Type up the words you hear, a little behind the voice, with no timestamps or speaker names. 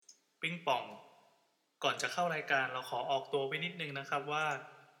ปิ้งป่องก่อนจะเข้ารายการเราขอออกตัวไว้นิดนึงนะครับว่า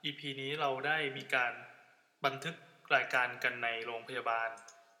EP นี้เราได้มีการบันทึกรายการกันในโรงพยาบาล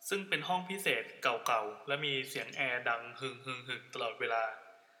ซึ่งเป็นห้องพิเศษเก่าๆและมีเสียงแอร์ดังหึ่งตลอดเวลา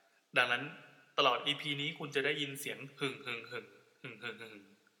ดังนั้นตลอด EP นี้คุณจะได้ยินเสียงหึ่ง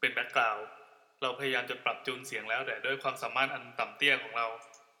เป็นแบ็คกราวด์เราพยายามจะปรับจูนเสียงแล้วแต่ด้วยความสามารถอันต่ำเตี้ยของเรา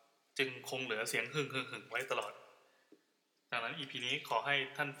จึงคงเหลือเสียงหึ่งไว้ตลอดดังนั้น EP นี้ขอให้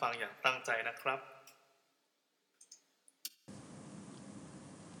ท่านฟังอย่างตั้งใจนะครับ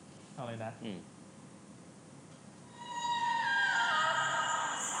เอาเลยนะ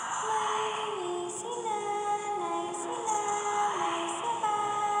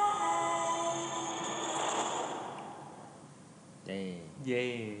เย่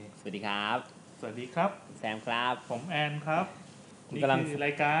สวัสดีครับสวัสดีครับแซมครับผมแอนครับนี่คือร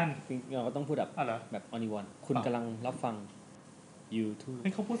ายการเราก็ต้องพูดแบบออนิวอนคุณกำลังรับฟัง YouTube ใ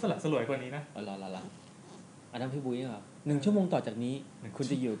ห้เขาพูดสลัดสลวยกว่านี้นะรออันนั้นพี่บุ้ยครับ1ชั่วโมงต่อจากนี้คุณ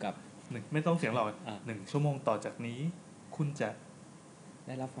จะอยู่กับไม่ต้องเสียงหรอก1ชั่วโมงต่อจากนี้คุณจะไ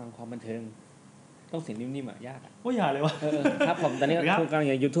ด้รับฟังความบันเทิงต้องเสียงนิ่มๆยากโอ้ยอย่าเลยวะครับผมตอนนี้คุณกำลังอ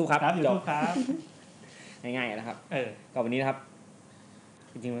ยู่ YouTube ครับ YouTube ครับง่ายๆนะครับก็วันนี้นะครับ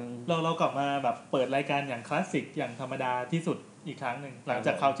จริงๆเรากลับมาแบบเปิดรายการอย่างคลาสสิกอย่างธรรมดาที่สุดอีกครั้งนึงหลังจ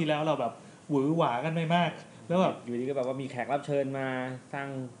ากคราวที่แล้วเราแบบหวือหวากันไม่มากแล้วแบบอยู่ดีก็แบบว่ามีแขกรับเชิญมาสร้าง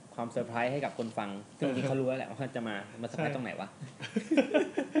ความเซอร์ไพรส์ให้กับคนฟังซึ่งจริงๆเขารู้แล้วแหละว่าจะมาเซอร์ไพรส์ตรงไหนวะ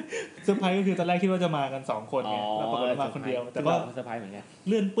เซอร์ไพรส์ก็คือตอนแรกคิดว่าจะมากัน2คนไงแล้วปรากฏว่ามาคนเดียวแต่ก็เซอร์ไพรส์เหมือนกันเ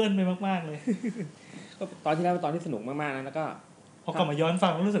ลื่อนเปื้อนไปมากๆเลยก็ตอนที่แล้วเป็นตอนที่สนุกมากๆนะแล้วก็พอกลับมาย้อนฟั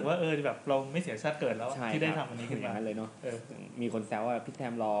งรู้สึกว่าแบบเราไม่เสียชาติเกิดแล้วที่ได้ทำอันนี้ขึ้นมาเลยเนาะมีคนแซวว่าพี่แท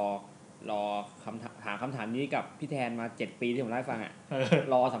มรอถามคำถามนี้กับพี่แทนมา7ปีที่ผมได้ฟัง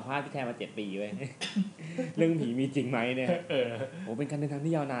รอสัมภาษณ์พี่แทนมา7ปีเว้ยเรื่องผีมีจริงไหมเนี่ยโอ้เป็นการเดินทาง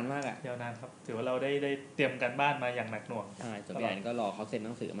ที่ยาวนานมากยาวนานครับถือว่าเราได้เตรียมการบ้านมาอย่างหนักหน่วงใช่จบแอนก็รอเขาเซ็นห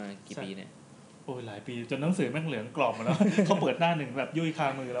นังสือมากี่ปีเนี่ยโอ้ยหลายปีจนหนังสือแม่งเหลืองกรอบหมดแล้วเขาเปิดหน้าหนึ่งแบบยุ่ยคา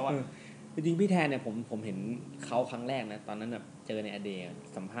มือแล้วอ่ะจริงๆพี่แทนเนี่ยผมเห็นเขาครั้งแรกนะตอนนั้นแบบเจอในอเดย์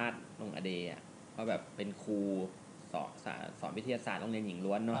สัมภาษณ์ลงอเดย์อ่ะเขาแบบเป็นครูสอนวิทยาศาสตร์โรงเรียนหญิง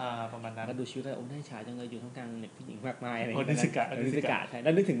ล้วนเนาะประมาณนั้นก็ดูชีวิตก็ได้ฉายจังเลยอยู่ท่ามกลางเนี่ยผู้หญิงมากมายอะไรโอนิสกะใช่แล้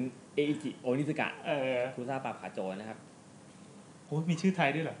วนึกถึงเออิจิโอนิสกะครูซ่าปราบขาโจรนะครับโอ้มีชื่อไทย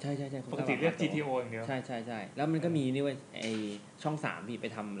ด้วยเหรอใช่ปกติเรียก GTO อย่างเดียวใช่แล้วมันก็มีนี่เว้ยไอช่อง3พี่ไป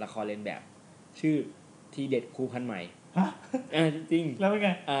ทำละครเลียนแบบชื่อทีเด็ดครูพันใหม่จริงแล้วเป็นไง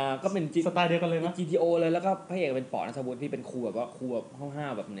ก็เป็นสไตล์เดียวกันเลยมั้ย GTO เลยแล้วก็พระเอกเป็นป๋อณัฐวุฒิที่เป็นครูแบบว่าครูแบบห้า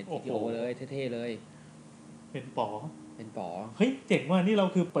วๆแบบใน GTO เลยเท่ๆเลยเป็นป๋อเฮ้ยเจ๋งว่ะนี่เรา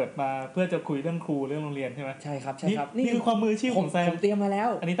คือเปิดมาเพื่อจะคุยเรื่องครูเรื่องโรงเรียนใช่มั้ยใช่ครับนี่คือความมืออาชีพของแซมผมเตรียมมาแล้ว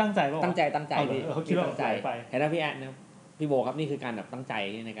อันนี้ตั้งใจป่ะตั้งใจพี่เขาคิดว่าตั้งใจเห็นมั้ยพี่แอนนะพี่โบครับนี่คือการแบบตั้งใจ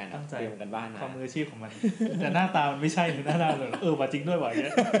ในการเตรียมกันบ้านนะความมืออาชีพของมันแต่หน้าตามันไม่ใช่หรือหน้าตาเลยว่าจริงด้วยว่ะเ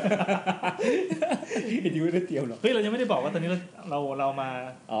นี่ยจริงไม่ได้เตรียมหรอกเฮ้ยเรายังไม่ได้บอกว่าตอนนี้เรามา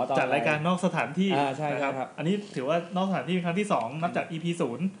จัดรายการนอกสถานที่ใช่ครับอันนี้ถือว่านอกสถานที่ครั้งที่2นับจาก EP0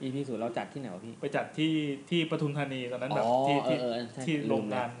 เราจัดที่ไหนวะพี่ไปจัดที่ปทุมธานีตอนนั้นแบบที่โรง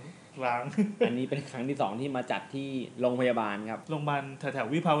งานร้างอันนี้เป็นครั้งที่2ที่มาจัดที่โรงพยาบาลครับโรงพยาบาลแถว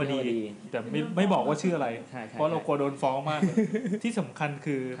ๆวิภาวดีแต่ไม่บอกว่าชื่ออะไรเพราะเรากลัวโดนฟ้องมากที่สำคัญ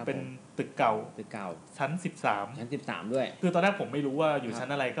คือเป็นตึกเก่าชั้น13ด้วยคือตอนแรกผมไม่รู้ว่าอยู่ชั้น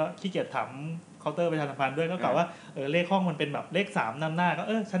อะไรก็ขี้เกียจถามเคาน์เตอร์ประชาสัมพันธ์ด้วยก็กล่าวว่าเลขห้องมันเป็นแบบเลข3นำหน้าก็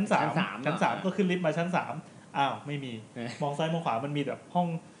ชั้น3ก็ขึ้นลิฟต์มาชั้น3อ้าวไม่มีมองซ้ายมองขวามันมีแบบห้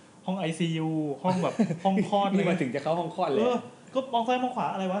อง ICU ห้องแบบห้องคลอดเลยมาถึงจะเข้าห้องคลอดเลยก็มองซ้ายมองขวา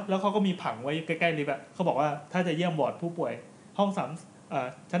อะไรวะแล้วเขาก็มีผังไว้ใกล้ๆลิฟต์อ่ะเขาบอกว่าถ้าจะเยี่ยมวอร์ดผู้ป่วยห้อง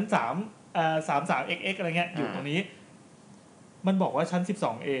3ชั้น333XX อะไรเงี้ยอยู่ตรงนี้มันบอกว่าชั้น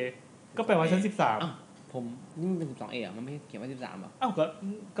 12A ก็แปลว่าชั้น13ผมนี่มันเป็น 12A อ่ะมันไม่เขียนว่า13อ่ะอ้าว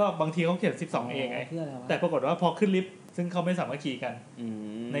ก็บางทีเขาเขียน 12A ไงแต่ปรากฏว่าพอขึ้นลิฟต์ซึ่งเขาไม่สามารถขี่กัน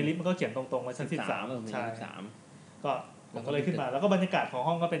ในลิฟต์มันก็เขียนตรงๆว่าชั้น13ใช่ก็ผมก็เลยขึ้นมาแล้วก็บรรยากาศของ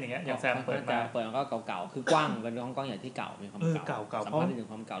ห้องก็เป็นอย่างเงี้ยอย่างแซมเปิดมาก็เก่าๆคือกว้างเป็นห้องกว้างใหญ่ที่เก่ามีความเก่าเพราะถึง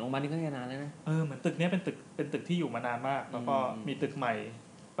ความเก่าโรงพยาบาลนี่ก็นานแล้วนะเหมือนตึกนี้เป็นตึกที่อยู่มานานมากแล้วก็มีตึกใหม่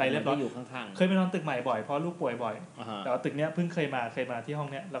ไปเรียบร้อยอยู่ข้างๆเคยไปนอนตึกใหม่บ่อยเพราะลูกป่วยบ่อยแต่ว่าตึกเนี้ยเพิ่งเคยมาที่ห้อง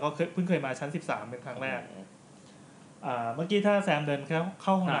เนี้ยแล้วก็เพิ่งเคยมาชั้น13เป็นครั้งแรกเมื่อกี้ถ้าแซมเดินเข้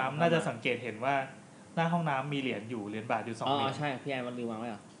าห้องน้ำน่าจะสังเกตเห็นว่าหน้าห้องน้ำมีเหรียญบาทอยู่2เหรียญใช่พี่แอนมันลืมวางไว้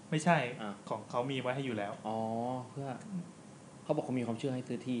เหรอไม่ใช่ของเขามีไว้ให้อยู่แล้วเพื่อเขาบอกเขามีความเชื่อให้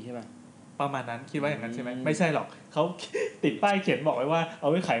ซื้อที่ใช่ป่ะประมาณนั้นคิดว่าอย่างนั้นใช่ไหมไม่ใช่หรอกเขาติดป้ายเขียนบอกไว้ว่าเอา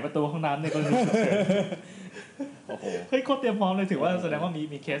ไว้ไขประตูห้องน้ำในกรณีฉุกเฉินโอ้โหเฮ้ยโคตรเตรียมพร้อมเลยถือว่าแสดงว่า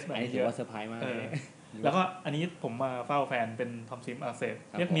มีเคสแบบนี้ถือว่าเซอร์ไพรส์มาก แล้วก็อันนี้ผมมาเฝ้าแฟนเป็นทอมซิมอักเสบ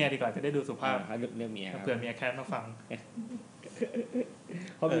เรียกเมียดีกว่าจะได้ดูสุภาพเรียกเมียครับเผื่อเมียแคทมาฟัง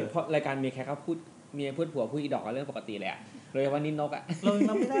เพราะรายการเมียแคทเขาพูดเมียพูดผัวพูดอีดอกก็เรื่องปกติแหละเลยว่านินนกเรา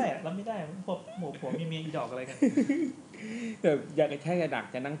รับไม่ได้พวกผัวมีเมียอีดอกอะไรกันแบบอยากแค่ดัก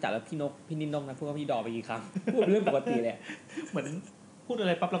จะนั่งจัดแล้วพี่นินนกนะพูดว่าพี่ดอกไปกี่คำพูดเรื่องปกติแหละเหมือนพูดอะไ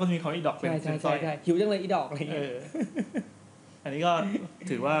รปั๊บแล้วก็มีเขาอีดอกเป็นใช่คิวจังเลยอีดอกอะไรเงี้ยอันนี้ก็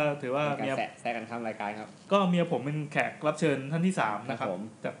ถือว่าเมียแซะกันข้ามรายการครับก็เมียผมเป็นแขกรับเชิญท่านที่3นะครับ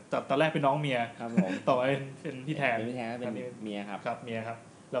จากตอนแรกเป็นน้องเมียต่อไปเป็นพี่แทนเป็นเมียครับครับเมียครับ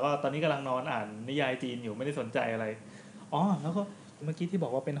แล้วก็ตอนนี้กำลังนอนอ่านนิยายจีนอยู่ไม่ได้สนใจอะไรแล้วก็เมื่อกี้ที่บอ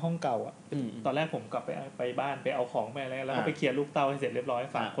กว่าเป็นห้องเก่าอ่ะตอนแรกผมกลับไปบ้านไปเอาของไปแล้วก็ไปเคลียร์ลูกเต้าให้เสร็จเรียบร้อย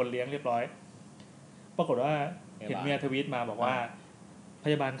ฝากคนเลี้ยงเรียบร้อยปรากฏว่าเห็นเมียทวีตมาบอกว่าพ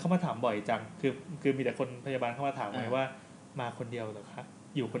ยาบาลเข้ามาถามบ่อยจังคือมีแต่คนพยาบาลเข้ามาถามไงว่ามาคนเดียวเหรอคะ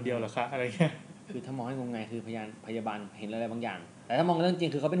อยู่คนเดียวเหรอคะอะไรเงี้ยคือถ้ามองให้งมงายคือพยาบาลเห็นอะไรบางอย่างแต่ถ้ามองเรื่องจริ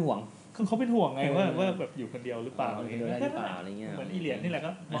งคือเขาเป็นห่วงไงว่าแบบอยู่คนเดียวหรือเปล่าอะไรเงี้ยเหมือนอีเหรียญนี่แหละก็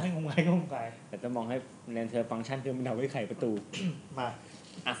มองให้งมงายก็งมงายแต่จะมองให้แนนเธอฟังก์ชันคือมันเอาไว้ไขประตูมา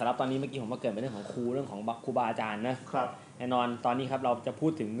สำหรับตอนนี้เมื่อกี้ผมมาเกิดเป็นเรื่องของเรื่องของครูบาอาจารย์นะครับแน่นอนตอนนี้ครับเราจะพู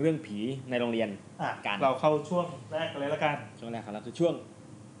ดถึงเรื่องผีในโรงเรียนกันเราเข้าช่วงแรกกันเลยละกันช่วงแรกของเราคือช่วง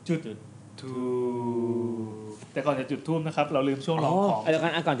จุดทูแต่ก่อนจะจุดทูบนะครับเราลืมช่วงลองของ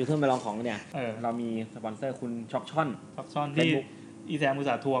ก่อนจุดทูบไปลองของเนี่ยเรามีสปอนเซอร์คุณช็อกช่อนที่อีแซมอุต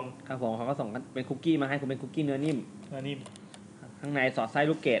สาห์ทวงครับผมเขาก็ส่งเป็นคุกกี้มาให้คุณเป็นคุกกี้เนื้อนิ่มข้างในสอดไส้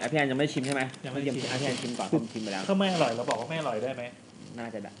ลูกเกดพี่แอนยังไม่ชิมใช่ไหมยังไม่ชิมพี่แอนชิมก่อนผมชิมไปแล้วถ้าไม่อร่อยเราบอกว่าไม่อร่อยได้ไหมน่า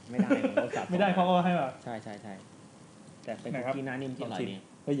จะไม่ได้ไม่ได้เพราะว่าให้มาใช่แต่เป็นคุกกี้เนื้อนิ่มที่อร่อยนี่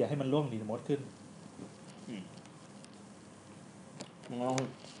อย่าให้มันร่วงดีมดขึ้น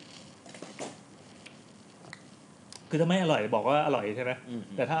คือถ้าไม่อร่อยบอกว่าอร่อยใช่ไหม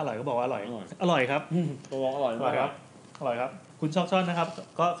แต่ถ้าอร่อยก็บอกว่าอร่อยครับบอกอร่อยครับคุณชอบช่อนนะครับ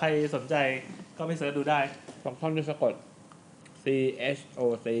ก็ใครสนใจก็ไปเสิร์ชดูได้ช่องช่อนด้วยสะกด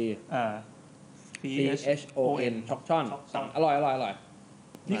CHOC CHON ช็อกช่อนอร่อย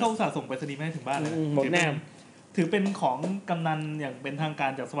นี่เขาอุตส่าห์ส่งไปสนีมาให้ถึงบ้านเลยหมดแน่ถือเป็นของกำนันอย่างเป็นทางกา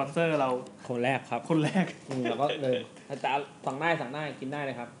รจากสปอนเซอร์เราคนแรกครับแล้วก็เลยแต่สั่งได้กินได้เ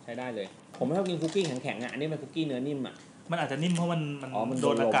ลยครับใช้ได้เลยผมไม่ชอบกินคุกกี้แข็งๆอันนี้เป็นคุกกี้เนื้อนิ่มมันอาจจะนิ่มเพราะมันโด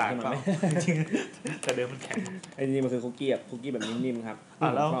นอากาศเปล่าจริงแต่เดิมมันแข็งไอ้นี่มันคือคุกกี้แบบนิ่มๆครับ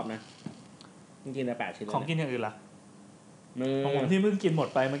ชอบนะกินได้8ชิ้นของกินอย่างอื่นล่ะของผมที่เพิ่งกินหมด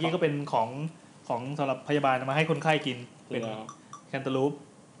ไปเมื่อกี้ก็เป็นของสำหรับพยาบาลมาให้คนไข้กินเป็นแคนตาลูป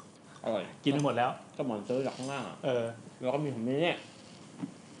อร่อยกินไปหมดแล้วก็หมอนซื้อจากข้างล่างแล้วก็มีผมเนี่ย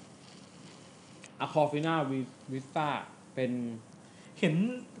อะคอฟิน่าวิสต้าเป็นเห็น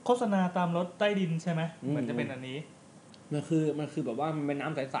โฆษณาตามรถใต้ดินใช่ไหมเหมือนจะเป็นอันนี้มันคือแบบว่ามันเป็นน้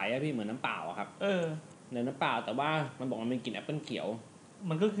ำใสๆอะพี่เหมือนน้ำเปล่าครับในน้ำเปล่าแต่ว่ามันบอกมันเป็นกลิ่นแอปเปิ้ลเขียว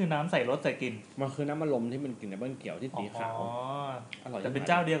มันก็คือน้ำใส่รสใส่กลิ่นมันคือน้ำมะลมที่มันกลิ่นแอปเปิ้ลเขียวที่สีขาวอร่อยแต่เป็นเ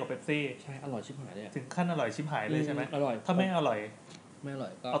จ้าเดียวกับเป๊ปซี่ใช่อร่อยชิบหายเลยถึงขั้นอร่อยชิบหายเลยใช่ไหมอร่อยถ้าไม่อร่อย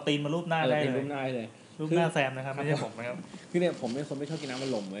ก็เอาตีนมารูปหน้าได้เลยรูปหน้าแซมนะครับไม่ใช่ผมนะครับคือเนี่ยผมเป็นคนไม่ชอบกินน้ำมะ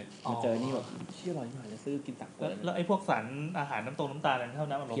ลมเลยมาเจอนี่แบบชี่อร่อยมากเลยซื้อกินตักเลยแล้วไอ้พวกสารอาหารน้ำตาลอะไรเท่า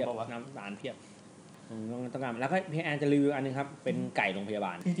น้ำมะลมเปล่าวะน้ำตาลเพียบต้องการแล้วก็พี่แอนจะรีวิวอันนึงครับเป็นไก่โรงพยาบ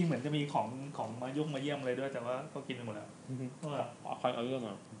าลจริงๆเหมือนจะมีของมายุ่งมาเยี่ยมเลยด้วยแต่ว่าก็กินไปหมดแล้วคอยเอาเรื่องม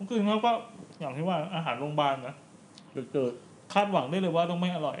าคือแล้วก็อย่างที่ว่าอาหารโรงพยาบาลนะเกิดคาดหวังได้เลยว่าต้องไม่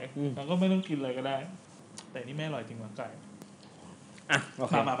อร่อยแล้วก็ไม่ต้องกินเลยก็ได้แต่นี่ไม่อร่อยจริงหรอไก่โอ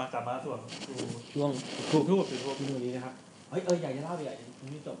เคมากลับมาส่วนช่วงทูบนี้นะครับอยากจะเล่าอยากจะ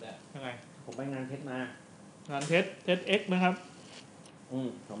ไม่จบแล้วยังไงผมไปงานเทสมางานเทสเอ็กนะครับ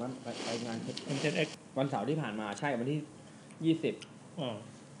ผมไปงานเทสเอ็กวันเสาร์ที่ผ่านมาใช่วันที่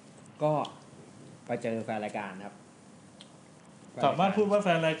20ก็ไปเจอแฟนรายการครับสามารถพูดว่าแฟ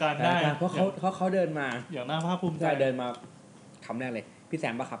นรายการได้เพราะเขาเดินมาอย่างน่าภาคภูมิใจเดินมาคำแรกเลยพี่แซ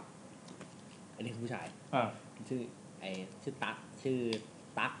มป่ะครับอันนี้คือผู้ชายชื่อ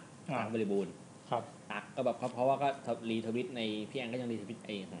ตั๊กบริบูรณ์ครับตั๊กก็แบบเพราะว่าก็รีทวิตในพี่แอนก็ยังรีทวิต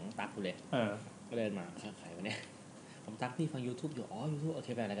ของตั๊กอยู่เลยก็เดินมาใครวะเนี่ยผมตั๊กพี่ฟัง YouTube อยู่YouTube โอเค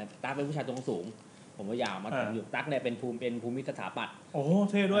แฟนรายการตั๊กเป็นผู้ชายตัวสูงผมว่ายาวมาถึงอยู่ตั๊กเนี่ยเป็นภูมิสถาปัตย์โอ้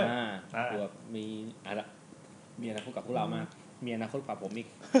เท่ด้วยตัวมีอนาคตกับพวกเรามามีอนาคตกับผมอีก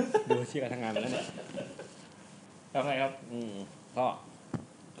ดูเชื่อกันทั้งงานแล้วเนี่ยแล้วไงครับก็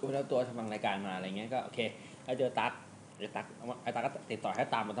แล้วตัวทำรายการมาอะไรเงี้ยก็โอเคแล้วเจอตั๊กก็ติดต่อให้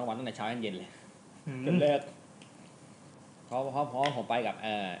ตามมาทั้งวันตั้งแต่เช้ายันเย็นเลยจนเลิกเพราะผมไปกับ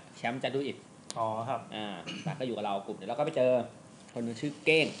แชมป์จัดดูอิดครับตั๊กก็อยู่กับเรากลุ่มแล้วก็ไปเจอคนนึงชื่อเ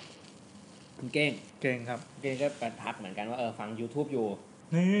ก้งคุณเก้งครับเก้งก็ไปทักเหมือนกันว่าฟัง YouTube อยู่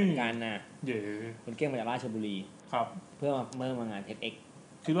นี่การน่ะคุณเก้งมาจากราชบุรีครับเพื่อมางาน TEDx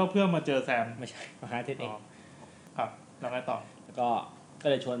คิดว่าเพื่อมาเจอแซมไม่ใช่มางาน TEDx ครับแล้วไงต่อแล้วก็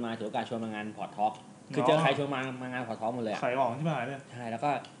เลยชวนมาถือโอกาสชวนมางานพอร์ตทอล์กคือเจอใครชวนมางานพอร์ตทอล์กหมดเลยใครออกที่มาเนี่ยใช่แล้วก็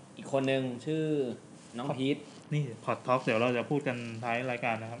อีกคนนึงชื่อน้องพีทนี่พอร์ตทอล์กเดี๋ยวเราจะพูดกันท้ายรายก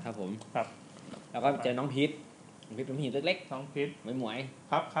ารนะครับครับผมครับแล้วก็เจอน้องพีทเป็นผู้หญิงเล็กๆน้องพีทหมวย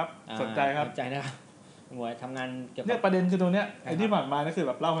ครับสนใจครับสนใจนะครับหมวยทำงานเกี่ยวกับเนี่ยประเด็นคือตรงเนี้ยไอ้ที่ผ่านมานี่คือแ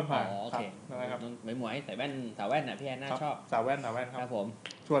บบเล่าผ่านๆโอเคนะครับหมวยใส่แว่นสาวแว่นน่ะพี่แอนน่าชอบสาวแว่นครับผม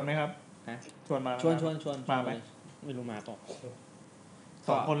ชวนไหมครับชวนมามาไหมไม่รู้มาเปล่า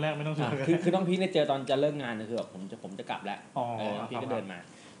2คนแรกไม่ต้องชวนคือน้องพีทเนี่ยเจอตอนจะเลิกงานคือแบบผมจะกลับแล้วน้องพีทก็เดินมา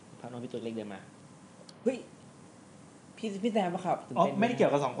พาน้องพีทตัวเล็กเดินมาเฮ้ยพี่แซมป่ะครับอ๋อไม่ได้เกี่ย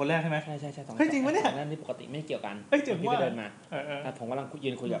วกับ2คนแรกใช่มั้ยใช่ๆๆ 2เฮ้ยจริงป่ะเนี่ยนั่นนี่ปกติไม่เกี่ยวกันพี่ก็เดินมาแล้วผมกำลังยื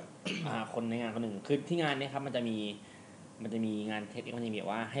นคุยกับคนในงานคนหนึ่งคือที่งานเนี่ยครับมันจะมีงานเทคมันจะมีแบบ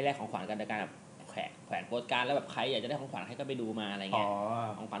ว่าให้แลกของขวัญกันในการแบบแขวนโปสการ์ดแล้วแบบใครอยากจะได้ของขวัญให้ก็ไปดูมาอะไรเงี้ย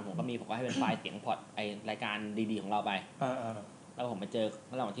ของขวัญผมก็ให้เป็นไฟล์เสียงพอดไอรายการดีๆของเราไปแล้วผมไปเจอ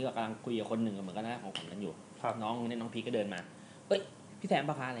ระหว่างที่กำลังคุยกับคนหนึ่งเหมือนกันนะของขวัญกันอยู่น้องพีก็เดินมาเฮ้ยพี่แซม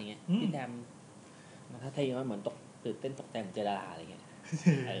ป่ะคะอะไรเงี้ยพี่แซมถ้าเท่มันเหมือนตื่นเต้นตกใจเหมือนเจอดาราอะไรเงี้ย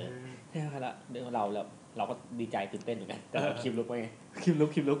ใช่ครับแล้วเดี๋ยวเราก็ดีใจตื่นเต้นเหมือนกันแต่คลิปลุกไปไงคลิปลุ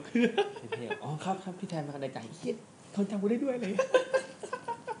กอ๋อครับพี่แทนมาในใจเฮ้ยเขาจำกูได้ด้วยเลย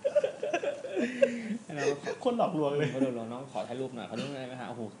คนหลอกลวงเลยคนหลอกลวงน้องขอถ่ายรูปหน่อยเขาดูได้ไหมฮะ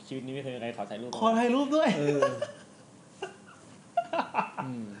โอ้โหชีวิตนี้ไม่เคยใครขอถ่ายรูปขอถ่ายรูปด้วย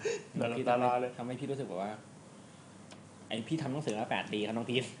ดาราเลยทำให้พี่รู้สึกแบบว่าไอพี่ทำหนังสือมา8 ปีครับน้อง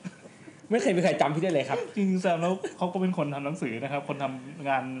พีทไม่เคยมีใครจำพี่ได้เลยครับจริงๆแล้วเขาก็เป็นคนทำหนังสือนะครับคนทำ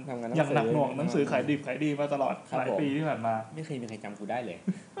งานอย่างหนักหน่วงหนังสือขายดิบขายดีมาตลอดหลายปีที่ผ่านมาไม่เคยมีใครจำกูได้เลย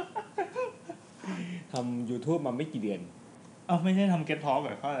ทำ YouTube มาไม่กี่เดือนไม่ใช่ทำ Get Talk เหร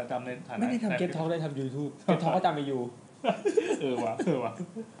อเขาจำในฐานะไม่ได้ทำ Get Talk ได้ทำ YouTube Get Talk ก็จำไปอยู่ว่ะ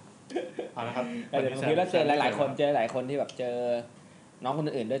เอาละครับแต่บางทีเราเจอหลายๆคนที่แบบเจอน้องคน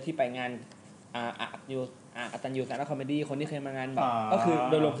อื่นๆด้วยที่ไปงานอาจารย์ยูแซนด์คอมเมดี้คนที่เคยมางานแบบก็คือ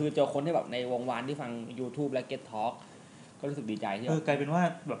โดยรวมคือเจอคนที่แบบในวงวานที่ฟัง YouTube และ Get Talk ก็รู้สึกดีใจที่กลายเป็นว่า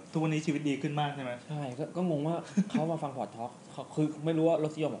แบบทุกวันนี้ชีวิตดีขึ้นมากใช่มั้ยใช่ก็งงว่าเขามาฟังพอดทอล์คคือไม่รู้ว่าร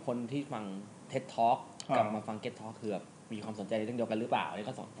สนิยมของคนที่ฟัง TED Talk กับมาฟัง Get Talk คือแบบมีความสนใจในเรื่องเดียวกันหรือเปล่านี่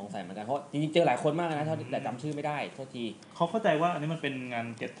ก็สงสัยเหมือนกันเพราะจริงๆเจอหลายคนมากนะแต่จำชื่อไม่ได้โทษทีเขาเข้าใจว่าอันนี้มันเป็นงาน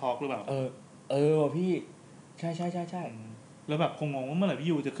Get Talk หรือเปล่าพี่ใช่แล้วแบบคงงงว่าเมื่อไหร่พี่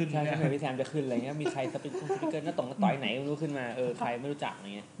ยูจะขึ้นเนี่ยใช่พี่แซมจะขึ้นอะไรเงี้ยมีใครสปีกเกอร์หน้าต่อยไหนไม่รู้ขึ้นมาใครไม่รู้จักอะไร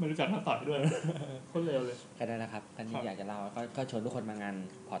เงี้ยไม่รู้จักหน้าต่อยด้วยโคตรเร็วเลยแค่นั้นนะครับท่านที่อยากจะเล่าก็ชวนทุกคนมางาน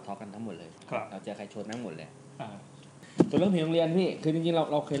พอร์ตทอล์กกันทั้งหมดเลยเราเจอใครชวนทั้งหมดเลยส่วนเรื่องผีโรงเรียนพี่คือจริงๆ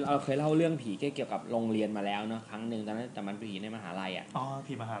เราเคยเล่าเรื่องผีเกี่ยวกับโรงเรียนมาแล้วเนาะครั้งนึงตอนนั้นแต่มันผีในมหาลัยอ่ะ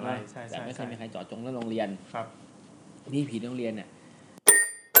ผีมหาลัยใช่แต่ไม่เคยมีใครเจาะจงเรื่องโรงเรียนครับนี่ผีโรงเรียนเนี่ย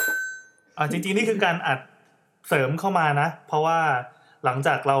จริงๆนี่คือการอัดเสริมเข้ามานะเพราะว่าหลังจ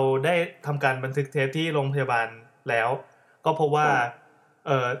ากเราได้ทำการบันทึกเทปที่โรงพยาบาลแล้วก็พบว่า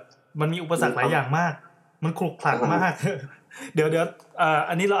มันมีอุปสรรคหลายอย่างมากมันขรุขระมากเดี๋ยว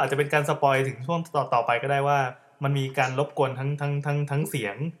อันนี้เราอาจจะเป็นการสปอยถึงช่วงต่อไปก็ได้ว่ามันมีการรบกวนทั้งเสีย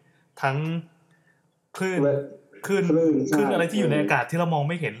งทั้งคลื่นอะไรที่อยู่ในอากาศที่เรามอง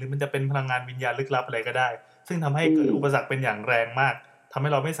ไม่เห็นหรือมันจะเป็นพลังงานวิญญาณลึกลับอะไรก็ได้ซึ่งทำให้เกิดอุปสรรคเป็นอย่างแรงมากทำให้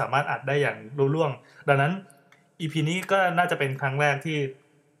เราไม่สามารถอัดได้อย่างรุ่งเรืองดังนั้น EP นี้ก็น่าจะเป็นครั้งแรกที่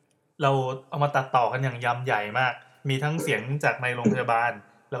เราเอามาตัดต่อกันอย่างยำใหญ่มากมีทั้งเสียงจากในโรงพยาบาล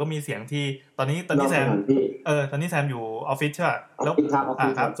แล้วก็มีเสียงที่ตอนนี้แซมตอนนี้แซมอยู่ออฟฟิศใช่ป่ะแล้ว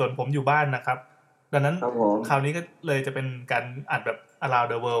ครับส่วนผมอยู่บ้านนะครับดังนั้นคราวนี้ก็เลยจะเป็นการอัดแบบ around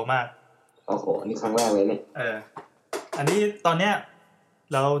the world มากโอ้โหนี่ครั้งแรกเลยเนี่ยอันนี้ตอนเนี้ย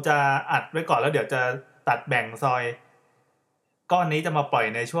เราจะอัดไว้ก่อนแล้วเดี๋ยวจะตัดแบ่งซอยก้อนนี้จะมาปล่อย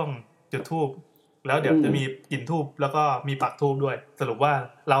ในช่วงจุดธูปแล้วเดี๋ยวจะมีกลิ่นธูปแล้วก็มีปักธูปด้วยสรุปว่า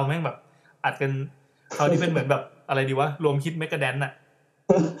เราแม่งแบบอัดกันคราวนี้เป็นเหมือนแบบอะไรดีวะรวมคิดเมกะแดนน่ะ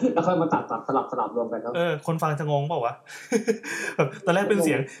แล้วค่อยมาตัดสลับรวมกันครับคนฟังจะงงเปล่าวะแบบตอนแรกเป็นเ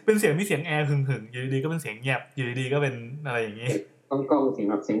สียงมีเสียงแอร์หึ่งๆอยู่ดีๆก็เป็นเสียงเงียบอยู่ดีๆก็เป็นอะไรอย่างงี้ก้องเสียง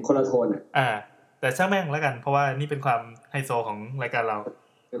แบบเสียงคนละโทนแต่ช่างแม่งแล้วกันเพราะว่านี่เป็นความไฮโซของรายการเรา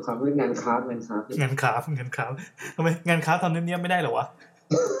เป็นความเป็นงานคราฟทำไมงานคราฟทำเนียบๆไม่ได้เหรอวะ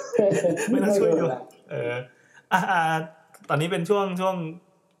ไม่ต้องช่วยด้วยตอนนี้เป็นช่วง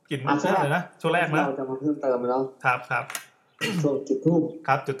กลิ่นอะไรนะช่วงแรกนะเราจะมาเพิ่มเติมแล้วครับช่วงจุดธูปค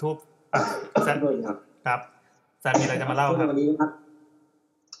รับจุดธูปแซมด้วยครับแซมมีอะไรจะมาเล่าครับวันนี้นะครับ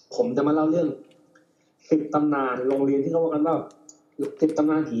ผมจะมาเล่าเรื่อง10ตำนานโรงเรียนที่เขาว่ากันว่า10ตำ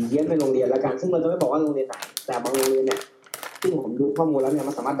นานผีเฮี้ยนในโรงเรียนละกันซึ่งเราจะไม่บอกว่าโรงเรียนไหนแต่บางโรงเรียนเนี่ย ที่ผมดูข้อมูลแล้วเนี่ย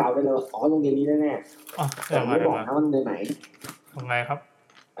มันสามารถเดาได้เลยว่าอ๋อโรงเรียนนี้แน่ๆแต่ไม่บอกนะว่าโรงเรียนไหนยังไงครับ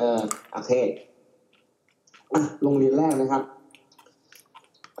โอเคโรงเรียนแรกนะครับ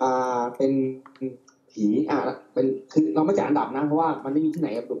เป็นผีเป็นคือเราไม่จัดอันดับนะเพราะว่ามันไม่มีที่ไหน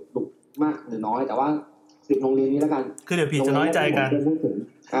ดุมากหรือน้อยแต่ว่า10โรงเรียนนี้แล้วกันคือเดี๋ยวผีจะน้อยใจกัน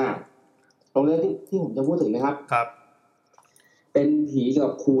โรงเรียนที่ผมจะพูดถึงนะครับครับเป็นผีเกี่ยว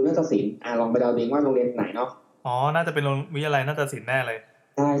กับครูนาฏศิลป์ลองไปเดาเองว่าโรงเรียนไหนเนาะอ๋อน่าจะเป็นโรงวิทยาลัยนาฏศิลป์แน่เลย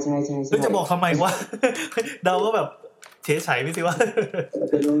ใช่ๆๆจะบอกทำไมวะเดาก็แบบเฉยๆไม่สิว่า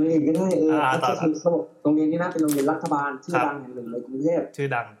เป็นโรงเรียนก็ได้คือโรงเรียนนี้นะเป็นโรงเรียนรัฐบาลชื่อดังแห่งหนึ่งในกรุงเทพชื่อ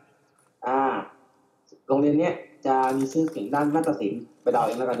ดังโรงเรียนเนี้ยจะมีชื่อเสียงด้านนาฏศิลป์ไปเดาเ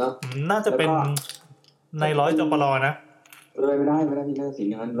องแล้วกันเนาะน่าจะเป็นในร้อยจปรนะไม่ได้ที่นาฏศิลป์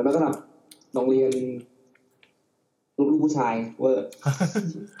อย่างนั้นแล้วก็แบบโรงเรียนลูกผู้ชายเวอร์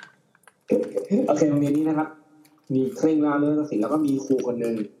โอเคโรงเรียนนี้นะครับมีเคร่งเรื่องนาฏศิลป์แล้วก็มีครูคนนึ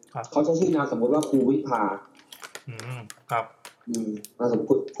งเขาใช้ชื่อนามสมมติว่าครูวิภาครับนามสมมติ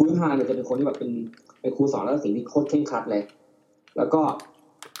ครูวิภาเนี่ยจะเป็นคนที่แบบเป็นครูสอนนาฏศิลป์ที่โคตรเคร่งครัดเลยแล้วก็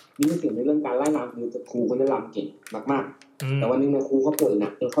มีเรื่องในเรื่องการไล่ลำคือครูคนได้ลำเก่งมากๆแต่วันนึงเนี่ยครูเขาป่วยหนั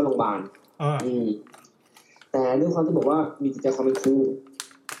กจนเข้าโรงพยาบาลแต่ด้วยความที่บอกว่ามีจิตใจความเป็นครู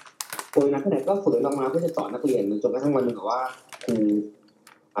ป่วยหนักแค่ไหนก็ฝืนออกมาเพื่อจะสอนนักเรียนจนกระทั่งวันนึงว่าครู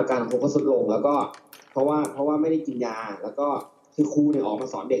อาการของครูก็ทรุดลงแล้วก็เพราะว่าไม่ได้กินยาแล้วก็คือครูเนี่ยออกมา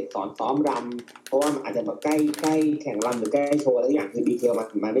สอนเด็กสอนซ้อมรำเพราะว่ามันอาจจะแบบใกล้แข่งรำหรือใกล้โชว์อะไรอย่างคือดีเทล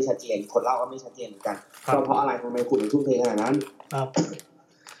มันไม่ชัดเจนคนเล่าก็ไม่ชัดเจนเหมือนกันเพราะอะไรทำไมครูถึงทุ่มเทขนาดนั้น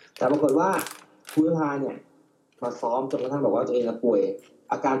แต่ปรากฏว่าครูวิภาเนี่ยมาซ้อมจนกระทั่งบอกว่าตัวเองป่วย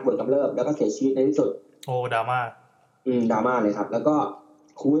อาการป่วยกำเริบแล้วก็เสียชีวิตในที่สุดโอ้ดราม่าดราม่าเลยครับแล้วก็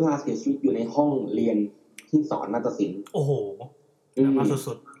ครูวิภาเสียชีวิตอยู่ในห้องเรียนที่สอนนาฏศิลป์โอ้โหดราม่า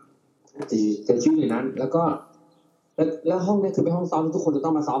สุดๆเสียชีวิตอยู่นั้นแล้วห้องนี้คือเป็นห้องซ้อมทุกคนจะต้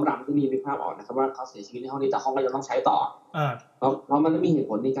องมาซ้อมรำที่นี่นึกภาพออกนะครับว่าเขาเสียชีวิตในห้องนี้แต่ห้องก็ยังต้องใช้ต่อเพราะมันไม่มีเหตุ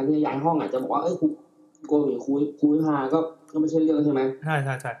ผลในการที่จะย้ายห้องจะบอกว่าครูโกงหรือครูวิภาก็ไม่ใช่เรื่องใช่ไหมใช่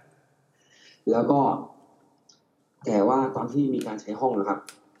แล้วก็แต่ว่าตอนที่มีการใช้ห้องนะครับ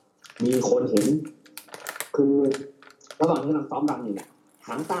มีคนเห็นคือระหว่างที่กำลังซ้อมรำอยู่เนี่ยห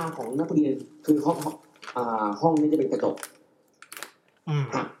างตาของนักเรียนคือห้องนี้จะเป็นกระจก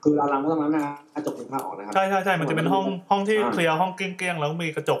คือเราก็ต้องล้างกระจกเป็นภาพออกนะครับใช่มันจะเป็นห้องที่เคลียร์ห้องเกลี้ยงๆแล้วมี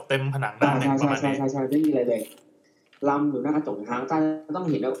กระจกเต็มผนังด้านนึงประมาณนี้ใช่ไม่มีอะไรเลยลำอยู่หน้ากระจกหางตาต้อง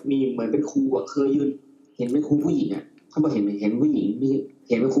เห็นแล้วมีเหมือนเป็นครูเคยยืนเห็นเป็นครูผู้หญิงเขาบอกเห็นผู้หญิงมี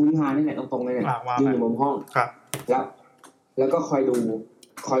เห็นเป็นครูวิภานี่แหละตรงๆเลยเนี่ยยืนอยู่บนห้องแล้วก็คอย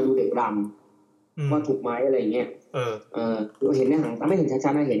ดูเด็กรำว่าถูกไหมอะไรเงี้ยเห็นแค่หางตาไม่เห็นชั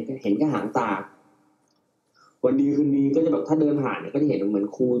ดๆนะเห็นแค่หางตาวันดีคืนดีก็จะแบบถ้าเดินผ่านเนี่ยก็จะเห็นเหมือน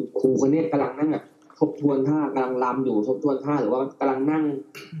ครูคนนี้กำลังนั่งแบบทบทวนท่ากำลังรำอยู่ทบทวนท่าหรือว่ากำลัง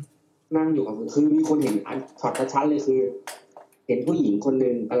นั่งอยู่กับคือมีคนเห็นช็อตชัดๆเลยคือเห็นผู้หญิงคนนึ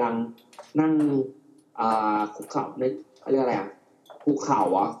งกำลังนั่งคุกเข่าในเรียกอะไรคุกเข่า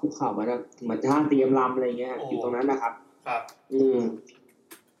คุกเข่าเหมือนท่าเตรียมรำอะไรเงี้ยอยู่ตรงนั้นนะครับ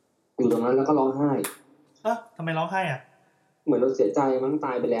อยู่ตรงนั้นแล้วก็ร้องไห้ทำไมร้องไห้เหมือนเราเสียใจมั้งต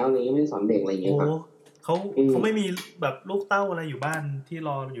ายไปแล้วอะไรเงี้ยไม่ได้สอนเด็กอะไรเงี้ยครับเขาไม่มีแบบลูกเต้าอะไรอยู่บ้านที่ร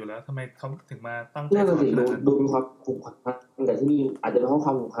ออยู่แล้วทำไมเขาถึงมาตั้งใจสอนดูเป็นความผูกพันแต่ที่นี่อาจจะเป็นเพราะค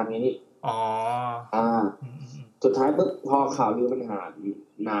วามผูกพันไงนี่สุดท้ายปุ๊บพอข่าวลือมัน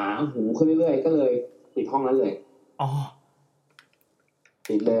หนาหูขึ้นเรื่อยๆก็เลยปิดห้องนั้นเลย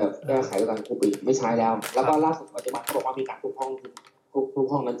ปิดเลยแก้ไขการปิดไม่ใช้แล้วแล้วก็ล่าสุดปัจจุบันเขาบอกว่ามีการทุบห้อง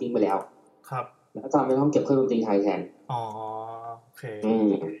นั้นจริงไปแล้วครับแล้วจะเป็นห้องเก็บเครื่องดนตรีไทยแทนโอเค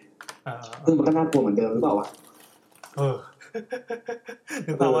ซึ่งมันก็น่ากลัวเหมือนเดิมหรือเปล่าวะ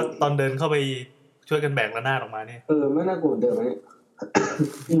นึกภาพว่าตอนเดินเข้าไปช่วยกันแบกระนาดออกมาเนี่ยไม่น่ากลัวเหมือนเดิมเนี่ย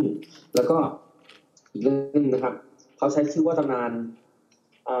แล้วก็อีกเรื่องนะครับเขาใช้ชื่อว่าตำนา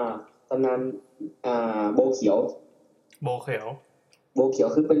นโบเขียว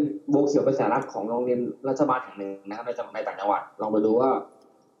คือเป็นโบเขียวเป็นสัญลักษณ์ของโรงเรียนรัฐบาลแห่งหนึ่งนะครับในต่างจังหวัดลองไปดูว่า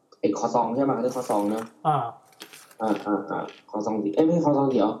ไอ้คอซองใช่ไหมเขาเรียกคอซองนะคอซองไม่ใช่คอซอง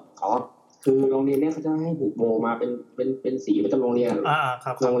เขียวคือโรงเรียนเนี้ยเขาจะให้ผูกโบมาเป็นสีประจำโรงเรียนค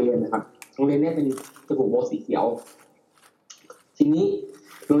รับโรงเรียนนะครับโรงเรียนเนี้ยจะผูกโบสีเขียวทีนี้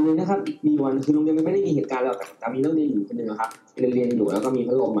โรงเรียนนะครับมีวันคือโรงเรียนไม่ได้มีเหตุการณ์แล้วแต่มีนักเรียนอยู่คนนึงครับเรียนอยู่แล้วก็มี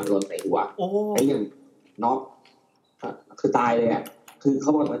พัดลมหล่นใส่หัวไอ้อย่างน็อกคือตายเลยคือเข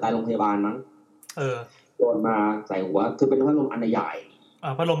าบอกตายโรงพยาบาลมั้งโดนมาใส่หัวคือเป็นพัดลมอันใหญ่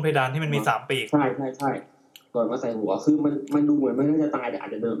พัดลมเพดานที่มันมี3ปีกใช่โดนมาใส่หัวคือมันดูเหมือนไม่น่าจะตายแต่อา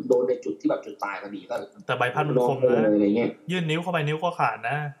จจะโดนในจุดที่แบบจุดตายพอดีก็แต่ใบพัดมันคมนะอะไรเงี้ยยื่นนิ้วเข้าไปนิ้วก็ขาด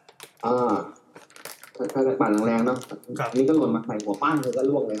นะ ถ้าจะปั่นแรงๆเนาะนี่ก็หล่นมาใส่หัวป้างเธอก็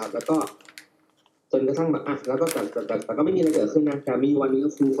ร่วงเลยครับแล้วก็จนกระทั่งแบบแล้วก็แต่ก็ไม่มีอะไรเกิดขึ้นนะแต่มีวันนี้ก็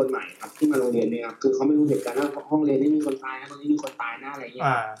ครูคนใหม่ครับที่มาโรงเรียนเนี่ยครับคือเขาไม่รู้เหตุการณ์ว่าห้องเรียนนี่มีคนตายนะตรงนี้มีคนตายนะอะไรเงี้ย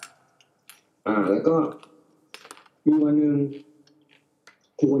แล้วก็มีวันนึง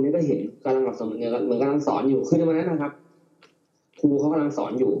ครูคนนี้ก็เห็นกำลังแบบเหมือนกำลังสอนอยู่คือในวันนั้นนะครับครูเขากำลังสอ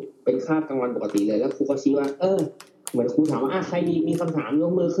นอยู่เป็นคาบกลางวันปกติเลยแล้วครูก็ชี้ว่าเหมือนครูถามว่าใครมีคำถามย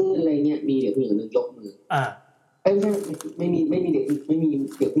กมือขึ้นอะไรเงี้ยมีเด็กผู้หญิงนึงยกมือไม่ใช่ไม่มีเด็ก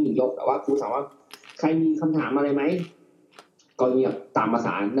ผู้หญิงยกแต่ว่าครูถามว่าใครมีคำถามอะไรไหมก็เงียบตามภาษ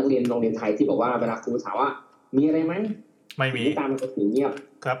านักเรียนโรงเรียนไทยที่บอกว่าเวลาครูถามว่ามีอะไรไหมไม่มีตามมันก็ถึงเงียบ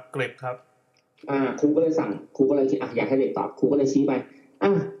ครับเกร็บครับครูก็เลยสั่งครูก็เลยอยากให้เด็กตอบครูก็เลยชี้ไป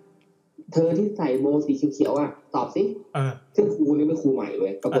เธอที่ใส่โบสีเขียวๆตอบสิซึ่งครูนี่เป็นครูใหม่เล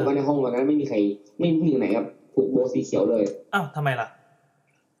ยปรากฏว่าในห้องวันนั้นไม่มีใครไม่มีผู้หญิงไหนครับผูกโบสีเขียวเลยทำไมล่ะ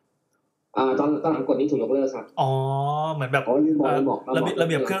ตอนหลังกฎนี้ถูกยกเลิกครับเหมือนแบบระ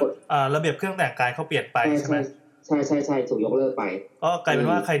เบียบเครื่องแต่งกายเขาเปลี่ยนไปใช่ไหมใช่ถูกยกเลิกไปก็กลายเป็น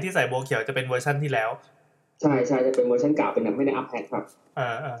ว่าใครที่ใส่โบเขียวจะเป็นเวอร์ชั่นที่แล้วใช่จะเป็นเวอร์ชันเก่าเป็นแบบไม่ได้อัพแพทครับ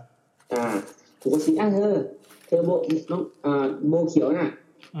ครูก็ชี้เธอโบน้องโบเขียวน่ะ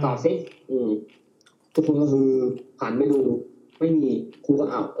ตอบสิทุกคนก็คือหันไปดูไม่มีครูก็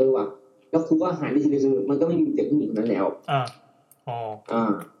ว่ะแล้วครูก็หันไปทีนึงมันก็ไม่มีเด็กผู้หญิงคนนั้นแล้ว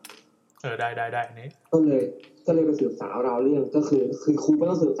ได้นี้ก็เลยไปสืบสาวเราเรื่องก็คือครูไม่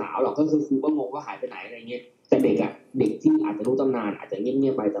ต้องสืบสาวหรอกก็คือครูก็งงว่าหายไปไหนอะไรเงี้ยแต่เด็กที่อาจจะรู้ตำนานอาจจะเงี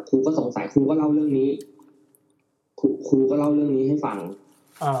ยบๆไปแต่ครูก็สงสัยครูก็เล่าเรื่องนี้ครูก็เล่าเรื่องนี้ให้ฟัง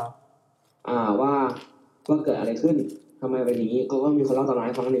ว่าเกิดอะไรขึ้นทำไมเป็นอย่างนี้ก็มีคนเล่าตำนานใ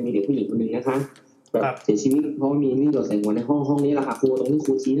ห้ฟังในมีเด็กผู้หญิงคนนึงนะคะแบบเสียชีวิตเพราะมีนี่หล่นใส่หัวในห้องนี้แหละค่ะครูตรงที่ค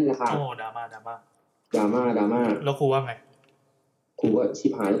รูชี้นั่นแหละค่ะดราม่าแล้วครูว่าไงครูก็ชิ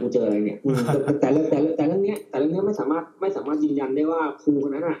บหายแล้วครูเจออะไรเนี่ยแต่เรื่องนี้ไม่สามารถยืนยันได้ว่าครูค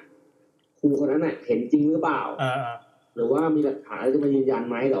นนั้นน่ะเห็นจริงหรือเปล่าหรือว่ามีหลักฐานอะไรจะมายืนยัน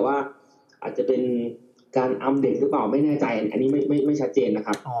ไหมแต่ว่าอาจจะเป็นการอำเด็กหรือเปล่าไม่แน่ใจอันนี้ไม่ชัดเจนนะค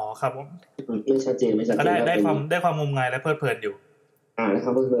รับครับผมไม่ชัดเจนก็ได้ความงมงายและเพลิดเพลินอยู่นะครั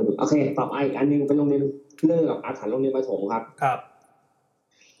บเพลิดเพลินโอเคต่อไปอีกอันนึงเป็นโรงเรียนเรื่องกับอาถรรพ์โรงเรียนประถมครับ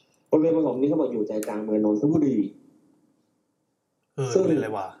โรงเรียนประถมนี้เขาบอกอยู่ใจกลางเมืองนนทบุรีซึ่งอะไร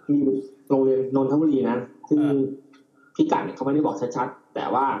วะมีโรงเรียนนนทบุรีนะซึ่งพี่กัดเนี่ยเขาไม่ได้บอกชัดๆแต่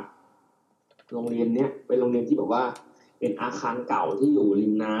ว่าโรงเรียนเนี้ยเป็นโรงเรียนที่แบบว่าเป็นอาคารเก่าที่อยู่ริ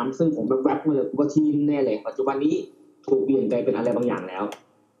มน้ำซึ่งผมแวบๆมาเลยว่าที่แน่เลยปัจจุบันนี้ถูกเปลี่ยนไปเป็นอะไรบางอย่างแล้ว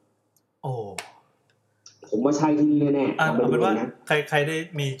ผมว่าใช่ที่นี่แน่ๆเอาเป็นว่าใครได้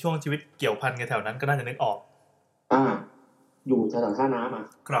มีช่วงชีวิตเกี่ยวพันกันแถวนั้นก็น่าจะนึกออกอยู่แถวท่าน้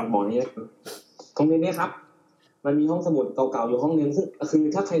ำหมอนี้โรงเรียนนี้ครับมันมีห้องสมุดเก่าๆอยู่ห้องนึงซึ่งคือ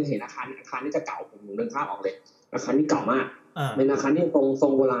ถ้าใครเห็นอาคารนี้จะเก่าผมนึกภาพออกเลยอาคารนี้เก่ามากเป็นอาคารที่ทร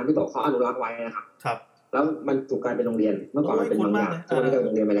งโบราณที่บอกเขาอนุรักษ์ไว้นะครับแล้วมันถูกกลายเป็นโรงเรียนเมื่อก่อนมันเป็นบางอย่างตอนนี้กลายเป็นโ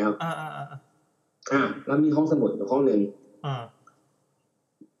รงเรียนไปแล้วแล้วมีห้องสมุดอยู่ห้องนึง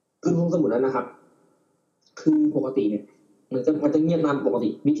คือห้องสมุดนั้นนะครับคือปกติเนี่ยมันจะเงียบตามปกติ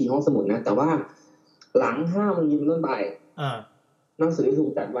วิถีห้องสมุดนะแต่ว่าหลัง5 โมงเย็นเป็นต้นไปหนังสือที่ถู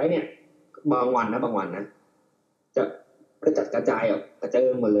กจัดไว้เนี่ยบางวันนะจะกระจัดกระจายออกกระเจิง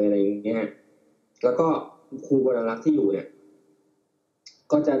หมดเลยอะไรอย่างเงี้ยแล้วก็ครูวรรักษ์ที่อยู่เนี่ย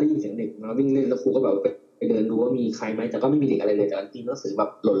ก็จะได้ยินเสียงเด็กมาวิ่งเล่นแล้วครูก็แบบไปเดินดูว่ามีใครไหมแต่ก็ไม่มีเด็กอะไรเลยแต่ทีมหนังสือแบบ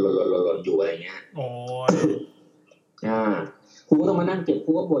หล่นอยู่อะไรเงี้ยครูก็ต้องมานั่งเก็บค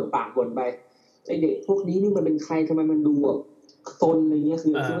รูก็บ่นปากบ่นไปไอเด็กพวกนี้นี่มันเป็นใครทำไมมันดูแบบซนอะไรเงี้ยคื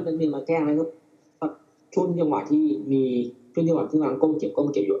อคิดว่าจะเรียนมาแกล้งอะไรก็ช่วงจังหวะที่กำลังก้มเก็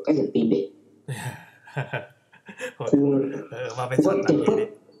บอยู่ก็เห็นตีนเด็กครูมาเป็นสัตว์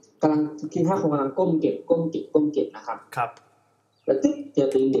กำลังคิดว่าคงกำลังก้มเก็บนะครับแล้วตึ๊บเจอ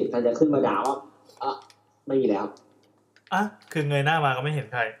ตีนเด็กมันจะขึ้นมาด่าว่าไม่มีแล้วคือเงยหน้ามาก็ไม่เห็น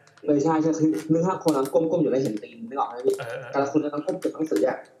ใครเลยใช่คือนึกภาพคนกำลังก้มอยู่แล้วเห็นตีนนึกออกไหมพี่แต่ละคนกำลังก้มเก็บหนังสือ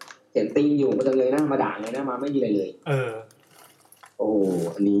เห็นตีนอยู่มันจะเงยหน้ามาด่าเงยหน้ามาไม่มีอะไรเลยโอ้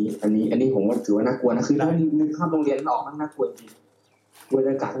อันนี้ผมว่าถือว่าน่ากลัวนะคือถ้านึกภาพโรงเรียนออกมันน่ากลัวจริงบรรย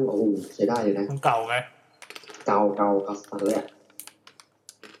ากาศทั้งหมดโอ้ใช้ได้เลยนะเก่าไงเก่าสัสเลย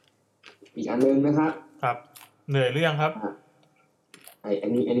อีกอันนึงนะครับเหนื่อยเรื่องครับอั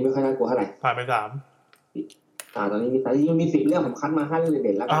นนี้ไม่ค่อยน่ากลัวเท่าไหร่ผ่านไป3ตอนนี้มี10 เรื่องผมคัดมา5 เรื่องเ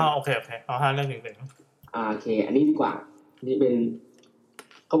ด่นๆแล้วกันโอเคเอา5 เรื่องเด่นๆโอเคอันนี้ดีกว่านี่เป็น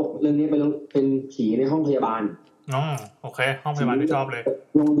เขาบอกเรื่องนี้เป็นผีในห้องพยาบาลโอเคห้องพยาบาลที่ชอบเลย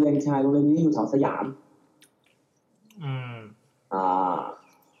โรงเรียนนี้อยู่แถวสยาม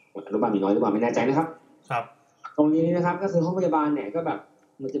อนุบาลมีน้อยหรือเปล่าไม่แน่ใจนะครับโรงเรียนนี้นะครับก็คือห้องพยาบาลเนี่ยก็แบบ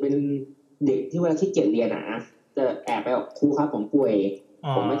มันจะเป็น เด็กที่เวลาขี้เกียจเรียนนะจะแอบไปบอกครูครับผมป่วย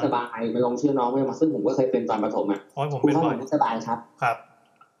ผมไม่สบายไปลงชื่อน้องไม่มาซึ่งผมก็เคยเป็นตอนประถมอ่ะครูครับผมไม่สบายครับ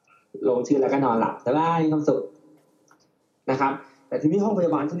ลงชื่อแล้วก็นอนหลับสบายมีความสุขนะครับแต่ที่นี่ห้องพย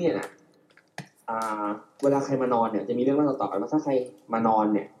าบาลที่เนี่ยนะเวลาใครมานอนเนี่ยจะมีเรื่องเล่าต่อกันว่าถ้าใครมานอน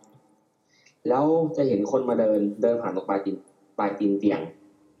เนี่ยแล้วจะเห็นคนมาเดินผ่านตรงปลายตีนเตียง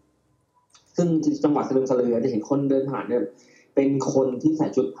ซึ่งจังหวัดสลึมสลือจะเห็นคนเดินผ่านเนี่ยเป็นคนที่ใส่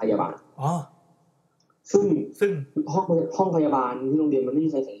ชุดพยาบาลซึ่งห้องพยาบาลที่โรงเรียนมันไม่มี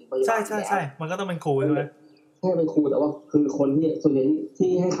ใครใส่ชุดพยาบาลใช่มันก็ต้องเป็นครูใช่ไหมใช่เป็นครูแต่ว่าคือคนที่ส่วนใหญ่ที่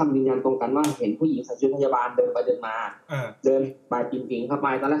ให้คำยืนยันตรงกันว่าเห็นผู้หญิงใส่ชุดพยาบาลเดินไปเดินมาเดินปลายตีนเตียงเข้าไป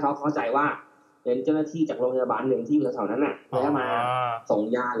ตอนแรกเขาเข้าใจว่าเป็นเจ้าหน้าที่จากโรงพยาบาลหนึ่งที่อยู่แถวๆนั้นน่ะแล้วมาส่ง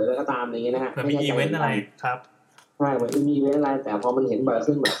ยาหรืออะไรก็ตามอะไรเงี้ยนะฮะไม่ใช่อีเวนต์อะไรครับใช่เหมือนมีอีเวนต์อะไรแต่พอมันเห็นบ่อย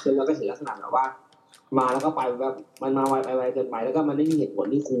ขึ้นแล้วก็เห็นลักษณะแบบว่ามาแล้วก็ไปแบบมันมาไวเกินไปแล้วก็มันไม่มีเหตุผล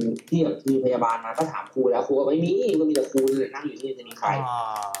ที่ครูที่แบบมีพยาบาลมาก็ถามครูแล้วครูก็ไม่มีก็มีแต่ครูเลยนั่งอยู่ที่จะมีใคร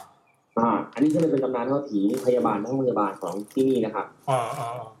อันนี้ก็เลยเป็นตำนานว่าผีพยาบาลห้องพยาบาลของที่นี่นะครับ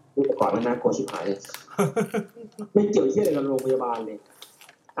ผู้ประกอบมันน่ากลัวชิบหายเลยไม่เกี่ยวเชี่ยอะไรกับโรงพยาบาลเลย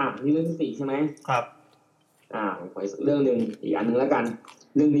นี่เรื่องที่4ใช่ไหมครับขออีกเรื่องนึงอีกอันนึงแล้วกัน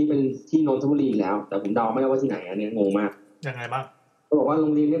เรื่องนี้เป็นที่นนทบุรีแล้วแต่ผมเดาไม่ได้ว่าที่ไหนอันนี้งงมากยังไงบ้างเขาบอกว่าโร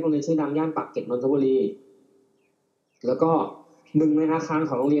งเรียนชื่อดังย่านปากเกร็ดนนทบุรีแล้วก็หนึ่งในอาคาร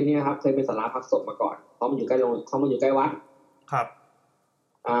ของโรงเรียนนี้ครับเคยเป็นศาลาพักศพมาก่อนเพราะมันอยู่ใกล้วัดครับ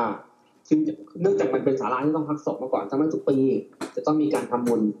ซึ่งเนื่องจากมันเป็นศาลาที่ต้องพักศพมาก่อนทำให้ทุกปีจะต้องมีการทำ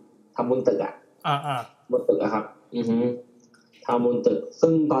บุญตึกบนตึกครับทำบุญตึกซึ่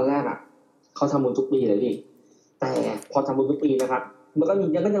งตอนแรกเขาทำบุญทุกปีเลยพี่แต่พอทำบุญทุกปีนะครับมันก็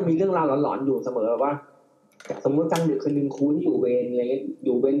ยังมีเรื่องราวหลอนๆอยู่เสมอแบบว่าสมมติกลางดึกคืนนึงครูที่อยู่เวรอะไรเงี้ยอ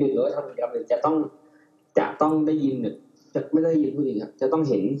ยู่เวรดึกหรือว่าทำกิจกรรมจะต้องได้ยินเนี่ยจะไม่ได้ยินผู้หญิงจะต้อง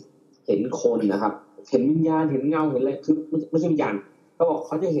เห็นคนนะครับเห็นวิญญาณเห็นเงาเห็นอะไรคือไม่ใช่วิญญาณเขาบอกเ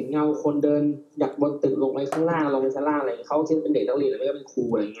ขาจะเห็นเงาคนเดินจากบนตึกลงไปข้างล่างลงไปชั้นล่างอะไรเขาคิดเป็นเด็กนักเรียนไม่ก็เป็นครู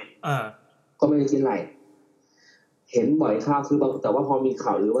อะไรเงี้ยก็ไม่ได้คิดอะไรเห็นบ่อยข่าวคือแต่ว่าพอมีข่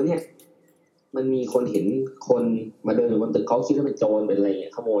าวหรือว่าเนี่ยมันมีคนเห็นคนมาเดินอยู่บนตึกเขาคิดว่าเป็นโจรเป็นอะไรเงี้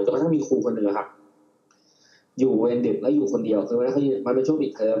ยขโมยจนกระทั่งมีครูคนหนึ่งครับอยู่เวรดึกแล้วอยู่คนเดียวคือวันนั้นเขามันเป็นช่วงปิ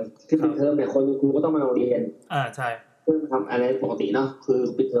ดเทอมคือปิดเทอมเนี่ยคนครูก็ต้องมาโรงเรียนใช่เพื่อทำอะไรปกติเนาะคือ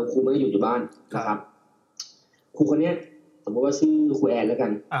ปิดเทอมครูไม่ได้อยู่บ้านนะครับครูคนนี้สมมติว่าชื่อครูแอนแล้วกั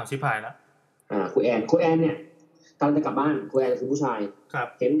นชิบหายแล้วครูแอนเนี่ยกำลังจะกลับบ้านครูแอนคือผู้ชาย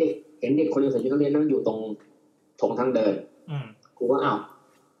เห็นเด็กคนนึงใส่ชุดนักเรียนนั่งอยู่ตรงถงทางเดินครูว่า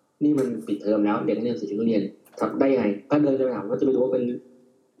นี่มันปิดเทอมแล้วเด็กนักเรียนใส่ชุดนักเรียนทำได้ยังไงก็เดินจะไปถามว่าจะไปดูว่าเป็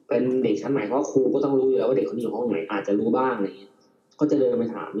นเด็กชั้นไหนเพราะครูก็ต้องรู้อยู่แล้วว่าเด็กคนนี้อยู่ห้องไหนอาจจะรู้บ้างอะไรอย่างเงี้ยก็จะเดินไป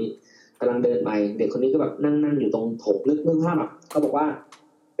ถามนี่กำลังเดินไปเด็กคนนี้ก็แบบนั่งอยู่ตรงโถงนึกภาพแบบเขาบอกว่า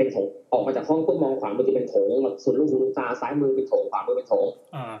เป็นโถงออกมาจากห้องปุ๊บมองขวามือจะเป็นโถงแบบสุดลูกหูลูกตาซ้ายมือเป็นโถงขวามือเป็นโถง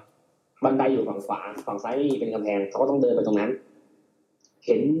บันไดอยู่ฝั่งขวาฝั่งซ้ายไม่มีเป็นกำแพงเขาก็ต้องเดินไปตรงนั้น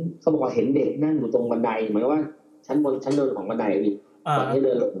เขาบอกว่าเห็นเด็กนั่งอยู่ตรงบันไดหมายว่าชั้นบนชั้นเดินของบันไดนี่ก่อนที่เ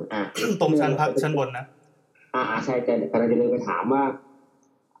ดินลงตรงชั้นพักชั้นบนนะใช่แต่กำลังจะเดินไปถามว่า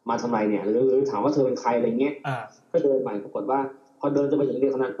มาทำไมเนี่ยหรือถามว่าเธอเป็นใครอะไรเงี้ยก็เดินไปปรากฏว่าพอเดินจะไปถึงเด็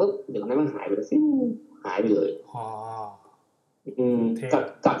กคนนั้นปุ๊บเด็กคนนั้นมันหายไปเลยหายไปเลย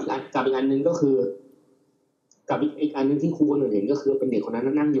กับอีกอันนึงก็คือกับอีกอันนึงที่ครูคนอื่นเห็นก็คือเป็นเด็กคนนั้น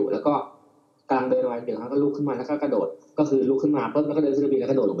นั่งอยู่แล้วก็กำลังเดินไปเด็กคนนั้นก็ลุกขึ้นมาแล้วก็กระโดดก็คือลุกขึ้นมาปุ๊บแล้วก็เดินขึ้นระเบียงแล้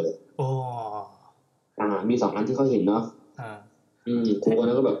วก็โดดลงไปเลยมี2อันที่เขาเห็นเนาะครูคน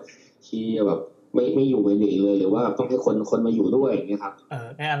นั้นก็แบบชี้แบบไม่อยู่เป็นเด็กเลยหรือว่าต้องให้คนมาอยู่ด้วยอย่างเงี้ยครับ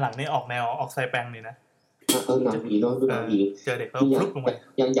อันหลังนี่ออกแนวออกไซแปงนี่นะหนังผีเนาะหนังผีเจอเด็กแล้วฟลุกลงไป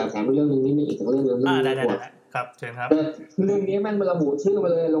อย่างแถมเรื่องนึงนี่อีกเรื่องนึงได้ครับเชิญครับเรื่องนี้แม่งมันระบุชื่อมา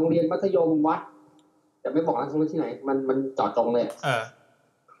เลยโรงเรียนมัธยมวัดแต่ไม่บอกนะที่ไหนมันเจาะจงเลย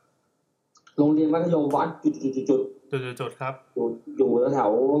โรงเรียนมัธยมวัดจุดครับอยู่แถ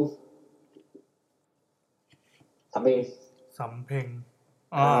วสำเพ็ง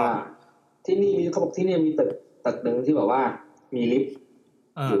ที่นี่เขาบอกที่นี่มีตึกนึงที่แบบว่ามีลิฟต์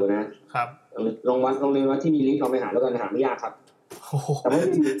อยู่นะครับโรงเรียนวัดที่มีลิฟต์เราไปหาแล้วกันหาไม่ยากครับแต่ไม่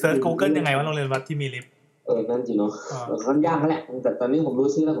เซิร์ช Google ยังไงว่าโรงเรียนวัดที่มีลิฟต์นั่นจริงเนาะมันยากแหละแต่ตอนนี้ผมรู้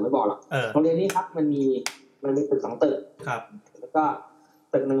ชื่อแล้วผมไม่บอกหรอกโรงเรียนนี้ครับมันมีตึก2ตึกครับแล้วก็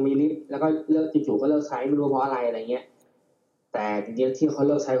ตึกนึงมีลิฟต์แล้วก็เลิกจู่ๆก็เลิกใช้ไม่รู้เพราะอะไรเงี้ยแต่จริงๆที่เขาเ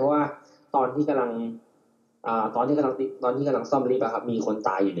ลิกใช้เพราะว่าตอนที่กำลังซ่อมลิฟต์ครับมีคนต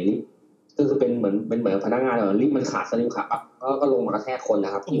ายอยู่ในลิฟต์ก็คือเป็นเหมือนพนักงานลิฟต์มันขาดสลิงขาดก็ลงมากระแทกคนน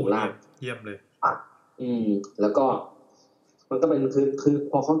ะครับอยู่ล่างเยี่ยมเลยแล้วก็มันก็เป็นคือ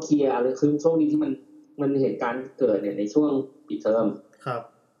พอเขาเคลียร์อะไรคือช่วงนี้ที่มันเหตุการณ์เกิดเนี่ยในช่วงปิดเทอมครับ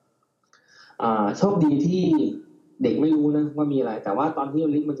โชคดีที่เด็กไม่รู้นะว่ามีอะไรแต่ว่าตอนที่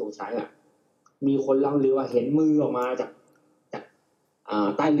ลิฟต์มันถูกใช้อ่ะมีคนเล่าลือว่าเห็นมือออกมาจาก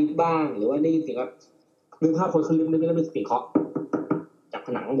ใต้ลิฟต์บ้างหรือว่าได้ยินเสียงแบบนึกภาพคนขึ้นลิฟต์นึกแล้วเป็นเสียงเคาะจากผ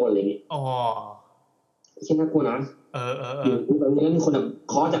นังข้างบนอะไรอย่างงี้อ๋อใช่น่ากลัวนะอยู่แบบนี้มีคนแบบ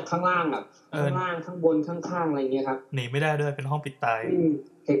เคาะจากข้างล่างแบบข้างล่างข้างบนข้างๆอะไรเงี้ยครับหนีไม่ได้ด้วยเป็นห้องปิดตาย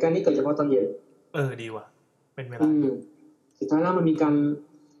เหตุการณ์นี้เกิดเฉพาะตอนเย็นดีว่ะเป็นเวลาสุดท้ายแล้วมันมีก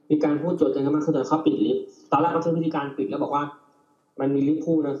ารพูดโจทย์กันมาคือตอนเขาปิดลิฟต์ตอนแรกเขาใช้วิธีการปิดแล้วบอกว่ามันมีลิฟต์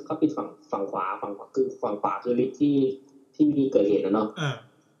คู่นะเขาปิดฝั่งขวาคือฝั่งขวาคือลิฟต์ที่มีเกิดเหตุนะเนาะ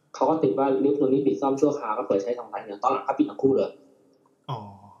เขาก็ติดว่าลิฟต์ตัวนี้ปิดซ่อมชั่วคราวก็เปิดใช้ทางไทยเนี่ยตอนหลังเขาปิดทั้งคู่เลยอ๋อ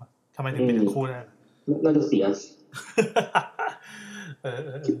ทำไมถึงปิดทั้งคู่ได้น่าจะเสีย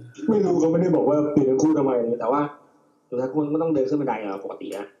ไม่รู้เขาไม่ได้บอกว่าปิดทั้งคู่ทำไมแต่ว่าสุดท้ายคุณก็ต้องเดินขึ้นบันไดปกติ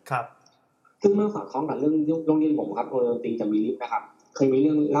นะครับซึ่งเมื่อสอดคล้องกับเรื่องโรงเรียนผมครับโรงเรียนดนตรีจะมีลิฟต์นะครับเคยมีเ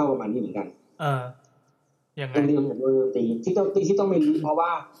รื่องเล่าประมาณนี้เหมือนกันยังไงโรงเรียนผมโรงเรียนดนตรีที่ต้องมีลิฟต์เพราะว่า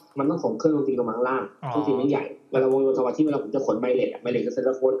มันต้องส่งเครื่องดนตรีลงมาข้างล่างเครื่องดนตรีมันใหญ่เวลาวงโยธวาทิตเวลาผมจะขนไมเลสก็เซ็นเต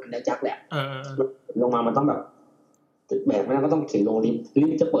อร์โฟนอันนี้จักแหละลงมามันต้องแบบแบบนั้นก็ต้องเข็นลงลิฟ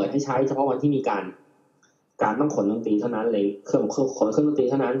ต์จะเปิดให้ใช้เฉพาะวันที่มีการต้องขนดนตรีเท่านั้นเลยเครื่องขนเครื่องดนตรี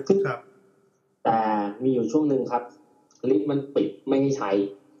เท่านั้นแต่มีอยู่ช่วงนึงครับลิฟต์มันปิดไม่ให้ใช้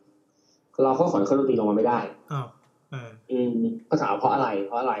เราก็ขนเครื่องดนตรีลงมาไม่ได้ก็ถามเพราะอะไร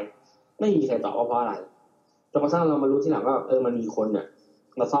ไม่มีใครตอบว่าเพราะอะไรจนกระทั่งเรามารู้ทีหลังว่ามันมีคนเนี่ย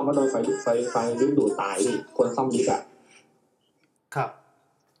มาซ่อมว่าโดนไฟลิฟต์ดูดตายคนซ่อมลิฟต์ครับ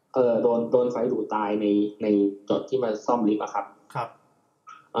โดนไฟดูดตายในจุดที่มาซ่อมลิฟต์ครับ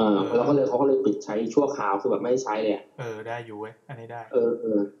แล้วก็เลยเขาก็เลยปิดใช้ชั่วคราวคือแบบไม่ใช้เลยได้อยู่เว้ยอันนี้ได้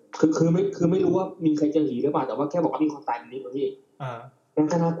คือไม่รู้ว่ามีใครเจอผีหรือเปล่าแต่ว่าแค่บอกว่ามีคนตายในลิฟต์พี่นั่น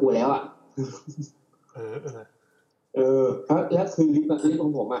ก็น่ากลัวแล้วแล้วคือลิฟต์ขอ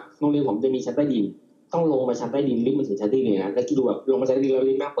งผมโรงเรียนผมจะมีชั้นใต้ดินต้องลงมาชั้นใต้ดินลิฟต์มันถึงชั้นใต้ดินนะแล้วคิดดูแบบลงมาชั้นใต้ดินแล้ว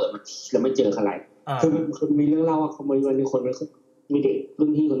ลิฟต์แม่เปิดมาแล้วไม่เจอใครคือมีเรื่องเล่าว่ามีวันนึงคนมีเด็กรุ่น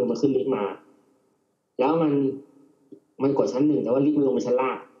พี่คนนึงมาขึ้นลิฟต์มาแล้วมันกดชั้น1แต่ว่าลิฟต์มันลงมาชั้นล่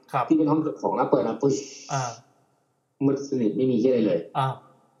างที่เป็นห้องเก็บของแล้วเปิดมาปุ๊บมันสนิทไม่มีอะไรเลย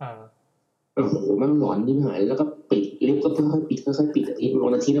โอ้โหมันหลอนยิ่งหายแล้วก็ปิดลิฟต์ก็ค่อยๆปิดทีล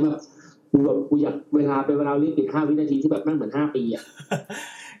งนาทีแล้วแบบกูอยากเวลาลิฟต์ปิด5 วินาทีที่แบบนั่งเหมือน5 ปี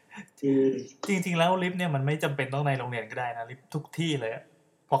จริงๆแล้วลิฟต์เนี่ยมันไม่จำเป็นต้องในโรงเรียนก็ได้นะลิฟต์ทุกที่เลย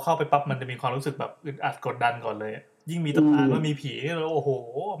พอเข้าไปปั๊บมันจะมีความรู้สึกแบบอึดอัดกดดันก่อนเลยยิ่งมีตำนานว่ามีผีแล้วโอ้โห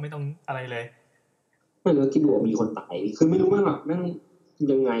ไม่ต้องอะไรเลยไม่รู้คิดดูว่ามีคนตายคือไม่รู้ว่าแบบนั่ง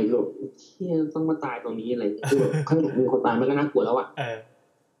ยังไงคือเชี่ยต้องมาตายตรงนี้อะไรคือแบบข้างหลังมีคนตายมันก็น่ากลัวแล้ว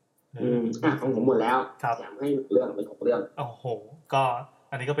ของผมหมดแล้วแถมให้เรื่องเป็น6 เรื่องโอ้โหก็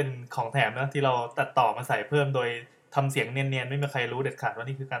อันนี้ก็เป็นของแถมนะที่เราตัดต่อมาใส่เพิ่มโดยทำเสียงเนียนๆไม่มีใครรู้เด็ดขาดว่า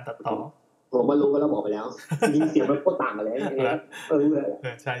นี่คือการตัดต่อผมไม่รู้ก็เราบอกไปแล้วจริงเสียงมันก็ต่างกันเลย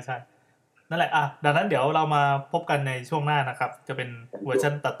ใช่นั่นแหละดังนั้นเดี๋ยวเรามาพบกันในช่วงหน้านะครับจะเป็นเวอร์ชั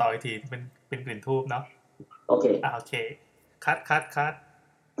นตัดต่ออีกทีเป็นกลิ่นทูบเนาะโอเคคัด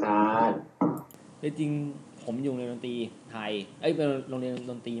จริงผมอยู่ในดนตรีไทยเป็นโรงเรียน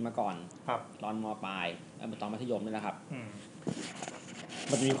ดนตรีมาก่อนตอนม.ปลายตอนมัธยมนี่แหละครับ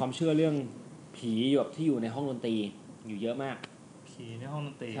มันจะมีความเชื่อเรื่องผีที่อยู่ในห้องดนตรีอยู่เยอะมากผีในห้องด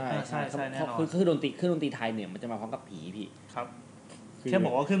นตรีใช่แน่นอนคือดนตรีไทยเนี่ยมันจะมาพร้อมกับผีพี่ครับแค่บ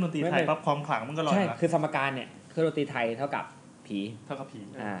อกว่าเครื่องดนตรีไทยปั๊บความขลังมันก็ลอยใช่คือสมการเนี่ยเครื่องดนตรีไทยเท่ากับผี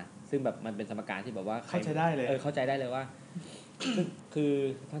ซึ่งแบบมันเป็นสมการที่แบบว่าเข้าใจได้เลยเข้าใจได้เลยว่าคือ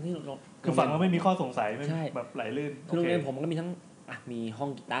ทั้งที่คือฟังแล้วไม่มีข้อสงสัยไม่แบบไหลลื่นคือโรงเรียนผมก็มีทั้งมีห้อง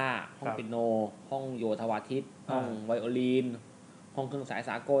กีตาร์ห้องเปียโนห้องโยธวาทิตห้องไวโอลินห้องเครื่องสาย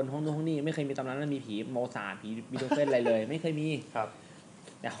สากลห้องนู้นห้องนี้ไม่เคยมีตำนานนั้นมีผีโมซาร์ทผีบีโธเฟนอะไรเลยไม่เคยมีครับ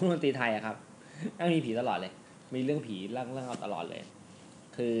แต่ห้องดนตรีไทยครับมีผีตลอดเลยมีเรื่องผีเรื่องเอาตลอดเลย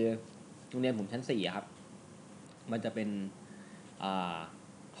คือโรงเรียนผมชั้น4ครับมันจะเป็น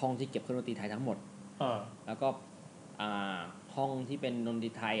ห้องที่เก็บเครื่องดนตรีไทยทั้งหมดแล้วก็ห้องที่เป็นดนตรี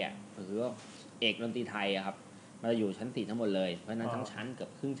ไทยหรือเอกดนตรีไทยครับมันจะอยู่ชั้น4ทั้งหมดเลยเพราะนั้นทั้งชั้นเกือบ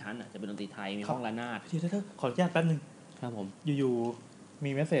ครึ่งชั้นจะเป็นดนตรีไทยมีห้องระนาดเดี๋ยวขออนุญาตแป๊บนึงครับผมอยู่ๆ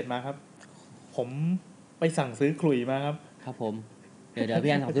มีเมสเสจมาครับผมไปสั่งซื้อขลุ่ยมาครับผมเดี๋ยว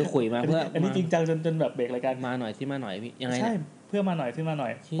พี่อันสั่งซื้อขลุ่ยมาเพื่ออันนี้จริงจังจนแบบเบรกรายการมาหน่อยพี่ยังไงใช่เพื่อมาหน่อ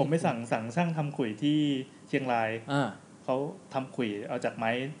ยผมไปสั่งช่างทำขลุ่ยที่เชียงรายเขาทำขลุ่ยเอาจากไ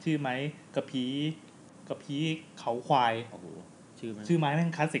ม้ชื่อไม้กระพีเขาควายชื่อไม้แม่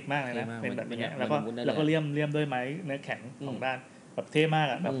งคลาสสิกมากเลยนะเป็นแบบนี้แล้วก็เลี่ยมด้วยไม้เนื้อแข็งของด้านแบบเท่มาก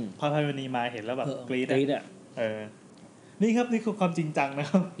แบบพอพายวันนี้มาเห็นแล้วแบบกรี๊ดนี่ครับนี่คือความจริงจังนะ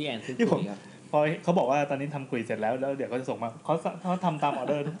ครับพี่แอนซื้อขลุ่ยครับพอเขาบอกว่าตอนนี้ทำขลุ่ยเสร็จแล้วเดี๋ยวเขาจะส่งมาเขาทำตามออ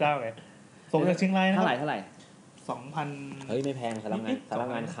เดอร์ทุกเจ้าเลย ส่งจากเชียงรายนะเท่าไหร่ 2,000 เฮ้ยไม่แพงสำหรับ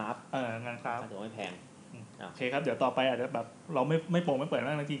งานคราฟงานคราฟถือว่าไม่แพงโอเคครับเดี๋ยวต่อไปอาจจะแบบเราไม่โปร่งไม่เปิดม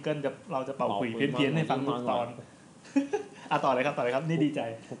ากบางทีเกิลเราจะเป่าขุยเพี้ยนๆให้ฟังทุกตอนต่อเลยครับนี่ดีใจ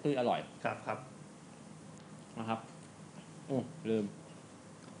คุกกี้อร่อยครับนะครับลืม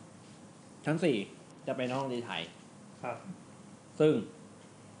ชั้น4จะไปนอกดีไทยครับซึ่ง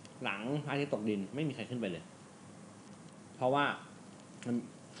หลังพระอาทิตย์ตกดินไม่มีใครขึ้นไปเลยเพราะว่า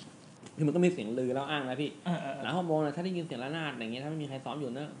มันก็มีเสียงลือแล้วอ้างนะพี่หลัง6 โมงนะถ้าได้ยินเสียงระนาดอย่างเงี้ยถ้าไม่มีใครซ้อมอ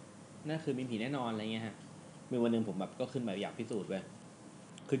ยู่นั่นคือมีผีแน่นอนอะไรเงี้ยฮะมีวันนึงผมแบบก็ขึ้นไปอยากพิสูจน์เว้ย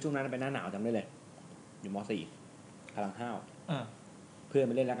คือช่วงนั้นเป็นหน้าหนาวจำได้เลยอยู่ม.4 กำลังห้าวเพื่อนไ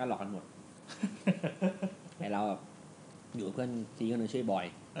ปเล่นแล้วก็หลอกกันหมดไอเราแบบอยู่กับเพื่อนซีคนนึงชื่อบอย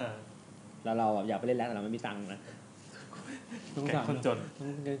แล้วเราอยากไปเล่นแล้วแต่เราไม่มีตังค์นะคนจน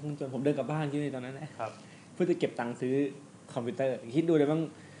ผมเดินกลับบ้านที่นี่ตอนนั้นนะครับเพื่อจะเก็บตังค์ซื้อคอมพิวเตอร์คิดดูเลยว่า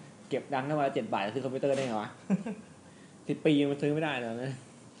เก็บดังแค่วันละ7 บาทซื้อคอมพิวเตอร์ได้ไงวะ10 ปีมันซื้อไม่ได้แล้วนะ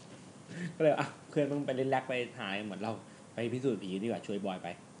ก็เลยเพื่อนต้องไปเล่นแลกไปหาเหมือนเราไปพิสูจน์ผีดีกว่าช่วยบอยไป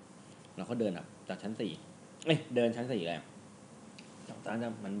เราก็เดินจากชั้น4เดินชั้น4เลยตอนนั้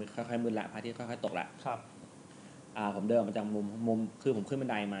นมันค่อยๆมืดละพระอาทิตย์ค่อยๆตกละครับผมเดินมาจากมุมคือผมขึ้นบัน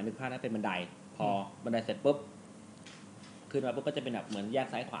ไดมานึกภาพถ้าเป็นบันไดพอบันไดเสร็จปุ๊บขึ้นมาปุ๊บก็จะเป็นแบบเหมือนแยก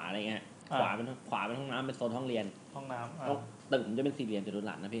ซ้ายขวาอะไรเงี้ยขวาเป็นห้องน้ำเป็นโซนห้องเรียนตึกผมจะเป็นสี่เหลี่ยมจัตุ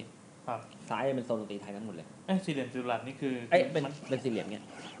รัสนะพี่ซ้ายเป็นโซนดนตรีไทยทั้งหมดเลยสี่เหลี่ยมจัตุรัสนี่คือเป็นสี่เหลี่ยมเงี้ย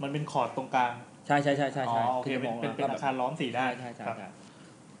มันเป็นคอร์ดตรงกลางใช่โอเคเป็นอาคารล้อมสีได้ใช่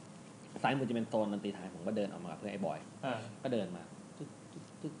ซ้ายมือจะเป็นโซนดนตรีไทยผมก็เดินออกมาเพื่อไอ้บอยก็เดินมา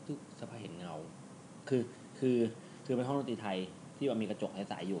ตึ๊กสักพักเห็นเงาคือเป็นห้องดนตรีไทยที่มันมีกระจกใ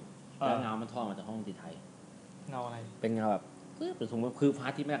สๆอยู่แล้วเงามันทอดมาจากห้องดนตรีไทยเงาอะไรเป็นเงาแบบเป็นสมมติคือพระ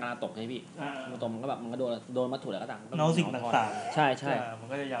อาทิตย์ไม่กำลังตกใช่พี่มันตกมันก็แบบมันก็โดนวัตถุแล้วก็ต่างเงาสิ่งต่างๆใช่มัน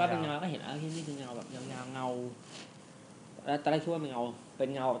ก็จะยาวก็เป็นเงาก็เห็นนี่คือเงาแบบยาวเงาแล้วตอนแรกคิดว่าเป็นเ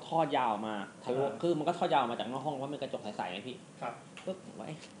งาทอดยาวมาทะลุคือมันก็ทอดยาวมาจากนอกห้องเพราะมันกระจกใสๆไงพี่ครับปุ๊บว่า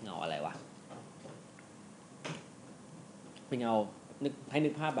เงาอะไรวะเป็นเงานึ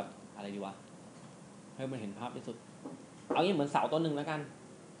กภาพแบบอะไรดีวะให้มันเห็นภาพที่สุดเอางี้เหมือนเสาต้นนึงแล้วกัน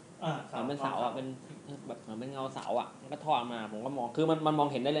เป็นเสาเป็นแบบเหมือนเป็นเงาเสามันก็ทอดมาผมก็มองคือมันมอง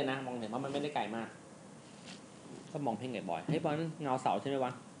เห็นได้เลยนะมองเห็นว่ามันไม่ได้ไกลมากก็มองเพ่งไอ้บอยบอยเงาเสาใช่ไหมว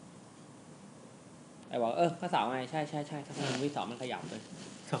ะไอ้บอกก็เสาไงใช่ถ้ามันมีเสามันขยับเลย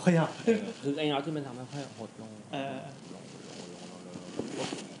เสาขยับคือไอ้เงาที่มันทำให้ค่อยหดลง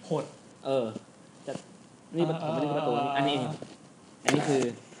หดจะนี่ผมไม่ได้ประตูอันนี้คือ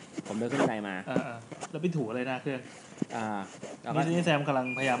ผมเดินขึ้นบันไดมาแล้วไปถูอะไรนะเครื่องนี่แซมกำลัง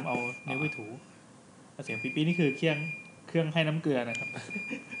พยายามเอานิ้วไปถูเสียงปี๊นี่คือเครื่องให้น้ำเกลือนะครับ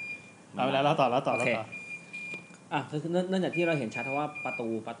เอาแล้วต่อคือเนื่องจากที่เราเห็นชัดเพราะว่าประ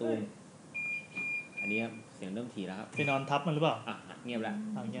ตูอันนี้เสียงเริ่มถี่แล้วครับไปนอนทับมันหรือเปล่าเงียบแล้ว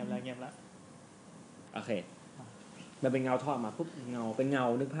เงียบแล้วโอเคมันเป็นเงาทอดมาปุ๊บเงาเป็นเงา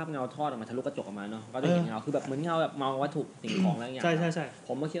นึกภาพเงาทอดออกมาทะลุกระจกออกมาเนาะก็จะเห็นเงาคือแบบเหมือนเงาแบบมองวัตถุสิ่งของอะไรอย่างเงี้ยใช่ผ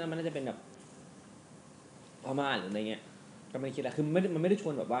มก็คิดว่ามันน่าจะเป็นแบบพม่านหรืออะไรเงี้ยก็ไม่คิดอะไรคือมันไม่ได้ช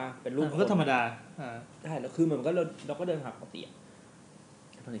วนแบบว่าเป็นรูปก็ธรรมดาใช่แล้วคือมันก็เราก็เดินผ่านปกติ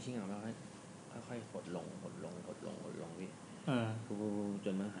ตอนนี้ชิ้นเงาแล้วค่อยๆหดลงพี่จ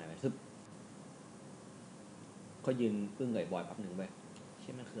นมันหายไปคือก็ยืนอึ้งกับบ่อยแป๊บนึงไปเ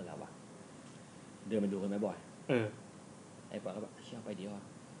ชื่อมันคืออะไรวะเดินไปดูกันไหมบ่อยไอ้บอยก็แบบเชื่อไปเดียว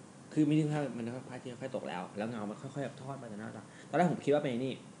คือไม่ถึงภาพมันพระอาทิตย์ค่อยตกแล้วเงามันค่อยๆทอดมาจากหน้าตาตอนแรกผมคิดว่าเป็น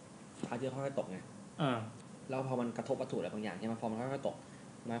นี่พระอาทิตย์ค่อยๆตกไงแล้วพอมันกระทบวัตถุอะไรบางอย่างใช่ไหมพอมันค่อยๆตก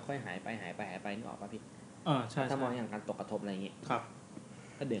มันค่อยหายไปนึกออกป่ะพี่ใช่ถ้ามองอย่างการตกกระทบอะไรอย่างงี้ครับ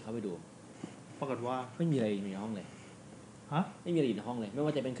ก็เดินเข้าไปดูปรากฏว่าไม่มีอะไรในห้องเลยไม่มีอะไรในห้องเลยไม่ว่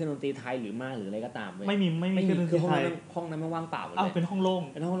าจะเป็นเครื่องดนตรีไทยหรือม่านหรืออะไรก็ตามไม่มีเครื่องดนตรีไทยห้องนั้นมันว่างเปล่าหมดเลยเป็นห้องโล่ง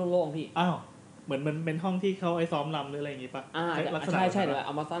พี่เหมือนมันเป็นห้องที่เขาไอ้ซ้อมรำหรืออะไรอย่างงี้ป่ะใช่เดี๋ยวเอ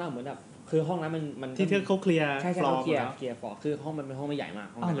ามาซ้อนเหมือนแบบคือห้องนั้นมันที่เขาเคลียร์ฟลอร์เคลียร์ฟลอร์คือห้องมันเป็นห้องไม่ใหญ่มาก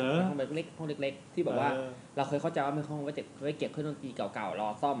ห้องเล็กห้องเล็กที่แบบว่าเราเคยเข้าใจว่าเป็นห้องไว้เก็บเครื่องดนตรีเก่าๆรอ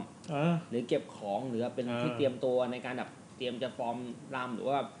ซ่อมหรือเก็บของหรือเป็นที่เตรียมตัวในการแบบเตรียมจะฟอร์มรำหรือ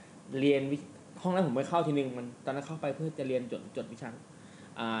ว่าเรียนห้องนั้นผมไปเข้าทีนึงมันตอนนั้นเข้าไปเพื่อจะเรียนจดวิชา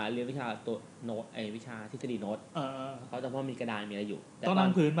เรียนวิชาตัวโน้ตวิชาทฤษฎีโน้ตเขาจะพอมีกระดานมีอะไรอยู่ต้องนั่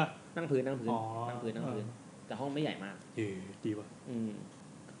งพื้นป่ะนั่งพื้นแต่ห้องไม่ใหญ่มากดีว่ะ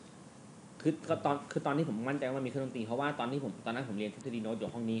คือตอนที่ผมมั่นใจว่ามีเครื่องดนตรีเพราะว่าตอนนั้นผมเรียนทฤษฎีโน้ตอยู่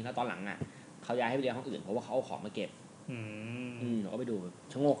ห้องนี้แล้วตอนหลังเขาย้ายให้ไปเรียนห้องอื่นเพราะว่าเขาเอาของมาเก็บเราก็ไปดู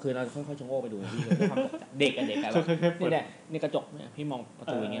ชะโงกคือเราค่อยๆชะโงกไปดูพี่เด็กแบบนี่กระจกพี่มองประ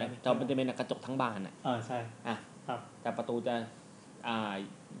ตูอย่างเงี้ยนะแต่มันจะเป็นกระจกทั้งบานใช่ครับแต่ประตูจะ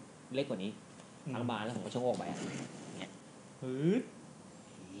เล็กกว่านี้ทางบานแล้วผมก็ชะโงกไปเนี่ย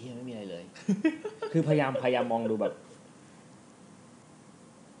ไม่มีอะไรเลย คือพยายามมองดูแบบ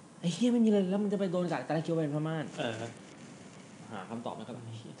ไอ้เหี้ยไม่มีเลยแล้วมันจะไปโดนกัดตะไคร้เป็นพม่านหาคำตอบนะครับ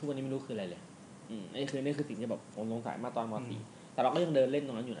ทุกวันนี้ไม่รู้คืออะไรเลยนี่คือสิ่งที่แบบผมสงสัยมาตอนม.4 แต่เราก็ยังเดินเล่นต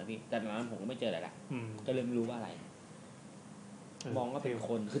รงนั้นอยู่นะพี่แต่ตอนนั้นผมก็ไม่เจออะไรละก็เลยไม่รู้ว่าอะไรมองว่าเป็นค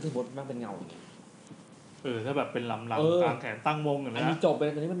นคือที่บดมันเป็นเงาอย่างเงี้ยถ้าแบบเป็นลำกลางแขนตั้งวงอย่างนั้นอันนี้จบไป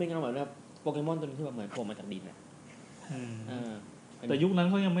ตอนนี้มันเป็นเงาเหมือนแบบโปเกมอนตัวนึงที่แบบเหมือนโผล่มาจากดินน่ะแต่ยุคนั้น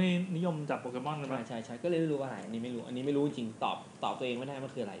เขายังไม่นิยมจับโปเกมอนกันป่ะใช่ก็เลยไม่รู้ว่าอะไรอันนี้ไม่รู้จริงตอบตัวเองไม่ได้มั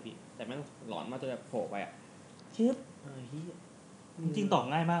นคืออะไรพี่แต่แม่งหลอนมากจนแบบโผล่ไปอ่ะชึบจริงๆตอบ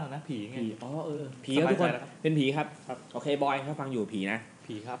ง่ายมากเลยนะผีไงผีครับทุกคนเป็นผีครับโอเคบอยถ้าฟังอยู่ผีนะ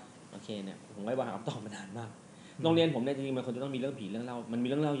ผีครับโอเคเนี่ยผมไม่บอกคำตอบมานานมากโรงเรียนผมเนี่ยจริงๆมันควรจะต้องมีเรื่องผีเรื่องเล่ามันมี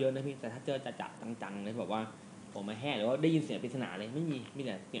เรื่องเล่าเยอะนะพี่แต่ถ้าเจอจะจังๆเลยแบบว่าผมมาแห่หรือว่าได้ยินเสียงปริศนาเลยไม่มีแ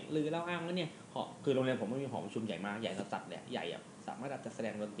ต่เสียงลือเล่าอ้างว่าเนี่ยคือโรงเรียนผมไม่มีหอประชุมใหญ่มากใหญ่สัสๆเลยใหญ่แบบสามารถจัดแสด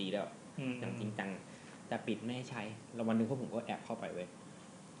งดนตรีได้อย่างจริงจังแต่ปิดไม่ให้ใช้แล้ววันนึงพวกผมก็แอบเข้าไปเว้ย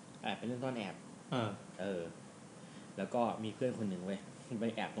เป็นเรื่องต้อนแอบแล้วก็มีเพื่อนคนหนึ่งเว้ยไป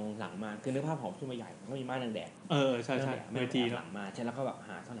แอบตรงหลังมาคือนึกภาพหอประชุมใหญ่ก็มีม่านแดงใช่เวทีหลังมาใช่แล้วก็แบบห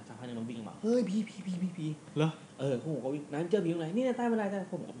าเท่าไหร่สักพักนึงน้องวิ่งมาเฮ้ยผีเหรอพวกผมก็วิ่งนั้นเจอผีตรงไหนนี่ใต้บันไดใต้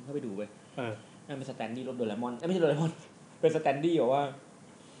ผมเข้าไปดูเว้ยนั่นเป็นสแตนดี้รถโดเรมอนไม่ใช่โดเรมอนเป็นสแตนดี้บอกว่า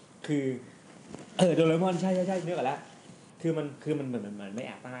คือโดเรมอนใช่นึกออกแล้วคือมันเหมือนไม่แ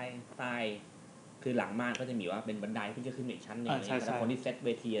อบใต้คือหลังม่านก็จะมีว่าเป็นบันไดที่จะขึ้นอีกชั้นนึงอะไรแต่คนที่เซตเว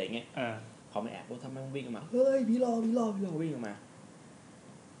ทีอะไรเงี้ยพอมันแอบปุ๊บทำไมมันวิ่งมาเฮ้ยพี่รอวิ่งออกมา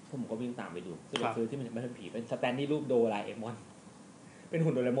ผมก็วิ่งตามไปดูคือที่มันเป็นผีเป็นสแตนดี้รูปโดราเอมอนเป็น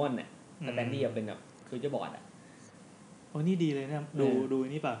หุ่นโดเรมอนเนี่ยสแตนดี้เป็นแบบคือจะบอร์ดนี่ดีเลยนะดู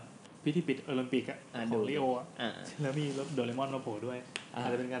นี่ป่ะพิธีปิดโอลิมปิกของริโอแล้วมีโดเรมอนมาโผล่ด้วยอาจ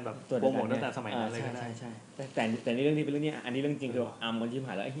จะเป็นการแบบโปรโมทตั้งแต่สมัยนั้นเลยก็ได้ใช่แต่นี่เรื่องนี้เป็นเรื่องนี้อันนี้เรื่องจริงคืออัมมันชิบห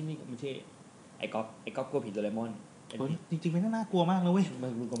ายแล้วไอ้ที่นี่มันใช่ไอ้ก๊อฟกลัวผีโดเรมอนจริงๆมันน่ากลัวมากเลยเว้ย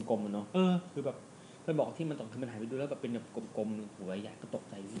มันกลมๆมันเนาะคือแบบเพื่อนบอกที่มันตกคือมันหายไปดูแล้วแบบเป็นแบบกลมๆหัวใหญ่ก็ตก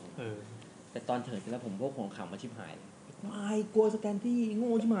ใจอยู่แต่ตอนเฉยๆแล้วผมพวกของขำมาชิบหายไม่กลัวสแตนดี้โ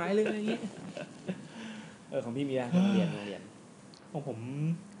ง่ชิบหายเลยอะไรอย่างเงี้ยของพี่มีอะไรโรงเรียนของผม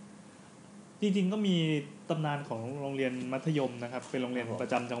จริงๆก็มีตำนานของโรงเรียนมัธยมนะครับเป็นโรงเรียนปร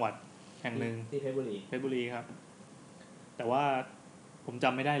ะจำจังหวัดแห่งหนึ่งที่เพชรบุรีครับแต่ว่าผมจ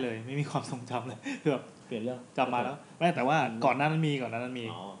ำไม่ได้เลยไม่มีความทรงจำเลยคือแบบเปลี่ยนเรื่องจำมาแล้วไม่แต่ว่าก่อนหน้านั้นมี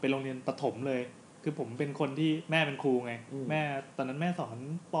เป็นโรงเรียนประถมเลยคือผมเป็นคนที่แม่เป็นครูไงแม่ตอนนั้นแม่สอน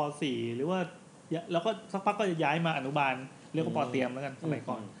ป.4 หรือว่าแล้วก็สักพักก็จะย้ายมาอนุบาลเรียกว่าป.เตรียมแล้วกันสมัย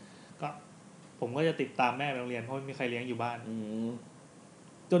ก่อนก็ผมก็จะติดตามแม่ไปโรงเรียนเพราะไม่มีใครเลี้ยงอยู่บ้าน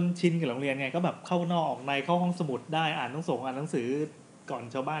จนชินกับโรงเรียนไงก็แบบเข้านอกออกในเข้าห้องสมุดได้อ่านหนังสือก่อน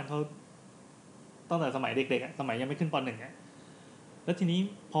ชาวบ้านเขาตั้งแต่สมัยเด็กๆสมัยยังไม่ขึ้นป.1แล้วทีนี้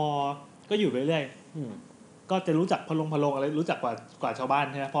พอก็อยู่ไปเรื่อยก็จะรู้จักพลงอะไรรู้จักกว่าชาวบ้าน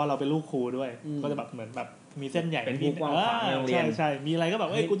ใช่ไหมเพราะเราเป็นลูกครูด้วยก็จะแบบเหมือนแบบมีเส้นใหญ่เป็นผู้กว้างขวางในโรงเรียนใช่มีอะไรก็แบบ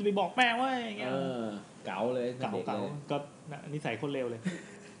กูจะไปบอกแม่ว่าอย่างเงี้ยเก๋าเลยเก๋าก็นิสัยคนเลวเลย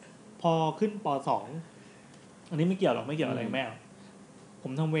พอขึ้นป.2 อันนี้ไม่เกี่ยวอะไรแม่ผ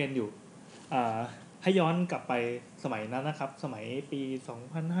มทำเวรอยู่ให้ย้อนกลับไปสมัยนั้นนะครับสมัยปี2530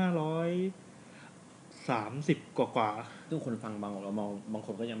กว่าทุกคนฟังบางค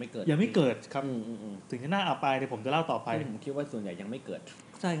นก็ยังไม่เกิดครับถึงจะน่าอับอายแต่ผมจะเล่าต่อไปผมคิดว่าส่วนใหญ่ยังไม่เกิด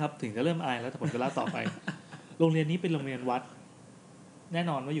ใช่ครับถึงจะเริ่มอายแล้วแต่ผมจะเล่าต่อไป โรงเรียนนี้เป็นโรงเรียนวัดแน่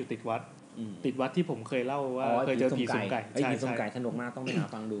นอนว่าอยู่ติดวัดที่ผมเคยเล่าว่าเคยเจอผีสุ่มไก่ใช่ผีสุ่มไก่สนุกมากต้องไปหา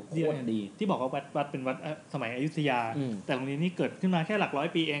ฟังดูโคตรดีที่บอกว่าวัดเป็นวัดสมัยอยุธยาแต่โรงเรียนนี้เกิดขึ้นมาแค่หลักร้อย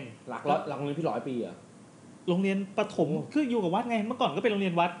ปีเองหลักโรงเรียนพี่100 ปีอ่ะโรงเรียนประถมคืออยู่กับวัดไงเมื่อก่อนก็เป็นโรงเรี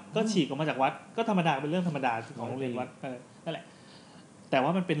ยนวัดก็ฉีกออกมาจากวัดก็ธรรมดาเป็นเรื่องธรรมดาของโรงเรียนวัดนั่นแหละแต่ว่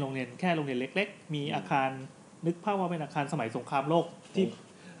ามันเป็นโรงเรียนแค่โรงเรียนเล็กๆมีอาคารนึกภาพว่าเป็นอาคารสมัยสงครามโลกที่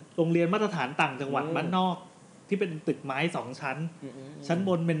โรงเรียนมาตรฐานต่างจังหวัดบ้านนอกที่เป็นตึกไม้2ชั้นชั้นบ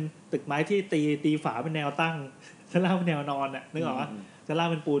นเป็นตึกไม้ที่ตีฝาเป็นแนวตั้งชั้นล่างเป็นแนวนอนนึกออกป่ะชั้นล่าง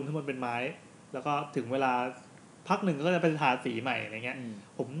เป็นปูนข้างบนเป็นไม้แล้วก็ถึงเวลาพักหนึ่งก็จะไปทาสีใหม่อะไรเงี้ย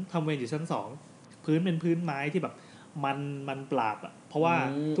ผมทำเวรอยู่ชั้น2พื้นเป็นพื้นไม้ที่แบบมันปราบอ่ะเพราะว่า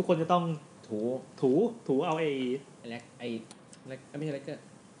ทุกคนจะต้องถูเอาไอ้ไม่ใช่อะไรก็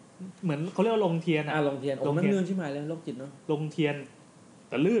เหมือนเขาเรียกว่าลงเทียนลงเทียนน้ำเงินใช่ไหมเลยโรคจิตเนาะลงเทียน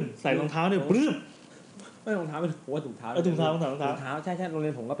แต่ลื่นใส่รองเท้าเนี่ยปลื้มไม่รองเท้าเป็นหัวถุงเท้าถุงเท้าใช่โรงเรี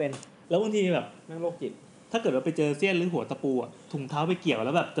ยนผมก็เป็นแล้วบางทีแบบนั่งโรคจิตถ้าเกิดเราไปเจอเสี้ยนหรือหัวตะปูอ่ะถุงเท้าไปเกี่ยวแ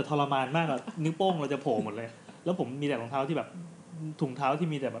ล้วแบบจะทรมานมากอ่ะนิ้วโป้งเราจะโผล่หมดเลยแล้วผมมีแต่รองเท้าที่แบบถุงเท้าที่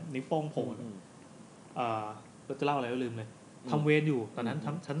มีแต่แบบนิ้วโป้งโผล่เราจะเล่าอะไรก็ลืมเลย ทำเวรอยู่ตอนนั้น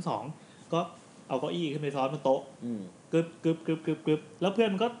ชั้น2ก็เอาเก้าอี้ขึ้นไปซ้อนบนโต๊ะกึบแล้วเพื่อน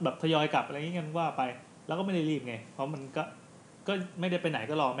มันก็แบบทยอยกลับอะไรอย่างเงี้ยกันว่าไปแล้วก็ไม่ได้รีบไงเพราะมันก็ไม่ได้ไปไหน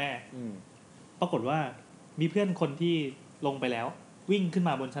ก็รอแม่ปรากฏว่ามีเพื่อนคนที่ลงไปแล้ววิ่งขึ้น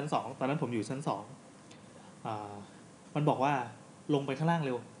มาบนชั้น2ตอนนั้นผมอยู่ชั้น2มันบอกว่าลงไปข้างล่างเ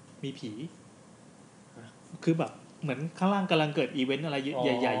ร็วมีผีคือแบบเหมือนข้างล่างกำลังเกิดอีเวนต์อะไรใ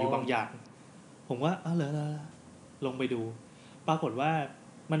หญ่ๆอยู่บางอย่างผมว่าเหรอลงไปดูปรากฏว่า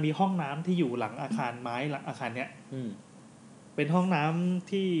มันมีห้องน้ำที่อยู่หลังอาคารไม้หลังอาคารเนี้ยเป็นห้องน้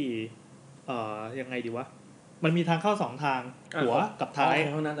ำที่ยังไงดีวะมันมีทางเข้า2ทางหัวกับท้าย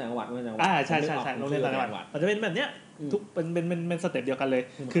ห้องน้ำต่างจังหวัดใช่ๆๆโรงเรียนต่างจังหวัดมันจะเป็นแบบเนี้ยทุกเป็นสเต็ปเดียวกันเลย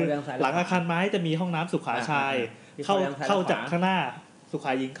คือหลังอาคารไม้จะมีห้องน้ำสุขาชายเข้าจากข้างหน้าสุข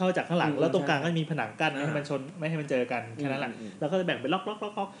าหญิงเข้าจากข้างหลังแล้วตรงกลางก็มีผนังกั้นไม่ให้มันชนไม่ให้มันเจอกันแค่นั้นแหละแล้วก็จะแบ่งเป็นล็อก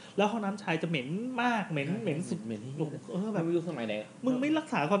ๆแล้วห้องน้ำชายจะเหม็นมากเหม็นสุดแบบยุคสมัยไหนมึงไม่รัก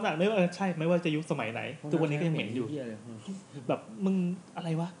ษาความสะอาดไม่ว่าใช่ไม่ว่าจะยุคสมัยไหนทุกวันนี้ก็ยังเหม็นอยู่แบบมึงอะไร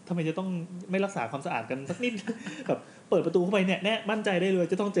วะทำไมจะต้องไม่รักษาความสะอาดกันสักนิดแบบเปิดประตูเข้าไปเนี่ยแน่มั่นใจได้เลย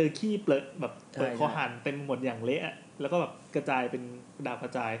จะต้องเจอขี้เปลือกแบบเปิดคอหันเต็มหมดอย่างเละแล้วก็แบบกระจายเป็นดาวกร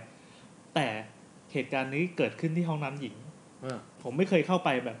ะจายแต่เหตุการณ์นี้เกิดขึ้นที่ห้องน้ำหญิงผมไม่เคยเข้าไป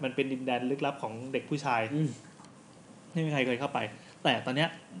แบบมันเป็นดินแดนลึกลับของเด็กผู้ชายไม่มีใครเคยเข้าไปแต่ตอนเนี้ย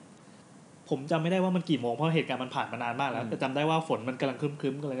ผมจำไม่ได้ว่ามันกี่โมงเพราะเหตุการณ์มันผ่านมานานมากแล้วแต่จำได้ว่าฝนมันกำลังค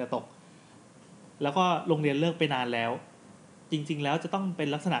รึ้มๆกำลังจะตกแล้วก็โรงเรียนเลิกไปนานแล้วจริงๆแล้วจะต้องเป็น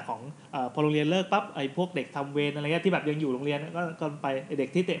ลักษณะของพอโรงเรียนเลิกปั๊บไอ้พวกเด็กทำเวรอะไรเงี้ยที่แบบยังอยู่โรงเรียนก็ไปเด็ก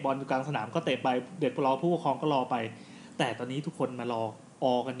ที่เตะบอลอยู่กลางสนามก็เตะไปเด็กรอผู้ปกครองก็รอไปแต่ตอนนี้ทุกคนมาร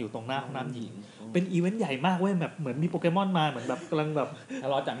อกันอยู่ตรงหน้าห้องน้ำหญิงเป็นอีเวนต์ใหญ่มากเว้ยแบบเหมือนมีโปเกมอนมาเหมือนแบบกำลังแบบ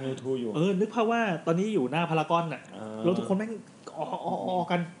รอจับมิวทูอยู่นึกภาพว่าตอนนี้อยู่หน้าพารากอนน่ะแล้วทุกคนแม่งอ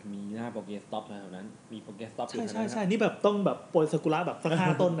กันมีหน้าโปเกสต็อปแถวนั้นมีโปเกสต็อปใช่นี่แบบต้องแบบโปรยซากุระแบบสัก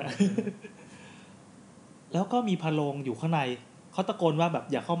5ต้นน่ะแล้วก็มีพาโรงอยู่ข้างในเขาตะโกนว่าแบบ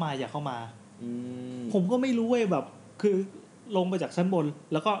อย่าเข้ามาผมก็ไม่รู้เว้ยแบบคือลงไปจากชั้นบน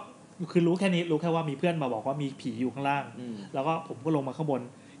แล้วก็คือรู้แค่นี้รู้แค่ว่ามีเพื่อนมาบอกว่ามีผีอยู่ข้างล่างแล้วก็ผมก็ลงมาข้างบน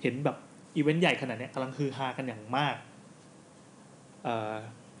เห็นแบบอีเวนต์ใหญ่ขนาดนี้กำลังฮือฮากันอย่างมาก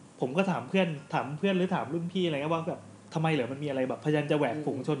ผมก็ถามเพื่อนหรือถามรุ่นพี่อะไรเงี้ยว่าแบบทำไมเหรอมันมีอะไรแบบพยายามจะแหวก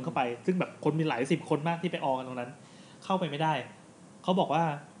ฝูงชนเข้าไปซึ่งแบบคนมีหลาย10คนมากที่ไปออกันตรงนั้นเข้าไปไม่ได้เขาบอกว่า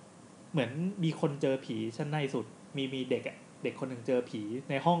เหมือนมีคนเจอผีชั้นในสุดมีเด็กคนหนึ่งเจอผี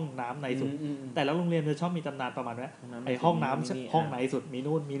ในห้องน้ำในสุดแต่แล้วโรงเรียนจะชอบมีตำนานประมาณว่าไอ้ห้องน้ำห้องในสุดมี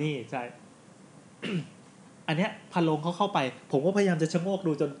นู่นมีนี่ใช่ อันเนี้ยพาโรงเขาเข้าไปผมก็พยายามจะชะโงก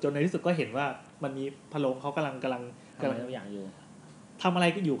ดูจนในที่สุดก็เห็นว่ามันมีพาโรงเขากำลังอย่างอยู่ทำอะไร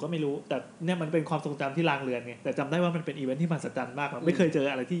ก็อยู่ก็ไม่รู้แต่เนี่ยมันเป็นความทรงจำที่ลางเลือนไงแต่จำได้ว่ามันเป็นอีเวนท์ที่มหัศจรรย์มากไม่เคยเจอ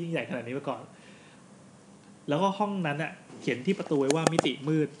อะไรที่ยิ่งใหญ่ขนาดนี้มาก่อนแล้วก็ห้องนั้นอ่ะเขียนที่ประตูไว้ว่ามิติ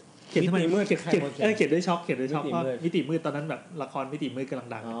มืดเขียนทำไมเขียนด้วยช็อกว่ามิติมืดตอนนั้นแบบละครมิติมืดกำลัง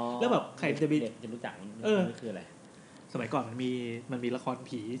ดังแล้วแบบใครจะรู้จักมันคืออะไรสมัยก่อนมันมีละคร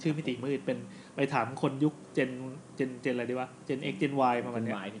ผีชื่อมิติมืดเป็นไปถามคนยุคเจนอะไรดีวะเจน X เจน Y ประมาณเ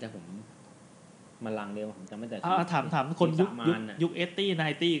นี้ยที่ผมมาลังเดียวผมจำไม่ได้ถามคนยุค80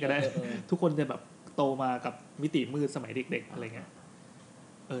 90ก็ได้ทุกคนจะแบบโตมากับมิติมืดสมัยเด็กๆอะไรเงี้ย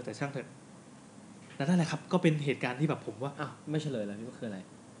แต่ช่างเถอะนั่นแหละครับก็เป็นเหตุการณ์ที่แบบผมว่าไม่เฉลยแล้วนี่ว่าคืออะไร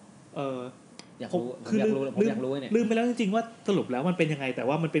อยากรู้เนี่ยลืมไปแล้วจริงๆว่าสรุปแล้วมันเป็นยังไงแต่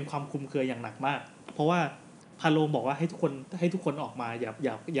ว่ามันเป็นความคลุมเครืออย่างหนักมากเพราะว่าพาโรงบอกว่าให้ทุกคนออกมาอ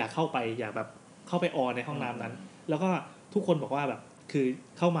ย่าเข้าไปอย่าแบบเข้าไปในห้องน้ำนั้นแล้วก็ทุกคนบอกว่าแบบคือ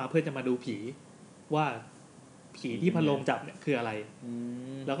เข้ามาเพื่อจะมาดูผีว่าผีที่พาโรงจับเนี่ยคืออะไร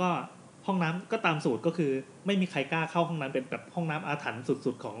แล้วก็ห้องน้ำก็ตามสูตรก็คือไม่มีใครกล้าเข้าห้องนั้นเป็นแบบห้องน้ำอาถรรพ์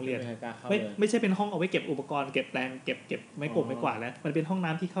สุดๆของโรงเรียนไม่ใช่เป็นห้องเอาไว้เก็บอุปกรณ์เก็บแปรงเก็บไม้กวาดแล้วมันเป็นห้อง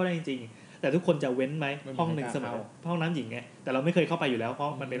น้ำที่เข้าได้จริงๆแต่ทุกคนจะเว้นไหมห้องนึงเสมอห้องน้ำหญิงไงแต่เราไม่เคยเข้าไปอยู่แล้วเพรา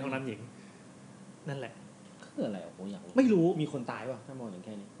ะมันเป็นห้องน้ำหญิงนั่นแหละคืออะไรผมอยากไม่รู้มีคนตายป่ะถ้ามองอย่างแ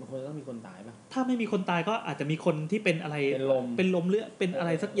ค่นี้บางคนต้องมีคนตายป่ะถ้าไม่มีคนตายก็อาจจะมีคนที่เป็นอะไรเป็นลมหรือเป็นอะไ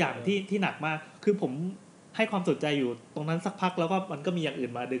รสักอย่างที่หนักมากคือผมให้ความสนใจอยู่ตรงนั้นสักพักแล้วก็มันก็มีอย่างอื่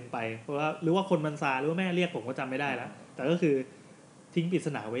นมาดึงไปเพราะว่าหรือว่าคนมันซาหรือว่าแม่เรียกผมก็จำไม่ได้แล้วแต่ก็คือทิ้งปริศ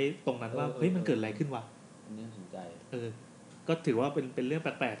นาไว้ตรงนั้นว่าเฮ้ยมันเกิดอะไรขึ้นวะอันนี้สนใจก็ถือว่าเป็นเรื่องแ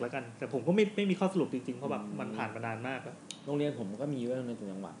ปลกๆแล้วกันแต่ผมก็ไม่มีข้อสรุปจริงๆเพราะแบบมันผ่านมานานมากแล้วโรงเรียนผมก็มีไว้ใน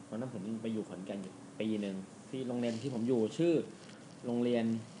จังหวัดเพราะนั้นผมไปอยู่ขอนแก่นอยู่ปีนึงที่โรงเรียนที่ผมอยู่ชื่อโรงเรียน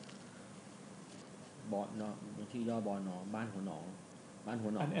บอนที่ย่อบอนอบ้านหัวหนอง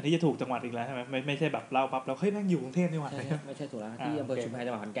อันนี้จะถูกจังหวัดอีกแล้วใช่ไหมไม่ใช่แบบเล่าปั๊บแล้วเฮ้ยแม่งอยู่กรุงเทพนี่หว่าไม่ใช่ถูกแล้วที่อำเภอชุมแพจั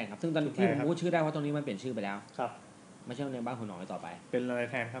งหวัดขอนแก่นครับซึ่งตอนที่ผมพูดชื่อได้เพราะตรงนี้มันเปลี่ยนชื่อไปแล้วครับไม่ใช่โรงเรียนบ้านหัวหนองต่อไปเป็นอะไร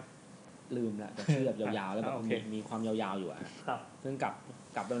แทนครับ ลืมละแต่ชื่อแบบยาวๆแล้วแบบมีความยาวๆอยู่อ่ะซึ่งก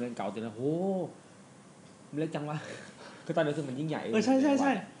ลับโรงเรียนเก่าจนโอ้โหมันเล็กจังวะคือตอนนี้รู้สึกมันยิ่งใหญ่ใ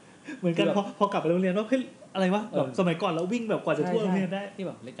ช่เหมือนกันพอกลับไปโรงเรียนว่าเฮ้ยอะไรวะแบบสมัยก่อนเราวิ่งแบบกว่าจะทั่วโรงเรียนได้ที่แ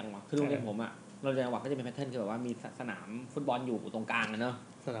บบเล็กจังวะคือโรงเรียนผมอ่ะโรงเรียนจังหวัดก็จะเป็นแพทเทิร์นคือแบบว่ามีสนามฟุตบอลอยู่ตรงกลางเนาะ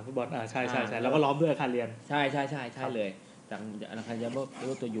สนามฟุตบอลใช่แล้วก็ล้อมด้วยอาคารเรียนใช่เลยจากอาคารเรียน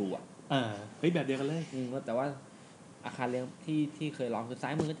รูปตัวยูอ่ะเฮ้ยแบบเดียวกันเลยแต่ว่าอาคารเรียนที่เคยล้อมคือซ้า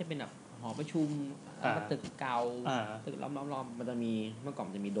ยมือก็จะเป็นแบบหอประชุมตึกเก่าตึกล้อมมันจะมีเมื่อก่อ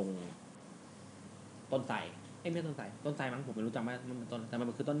นจะมีดงต้นไทรไม่ใช่ต้นไทรมั้งผมไม่รู้จำว่ามันเป็นต้นแต่มัน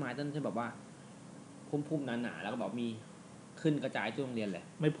คือต้นไม้ต้นที่แบบว่าพุ่มหนาๆแล้วก็แบบมีขึ้นกระจายทั่วโรงเรียนเลย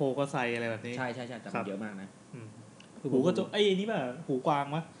ไม่โพก็ไซอะไรแบบนี้ใช่แต่มันเยอะมากนะหูก็จะไอ้นี่ป่ะหูกวาง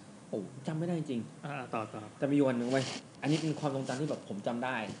วะโอ้จำไม่ได้จริงต่อแต่มีวันนึงเว้ยอันนี้เป็นความทรงจำที่แบบผมจำไ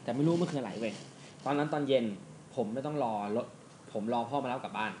ด้แต่ไม่รู้มันคืออะไรเว้ยตอนนั้นตอนเย็นผมไม่ต้องรอรถผมรอพ่อมารับก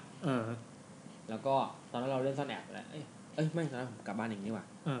ลับบ้านแล้วก็ตอนนั้นเราเล่นซ่อนแอบแล้วไม่ตอนนั้นผมกลับบ้านเองนี่หว่า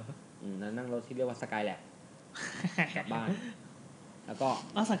นั่งรถที่เรียกว่าสกายแลบกลับบ้านแล้วก็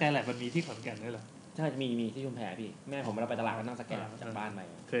สกายแลบมันมีที่ขอนแก่นด้วยเหรอใช่มีที่ชุมแพพี่แม่ผมเราไปตลาดก็นั่งสกายแลบจากบ้านไป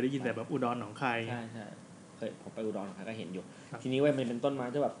เคยได้ยินแต่แบบอุดรหนองคายใช่เคยผมไปอุดรหนองคายก็เห็นอยู่ทีนี้เว้ยมันเป็นต้นไม้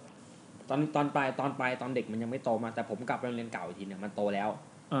ที่แบบตอนปลายตอนเด็กมันยังไม่โตมาแต่ผมกลับไปโรงเรียนเก่าอีกทีเนี่ยมันโตแล้ว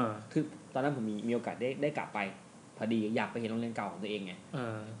คือตอนนั้นผมมีโอกาสได้กลับไปพอดีอยากไปเห็นโรงเรียนเก่าของตัวเองไง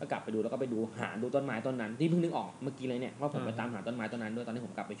ก็กลับไปดูแล้วก็ไปดูหาดูต้นไม้ต้นนั้นที่เพิ่งนึกออกเมื่อกี้เลยเนี่ยว่าผมไปตามหาต้นไม้ต้นนั้นด้วยตอนที่ผ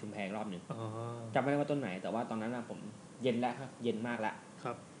มกลับไปชุมแพรอบนึงจำไม่ได้ว่าต้นไหนแต่ว่าตอนนั้นผมเย็นแล้วครับเย็นมากแล้ว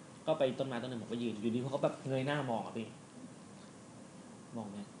ก็ไปต้นไม้ต้นนึงผมก็ยืนอยู่ดีเขาแบบเงยหน้ามองอ่ะพี่มอง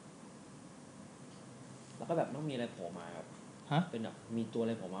เนี่ยแล้วก็แบบต้องมีอะไรโผล่มาแบบเป็นแบบมีตัวอะ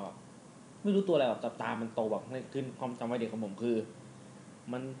ไรโผล่มาแบบไม่รู้ตัวอะไรแบบตามันโตแบบคือความจำวัยเด็กของผมคือ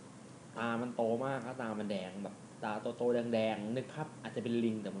มันตามันโตมากแล้วตามันแดงแบบตาโตๆแดงๆนึกภาพอาจจะเป็น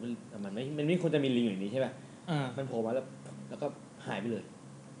ลิงแต่มันไม่ควรจะมีลิงอย่างนี้ใช่ป่ะมันโผล่มาแล้วก็หายไปเลย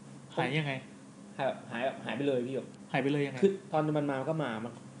หายยังไงหายไปเลยพี่แบบหายไปเลยยังไงคือตอนมันมาก็มา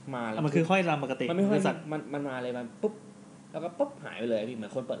แล้วมันคือค่อยตามปกติมันไม่ค่อยมันมาเลยมันปุ๊บแล้วก็ปุ๊บหายไปเลยพี่เหมือ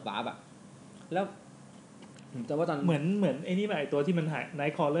นคนเปิดวาร์ปอ่ะแล้วแต่ว่าตอนเหมือนไอ้นี่แบบไอ้ตัวที่มันหายไน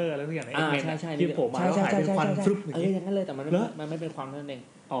ท์คอลเลอร์อะไรทุกอย่างในใช่ที่โผล่มาแล้วหายเป็นควันฟลุ๊ปอย่างนั้นเลยแต่มันไม่เป็นความนั่นเอง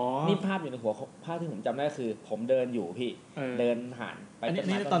นี่ภาพอยู่ในหัวภาพที่ผมจำได้คือผมเดินอยู่พี่เดินผ่านไปอัน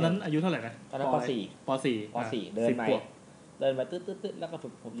นี้ตอนนั้นอายุเท่าไหร่นะตอนนั้นป .4 เดินไปตึ๊ดแล้วก็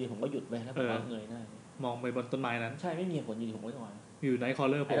ผมยืนผมก็หยุดไปแล้วผมก็เงยหน้ามองไปบนต้นไม้นั้นใช่ไม่มีเหตุผลยืนผมก็นอนอยู่ไนท์คอล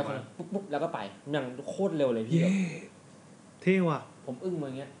เลอร์ผมปุ๊บแล้วก็ไปอย่างโคตรเร็วเลยพี่เท่ว่ะผมอึ้งมา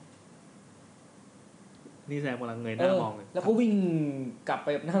อย่างเงี้ยนี่แซมกำลังเงยหน้ามองเลยแล้วก็วิ่งกลับไป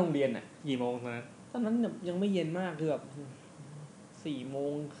หน้าโรงเรียนอ่ะกี่โมงตอนนั้นยังไม่เย็นมากคือแบบ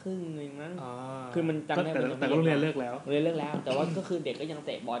4:30เองมั้งคือมันจำได้แต่โรงเรียนเลิกแล้วแต่ว่าก็คือเด็กก็ยังเ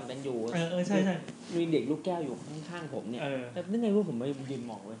ตะบอลกันอยู่ใช่มีเด็กลูกแก้วอยู่ข้างๆผมเนี่ยแต่นึกไงว่าผมไม่ยืน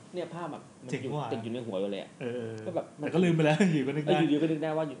มองเว้ยเนี่ยภาพแบบมันติดอยู่ในหัวอยู่เลยก็แบบแต่ก็ลืมไปแล้วอยู่ก็นึกได้อยู่ก็นึกได้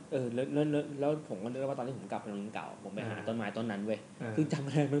ว่าแล้วผมก็นึกว่าตอนที่ผมกลับไปโรงเรียนเก่าผมไปหาต้นไม้ต้นนั้นเว้ยซึ่งจำไ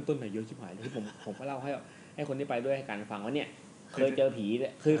ม่ได้เบื้องต้นไหนเยอะชิบหายเลยที่ผมก็เล่าให้คนที่ไปด้วยการฟังว่าเนี่ยเคยเจอผี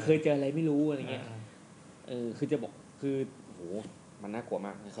เคยเจออะไรไม่รู้อะไรเงี้ยคือจะบอกคือโหมันน่ากลัวม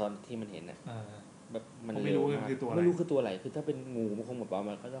ากในตอนที่มันเห็นน่ะแบบมันไม่รู้คือตัวอะไรคือถ้าเป็นงูมันคงแบบว่า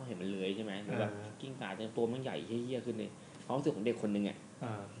มันก็ต้องเห็นมันเลื้อยใช่ไหมแบบกิ้งก่าตัวมันใหญ่เหี้ยขึ้นเลยความรู้สึกของเด็กคนนึงอ่ะ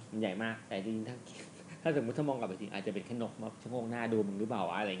มันใหญ่มากแต่จริงๆถ้าสมมติถ้ามองกลับไปจริงอาจจะเป็นแค่นกมาชะโงกหน้าดูมึงหรือเปล่า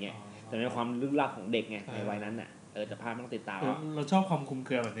อะไรเงี้ยแต่ในความลึกลับของเด็กไงในวัยนั้นน่ะแต่ภาพมันติดตาเราชอบความคุมเค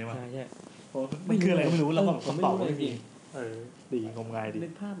รือแบบนี้มั้ยใช่มันคืออะไรก็ไม่รู้แล้วก็คำตอบจริงดีงมงายดีนึ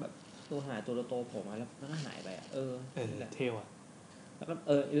กภาพแบบตัวหายตัวโตโผล่มาแล้วก็หายไปอ่ะเท่ว่ะแล้วก็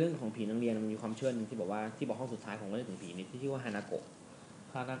เรื่องของผีนักเรียนมันมีความเชื่อนึงที่บอกห้องสุดท้ายของเรื่องถึงผีนี่ที่ชื่อว่าฮานาโก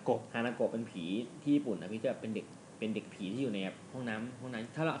ะเป็นผีที่ญี่ปุ่นนะพี่จะเป็นเด็กผีที่อยู่ในห้องน้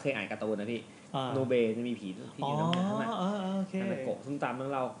ำถ้าเราเคยอ่านการ์ตูนนะพี่โนเบจะมีผีที่อยู่ในห้องน้ำฮานาโกะซึ่งตามเรื่อ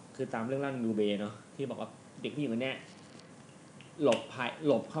งเล่าคือตามเรื่องเล่าโนเบเนาะที่บอกว่าเด็กผู้หญิงคนนี้หลบ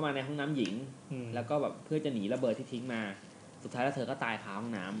เข้ามาในห้องน้ำหญิงแล้วก็แบบเพื่อจะหนีระเบิดที่ทิ้งมาสุดท้ายแล้วเธอก็ตายคาห้อ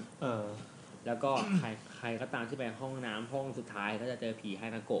งน้ำแล้วก็ใครก็ตามที่ไปห้องน้ำห้องสุดท้ายก็จะเจอผีฮา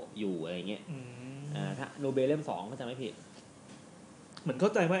นาโกะอยู่อะไรเงี้ยถ้าโนเบเล่ม2ก็จะไม่ผิดเหมือนเข้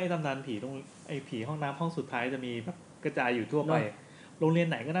าใจว่าไอ้ตำนานผีตรงไอ้ผีห้องน้ำห้องสุดท้ายจะมีแบบกระจายอยู่ทั่วไปโรงเรียน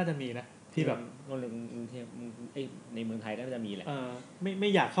ไหนก็น่าจะมีนะที่แบบโรงเรียนในเมืองไทยก็จะมีแหละไม่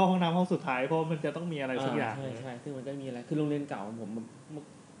อยากเข้าห้องน้ำห้องสุดท้ายเพราะมันจะต้องมีอะไรสักอย่างใช่ซึ่งมันจะมีอะไรคือโรงเรียนเก่าของผม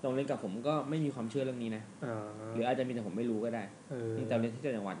โรงเรียนเก่าผมก็ไม่มีความเชื่อเรื่องนี้นะหรืออาจจะมีแต่ผมไม่รู้ก็ได้แต่เรียนที่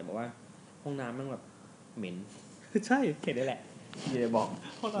จังหวัดจะบอกว่าห้องน้ำมันแบบเหม็นใช่เห็นได้แหละ พี่จะบอก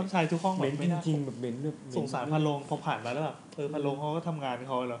ห้องน้ำชายทุกห้องแบบไม่จริงแบบเบนแบบสงสารพาโรงพอผ่านมาแล้วแบบพาโรงเขาก็ทำงานเ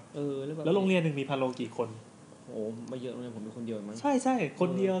ขาเหรอแล้วโรงเรียนนึงมีพาโรงกี่คนโอ้ไม่เยอะเลยผมมีคนเดียวมั้งใช่ๆคน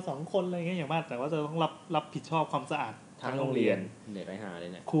เดียว2คนอะไรเงี้ยอย่างมากแต่ว่าจะต้องรับผิดชอบความสะอาดทั้งโรงเรียนเด็กไปหาเลย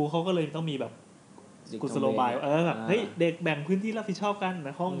เนี่ยครูเขาก็เลยต้องมีแบบกุศโลบายแบบเฮ้ยเด็กแบ่งพื้นที่รับผิดชอบกันน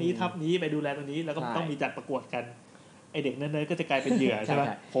ะห้องนี้ทับนี้ไปดูแลตรงนี้แล้วก็ต้องมีจัดประกวดกันไอเด็กเนิร์ดก็จะกลายเป็นเหยื่อใช่ป่ะ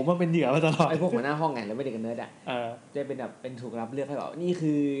ผมมันเป็นเหยื่อมาตลอดไอพวกหัวหน้าห้องไงแล้วไม่เด็กเนิร์ดจะเป็นแบบเป็นถูกรับเลือกให้แบบนี่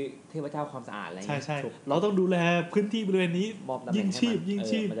คือเทพเจ้าความสะอาดอะไรใช่ๆเราต้องดูแลพื้นที่บริเวณนี้ยิ่งชี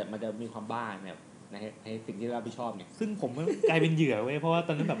พมันจะมีความบ้าแบบในสิ่งที่รับผิดชอบเนี่ยซึ่งผมกลายเป็นเหยื่อเว้ยเพราะว่าต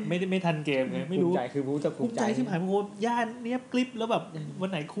อนนั้นแบบไม่ทันเกมไงไม่รู้ภูมิใจคือภูมิใจที่ผ่านมาโคตรย่านเนียบกริบแล้วแบบวัน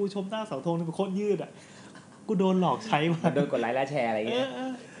ไหนครูชมหน้าเสาธงนี่เป็นโคตรยืดอ่ะกูโดนหลอกใช้มาโดนกดไลค์และแชร์อะไรเงี้ย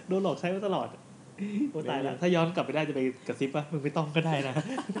โดนหลอกใช้มาตลอดโอ้ตายแล้วถ้าย้อนกลับไปได้จะไปกระซิบป่ะมึงไม่ต้องก็ได้นะ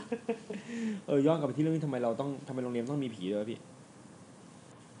ย้อนกลับไปที่เรื่องนี้ทำไมโรงเรียนต้องมีผีด้วยพี่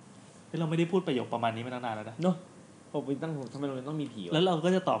เราไม่ได้พูดประโยคประมาณนี้มาตั้งนานแล้วนะเนาะทำไมโรงเรียนต้องมีผีแล้วเราก็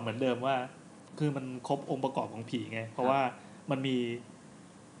จะตอบเหมือนเดิมว่าคือมันครบองค์ประกอบของผีไงเพราะว่ามัน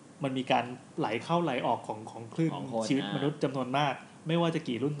มีการไหลเข้าไหลออกของคลื่นชีวิตมนุษย์จำนวนมากไม่ว่าจะ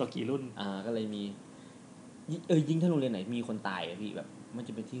กี่รุ่นต่อกี่รุ่นก็เลยมียิ่งถ้าโรงเรียนไหนมีคนตายพี่แบบมันจ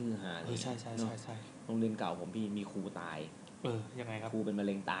ะเป็นที่ฮือฮาเลยใช่โรงเรียนเก่าผมพี่มีครูตายยังไงครับครูเป็นมะเ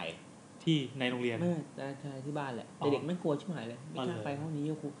ร็งตายที่ในโรงเรียนไม่ใช่ที่บ้านแหละเด็กไม่กลัวชิบหายเลยไม่กล้าไปห้องนี้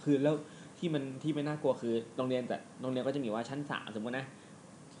ครูคือแล้วที่ไม่น่ากลัวคือโรงเรียนก็จะมีว่าชั้น3สมมตินะ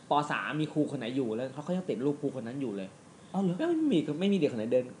ป.3 มีครูคนไหนอยู่แล้วเขายังติดรูปครูคนนั้นอยู่เลยเหรอไม่มีเด็กคนไหน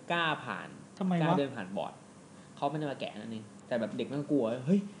เดินกล้าผ่านทำไมกล้าเดินผ่านบอร์ดเขาไม่ได้มาแกะนั่นเองแต่แบบเด็กมันกลัวเ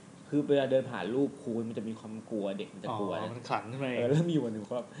ฮ้ยคือเวลาเดินผ่านรูปครูมันจะมีความกลัวเด็กมันจะกลัวมันขลังใช่ไหมแล้วมีวันหนึ่งเ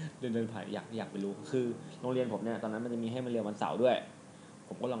ขาแบบเดินผ่านอยากไปรู้คือโรงเรียนผมเนี่ยตอนนั้นมันจะมีให้มาเรียนวันเสาร์ด้วยผ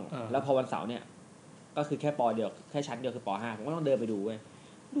มก็ลองแล้วพอวันเสาร์เนี่ยก็คือแค่ป.เดียวแค่ชั้นเดียวคือป.5ผมก็ต้องเดินไปดูเว้ย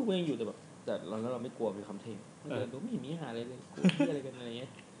ดูก็ยังอยู่แต่แบบแต่เราไม่กลัวมีคำเทงดูไม่มีหาเลยกลัวที่อะไรกันอะไรเงี้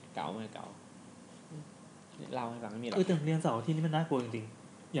ยเก่าเล่าให้ฟังไม่มีหรอกแต่เรียนเสาร์อาทิตย์นี่มันน่ากลัวจริง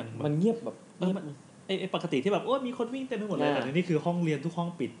ๆอย่างมันเงียบแบบไอ้ปกติที่แบบโอ้มีคนวิ่งเต็มไปหมดเลยแต่นี่คือห้องเรียนทุกห้อง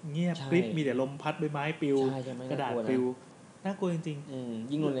ปิดเงียบกริบมีแต่ลมพัดใบไม้ปลิวกระดาษปลิวน่ากลัวจริง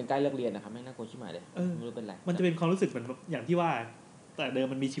ๆยิ่งโรงเรียนใกล้เลิกเรียนนะครับไม่น่ากลัวชิบหายเลยไม่รู้เป็นไรมันจะเป็นความรู้สึกเหมือนอย่างที่ว่าแต่เดิม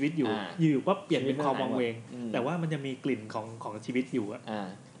มันมีชีวิตอยู่ก็เปลี่ยนเป็นความวังเวงแต่ว่ามันจะมีกลิ่นของชีวิตอยู่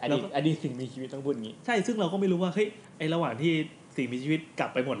อดีตสิ่งมีชีวิตต้องพูดอย่างนี้ใช่ซึ่งเราก็ไม่รู้ว่าเฮ้ยไอ้ระหว่างที่สิ่งมีชีวิตกลับ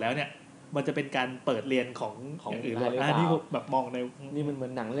ไปหมดแล้วเนี่ยมันจะเป็นการเปิดเรียนของอื่นเลยนี่แบบมองในนี่มันเหมือ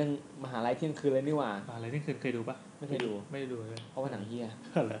นหนังเรื่องมหาลัยเที่ยงคืนเลยนี่หว่าอะไรเที่ยงคืนเคยดูปะไม่เคยดูไม่ได้ดูเลยเพราะว่าหนังเหี้ย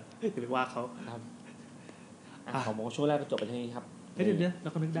เหรอหรือว่าเขาครับของมองช่วงแรกก็จบไปที่นี้ครับเดี๋ยวเร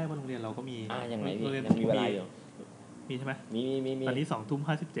าก็นึกได้ว่าโรงเรียนเราก็มียังไงยังมีเวลาอยู่มีใช่ไหมมีตอนนี้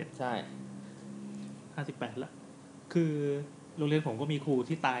20:57ใช่58ละคือโรงเรียนผมก็มีครู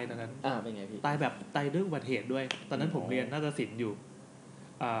ที่ตายตอนนั้นเป็นไงพี่ตายแบบตายด้วยอุบัติเหตุด้วยตอนนั้นผมเรียนนาฏศิลป์อยู่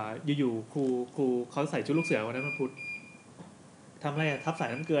อยู่ๆครูเขาใส่ชุดลูกเสือวันนั้นมันพุธทำอะไรทับสาย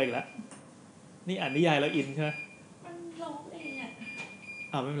น้ำเกลืออีกแล้วนี่อ่านนิยายแล้วอินใช่ไหมมันร้องเอง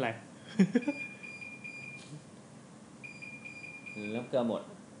ไม่เป็นไรน้ำเกลือหมด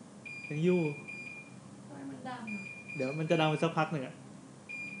ยังอยู่ทำไมมันดังเดี๋ยวมันจะดังไปสักพักหนึ่ง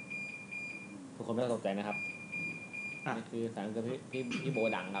ทุกคนไม่ต้องตกใจนะครับนี่คือสายน้ำเกลือพี่โบ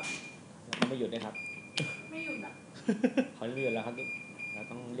ดังครับไม่หยุดเลยครับไม่หยุดเขาไม่หยุดแล้วครับเรา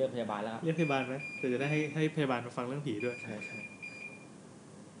ต้องเรียกพยาบาลแล้วเรียกพยาบาลไหมจะได้ให้พยาบาลมาฟังเรื่องผีด้วยใช่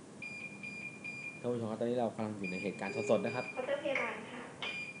ท่านผู้ชมครับตอนนี้เรากำลังอยู่ในเหตุการณ์สดๆนะครับขอเจอพยาบาลค่ะ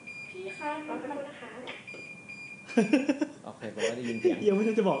พี่คะรอสักครู่นะคะโอเคผมก็ได้ยินเสียงยังไม่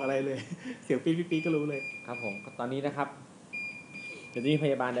ทันจะบอกอะไรเลยเสียงปี๊ก็รู้เลยครับผมตอนนี้นะครับเดี๋ยวจะมีพ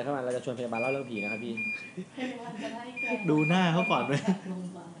ยาบาลเดินเข้ามาเราจะชวนพยาบาลเล่าเรื่องผีนะครับพี่ดูหน้าเขาก่อนเลย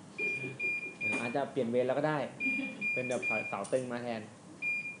อาจจะเปลี่ยนเวรแล้วก็ได้เป็นแบบสาวตึงมาแทน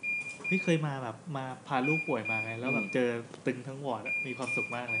พี่เคยมาแบบมาพาลูกป่วยมาไงแล้วแบบเจอตึงทั้งวอร์ดมีความสุข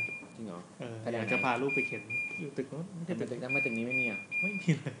มากเลยจริงเหรออยากจะพาลูกไปเข็นอยู่ตึกนู้นไม่ใช่ตึกนั้นไม่ตึกนี้ไม่มีไม่มี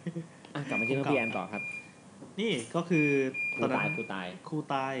เลยกลับมาที่น้องพี่แอนต่อครับนี่ก็คือตอนนั้นครู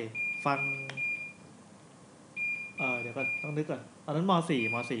ตายฟังเดี๋ยวก่อนต้องนึกก่อนตอนนั้นม.4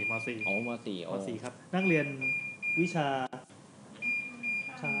 ม.4 ครับนั่งเรียนวิชา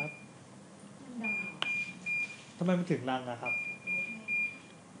ครับทำไมมันถึงรังอะครับ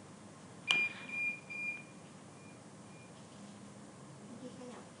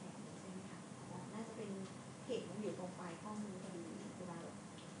น่าจะเป็นเห็นมันอยู่ตรงปลายข้อมือพอดี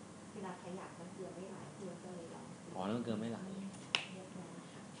เวลาขยับมันเกลือไม่ไหลเกลือก็เลยลองน้ำเกลือไม่ไหล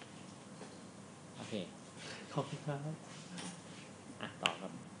โอเคขอบคุณครับต่อครั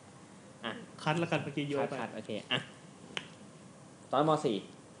บคัดละกันเมื่อกี้เยอะไปคัดโอเค ตอนม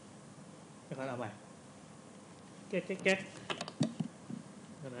.4 แล้วก็เอาใหม่แก๊ก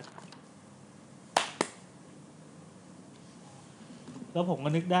นะแล้วผมก็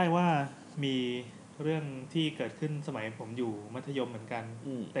นึกได้ว่ามีเรื่องที่เกิดขึ้นสมัยผมอยู่มัธยมเหมือนกัน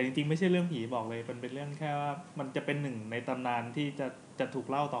แต่จริงๆไม่ใช่เรื่องผีบอกเลยมันเป็นเรื่องแค่ว่ามันจะเป็นหนึ่งในตำนานที่จะถูก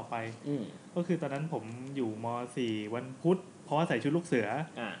เล่าต่อไปก็คือตอนนั้นผมอยู่ม.4 วันพุธเพราะว่าใส่ชุดลูกเสือ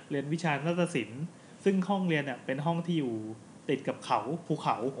เรียนวิชานาฏศิลป์ซึ่งห้องเรียนเนี่ยเป็นห้องที่อยู่ติดกับเขาภูเข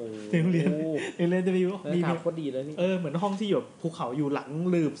าที่โรงเรียนจะมีโคตรดีเลยนี่เหมือนห้องที่อยู่ภูเขาอยู่หลัง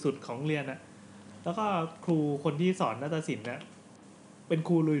ลืบสุดของเรียนน่ะแล้วก็ครูคนที่สอนนาฏศิลป์น่ะเป็นค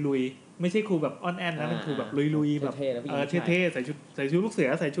รูลุยๆไม่ใช่ครูแบบอ่อนแอนนะเป็นครูแบบลุยๆแบบเท่ๆใส่ชุดลูกเสื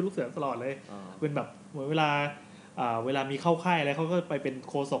อตลอดเลยเป็นแบบเหมือนเวลามีเข้าค่ายอะไรเขาก็ไปเป็น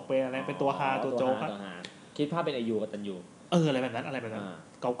โคศกไปอะไรเป็นตัวฮาตัวโจ๊กอ่ะคิดภาพเป็นอายุกับตันยูอะไรแบบนั้น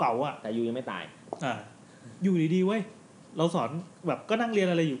เก่าๆอ่ะแต่ยูยังไม่ตายอยู่ดีๆเว้ยเราสอนแบบก็นั่งเรียน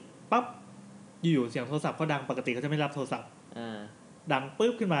อะไรอยู่ปั๊บอยู่ๆเสียงโทรศัพท์ก็ดังปกติเขาจะไม่รับโทรศัพท์ดัง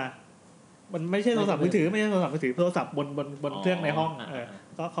ปึ๊บขึ้นมามันไม่ใช่โทรศัพท์มือถือโทรศัพท์บนเครื่องในห้อง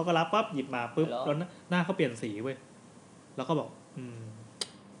ก็เขาก็รับปั๊บหยิบมาปึ๊บแล้วหน้าเขาเปลี่ยนสีเว้ยแล้วก็บอก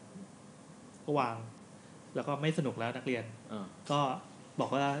ก็วางแล้วก็ไม่สนุกแล้วนักเรียนก็บอก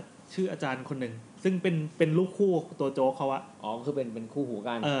ว่าชื่ออาจารย์คนหนึ่งซึ่งเป็นลูกคู่ตัวโจ๊กเขาอะคือเป็นคู่หู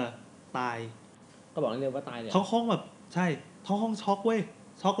กันตายก็บอกนักเรียนว่าตายเลยทั้งห้องแบบใช่ทั้งห้องช็อกเว้ย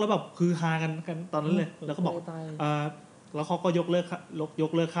ช็อกแล้วแบบคือฮากันตอนนั้นเลยแล้วก็บอกแล้วเขาก็ยกเลิ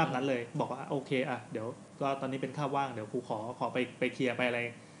กคาบนั้นเลยบอกว่าโอเคอ่ะเดี๋ยวก็ตอนนี้เป็นคาบว่างเดี๋ยวครูขอไปเคลียร์ไปอะไร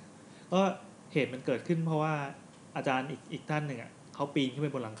ก็เหตุมันเกิดขึ้นเพราะว่าอาจารย์อีกท่านหนึ่งอ่ะเขาปีนขึ้นไป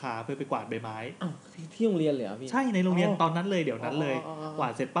บนหลังคาเพื่อไปกวาดใบไม้ที่โรงเรียนเลยเหรอพี่ใช่ในโรงเรียนตอนนั้นเลยเดี๋ยวนั้นเลยกวา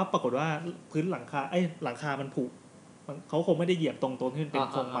ดเสร็จปั๊บปรากฏว่าพื้นหลังคาหลังคามันผุเขาคงไม่ได้เหยียบตรงที่เป็น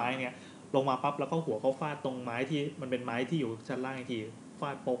โครงไม้เนี่ยลงมาปั๊บแล้วก็หัวเขาฟาดตรงไม้ที่มันเป็นไม้ที่อยู่ชั้นล่างอีกทีฟา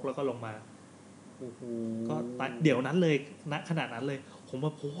ดปกแล้วก็ลงมาก็เดี๋ยวนั้นเลยณขนาดนั้นเลยผมว่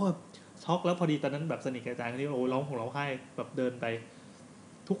าโหช็อกแล้วพอดีตอนนั้นแบบสนิทกับอาจารย์คนนี้โอ้ร้องไห้แบบเดินไป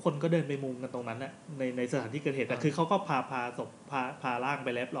ทุกคนก็เดินไปมุงกันตรงนั้นน่ะในสถานที่เกิดเหตุแต่คือเขาก็พาศพพาร่างไป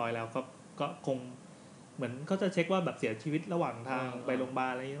เรียบร้อยแล้วก็คงเหมือนเขาจะเช็คว่าแบบเสียชีวิตระหว่างทางไปโรงพยาบา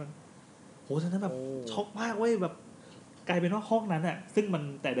ลอะไรอย่างเงี้ยโหตอนนั้นแบบช็อกมากเว้ยแบบกลายเป็นว่าห้องนั้นน่ะซึ่งมัน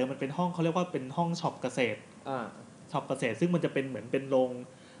แต่เดิมมันเป็นห้องเขาเรียกว่าเป็นห้องช็อปเกษตรช็อปเกษตรซึ่งมันจะเป็นเหมือนเป็นโรง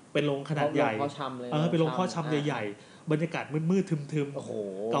ขนาดใหญ่เป็นโรงพ่อชำใหญ่ๆบรรยากาศมืดๆทึม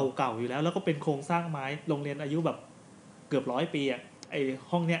ๆเก่าๆอยู่แล้วก็เป็นโครงสร้างไม้โรงเรียนอายุแบบเกือบ100 ปีอ่ะไอ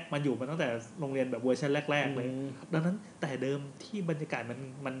ห้องเนี้ยมันอยู่มาตั้งแต่โรงเรียนแบบเวอร์ชันแรกๆเลยดังนั้นแต่เดิมที่บรรยากาศ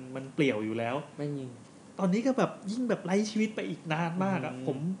มันเปลี่ยวอยู่แล้วตอนนี้ก็แบบยิ่งแบบไร้ชีวิตไปอีกนานมากอ่ะผ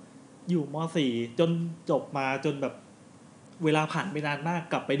มอยู่ม.4 จนจบมาจนแบบเวลาผ่านไปนานมาก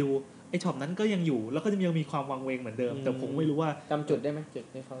กลับไปดูไอ้ช็อปนั้นก็ยังอยู่แล้วก็ยังมีความวังเวงเหมือนเดิมแต่ผมไม่รู้ว่าจำจุดได้ไหมจุด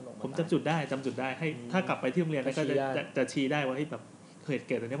ที่เขาลงผมจำจุดได้ให้ถ้ากลับไปที่โรงเรียนก็จะชี้ได้ว่าให้แบบเ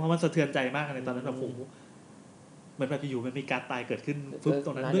กิดตรงนี้เพราะมันสะเทือนใจมากในตอนนั้นแบบผมเหมือนแบบอยู่มันมีการตายเกิดขึ้นฟึบต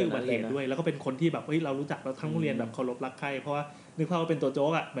รงนั้นด้วยอุบัติเหตุด้วยแล้วก็เป็นคนที่แบบเรารู้จักเราทั้งโรงเรียนแบบเคารพรักใคร่เพราะว่านึกภาพว่าเป็นตัวโจ๊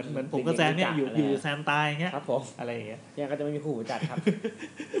กอ่ะเหมือนผมกับแซมเนี่ยอยู่แซมตายอย่างเงี้ยอะไรอย่างเงี้ยยังก็จะไม่มีคู่หูจัดครับ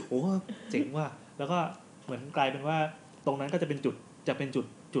โอ้เจ๋งว่ะแล้วก็เหมือนกลายเป็นว่าตรงนั้นก็จะเป็น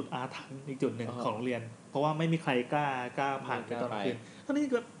จุดอาถรรพ์อีกจุดหนึ่งของโรงเรียนเพราะว่าไม่มีใครกล้าผ่านไปตอนกลางคืนทั้งนี้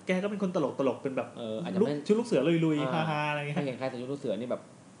แกก็เป็นคนตลกเป็นแบบชุดลูกเสือลุยๆฮาๆอะไรเงี้ยถ้าเห็นใครใส่ชุดลูกเสือนี่แบบ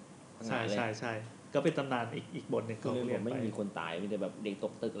ใช่ก็เป็นตำนานอีกบทหนึ่งของโรงเรียนไม่มีคนตายมีแต่แบบเด็กต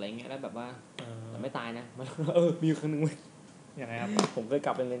กตึกอะไรเงี้ยแล้วแบบว่าแต่ไม่ตายนะมีครั้งนึงยังไงครับผมเคยก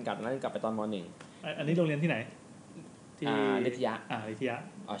ลับไปเรียนกลับไปตอนม.1 อันนี้โรงเรียนที่ไหนที่ฤทยา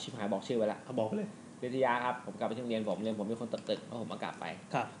ชิบหายบอกชื่อไว้ละบอกไปเลยฤทยาครับผมกลับไปที่โรงเรียนผมเป็นคนตกตึกแล้วผมมากลับไป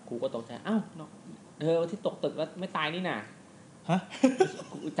ครูก็ตกใจที่ตกตึกแล้วไม่ตายนี่น่ะฮะ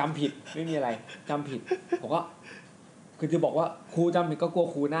จำผิดไม่มีอะไรจำผิดผมก็คือจะบอกว่าครูจำผิดก็กลัว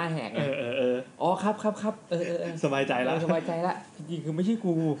ครูหน้าแหกอ๋อครับสบายใจแล้วจริงๆคือไม่ใช่ค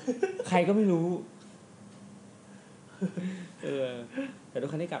รูใครก็ไม่รู้แต่ทุก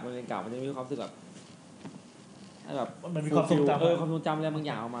ครั้งที่กลับมาเรียนเก่ามันจะมีความรู้สึกแบบมันมีความทรงจำความทรงจำอะไรบางอ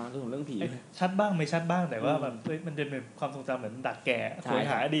ย่างออกมาเรื่องผีชัดบ้างไม่ชัดบ้างแต่ว่าแบบมันจะเป็นความทรงจำเหมือนดักแก่โหย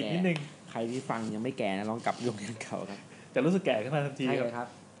หาอดีตนิดนึงใครที่ฟังยังไม่แก่นะลองกลับโรงเรียนเก่าครับจะรู้สึกแก่ขึ้นมาทันทีใช่เลยครับ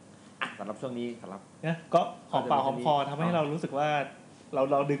สำหรับช่วงนี้สำหรับเนี่ยก็หอมปากหอมคอทำให้เรารู้สึกว่าเ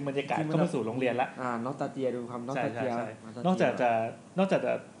ราดึงบรรยากาศเข้ามาสู่โรงเรียนละนอสตาเจียดูความนอสตาเจียนอกจากจ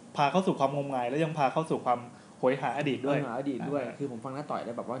ะพาเข้าสู่ความงมงายแล้วยังพาเข้เข้าสู่ความโหยหาอดีตด้วยคือผมฟังน้าต่อยแ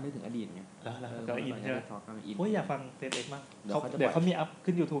ล้วแบบว่านึกถึงอดีตไงแล้วก็อินใช่ไหมโอ้ยอยากฟังเซตเอ็กซ์มากเดี๋ยวเขามีอัพ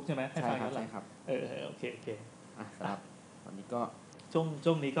ขึ้น YouTube ใช่ไหมให้ฟังใช่ครับโอเคครับตอนนี้ก็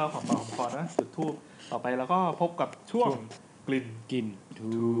ช่วงนี้ก็หอมปากหอมคอนะจุดทูบต่อไปแล้วก็พบกับช่วงป ลิ่นทู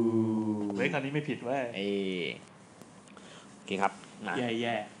เฮ้ยคราวนี้ไม่ผิดเว้ยโอเคครับแ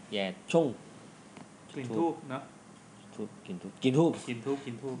ย่ช่งกลิ่นทูบเนาะกินทูบ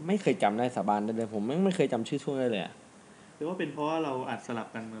ไม่เคยจำได้สาบานได้เลยผมไม่เคยจำชื่อช่วงได้เลยหรือว่าเป็นเพราะว่าเราอัดสลับ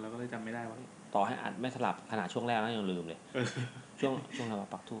กันเราก็เลยจำไม่ได้วะต่อให้อัดไม่สลับขนาดช่วงแรกแล้วยังลืมเลยช่วงเรา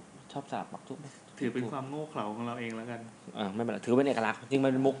ปักทูบชอบสลับปักทูบถือเป็นความโง่เขลาของเราเองแล้วกันไม่เป็นไรถือเป็นเอกลักษณ์จริงมั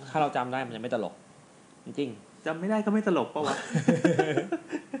นเป็นมุกถ้าเราจำได้มันจะไม่ตลกจริงจำไม่ได้ก็ไม่ตลกป่ะวะ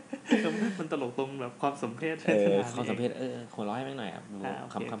มันตลกตรงแบบความสมเพชความสมเพชหัวเราะให้แม่งหน่อย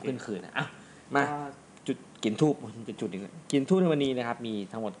คำขึ้นคืนนะมาจุดกินทูบจะจุดอีกกินทูบในวันนี้นะครับมี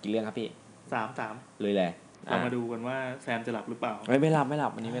ทั้งหมดกี่เรื่องครับพี่3เลยแหละเรามาดูกันว่าแซมจะหลับหรือเปล่าไม่หลับ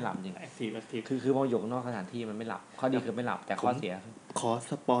วันนี้ไม่หลับจริงแอคทีฟคือพออยู่นอกสถานที่มันไม่หลับข้อดีคือไม่หลับแต่ข้อเสียขอ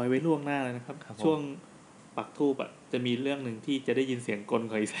สปอยไว้ล่วงหน้าเลยนะครับช่วงปักทูบจะมีเรื่องนึงที่จะได้ยินเสียงกล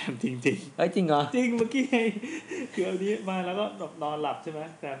ของไอ้แซมจริงจริงเหรอจริงเมื่อกี้คืออันนี้มาแล้วก็นอนหลับใช่ไหม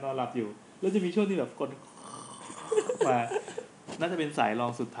แซมนอนหลับอยู่แล้วจะมีช่วงที่แบบกลมาน่าจะเป็นสายรอ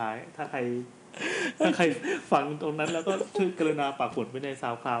งสุดท้ายถ้าใครฟังตรงนั้นแล้วก็ช่วยกรุณาปักหมุดไว้ในซา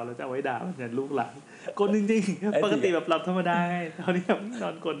วคลาวด์แล้วจะเอาไว้ด่ามันลูกหลานกลจริงๆปกติแบบหลับธรรมดาไงตอนนี้แบบน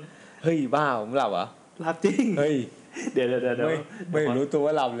อนกลเฮ้ยบ้าผมหลับเหรอหลับจริงเฮ้ยเดี๋ยวไม่รู้ตัวว่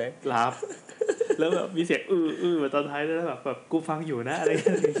าหลับเลยหลับแล้วแบบมีเสียงแบบตอนท้ายแล้วแบบกูฟังอยู่นะอะไรอย่างเ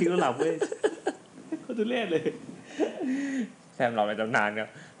งี้ยคิดว่าหลับเว้ยก็ทุเรศเลยแซมหลับในตำนานครับ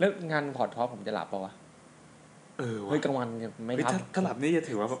แล้วงานพอดทอล์คผมจะหลับป่าววะเฮ้ยกลางวันไม่ทับถ้าหลับนี่จะ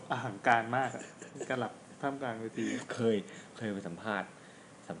ถือว่าอาหารการมากอ่ะการหลับท่ามกลางเวทีเคยไปสัมภาษณ์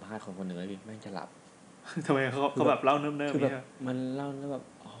คนหนึ่งเลยพี่แม่งจะหลับทำไมเขาแบบเล่าเนิ่มๆคือแบบมันเล่าแล้วแบบ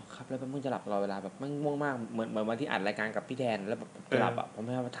อ๋อครับแล้วมึงจะหลับตลอดเวลาแบบมันง่วงมากเหมือนวันที่อัดรายการกับพี่แทนแล้วแบบจะหลับอ่ะผมไ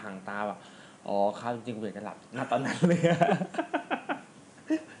ม่เอาทางตาแบบอ๋อครับจริงๆผมอยากจะหลับณตอนนั้นเลย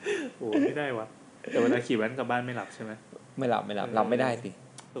โอ้ไม่ได้วะแต่เวลาขี่แว้นกลับบ้านไม่หลับใช่ไหมไม่หลับไม่ได้สิ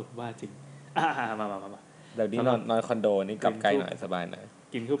บ้าจริงมาเดี๋ยวนี้นอนคอนโดนี่กลับไกลหน่อยสบายหน่อย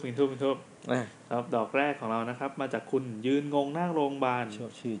กินทูบครับดอกแรกของเรานะครับมาจากคุณยืนงงหน้าโรงพยาบาลชอ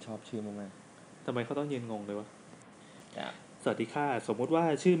บชื่อมากๆทำไมเขาต้องยืนงงเลยวะสวัสดีค่ะสมมุติว่า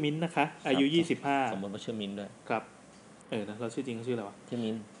ชื่อมิ้นท์นะคะอายุ25สมมติว่าชื่อมิ้นท์ด้วยครับนะเราชื่อจริงเขาชื่ออะไรวะชื่อ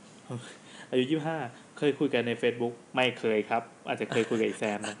มิ้นท์อายุ25เคยคุยกันใน Facebook ไม่เคยครับอาจจะเคยคุยกับไอ้แซ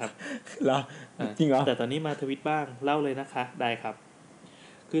มนะครับเหรอจริงเหรอแต่ตอนนี้มาทวิตบ้างเล่าเลยนะคะได้ครับ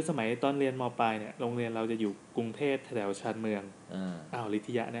คือสมัยตอนเรียนม.ปลายเนี่ยโรงเรียนเราจะอยู่กรุงเทพแถวชานเมืองฤท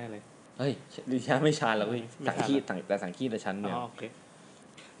ธิยะแน่เลยเฮ้ยฤทธิยะไม่ชานหรอกพี่สังคีตแต่สังคีตแต่ชานเมืองโอเค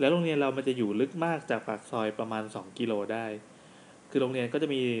แล้วโรงเรียนเรามันจะอยู่ลึกมากจากปากซอยประมาณ2กิโลได้คือโรงเรียนก็จะ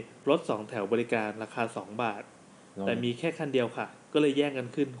มีรถ2แถวบริการราคา2 บาทแต่มีแค่คันเดียวค่ะก็เลยแย่งกัน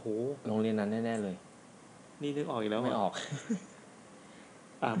ขึ้นโหโรงเรียนนั้นแน่ๆเลยนี่นึกออกอีกแล้วไม่ออก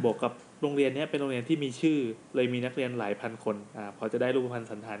บวกกับโรงเรียนนี้เป็นโรงเรียนที่มีชื่อเลยมีนักเรียนหลายพันคนพอจะได้รูปพรรณ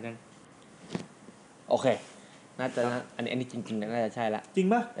สันฐานยังโอเคน่าจะอันนี้จริงๆน่าจะใช่ละจริง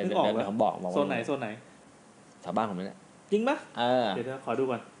ป่ะนึกออกแล้วผมบอกโซนไหนชาวบ้านผมนี่แหละจริงป่ะเดี๋ยวขอดู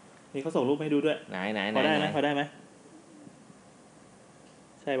ก่อนนี่เขาส่งรูปให้ดูด้วยไหนพอได้ไหม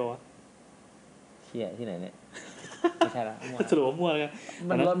ใช่ป่ะวะเชี่ยที่ไหนเนี่ยไม่ใช่ละสรุปว่ามั่วเลย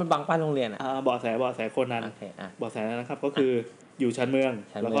มันบังป้ายโรงเรียนเบาะแสคนนั้นเบาะแสนะครับก็คืออยู่ชั้นเมือง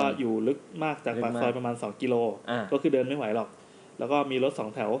แล้วก็อยู่ลึกมากจากปากซอยประมาณ2กิโลก็คือเดินไม่ไหวหรอกแล้วก็มีรถ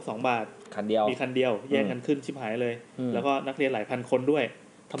2แถว2 บาทมีคันเดียวแย่งกันขึ้นชิบหายเลยแล้วก็นักเรียนหลายพันคนด้วย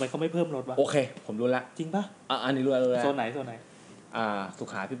ทำไมเขาไม่เพิ่มรถวะโอเคผมรู้ละจริงป่ะอันนี้รู้แล้วโซนไหนสุ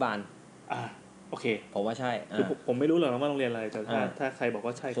ขาภิบาลโอเคผมว่าใช่คือผมไม่รู้หรอกว่าโรงเรียนอะไรแต่ถ้าใครบอก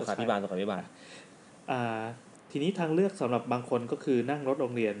ว่าใช่สุขาภิบาลทีนี้ทางเลือกสำหรับบางคนก็คือนั่งรถโร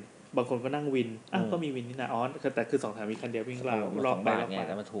งเรียนบางคนก็นั่งวินก็มีวินนี่นะแต่คือ2แถวมีคันเดียววิ่งรอบไปรอบมาแ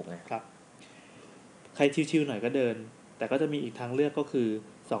ต่มันถูกไงครับใครชิวๆหน่อยก็เดินแต่ก็จะมีอีกทางเลือกก็คือ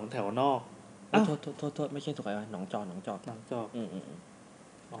2แถวนอกโทษไม่ใช่สุขอะไรหนองจอก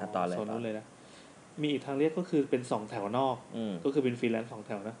ต่อเลยโซนนู้นเลยนะมีอีกทางเลือกก็คือเป็น2แถวนอกก็คือเป็นฟรีแลนซ์2แ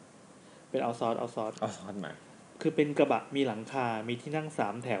ถวนะเป็นเอาซอร์สมาคือเป็นกระบะมีหลังคามีที่นั่ง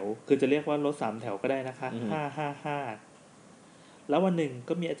3แถวคือจะเรียกว่ารถ3แถวก็ได้นะคะ555แล้ววันหนึ่ง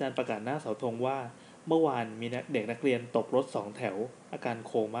ก็มีอาจารย์ประกาศหน้าเสาธงว่าเมื่อวานมีเด็กนักเรียนตกรถ2แถวอาการโ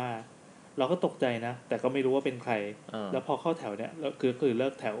คม่าเราก็ตกใจนะแต่ก็ไม่รู้ว่าเป็นใครแล้วพอเข้าแถวเนี่ยคือเลิ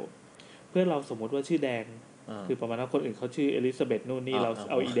กแถวเพื่อนเราสมมติว่าชื่อแดงคือประมาณว่าคนอื่นเขาชื่อเอลิซาเบธนู่นนี่เรา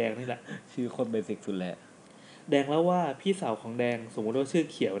เอาอีแดงนี่แหละชื่อคนเบสิกสุดแหละแดงแล้วว่าพี่สาวของแดงสมมติว่าชื่อ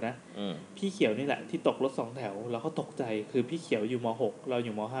เขียวนะพี่เขียวนี่แหละที่ตกรถ2แถวเราก็ตกใจคือพี่เขียวอยู่ม.6 เราอ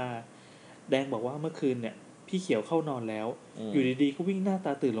ยู่ม.5 แดงบอกว่าเมื่อคืนเนี่ยพี่เขียวเข้านอนแล้วอยู่ดีๆก็วิ่งหน้าต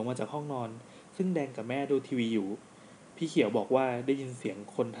าตื่นลงมาจากห้องนอนซึ่งแดงกับแม่ดูทีวีอยู่พี่เขียวบอกว่าได้ยินเสียง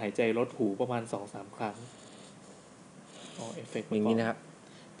คนหายใจลดหูประมาณ 2-3 ครั้ง อ๋อเอฟเฟกต์อย่างนี้นะครับ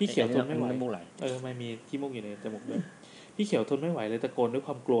พี่เขียวทนไม่ไหวไม่มีขี้มูกอยู่ในจมูกด้วยพี่เขียวทนไม่ไหวเลยตะโกนด้วยค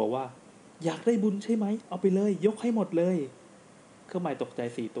วามกลัวว่าอยากได้บุญใช่ไหมเอาไปเลยยกให้หมดเลยเครื่องหมายตกใจ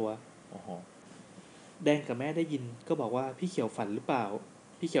4ตัวโอ้โหแดงกับแม่ได้ยินก็บอกว่าพี่เขียวฝันหรือเปล่า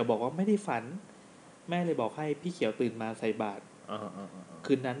พี่เขียวบอกว่าไม่ได้ฝันแม่เลยบอกให้พี่เขียวตื่นมาใส่บาตร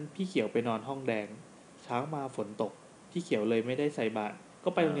คืนนั้นพี่เขียวไปนอนห้องแดงเช้ามาฝนตกพี่เขียวเลยไม่ได้ใส่บาตรก็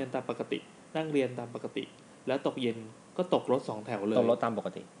ไปโรงเรียนตามปกตินั่งเรียนตามปกติแล้วตกเย็นก็ตกรถ2แถวเลยตกรถตามปก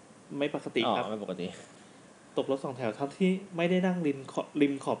ติไม่ปกติครับไม่ปกติตกรถ2แถวทั้งที่ไม่ได้นั่งริ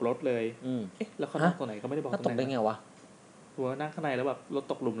มขอบรถเลยเอ๊ะแล้วเขานั่งตรงไหนก็ไม่ได้บอกตกได้ไงวะหัวนั่งข้างในแล้วแบบรถ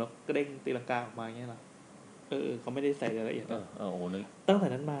ตกหลุมแล้วก็เด้งตีลังกาออกมาอย่างเงี้ยเหรอเขาไม่ได้ใส่รายละเอียดโอ้โหนึกตั้งแต่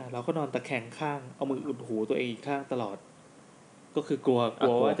นั้นมาเราก็นอนตะแคงข้างเอามืออุดหูตัวเองอีกข้างตลอดก็คือกลัว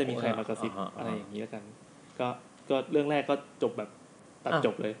ว่าจะมีใครมากระซิบอะไรอย่างนี้แล้วกันก็เรื่องแรกก็จบแบบตัดจ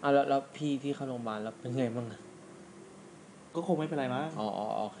บเลยแล้วพี่ที่เข้าโรงพยาบาลแล้วเป็นไงบ้างก็คงไม่เป็นไรมั้ง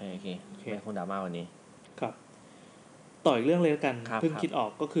โอเคไม่คงดราม่าวันนี้ครับต่ออีกเรื่องเลยกันเพิ่งคิดออ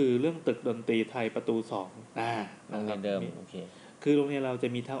กก็คือเรื่องตึกดนตรีไทยประตู2โรงเรียนเดิมโอเคคือโรงเรียนเราจะ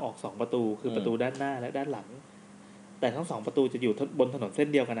มีทางออก2ประตูคือประตูด้านหน้าและด้านหลังแต่ทั้ง2ประตูจะอยู่บนถนนเส้น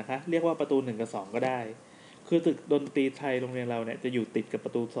เดียวกันนะคะเรียกว่าประตู1กับ2ก็ได้คือตึกดนตรีไทยโรงเรียนเราเนี่ยจะอยู่ติดกับปร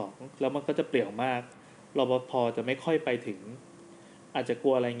ะตู2แล้วมันก็จะเปลี่ยวมากรปภ.จะไม่ค่อยไปถึงอาจจะก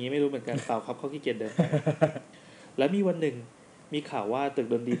ลัวอะไรงี้ไม่รู้เหมือนกันเปล่าครับเขาขี้เกียจเดินแล้วมีวันหนึ่งมีข่าวว่าตึก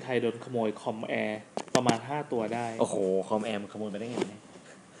ดนตรีไทยโดนขโมยคอมแอร์ประมาณ5ตัวได้โอ้โหคอมแอร์ขโมยไปได้ไงเนี่ย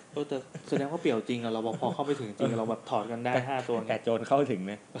แต่แสดงว่าเปลี่ยวจริงอะเราพอเข้าไปถึงจริงเราแบบถอดกันได้5ตัวแต่โจรเข้าถึง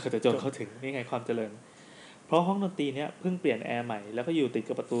นะแต่โจรเข้าถึงนี่ไงความเจริญเพราะห้องดนตรีเนี้ยเพิ่งเปลี่ยนแอร์ใหม่แล้วก็อยู่ติด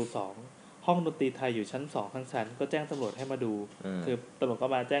กับประตู2ห้องดนตรีไทยอยู่ชั้น2ทั้งชั้นก็แจ้งตำรวจให้มาดูคือตำรวจก็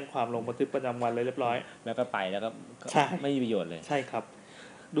มาแจ้งความลงบันทึกประจำวันเลยเรียบร้อยแล้วก็ไปแล้วก็ไม่มีประโยชน์เลยใช่ครับ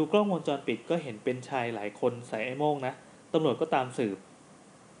ดูกล้องวงจรปิดก็เห็นเป็นชายหลายคนใส่ไอ้โม่งนะตำรวจก็ตามสืบ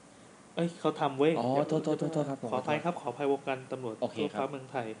เขาทำเว้ยโทษครับขออภัยครับขออภัยวงการตำรวจทั่วฟ้าเมือง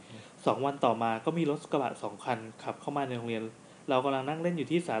ไทย2วันต่อมาก็มีรถกระบะ2คันขับเข้ามาในโรงเรียนเรากำลังนั่งเล่นอยู่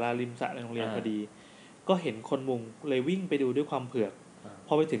ที่ศาลาริมสระในโรงเรียนพอดีก็เห็นคนมุงเลยวิ่งไปดูด้วยความเผือกพ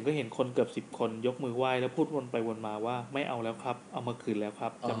อไปถึงก็เห็นคนเกือบ10คนยกมือไหว้แล้วพูดวนไปวนมาว่าไม่เอาแล้วครับเอามาคืนแล้วครั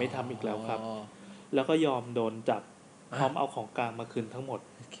บจะไม่ทำอีกแล้วครับแล้วก็ยอมโดนจับพร้อมเอาของกลางมาคืนทั้งหมด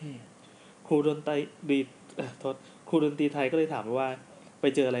ครูดนตรีไทยก็เลยถามว่าไป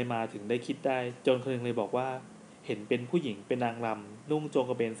เจออะไรมาถึงได้คิดได้จนคนนึงเลยบอกว่าเห็นเป็นผู้หญิงเป็นนางรำนุ่งโจง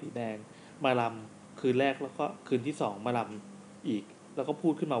กระเบนสีแดงมารำคืนแรกแล้วก็คืนที่2มารำอีกแล้วก็พู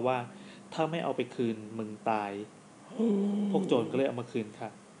ดขึ้นมาว่าถ้าไม่เอาไปคืนมึงตายพวกโจรก็เลยเอามาคืนค่ะ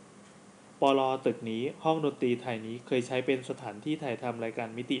ปล.ตึกนี้ห้องดนตรีไทยนี้เคยใช้เป็นสถานที่ถ่ายทำรายการ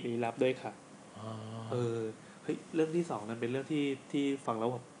มิติลี้ลับด้วยค่ะเฮ้ยเรื่องที่2นั้นเป็นเรื่องที่ฟังแล้ว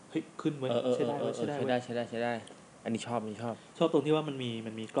แบบเฮ้ยขึ้นเว้ยใช่ได้อันนี้ชอบตรงที่ว่ามัน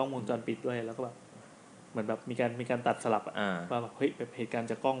มีกล้องวงจรปิดด้วยแล้วก็แบบเหมือนแบบมีการตัดสลับว่าแบบเฮ้ยแบบเหตุการณ์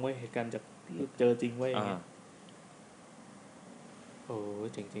จากกล้องเว้ยเหตุการณ์จากเจอจริงเว้ยอย่างเงี้ยโอ้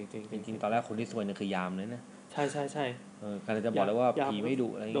จริงตอนแรกคนที่ซวยเนี่ยคือยามเลยนะใช่กำลังจะบอกเลยว่าผีไม่ดุ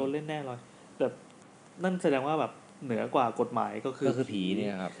อะไรโดนเล่นแน่เลยแต่นั่นแสดงว่าแบบเหนือกว่ากฎหมายก็คือผีเนี่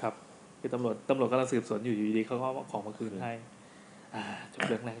ยครับคือตำรวจกำลังสืบสวนอยู่ดีๆเขาก็เอาของมาคืนให้จบ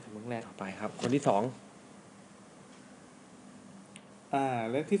เรื่องแรกต่อไปครับคนที่2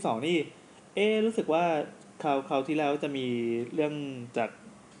เรื่องที่2นี่รู้สึกว่าคราวที่แล้วจะมีเรื่องจาก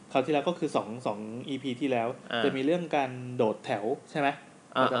คราวที่แล้วก็คือ2 EP ที่แล้วจะมีเรื่องการโดดแถวใช่ไหม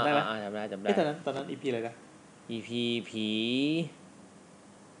จำได้ไหมจำได้ตอนนั้น EP อะไรนะ EP ผี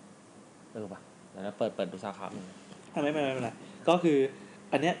ป่ะแล้วเปิดดูสาขาไม่เป็นไรก็คือ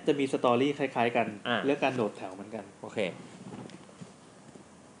อันเนี้ยจะมีสตอรี่คล้ายๆกันเรื่องการโดดแถวเหมือนกันโอเค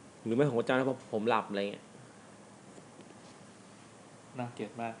หรือไม่ผมก็จำได้เพราะผมหลับอะไรเงี้ยน่าเกลีย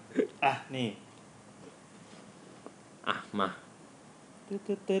ดมากนี่มา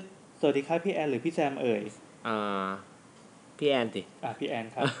ตึ๊ดสวัสดีครับพี่แอนหรือพี่แซมเอ่ยพี่แอนสิพี่แอน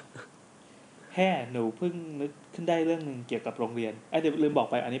ครับหนูเพิ่งนึกขึ้นได้เรื่องนึงเกี่ยวกับโรงเรียนเดี๋ยวลืมบอก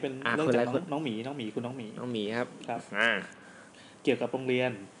ไปอันนี้เป็นเรื่องจากน้องหมีคุณน้องหมีครับเกี่ยวกับโรงเรีย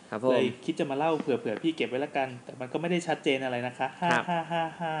นเลยคิดจะมาเล่าเผื่อพี่เก็บไว้ละกันแต่มันก็ไม่ได้ชัดเจนอะไรนะคะ5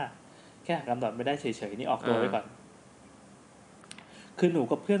แค่หาคำตอบไม่ได้เฉยๆนี่ออกตัวไว้ก่อนคือหนู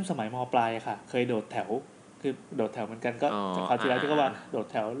กับเพื่อนสมัยม.ปลายค่ะเคยโดดแถวคือโดดแถวเหมือนกันก็จากคราวที่แล้วที่เขาว่าโดด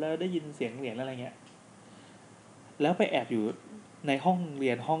แถวแล้วได้ยินเสียงเหรียญอะไรเงี้ยแล้วไปแอบอยู่ในห้องเรี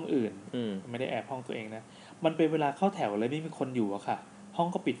ยนห้องอื่นไม่ได้แอบห้องตัวเองนะมันเป็นเวลาเข้าแถวเลยไม่มีคนอยู่อะค่ะห้อง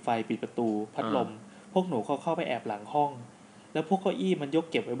ก็ปิดไฟปิดประตูพัดลมพวกหนูเข้าไปแอบหลังห้องแล้วพวกเก้าอี้มันยก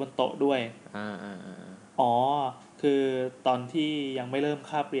เก็บไว้บนโต๊ะด้วย คือตอนที่ยังไม่เริ่ม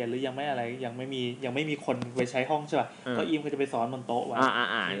คาบเรียนหรือยังไม่อะไรยังไม่มีคนไปใช้ห้องใช่ป่ะก็อิมก็จะไปสอนบนโต๊ะไว้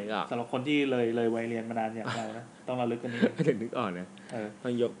นึกออกสำหรับคนที่เลยวัยเรียนมานานอย่างเรานะต้องระลึกกันนี้นึกออกนะมั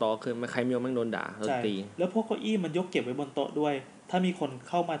นยกโต๊ะคือใครไม่ยกมันโดนด่าโดนตีแล้วพวกเก้าอี้มันยกเก็บไว้บนโต๊ะด้วยถ้ามีคน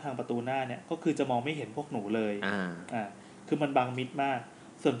เข้ามาทางประตูหน้าเนี่ยก็คือจะมองไม่เห็นพวกหนูเลยคือมันบังมิดมาก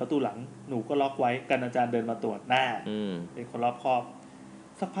ส่วนประตูหลังหนูก็ล็อกไว้กันอาจารย์เดินมาตรวจหน้าเป็นคนรอบคอบ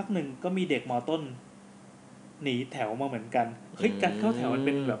สักพักหนึ่งก็มีเด็กม.ต้นหนีแถวมาเหมืกันเฮ้ยการเข้าแถวมันเ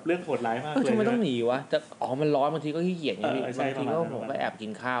ป็นแบบเรื่องโหดร้ายมากเลยทำไมต้องหนีวะแต่มันร้อนบางทีก็ขี้เกียจไงบางทีก็ผมก็แอบกิ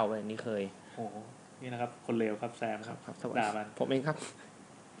นข้าวไปนี่เคยโอ้นี่นะครับคนเลวครับแซมครับด่ามันผมเองครับ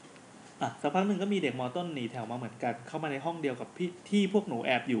สักพักหนึ่งก็มีเด็กม.ต้นหนีแถวมาเหมือนกันเข้ามาในห้องเดียวกับที่พวกหนูแ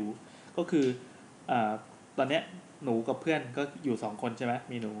อบอยู่ก็คือตอนเนี้ยหนูกับเพื่อนก็อยู่2คนใช่ไหม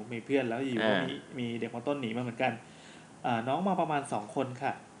มีหนูมีเพื่อนแล้วอยู่ก็มีเด็กม.ต้นหนีมาเหมือนกันน้องมาประมาณ2คน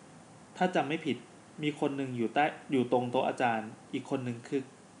ค่ะถ้าจำไม่ผิดมีคนหนึ่งอยู่ตรงโต๊ะอาจารย์อีกคนหนึ่ง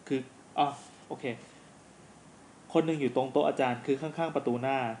คือโอเคคนหนึ่งอยู่ตรงโต๊ะอาจารย์คือข้างๆประตูห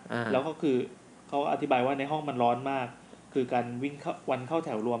น้าแล้วก็คือเขาอธิบายว่าในห้องมันร้อนมากคือการวิ่งวันเข้าแถ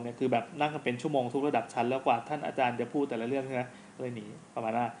วรวมเนี่ยคือแบบนั่งกันเป็นชั่วโมงทุกระดับชั้นแล้วกว่าท่านอาจารย์จะพูดแต่ละเรื่องใช่ไหมเลยหนีประมา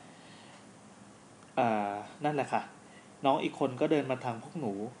ณนั้นนั่นแหละค่ะน้องอีกคนก็เดินมาทางพวกห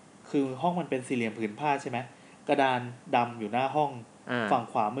นูคือห้องมันเป็นสี่เหลี่ยมผืนผ้าใช่ไหมกระดานดำอยู่หน้าห้องฝั่ง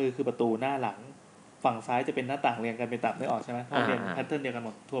ขวามือคือประตูหน้าหลังฝั่งซ้ายจะเป็นหน้าต่างเรียงกันเป็นตับไม่ออกใช่ไหมห้องเรียนแพทเทิร์นเดียวกันหม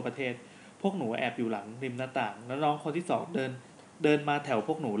ดทั่วประเทศพวกหนูแอบอยู่หลังริมหน้าต่างแล้วน้องคนที่สองเดินมาแถวพ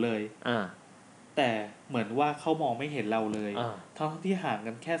วกหนูเลยแต่เหมือนว่าเขามองไม่เห็นเราเลยทั้งที่ห่าง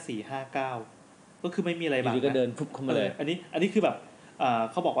กันแค่4-5 ก้าวก็คือไม่มีอะไรบังนะก็เดินปุ๊บเข้ามาเลยอันนี้คือแบบ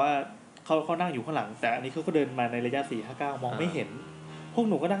เขาบอกว่าเขานั่งอยู่ข้างหลังแต่อันนี้เขาก็เดินมาในระยะ4-5 ก้าวมองไม่เห็นพวก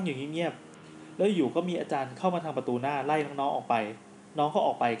หนูก็นั่งอยู่เงียบๆแล้วอยู่ก็มีอาจารย์เข้ามาทางประตูหน้าไล่น้องๆออกไปน้องก็อ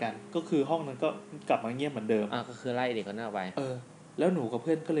อกไปกันก็คือห้องนั้นก็กลับมาเงียบเหมือนเดิมก็คือไล่เด็กคนนั้นออกไปแล้วหนูกับเ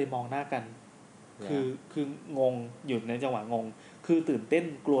พื่อนก็เลยมองหน้ากันคืองงอยู่ในจังหวะงงคือตื่นเต้น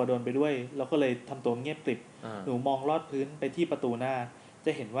กลัวโดนไปด้วยแล้วก็เลยทำตัวเงียบกริบหนูมองลอดพื้นไปที่ประตูหน้าจ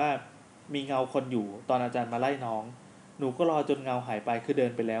ะเห็นว่ามีเงาคนอยู่ตอนอาจารย์มาไล่น้องหนูก็รอจนเงาหายไปคือเดิ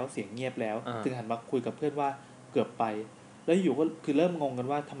นไปแล้วเสียงเงียบแล้วจึงหันมาคุยกับเพื่อนว่าเกือบไปแล้วอยู่ก็คือเริ่มงงกัน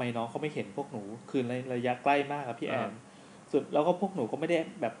ว่าทำไมน้องเขาไม่เห็นพวกหนูคือในระยะใกล้มากครับพี่แอนสุดแล้วก็พวกหนูก็ไม่ได้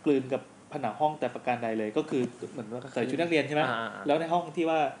แบบกลืนกับผนังห้องแต่ประการใดเลยก็คือเหมือนใส่ชุดนักเรียนใช่ไหมแล้วในห้องที่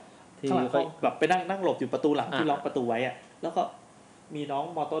ว่าข้างหลังห้องแบบไปนั่งหลบอยู่ประตูหลังที่ล็อกประตูไว้อะแล้วก็มีน้อง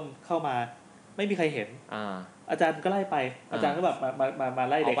ม.ต้นเข้ามาไม่มีใครเห็นอาจารย์ก็ไล่ไปอาจารย์ก็แบบมา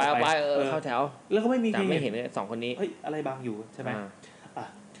ไล่เด็กไปเข้าแถวแล้วก็ไม่มีใครเห็นสองคนนี้เฮ้ยอะไรบางอยู่ใช่ไหม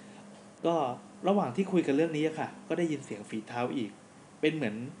ก็ระหว่างที่คุยกันเรื่องนี้ค่ะก็ได้ยินเสียงฝีเท้าอีกเป็นเหมื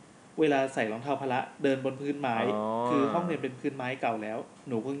อนเวลาใส่รองเท้าพละเดินบนพื้นไม้คือห้องเรียนเป็นพื้นไม้เก่าแล้ว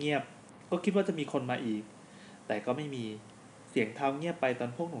หนูก็เงียบก็คิดว่าจะมีคนมาอีกแต่ก็ไม่มีเสียงเท้าเงียบไปตอน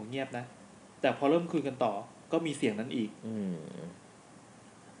พวกหนูเงียบนะแต่พอเริ่มคุยกันต่อก็มีเสียงนั้นอีก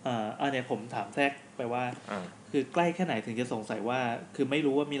เนี่ยผมถามแทรกไปว่าคือใกล้แค่ไหนถึงจะสงสัยว่าคือไม่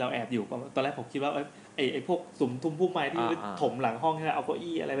รู้ว่ามีเราแอบอยู่ตอนแรกผมคิดว่าไอ้พวกสุมทุมพุ่มไม้ที่ถมหลังห้องใช่ไหมเอาเก้า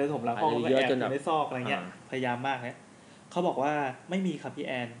อี้อะไรไปถมหลังห้องแล้วแอบอยู่ในซอกอะไรเงี้ยพยายามมากนะเขาบอกว่าไม่มีครับพี่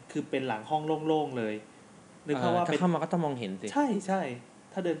แอนคือเป็นหลังห้องโล่งๆเลยนึกภาพว่าถ้าเข้ามาก็ต้องมองเห็นสิใช่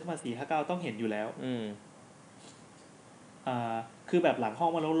ถ้าเดินเข้ามา4-5 ก้าวต้องเห็นอยู่แล้วคือแบบหลังห้อ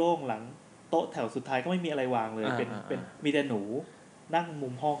งมันโล่งๆหลังโต๊ะแถวสุดท้ายก็ไม่มีอะไรวางเลยเป็นมีแต่หนูนั่งมุ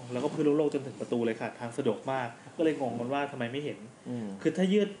มห้องแล้วก็พื้นโล่งๆจนถึงประตูเลยค่ะทางสะดวกมากก็เลยงงกันว่าทำไมไม่เห็นคือถ้า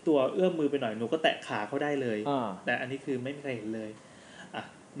ยืดตัวเอื้อมมือไปหน่อยหนูก็แตะขาเขาได้เลยแต่อันนี้คือไม่มีใครเห็นเลย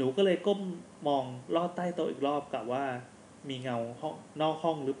หนูก็เลยก้มมองลอดใต้โต๊ะอีกรอบกะว่ามีเงาห้องนอกห้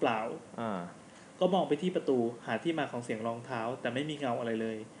องหรือเปล่าก็มองไปที่ประตูหาที่มาของเสียงรองเท้าแต่ไม่มีเงาอะไรเล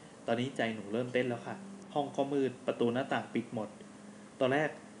ยตอนนี้ใจหนูเริ่มเต้นแล้วค่ะห้องก็มืดประตูหน้าต่างปิดหมดตอนแรก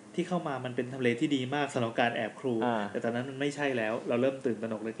ที่เข้ามามันเป็นทำเลที่ดีมากสำหรับการแอบครูแต่ตอนนั้นมันไม่ใช่แล้วเราเริ่มตื่นตระ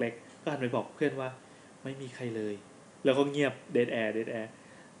หนกเล็กๆก็หันไปบอกเพื่อนว่าไม่มีใครเลยแล้วก็เงียบเดดแอร์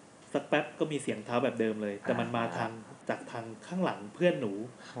สักแป๊บก็มีเสียงเท้าแบบเดิมเลยแต่มันมาจากทางข้างหลังเพื่อนหนู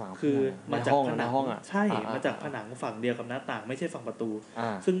คือมาจากผนังใช่มาจากผนังฝั่งเดียวกับหน้าต่างไม่ใช่ฝั่งประตู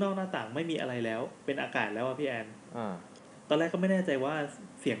ซึ่งนอกหน้าต่างไม่มีอะไรแล้วเป็นอากาศแล้วพี่แอนตอนแรกก็ไม่แน่ใจว่า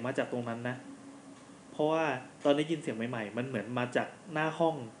เสียงมาจากตรงนั้นนะเพราะว่าตอนได้ยินเสียงใหม่ๆมันเหมือนมาจากหน้าห้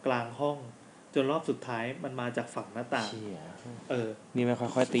องกลางห้องจนรอบสุดท้ายมันมาจากฝั่งหน้าต่างนี่มัน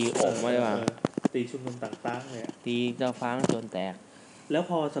ค่อยๆตีอกมาเลยว่ะตีชุมนุมต่างๆเลยตีเจ้าฟ้าจนแตกแล้ว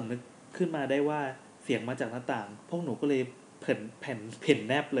พอสำนึกขึ้นมาได้ว่าเสียงมาจากหน้าต่างพวกหนูก็เลยเพ่น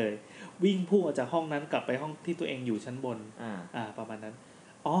แนบเลยวิ่งพุ่งออกจากห้องนั้นกลับไปห้องที่ตัวเองอยู่ชั้นบนประมาณนั้น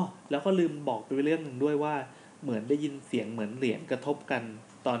แล้วก็ลืมบอกไปเรื่องหนึ่งด้วยว่าเหมือนได้ยินเสียงเหมือนเหรียญกระทบกัน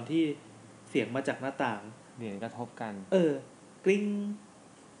ตอนที่เสียงมาจากหน้าต่าง เหรียญกระทบกันกริ้ง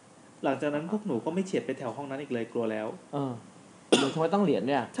หลังจากนั้นพวกหนูก็ไม่เฉียดไปแถวห้องนั้นอีกเลยกลัวแล้วหนูทำไมต้องเหรียญ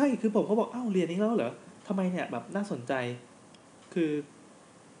เนี่ยใช่คือผมเขาบอกเหรียญนี้แล้วเหรอทำไมเนี่ยแบบน่าสนใจคือ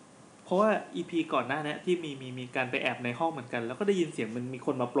เพราะว่า EP ก่อนหน้านี้ที่มีการไปแอบในห้องเหมือนกันแล้วก็ได้ยินเสียงมันมีค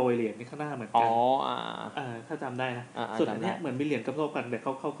นมาโปรยเหรียญในข้างหน้าเหมือนกันถ้าจำได้นะส่วนอันเนี้ยเหมือนมีเหรียญกระทบกันแต่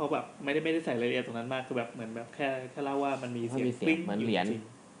เขาแบบไม่ได้ใส่รายละเอียดตรงนั้นมากคือแบบเหมือนแบบแค่เล่าว่ามันมีเสียงกริ้งเหมือนเหรียญ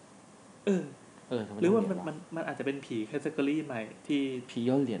หรือว่ามันอาจจะเป็นผีแคตตากรีใหม่ที่ผี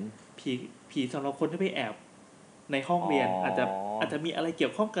ย้อนเหรียญผีสำหรับคนที่ไปแอบในห้องเรียนอาจจะมีอะไรเกี่ย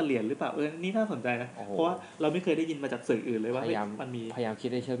วข้องกับเหรียญหรือเปล่านี่น่าสนใจนะเพราะว่าเราไม่เคยได้ยินมาจากสื่ออื่นเลยว่ามันมีพยายามคิด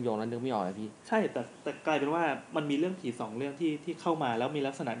ได้เชื่อมโยงแล้วนึกไม่ออกเลยพี่ใช่แต่กลายเป็นว่ามันมีเรื่องผี2เรื่องที่เข้ามาแล้วมี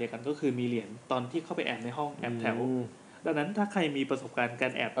ลักษณะเดียวกันก็คือมีเหรียญตอนที่เข้าไปแอบในห้องแอบแถวดังนั้นถ้าใครมีประสบการณ์กา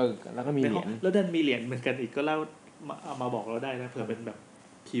รแอบแล้วก็มีเหรียญแล้วดันมีเหรียญเหมือนกันอีกก็เล่าเอามาบอกเราได้นะเผื่อเป็นแบบ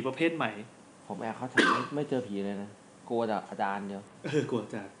ผีประเภทใหม่ผมแอบเข้าแถวไม่เจอผีเลยนะกลัวแต่อาจารย์เดียวกลัวอ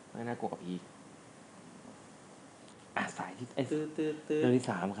าจารย์ไม่น่ากลัวกับผีสายที่เรื่องที่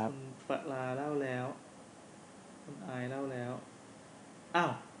3ครับปลาเล่าแล้วคุณอายเล่าแล้วอ้า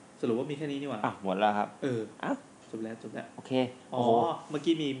วสรุปว่ามีแค่นี้นี่หว่าหมดแล้วครับจบแล้วโอเคเมื่อ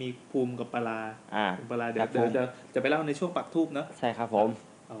กี้มีภูมิกับปลาภูมิปลาเดี๋ยวจะไปเล่าในช่วงปักทูบเนาะใช่ครับผม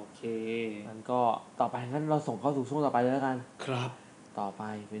โอเคงั้นก็ต่อไปงั้นเราส่งเข้าสู่ช่วงต่อไปเลยแล้วกันครับต่อไป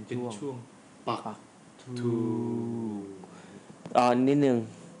เป็นช่วงปักทูบนิดนึง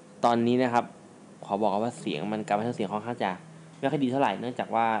ตอนนี้นะครับขอบอกว่าเสียงมันการบันทึกเสียงค่อนข้างจะไม่ค่อยดีเท่าไหร่เนื่องจาก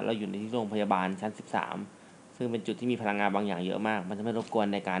ว่าเราอยู่ในที่โรงพยาบาลชั้น13ซึ่งเป็นจุดที่มีพลังงานบางอย่างเยอะมากมันจะไม่รบกวน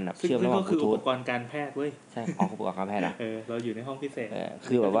ในการแบบเชื่อมระหว่างบลูทูธอุปกรณ์การแพทย์เว้ยใช่อุปกรณ์การแพทย์เราอยู่ในห้องพิเศษ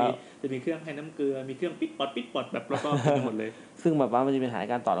คือแบบว่าจะมีเครื่องให้น้ำเกลือมีเครื่องปิดปอดแบบรอบๆหมดเลยซึ่งแบบว่ามันจะมีปัญหา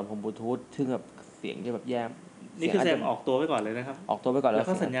การต่อลำโพงบลูทูธซึ่งแบบเสียงจะแบบแย่นี่คือแซมออกตัวไว้ก่อนเลยนะครับออกตัวไว้ก่อนแล้ว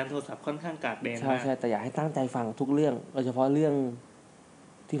ก็สัญญาณโทรศัพท์ค่อนข้างกากแดงมากใช่แต่อยากให้ตั้งใจฟังทุกเรื่องโดยเฉพาะเรื่อง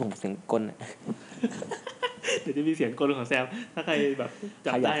ที่ผมเสียงกลเดี๋ยวจะมีเสียงกลของแซมถ้าใครแบบ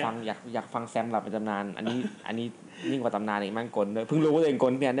จับได้อยากฟังแซมหลับเป็นตำนานอันนี้ยิ่งกว่าตำนานอีกมั่งกลด้วยเพิ่งรู้ว่าตัวเองก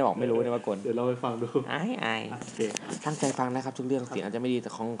ลพี่อันได้บอกไม่รู้นะว่ากลเดี๋ยวเราไปฟังดูโอเคตั้งใจฟังนะครับทุกเรื่องเสียงอาจจะไม่ดีแต่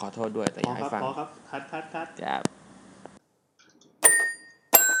ขอโทษด้วยแต่อยากให้ฟังครับคัดครับ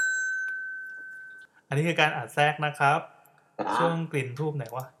อันนี้คือการอัดแทรกนะครับช่วงกลิ่นทูบไหน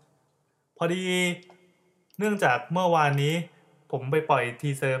วะพอดีเนื่องจากเมื่อวานนี้ผมไปปล่อยที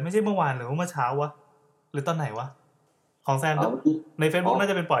เซอร์ไม่ใช่เมื่อวานหรือว่าเมื่อเช้าวะหรือตอนไหนวะของแซมใน Facebook น่า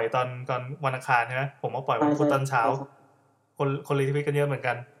จะเป็นปล่อยตอนวันอังคารใช่ไหมผมมาปล่อยวันพุธตอนเช้าคนรีทวีตกันเยอะเหมือน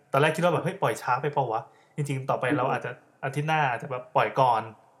กันตอนแรกคิดว่าแบบเฮ้ยปล่อยช้าไปเปล่าวะจริงๆต่อไปเราอาจจะอาทิตย์หน้าอาจจะแบบปล่อยก่อน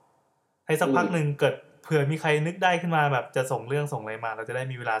ให้สักพักนึงเกิดเผื่อมีใครนึกได้ขึ้นมาแบบจะส่งเรื่องส่งอะไรมาเราจะได้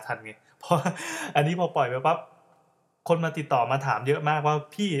มีเวลาทันไงเพราะอันนี้พอปล่อยไปปั๊บคนมาติดต่อมาถามเยอะมากว่า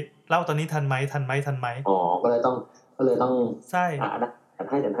พี่เล่าตอนนี้ทันไหมก็เลยต้องใช่จัด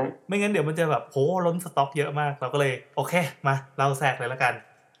ให้ไม่งั้นเดี๋ยวมันจะแบบโหล้นสต็อกเยอะมากเราก็เลยโอเคมาเราแทรกเลยแล้วกัน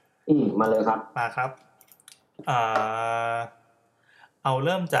มาเลยครับมาครับเอาเ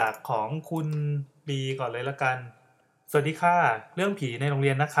ริ่มจากของคุณบีก่อนเลยแล้วกันสวัสดีค่ะเรื่องผีในโรงเรี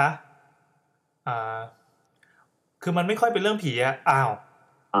ยนนะคะคือมันไม่ค่อยเป็นเรื่องผีอ่ะอ้าว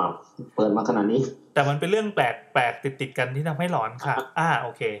เปิดมาขนาดนี้แต่มันเป็นเรื่องแปลกติดกันที่ทำให้หลอนค่ะโอ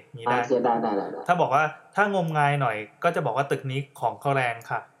เคงี้ได้ถ้าบอกว่าถ้างมงายหน่อยก็จะบอกว่าตึกนี้ของเขาแรง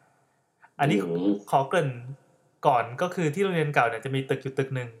ค่ะอันนี้ขอเกริ่นก่อนก็คือที่โรงเรียนเก่าเนี่ยจะมีตึกอยู่ตึก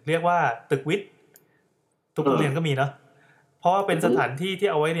นึงเรียกว่าตึกวิทย์ทุกโรงเรียนก็มีเนาะเพราะว่าเป็นสถานที่ที่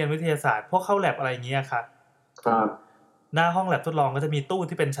เอาไว้เรียนวิทยาศาสตร์พวกเข้าแลบอะไรอย่างเงี้ยค่ะครับหน้าห้องแลบทดลองก็จะมีตู้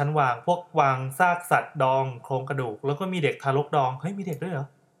ที่เป็นชั้นวางพวกวางซากสัตว์ดองโครงกระดูกแล้วก็มีเด็กทารกดองเฮ้ยมีเด็กด้วยเหรอ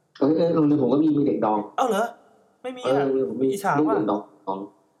โรงเรียนผมก็มีเด็กดองเหรอไม่มีอ่ะอิจฉาว่ะ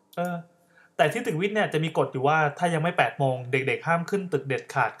แต่ที่ตึกวิทย์เนี่ยจะมีกฎอยู่ว่าถ้ายังไม่ 8:00 นเด็กๆห้ามขึ้นตึกเด็ด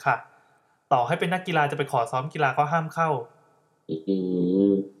ขาดค่ะต่อให้เป็นนักกีฬาจะไปขอซ้อมกีฬาก็ห้ามเข้า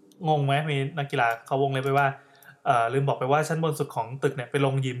งงไหมมีนักกีฬาเขาวงเลยไปว่าลืมบอกไปว่าชั้นบนสุดของตึกเนี่ยเป็นโร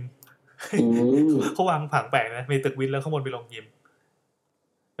งยิมเขาวางผังแปลกนะมีตึกวิทย์แล้วข้างบนเป็นโรงยิม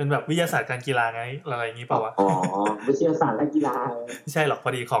เป็นแบบวิทยาศาสตร์การกีฬาไงอะไรอย่างงี้เปล่าวะวิทยาศาสตร์และกีฬาไม่ใช่หรอกพ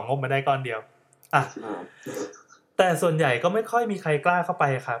อดีของงบมาได้ก้อนเดียวแต่ส่วนใหญ่ก็ไม่ค่อยมีใครกล้าเข้าไป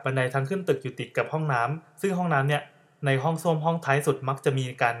ค่ะบันไดทางขึ้นตึกอยู่ติดกับห้องน้ำซึ่งห้องน้ำเนี่ยในห้องส้วมห้องท้ายสุดมักจะมี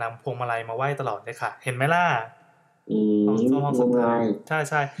การนำพวงมาลัยมาไหว้ตลอดเลยค่ะเห็นไหมล่ะห้องส้วมห้องสุดท้าย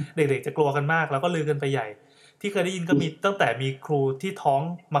ใช่เด็กๆจะกลัวกันมากแล้วก็ลือกันไปใหญ่ที่เคยได้ยินก็มีตั้งแต่มีครูที่ท้อง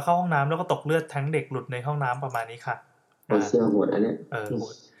มาเข้าห้องน้ำแล้วก็ตกเลือดทั้งเด็กหลุดในห้องน้ำประมาณนี้ค่ะเชื่อหมดอันนี้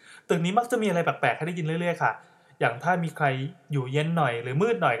ตึกนี้มักจะมีอะไรแปลกๆให้ได้ยินเรื่อยๆค่ะอย่างถ้ามีใครอยู่เย็นหน่อยหรือมื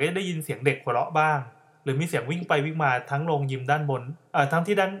ดหน่อยก็จะได้ยินเสียงเด็กหัวเราะบ้างหรือมีเสียงวิ่งไปวิ่งมาทั้งโรงยิมด้านบนทั้ง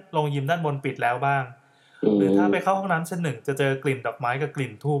ที่ด้านโรงยิมด้านบนปิดแล้วบ้าง หรือถ้าไปเข้าห้องน้ำชั้น 1จะเจอกลิ่นดอกไม้กับกลิ่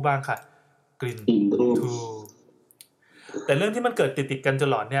นธูปบ้างค่ะกลิ่นธูปแต่เรื่องที่มันเกิดติดกันจน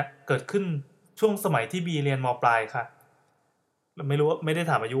หลอนเนี่ยเกิดขึ้นช่วงสมัยที่บีเรียนม.ปลายค่ะไม่รู้ว่าไม่ได้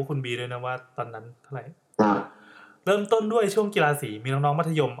ถามอายุคุณบีด้วยนะว่าตอนนั้นเท่าไหร่เริ่มต้นด้วยช่วงกีฬาสีมีน้องๆมั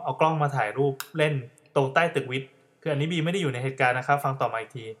ธยมเอากล้องมาถ่ายรูปเล่นตรงใต้ตึกวิทย์คืออันนี้บีไม่ได้อยู่ในเหตุการณ์นะครับฟังต่อมาอี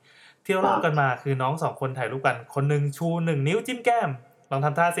กทีที่เล่ากันมาคือน้อง2คนถ่ายรูปกันคนนึงชู1นิ้วจิ้มแก้มลองท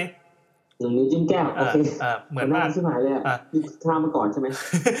ำท่าสิ1นิ้วจิ้มแก้มโอเคเหมือนมากขึ้นมาเลยนี่ท่ามาก่อนใช่ไหม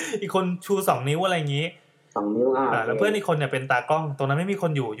อีกคนชู2นิ้วอะไรอย่างงี้2นิ้วแล้วเพื่อนอีกคนเนี่ยเป็นตากล้องตรงนั้นไม่มีค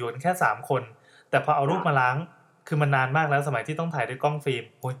นอยู่กันแค่3คนแต่พอเอารูปมาล้างคือมันนานมากแล้วสมัยที่ต้องถ่ายด้วยกล้องฟิล์ม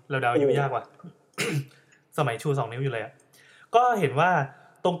โอ้ยเราเดาอายุยากว่ะ สมัยชู2นิ้วอยู่เลยก็เห็นว่า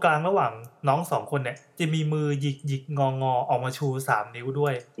ตรงกลางระหว่างน้อง2คนเนี่ยจะมีมือหยิกงอออกมาชู3นิ้วด้ว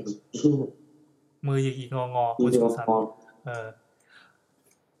ยมือหยิกงอมาชู3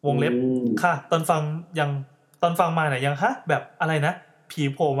วงเล็บค่ะตอนฟังมาเนี่ยยังฮะแบบอะไรนะผี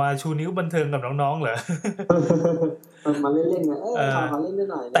โผล่มาชูนิ้วบันเทิงกับน้องๆเหรอมาเล่นๆนะขอเล่นด้วย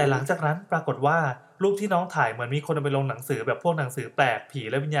หน่อยแต่หลังจากนั้นปรากฏว่ารูปที่น้องถ่ายเหมือนมีคนเอาไปลงหนังสือแบบพวกหนังสือแปลกผี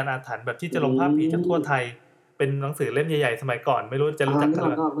และวิญญาณอาถรรพ์แบบที่จะลงภาพผีจากทั่วไทยเป็นหนังสือเล่มใหญ่ๆสมัยก่อนไม่รู้จะรู้จักกันห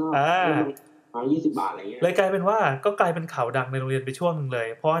รือ20 บาทอะไรเงี้ยเลยกลายเป็นว่าก็กลายเป็นข่าวดังในโรงเรียนไปช่วงนึงเลย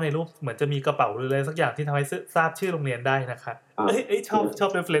เพราะในรูปเหมือนจะมีกระเป๋าหรืออะไรสักอย่างที่ทำให้ทราบชื่อโรงเรียนได้นะคะชอบ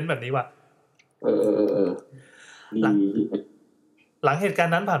เรฟเฟรนซ์แบบนี้ว่ะหลังเหตุการ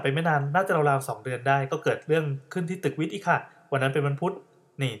ณ์นั้นผ่านไปไม่นานน่าจะราวๆ2 เดือนได้ก็เกิดเรื่องขึ้นที่ตึกวิทย์อีกค่ะวันนั้นเป็นวันพุธ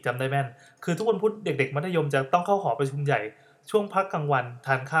นี่จำได้แม่นคือทุกวันพุธเด็กๆมัธยมจะต้องเข้าหอประชุมใหญ่ช่วงพักกลางวันท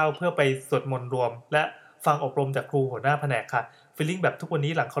านข้าวเพื่อไปสวดมนต์รวมและฟังอบรมจากครูหัวหน้าแผนกค่ะฟีลลิ่งแบบทุกวัน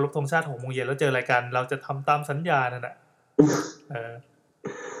นี้หลังเคารพธงชาติ 6 โมงเย็นแล้วเจอรายการเราจะทำตามสัญญานั่นน่ะ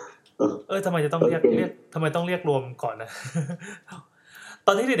ทำไมจะต้องเรียกทำไมต้องเรียกรวมก่อนนะ ต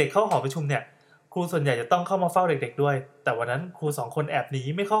อนที่เด็กๆเข้าหอประชุมเนี่ยครูส่วนใหญ่จะต้องเข้ามาเฝ้าเด็กๆด้วยแต่วันนั้นครู2คนแอบหนี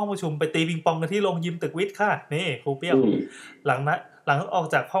ไม่เข้าห้องประชุมไปตีปิงปองกันที่โรงยิมตึกวิทย์ค่ะนี่ครูเปี้ยวหลังออก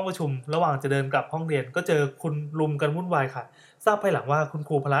จากห้องประชุมระหว่างจะเดินกลับห้องเรียนก็เจอคุณลุมกันวุ่นวายค่ะทราบภายหลังว่าคุณ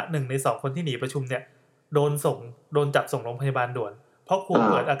ครูพละ1ใน2คนที่หนีประชุมเนี่ยโดนจับส่งโรงพยาบาลด่วนเพราะครู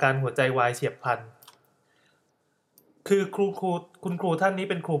เกิดอาการหัวใจวายเฉียบพลันคือคุณครูท่านนี้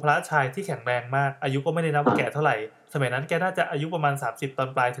เป็นครูพละชายที่แข็งแรงมากอายุก็ไม่ได้นับแก่เท่าไหร่สมัยนั้นแกน่าจะอายุประมาณ30ตอน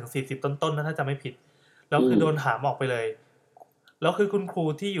ปลายถึง40ต้นๆนะถ้าจำไม่ผิดแล้วคือโดนหามออกไปเลยแล้วคือคุณครู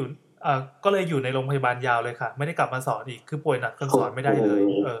ที่อยู่ก็เลยอยู่ในโรงพยาบาลยาวเลยค่ะไม่ได้กลับมาสอนอีกคือป่วยหนักจนสอนไม่ได้เลย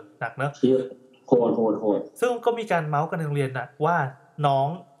หนักเนอะโหดซึ่งก็มีการเมาส์กันในโรงเรียนน่ะว่าน้อง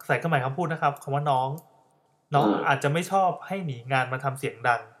ใส่เครื่องหมายคำพูดนะครับคำว่าน้องอาจจะไม่ชอบให้หนีงานมาทำเสียง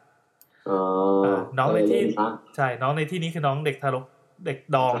ดังน้องในที่ใช่น้องในที่นี้คือน้องเด็กทารกเด็ก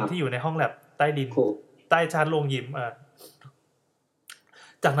ดองที่อยู่ในห้องแลบใต้ดินใต้ชั้นโรงยิม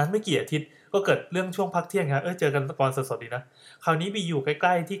จากนั้นไม่กี่อาทิตย์ก็เกิดเรื่องช่วงพักเที่ยงครับเจอกันตอนสดๆดีนะคราวนี้บีอยู่ใก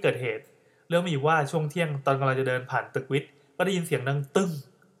ล้ๆที่เกิดเหตุเรื่องมีอยู่ว่าช่วงเที่ยงตอนกำลังจะเดินผ่านตึกวิทย์ก็ได้ยินเสียงดังตึ้ง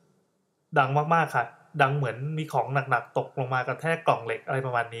ดังมากๆค่ะดังเหมือนมีของหนักๆตกลงมากระแทกกล่องเหล็กอะไรป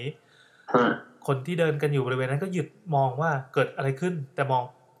ระมาณนี้คนที่เดินกันอยู่บริเวณนั้นก็หยุดมองว่าเกิดอะไรขึ้นแต่มอง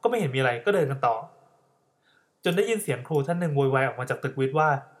ก็ไม่เห็นมีอะไรก็เดินกันต่อจนได้ยินเสียงครูท่านหนึ่งโวยวายออกมาจากตึกวิทย์ว่า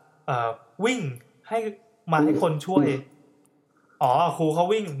วิ่งให้มาให้คนช่วยครูเขา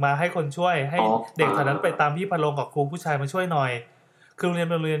วิ่งมาให้คนช่วยให้เด็กแถวนั้นไปตามพี่พะโลงกับครูผู้ชายมาช่วยหน่อยคือโรงเรียน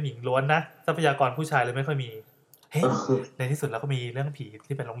เป็นโรงเรียนหญิงล้วนนะทรัพยากรผู้ชายเลยไม่ค่อยมีเฮ้ยในที่สุดเราก็มีเรื่องผี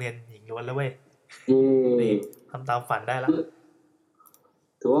ที่เป็นโรงเรียนหญิงล้วนแล้วเว้ยนี่ทำตามฝันได้ละ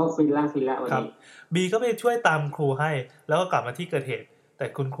ถือว่าฟินละวันนี้บีก็ไปช่วยตามครูให้แล้วก็กลับมาที่เกิดเหตุแต่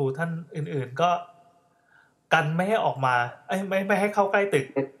คุณครูท่านอื่นๆก็กันไม่ให้ออกมาไม่ให้เข้าใกล้ตึก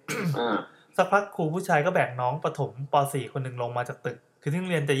สักพักครูผู้ชายก็แบกน้องประถมป .4 คนหนึ่งลงมาจากตึกคือที่โร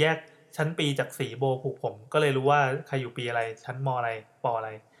งเรียนจะแยกชั้นปีจากสีโบผูกผมก็เลยรู้ว่าใครอยู่ปีอะไรชั้นมอะไรปอะไร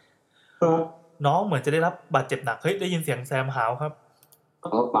น้องเหมือนจะได้รับบาดเจ็บหนักเฮ้ยได้ยินเสียงแซมหาวครับ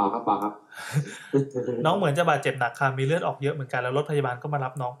เปล่าครับ น้องเหมือนจะบาดเจ็บหนักค่ะมีเลือดออกเยอะเหมือนกันแล้วรถพยาบาลก็มารั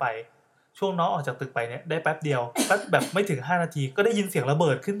บน้องไปช่วงน้องออกจากตึกไปเนี่ยได้แป๊บเดียวแป๊บแบบไม่ถึง5นาทีก็ได้ยินเสียงระเบิ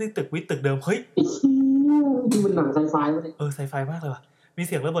ดขึ้นที่ตึกวิทย์ตึกเดิมเฮ้ยมันหนังไซไฟวะเนี่ยไซไฟมากเลยว่ะมีเ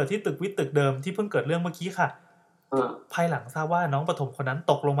สียงระเบิดที่ตึกวิทย์ตึกเดิมที่เพิ่งเกิดเรื่องเมื่อกี้ค่ะภายหลังทราบว่าน้องประถมคนนั้น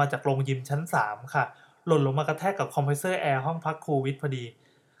ตกลงมาจากโรงยิมชั้น3ค่ะหล่นลงมากระแทกกับคอมเพรสเซอร์แอร์ห้องพักครูวิทย์พอดี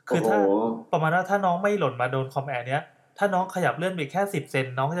คือถ้าประมาณว่าถ้าน้องไม่หล่นมาโดนคอมแอร์เนี้ยถ้าน้องขยับเลื่อนไปแค่10 เซน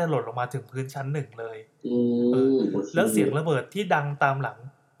น้องก็จะหล่นลงมาถึงพื้นชั้น1เลยแล้วเสียงระเบิดที่ดังตามหลัง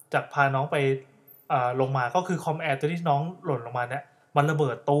จากพาน้องไปลงมาก็คือคอมแอร์ตัวที่น้องหล่นลงมาเนี่ยมันระเบิ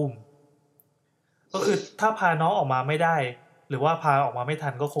ดตูมก็คือถ้าพาน้องออกมาไม่ได้หรือว่าพาออกมาไม่ทั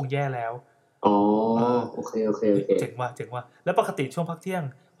นก็คงแย่แล้วโอเคเจ๋งว่ะแล้วปกติช่วงพักเที่ยง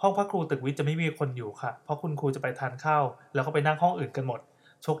ห้องพักครูตึกวิทย์จะไม่มีคนอยู่ค่ะเพราะคุณครูจะไปทานข้าวแล้วก็ไปนั่งห้องอื่นกันหมด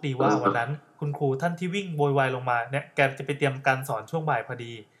โชคดีว่าวันนั้นคุณครูท่านที่วิ่งโวยวายลงมาเนี่ยแกจะไปเตรียมการสอนช่วงบ่ายพอ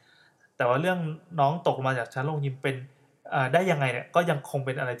ดีแต่ว่าเรื่องน้องตกลงมาจากชั้นโรงยิมเป็นได้ยังไงเนี่ยก็ยังคงเ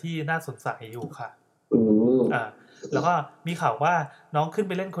ป็นอะไรที่น่าสงสัยอยู่ค่ะแล้วก็มีข่าวว่าน้องขึ้นไ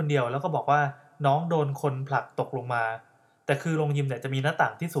ปเล่นคนเดียวแล้วก็บอกว่าน้องโดนคนผลักตกลงมาแต่คือโรงยิมเนี่ยจะมีหน้าต่า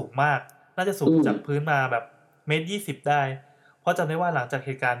งที่สูงมากน่าจะสูงจากพื้นมาแบบ1.20 เมตรได้เพราะจำได้ว่าหลังจากเห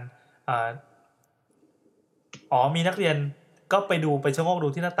ตุการณ์มีนักเรียนก็ไปชะโงกดู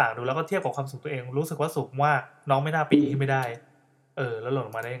ที่หน้าต่างดูแล้วก็เทียบกับความสูงตัวเองรู้สึกว่าสูงมากน้องไม่น่าปีนขึ้นไม่ได้แล้วหล่น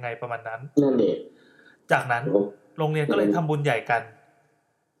มาได้ยังไงประมาณนั้นนั่นเองจากนั้นโรงเรียนก็เลยทำบุญใหญ่กัน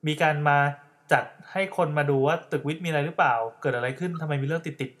มีการมาจัดให้คนมาดูว่าตึกวิทย์มีอะไรหรือเปล่าเกิดอะไรขึ้นทำไมมีเรื่อง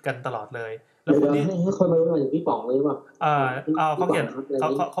ติดๆกันตลอดเลยแล้วคนนี้ให้คนมาดูอย่างพี่ป๋องเลยว่าเขาเขียน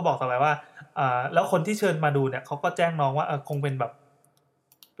เขาบอกต่อไปว่าแล้วคนที่เชิญมาดูเนี่ยเขาก็แจ้งน้องว่าคงเป็นแบบ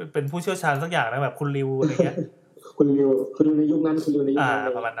เป็นผู้เชี่ยวชาญสักอย่างนะแบบคุณริวอะไรเงี้ยคุณริวในยุคนั้นคุณริวในยุคนั้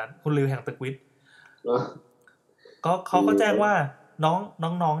นประมาณนั้นคุณริวแห่งตึกวิทย์ก็เขาก็แจ้งว่าน้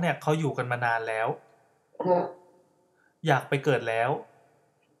องเนี่ยเขาอยู่กันมานานแล้วอยากไปเกิดแล้ว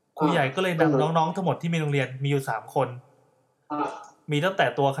ครูใหญ่ก็เลยนำน้องๆทั้งหมดที่มีโรงเรียนมีอยู่3 คนมีตั้งแต่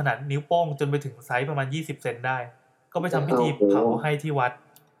ตัวขนาดนิ้วโป้งจนไปถึงไซส์ประมาณ20 เซนได้ก็ไปทำพิธีเผาให้ที่วัด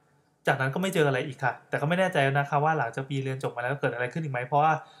จากนั้นก็ไม่เจออะไรอีกค่ะแต่ก็ไม่แน่ใจนะคะว่าหลังจากปีเรียนจบมาแล้วเกิดอะไรขึ้นอีกไหมเพราะว่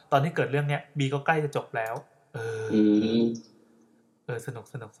าตอนที่เกิดเรื่องเนี้ยบีก็ใกล้จะจบแล้วสนุ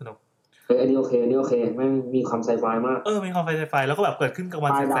กอันนี้โอเคแม่งมีความไซไฟมากมีความไซไฟแล้วก็แบบเกิดขึ้นกลางวั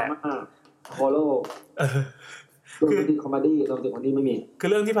นแสกๆโคโลคือคอมเมดี้โรแมนติกคอมเมดี้ไม่มีคือ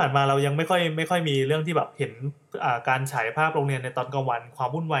เรื่องที่ผ่านมาเรายังไม่ค่อยมีเรื่องที่แบบเห็นการฉายภาพโรงเรียนในตอนกลางวันความ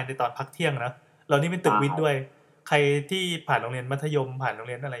วุ่นวายในตอนพักเที่ยงนะเรานี่เป็นตึกวิทย์ด้วยใครที่ผ่านโรงเรียนมัธยมผ่านโรง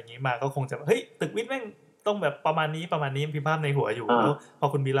เรียนอะไรอย่างงี้มาก็คงจะเฮ้ยตึกวิทย์แม่งต้องแบบประมาณนี้พิมพ์ภาพในหัวอยู่แล้วพอ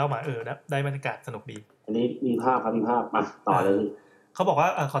คุณบีเล่ามาได้บรรยากาศสนุกดีอันนี้มีภาพมาต่อเลยเขาบอกว่า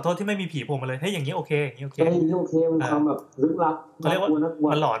ขอโทษที่ไม่มีผีโผล่มาเลยให้อย่างนี้โอเคอย่างนี้โอเคมันความแบบลึกลับเขาเรียกว่า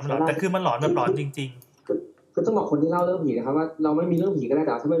มันหลอนแต่คือมันหลอนแบบหลอนจริงๆคือต้องบอกคนที่เล่าเรื่องผีนะครับว่าเราไม่มีเรื่องผีก็ได้แ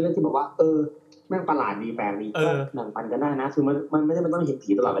ต่ถ้าเป็นเรื่องที่บอกว่าแม่งประหลาดดีแปลกดีก็หนังปันกันได้นะคือมันไม่ได้มันต้องเห็น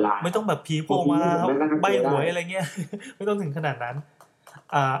ผีตลอดเวลาไม่ต้องแบบผีโผล่มาใบหวยอะไรเงี้ยไม่ต้องถึงขนาดนั้น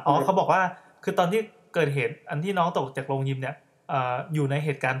เขาบอกว่าคือตอนที่เกิดเหตุอันที่น้องตกจากโรงยิมเนี่ยอยู่ในเห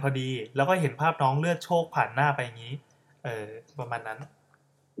ตุการณ์พอดีแล้วก็เห็นภาพน้องเลือดโชกผ่านหน้าไปอย่างนี้ประมาณนั้น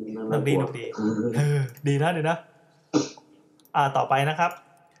หนุกดีดีนะต่อไปนะครับ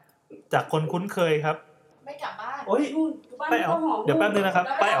จากคนคุ้นเคยครับไม่กลับบ้านโอ้ยไปเอาเดี๋ยวแป๊บนึงนะครับ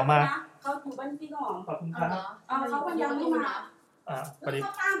ไปเอามาเขาอยู่บ้านพี่หอมขอบคุณครับเขาก็ยังไม่มาพอดีเข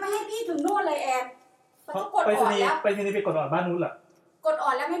าตามไปให้พี่ถึงนู่นเลยแอบเขากดออดแล้วไปทีนี้ไปกดออดบ้านนู้นเหรอกดอ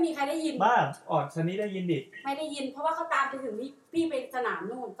อดแล้วไม่มีใครได้ยินบ้าออดชั้นนี้ได้ยินดิไม่ได้ยินเพราะว่าเขาตามไปถึงพี่ไปสนาม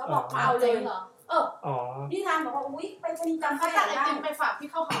นู่นเขาบอกมาเอาเลยเหรอพี่ทานบอกว่าอุ๊ยไปสนิทจำเขาตัดไอติมไปฝากพี่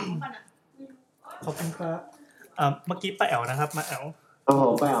เข้าหอมกันขอบคุณครับเมื่อกี้ป้าแอ๋วนะครับมาแอ๋ว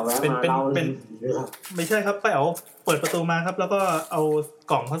ป้าแอ๋วเป็นไม่ใช่ครับป้าแอ๋วเปิดประตูมาครับแล้วก็เอา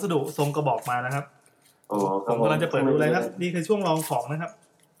กล่องพัสดุทรงกระบอกมานะครับผมกำลังจะเปิดดูเลยครับนี่คือช่วงลองของนะครับ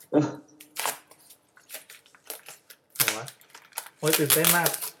โอ้ยตื่นเต้นมาก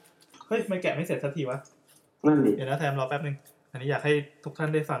เฮ้ยมันแกะไม่เสร็จสักทีวะนั่นดิเดี๋ยวนะแทมรอแป๊บนึงอันนี้อยากให้ทุกท่าน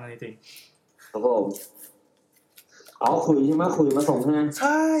ได้ฟังจริงๆครับผมคุยใช่ไหมคุยมาส่งใช่ไหมใ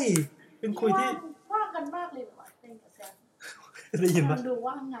ช่เป็นคุยที่ว่างกันมากเลยเหรอเต้นกับแซมได้ยินปะดู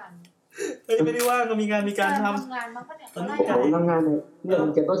ว่างงานไม่ได้ว่างก็มีการทำงานมาปะเนี่ยตอนนี้ทำงานเนี่ย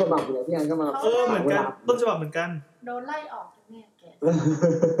เก็บต้นฉบับอยู่พี่อันก็มาเหมือนกันต้นฉบับเหมือนกันโดนไล่ออกเนี่ยแก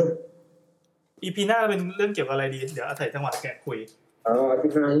EP หน้าเป็นเรื่องเกี่ยวกับอะไรดีเดี๋ยวอาศัยจังหวะแกะคุยที่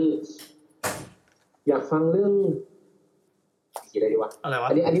ไหนอยากฟังเรื่องอะไรดีวะอะไรวะ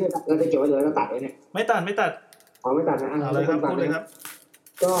อันนี้เราจะเก็บไว้เลยเราตัดไว้เนี่ยไม่ตัดไม่ตัดนะอะไรครับพูดเลยครับ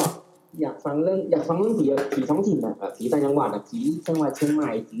ก็อยากฟังเรื่องผีท้องถิ่นผีต่างจังหวัดผีจังหวัดเชียงใหม่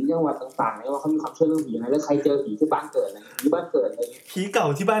ผีจังหวัดต่างๆเนี่ยว่าเขามีความเชื่อเรื่องผียังไงแล้วใครเจอผีที่บ้านเกิดอะไรผีบ้านเกิดอะไรผีเก่า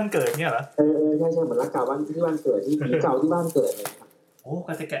ที่บ้านเกิดเนี่ยเหรอใช่เหมือนรักเก่าบ้านที่บ้านเกิดที่ผีเก่าที่บ้านเกิดอะไรครับโอ้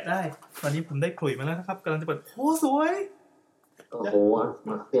ก็จะแกะได้วันนี้ผมได้ขลุ่ยมาแล้วนะครับกำลังจะเปิดโอ้สวยโอ้โหม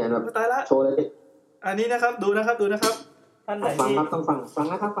าเปลี่ยนแบบตายละโชว์เลยอันนี้นะครับดูนะครับท่านไหนที่ต้องฟัง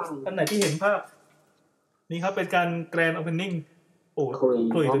นะครับฟังท่านไหนที่เห็นภาพนี่ครับเป็นการแกรนด์โอเพนนิ่งโอ้ข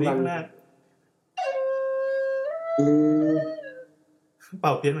ลุ่ยตัวนี้ข้างหน้าเป่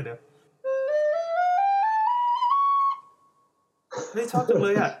าเพี้ยนเหมือนเดิมเฮ้ยชอบจังเล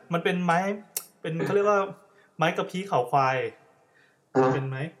ยอ่ะมันเป็นไม้เป็นเขาเรียกว่าไม้กระพี้เขาควายเป็น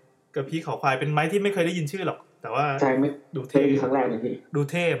ไม้กระพี้เขาควายเป็นไม้ที่ไม่เคยได้ยินชื่อหรอกแต่ว่าดูเท่ครั้งแรกเลยพี่ดู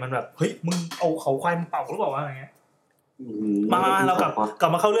เท่มันแบบเฮ้ยมึงเอาเขาควายมาเป่าหรือเปล่าวะอะไรเงี้ย มาเรากลั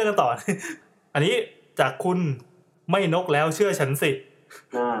บมาเข้าเรื่องกันต่อ อันนี้จากคุณไม่นกแล้วเชื่อฉันสิ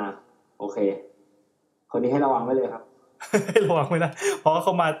โอเคคนนี้ให้ระวังไว้เลยครับให้ระวังไว้นะเพราะเข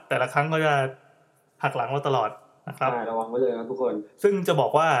ามาแต่ละครั้งเขาจะหักหลังเราตลอดนะครับระวังไว้เลยนะทุกคนซึ่งจะบอ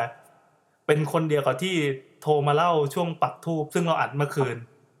กว่าเป็นคนเดียวกับที่โทรมาเล่าช่วงปักธูปซึ่งเราอัดเมื่อคืน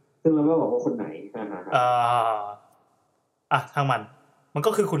ซึ่งเราไม่บอกว่าคนไหนทางมัน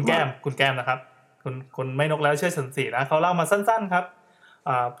ก็คือคุณแก้มนะครับคุณไม่นกแล้วเชื่อฉันสินะเขาเล่ามาสั้นๆครับ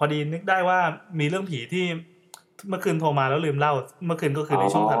พอดีนึกได้ว่ามีเรื่องผีที่เมื่อคืนโทรมาแล้วลืมเล่าเมื่อคืนก็คือใน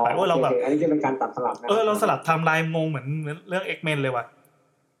ช่วงถัดไปเราแบบอันนี้จะเป็นการตัดสลับนะเราสลับไทม์ไลน์งงเหมือนเรื่อง X-Men เลยว่ะ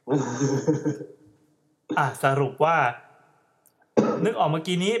สรุปว่านึกออกเมื่อ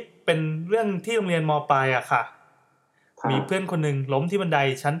กี้นี้เป็นเรื่องที่โรงเรียนม.ปลายอะค่ะมีเพื่อนคนนึงล้มที่บันได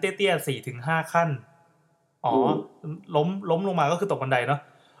ชั้นเตี้ยๆ 4-5 ขั้นล้มลงมาก็คือตกบันไดเนาะ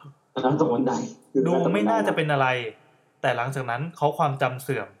ตกบันไดดูไม่น่าจะเป็นอะไรแต่หลังจากนั้นเขาความจำเ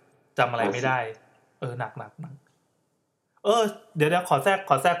สื่อมจำอะไรไม่ได้หนักเดี๋ยวขอแท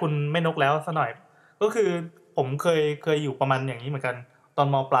รกคุณไม่นกแล้วซะหน่อยก็คือผมเคยอยู่ประมาณอย่างนี้เหมือนกันตอน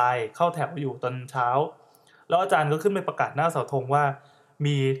ม.ปลายเข้าแถวอยู่ตอนเช้าแล้วอาจารย์ก็ขึ้นไปประกาศหน้าเสาธงว่า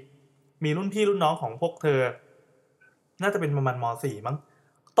มีรุ่นพี่รุ่นน้องของพวกเธอน่าจะเป็นประมาณม.4 มั้ง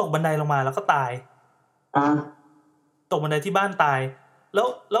ตกบันไดลงมาแล้วก็ตายตกบันไดที่บ้านตายแ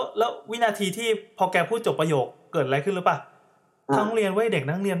ล้ววินาทีที่พอแกพูดจบประโยคเกิดอะไรขึ้นหรือป่ะทั้งโรงเรียนเด็ก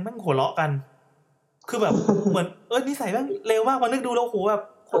นักเรียนแม่งหัวเราะกันคือแบบเหมือนนิสัยแม่งเลวมากมานึกดูแล้วโหแบบ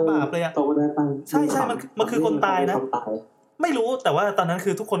โคตรบาปเลยอะใช่มันคือคนตายนะไม่รู้แต่ว่าตอนนั้น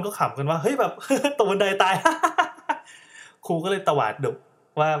คือทุกคนก็ขำกันว่าเฮ้ยแบบตกบันไดตายครูก็เลยตวาดดุ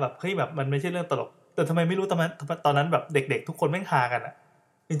ว่าแบบเฮ้ยแบบมันไม่ใช่เรื่องตลกแต่ทำไมไม่รู้ตอนนั้นแบบเด็กๆทุกคนแม่งฮากันอะ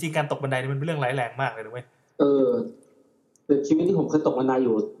จริงๆการตกบันไดนี่มันเป็นเรื่องร้ายแรงมากเลยนะเว้ยแต่ชีวิตที่ผมเคยตกบันไดอ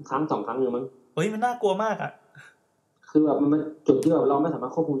ยู่ครั้ง2 ครั้งนึงมั้งมันน่ากลัวมากอะคือแบบมันจุดที่แบบเราไม่สามาร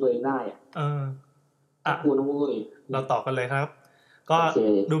ถควบคุมตัวเองได้กลัวน้องมุ้ยเราต่อกันเลยครับก็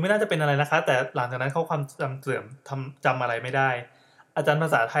ดูไม่น่าจะเป็นอะไรนะคะแต่หลังจากนั้นเขาความจำเสื่อมจำอะไรไม่ได้อาจารย์ภา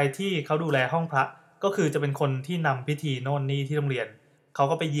ษาไทยที่เขาดูแลห้องพระก็คือจะเป็นคนที่นำพิธีโน่นนี่ที่โรงเรียนเขา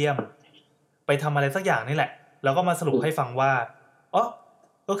ก็ไปเยี่ยมไปทำอะไรสักอย่างนี่แหละแล้วก็มาสรุปให้ฟังว่า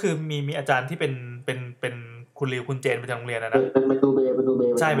ก็คือมีอาจารย์ที่เป็นคุณริวคุณเจนประจำโรงเรียนนะเป็นดูเบ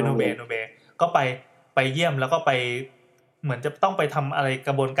ใช่เป็นดูเบก็ไปเยี่ยมแล้วก็ไปเหมือนจะต้องไปทำอะไรก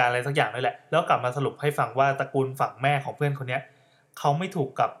ระบวนการอะไรสักอย่างนี่แหละแล้วกลับมาสรุปให้ฟังว่าตระกูลฝั่งแม่ของเพื่อนคนนี้เขาไม่ถูก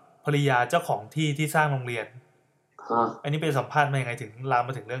กับภริยาเจ้าของที่สร้างโรงเรียนอันนี้เป็นสัมภาษณ์มายังไงถึงลามม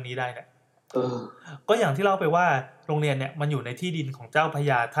าถึงเรื่องนี้ได้เนี่ยก็อย่างที่เล่าไปว่าโรงเรียนเนี่ยมันอยู่ในที่ดินของเจ้าพ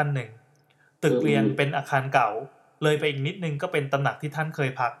ญาท่านหนึ่งตึกเรียนเป็นอาคารเก่าเลยไปอีกนิดนึงก็เป็นตำหนักที่ท่านเคย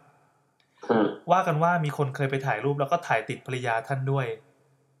พักว่ากันว่ามีคนเคยไปถ่ายรูปแล้วก็ถ่ายติดภริยาท่านด้วย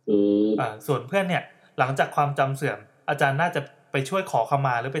ส่วนเพื่อนเนี่ยหลังจากความจำเสื่อมอาจารย์น่าจะไปช่วยขอขม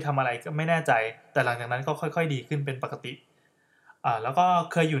าหรือไปทำอะไรก็ไม่แน่ใจแต่หลังจากนั้นก็ค่อยๆดีขึ้นเป็นปกติแล้วก็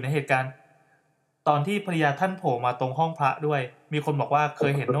เคยอยู่ในเหตุการณ์ตอนที่ภริยาท่านโผล่มาตรงห้องพระด้วยมีคนบอกว่าเค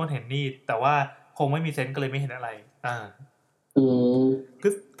ยเห็นโน่นเห็นนี่แต่ว่าคงไม่มีเซนส์ก็เลยไม่เห็นอะไร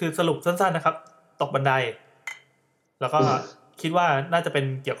คือสรุปสั้นๆนะครับตกบันไดแล้วก็คิดว่าน่าจะเป็น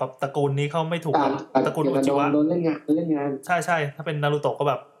เกี่ยวกับตระกูลนี้เขาไม่ถูกกับตระกูลอุจิวะโดนเล่นงานใช่ถ้าเป็นนารูโตะก็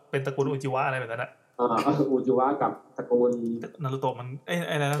แบบเป็นตระกูลอุจิวะอะไรแบบนั้นก็คืออุจิวะกับตระกูลนารูโตะมันไ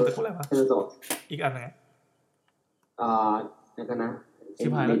อ้นั่นตระกูลอะไรวะนารูโตะอีกอันนึงนั่นก็นะชิ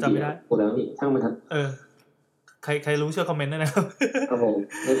บหายแล้วจำไม่ได้พูดแล้วนี่ช่างมันครับใครรู้ช่วยคอมเมนต์ด้วยนะครับ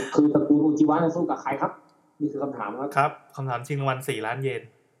คือตระกูลอุจิวะสู้กับใครครับนี่คือคำถามครับคำถามชิงรางวัล4 ล้านเยน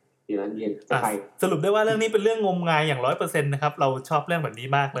ใครสรุปได้ว่าเรื่องนี้เป็นเรื่องงมงายอย่าง 100% นะครับเราชอบเรื่องแบบนี้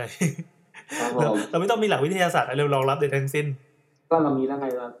มากเลยเราไม่ต้องมีหลักวิทยาศาสตร์อะไรรองรับใดทั้งสิ้นก็เรามีแล้วไง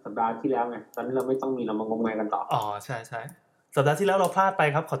สัปดาห์ที่แล้วไงตอนนี้เราไม่ต้องมีเรามางมงายกันต่อใช่สัปดาห์ที่แล้วเราพลาดไป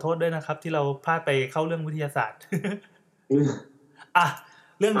ครับขอโทษด้วยนะครับที่เราพลาดไปเข้าเรื่องวิทยาศาสตร์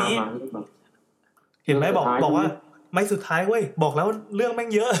เรื่องนี้เห็นไหมบอกว่าไม่สุดท้ายเว้ยบอกแล้วเรื่องแม่ง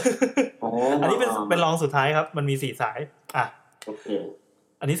เยอะอันนี้เป็นรองสุดท้ายครับมันมี4 สายโอเค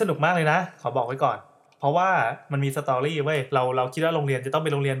อันนี้สนุกมากเลยนะขอบอกไว้ก่อนเพราะว่ามันมีสตอรี่เว้ยเราคิดว่าโรงเรียนจะต้องเป็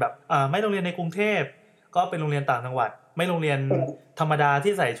นโรงเรียนแบบไม่โรงเรียนในกรุงเทพก็เป็นโรงเรียนต่างจังหวัดไม่โรงเรียนธรรมดา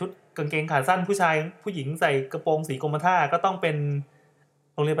ที่ใส่ชุดกางเกงขาสั้นผู้ชายผู้หญิงใส่กระโปรงสีกรมท่าก็ต้องเป็น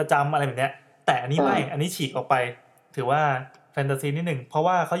โรงเรียนประจำอะไรแบบเนี้ยแต่อันนี้ไม่อันนี้ฉีกออกไปถือว่าแฟนตาซีนิดหนึ่งเพราะ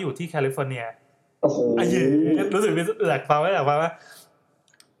ว่าเขาอยู่ที่แคลิฟอร์เนียโอ้โหรู้สึกอยากฟังไหม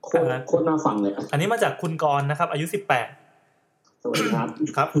โคตรน่าฟังเลยอันนี้มาจากคุณกรณ์นะครับอายุ18สวัสดีครั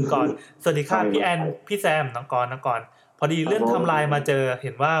บคุณกรณ์สวัสดีครับพี่แอนพี่แซมน้องกรณ์พอดีเรื่องทำลายมาเจอเ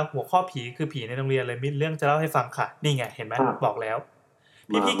ห็นว่าหัวข้อผีคือผีในโรงเรียนเลยมีเรื่องจะเล่าให้ฟังค่ะนี่ไงเห็นไหมบอกแล้ว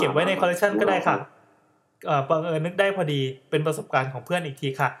พี่เก็บไว้ในคอลเลคชันก็ได้ค่ะ บังเอิญนึกได้พอดีเป็นประสบการณ์ของเพื่อนอีกที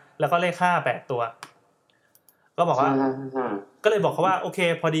ค่ะแล้วก็เลข5 8ตัวก็บอกว่าก็เลยบอกเขาว่าโอเค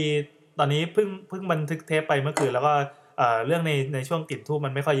พอดีตอนนี้เพิ่งบันทึกเทปไปเมื่อคืนแล้วก็เรื่องในช่วงกลิ่นทูบมั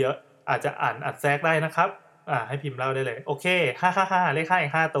นไม่ค่อยเยอะอาจจะอ่านอัดแทรกได้นะครับให้พิมพ์เล่าได้เลยโอเค555เลข5อี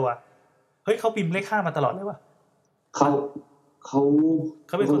ก5ตัวเฮ้ยเขาพิมพ์เลข5มาตลอดเลยว่ะเ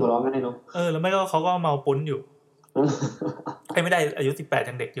ขาเป็นคนหัวเราะง่ายเนาะแล้วไม่ก็เขาก็เมาปุ้นอยู่ไม่ได้อายุ18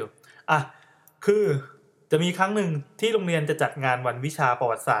ยังเด็กอยู่คือจะมีครั้งหนึ่งที่โรงเรียนจะจัดงานวันวิชาประ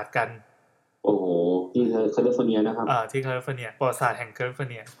วัติศาสตร์กันโอ้โหที่แคลิฟอร์เนียนะครับที่แคลิฟอร์เนียประวัติศาสตร์แห่งแคลิฟอร์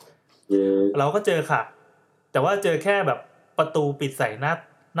เนียเราก็เจอค่ะแต่ว่าเจอแค่แบบประตูปิดใส่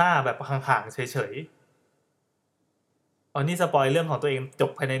หน้าแบบห่างๆเฉยๆนี่สปอยเรื่องของตัวเองจ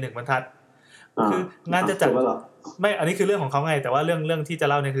บภายใน1 บรรทัดคืองานจะจัดไม่อันนี้คือเรื่องของเขาไงแต่ว่าเรื่องที่จะ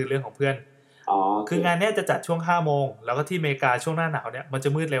เล่าเนี่ยคือเรื่องของเพื่อนคืองานเนี้ยจะจัดช่วง 5 โมงแล้วก็ที่อเมริกาช่วงหน้าหนาวเนี่ยมันจะ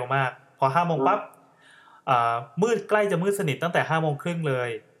มืดเร็วมากพอ 5 โมงปั๊บมืดใกล้จะมืดสนิทตั้งแต่ 5 โมงครึ่งเลย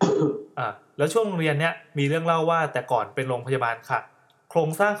แล้วช่วงโรงเรียนเนี้ยมีเรื่องเล่าว่าแต่ก่อนเป็นโรงพยาบาลค่ะโครง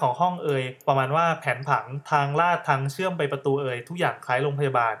สร้างของห้องประมาณว่าแผนผังทางลาดทางเชื่อมไปประตูทุกอย่างคล้ายโรงพย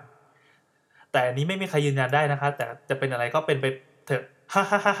าบาลแต่อันนี้ไม่มีใครยืนยันได้นะคะแต่จะเป็นอะไรก็เป็นไปเถอะฮ่า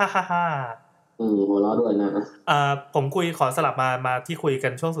หัวเราะด้วยนะผมขอสลับมาที่คุยกั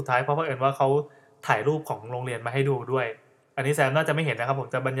นช่วงสุดท้ายเพราะว่าว่าเขาถ่ายรูปของโรงเรียนมาให้ดูด้วยอันนี้แซมน่าจะไม่เห็นนะครับผม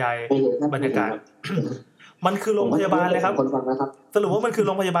จะบรรยายบรรยากาศมันคือโรงพยาบาลเลยครับสรุปว่ามันคือโ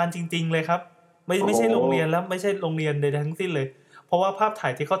รงพยาบาลจริงๆเลยครับไม่ใช่โรงเรียนแล้วไม่ใช่โรงเรียนใดทั้งสิ้นเลยเพราะว่าภาพถ่า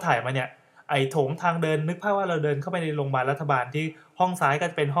ยที่เขาถ่ายมาเนี่ยไอ้โถงทางเดินนึกภาพว่าเราเดินเข้าไปในโรงพยาบาลรัฐบาลที่ห้องซ้ายก็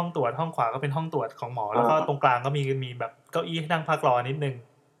เป็นห้องตรวจห้องขวาก็เป็นห้องตรวจของหมอแล้วก็ตรงกลางก็มีแบบเก้าอี้ให้นั่งพักรอนิดนึง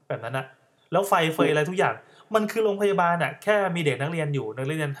แบบนั้นนะแล้วไฟเฟยอะไรทุกอย่างมันคือโรงพยาบาลแค่มีเด็กนักเรียนอยู่นักเ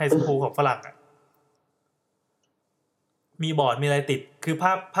รียนไฮสคูลของฝรั่งมีบอร์ดมีอะไรติดคือ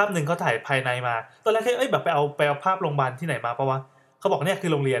ภาพหนึ่งเขาถ่ายภายในมาตอนแรกแบบไปเอาภาพโรงพยาบาลที่ไหนมาเพราะว่าเขาบอกเนี่ยคื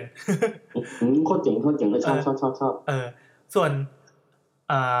อโรงเรียนโคตรเจ๋งเลยชอบส่วน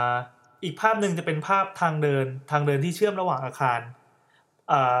อีกภาพหนึ่งจะเป็นภาพทางเดินที่เชื่อมระหว่างอาคาร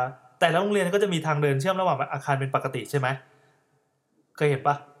แต่ละโรงเรียนก็จะมีทางเดินเชื่อมระหว่างอาคารเป็นปกติใช่ไหมเคยเห็นป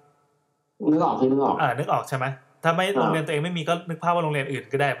ะนึกออกนึกออกใช่ไหมถ้าไม่โรงเรียนตัวเองไม่มีก็นึกภาพว่าโรงเรียนอื่น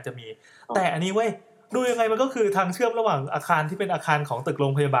ก็ได้มันจะมีแต่อันนี้เว้ยดูยังไงมันก็คือทางเชื่อมระหว่างอาคารที่เป็นอาคารของตึกโร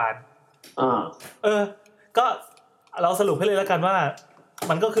งพยาบาลก็เราสรุปให้เลยแล้วกันว่า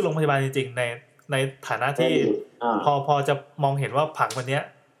มันก็คือโรงพยาบาลจริงๆในฐานะที่พอจะมองเห็นว่าผังแบบนี้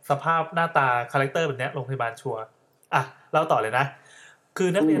สภาพหน้าตาคาแรคเตอร์แบบนี้โรงพยาบาลชัวร์เล่าต่อเลยนะคือ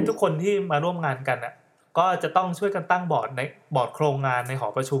นักเรียนทุกคนที่มาร่วมงานกันก็จะต้องช่วยกันตั้งบอร์ดโครงงานในหอ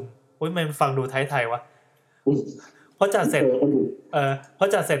ประชุมมันฟังดูไทยๆวะพอจัดเส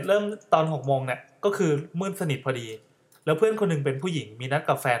ร็จเริ่มตอน 6 โมงเนี่ยก็คือมืดสนิทพอดีแล้วเพื่อนคนนึงเป็นผู้หญิงมีนัด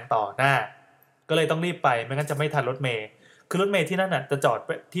กับแฟนต่อหน้าก็เลยต้องรีบไปไม่งั้นจะไม่ทันรถเมล์คือรถเมล์ที่นั่นจะจอด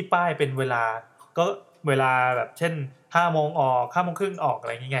ที่ป้ายเป็นเวลาก็เวลาแบบเช่น 5 โมงออก5 โมงครึ่งออกอะไ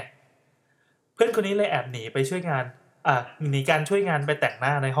รอย่างเงี้ยเพื่อนคนนี้เลยแอบหนีไปช่วยงานหนีการช่วยงานไปแต่งหน้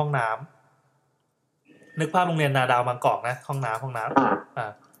าในห้องน้ำนึกภาพโรงเรียนนาดาวบางกอกนะห้องน้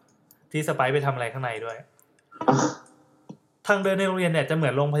ำที่สไปซ์ไปทำอะไรข้างในด้วยทางเดินในโรงเรียนเนี่ยจะเหมื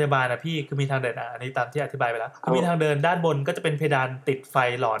อนโรงพยาบาลพี่คือมีทางเดินอันนี้ตามที่อธิบายไปแล้วคือมีทางเดินด้านบนก็จะเป็นเพดานติดไฟ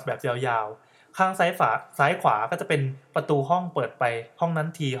หลอดแบบยาวๆข้างซ้ายขวาก็จะเป็นประตูห้องเปิดไปห้องนั้น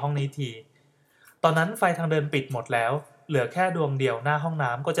ทีห้องนี้ทีตอนนั้นไฟทางเดินปิดหมดแล้วเหลือแค่ดวงเดียวหน้าห้อง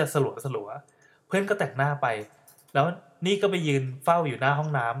น้ำก็จะสลัวเพื่อนก็แต่งหน้าไปแล้วนี่ก็ไปยืนเฝ้าอยู่หน้าห้อ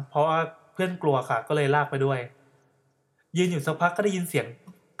งน้ำเพราะว่าเพื่อนกลัวค่ะก็เลยลากไปด้วยยืนอยู่สักพักก็ได้ยินเสียง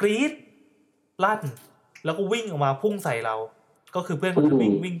กรี๊ดลั่นแล้วก็วิ่งออกมาพุ่งใส่เราก็คือเพื่อนคนนั้น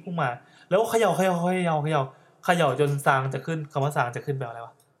วิ่งพุ่งมาแล้วเขย่าจนซางจะขึ้นคำว่าซางจะขึ้นแปลว่าอะไรว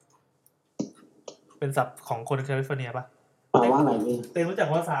ะเป็นศัพท์ของคนแคลิฟอร์เนียป่ะแปลว่าอะไรนี่เต้รู้จัก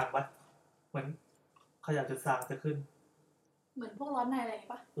ว่าซางป่ะเหมือนเขย่าจนซางจะขึ้นเหมือนพวกร้อนในอะไร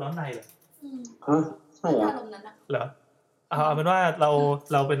ป่ะร้อนในเหรอใช่เหรออารมณ์นั้นเหรอเอาเป็นว่าเ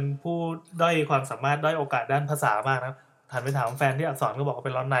ราเป็นผู้ด้อยความสามารถด้อยโอกาสด้านภาษามากนะถามไปถามแฟนที่อักษรก็บอกว่าเ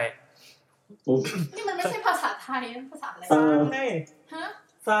ป็นร้อนในนี่มันไม่ใช่ภาษาไทยมันภาษาอะไรซางไง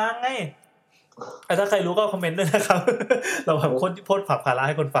ซางไงถ้าใครรู้ก็คอมเมนต์ด้วยนะครับเราแบบคนที่โพสต์ผับภาระใ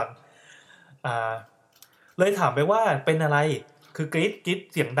ห้คนฟังเลยถามไปว่าเป็นอะไรคือกรี๊ด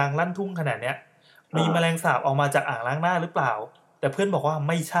เสียงดังลั่นทุ่งขนาดเนี้ยมีแมลงสาบออกมาจากอ่างล้างหน้าหรือเปล่าแต่เพื่อนบอกว่า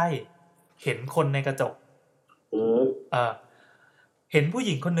ไม่ใช่เห็นคนในกระจกเห็นผู้ห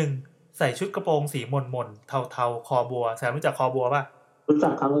ญิงคนหนึ่งใส่ชุดกระโปรงสีหม่นๆเทาๆคอบัวแซมรู้จักคอบัวป่ะรู้จั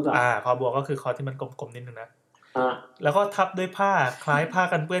กครับรู้จักคอบัวก็คือคอที่มันกลมๆนิดนึงนะแล้วก็ทับด้วยผ้าคล้ายผ้า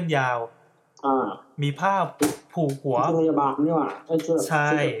กันเปื้อนยาวมีผ้าผูกหัวพยาบาลนี่ว่ะใช่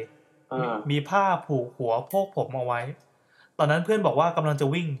มีผ้าผูกหัวโพกผมเอาไว้ตอนนั้นเพื่อนบอกว่ากำลังจะ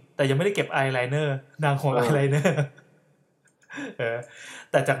วิ่งแต่ยังไม่ได้เก็บอายไลเนอร์นางห่วงอายไลเนอร์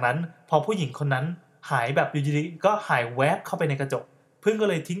แต่จากนั้นพอผู้หญิงคนนั้นหายแบบอยู่ดีๆก็หายแวบเข้าไปในกระจกเพื่อนก็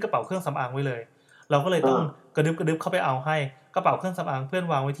เลยทิ้งกระเป๋าเครื่องสำอางไว้เลยเราก็เลยต้องกระดึบเข้าไปเอาให้กระเป๋าเครื่องสำอางเพื่อน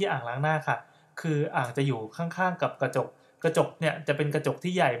วางไว้ที่อ่างล้างหน้าค่ะคืออ่างจะอยู่ข้างๆกับกระจกเนี่ยจะเป็นกระจก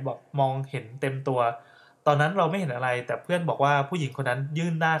ที่ใหญ่บอกมองเห็นเต็มตัวตอนนั้นเราไม่เห็นอะไรแต่เพื่อนบอกว่าผู้หญิงคนนั้นยื่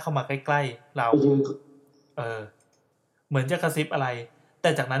นหน้าเข้ามาใกล้ๆเราเหมือนจะกระซิบอะไรแต่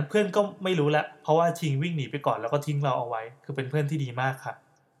จากนั้นเพื่อนก็ไม่รู้แล้วเพราะว่าชิงวิ่งหนีไปก่อนแล้วก็ทิ้งเราเอาไว้คือเป็นเพื่อนที่ดีมากค่ะ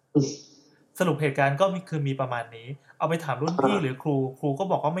สรุปเหตุการณ์ก็คือมีประมาณนี้เอาไปถามรุ่นพี่หรือครูก็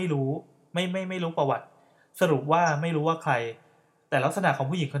บอกว่าไม่รู้ไม่รู้ประวัติสรุปว่าไม่รู้ว่าใครแต่ลักษณะของ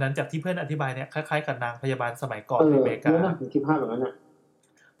ผู้หญิงคนนั้นจากที่เพื่อนอธิบายเนี่ยคล้ายๆกับนางพยาบาลสมัยก่อนในอเมริกาคิดภาพแบบนั้นน่ะ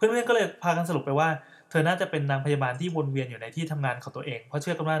เพื่อนๆก็เลยพากันสรุปไปว่าเธอน่าจะเป็นนางพยาบาลที่วนเวียนอยู่ในที่ทำงานของตัวเองเพราะเ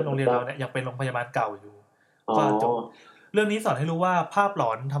ชื่อกันว่าโรงเรียนเราเนี่ยยังเป็นโรงพยาบาลเก่าอยู่ก็จบเรื่องนี้สอนให้รู้ว่าภาพหล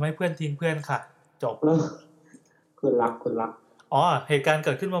อนทำให้เพื่อนทิ้งเพื่อนค่ะจบคนรักเหตุการณ์เ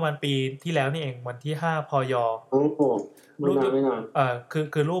กิดขึ้นประมาณปีที่แล้วนี่เองวันที่5 พย.โอ้โหไม่นาน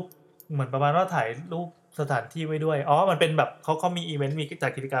คือรูปเหมือนประมาณว่าถ่ายรูปสถานที่ไว้ด้วยมันเป็นแบบเขามีอีเวนต์มีจั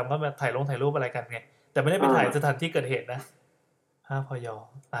ดกิจกรรมก็แบบถ่ายรูปอะไรกันไงแต่ไม่ได้ไปถ่ายสถานที่เกิดเหตุนะ5 พย.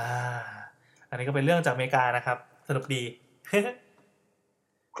อันนี้ก็เป็นเรื่องจากอเมริกานะครับสนุกดี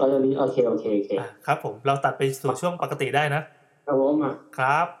ก็เรื่องนี้โอเคครับผมเราตัดไปสู่ช่วงปกติได้นะครับผมค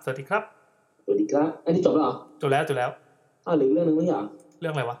รับสวัสดีครับอันนี้จบแล้วเหรอจบแล้วหรือเรื่องนึงไม่เหรอเรื่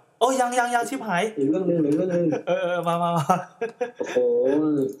องอะไรวะโอ้ยังชิบหายหรือเรื่องนึงมาโอ้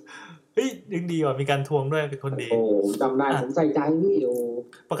เฮ้ยยังดีว่ะมีการทวงด้วยเป็นคนดีโอ้จำได้ผมใส่ใจพี่โอ้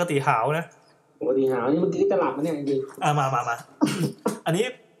ปกติหาวนะปกติหาวนี่เมื่อกี้จะหลับมั้ยเนี่ยจริงมาอันนี้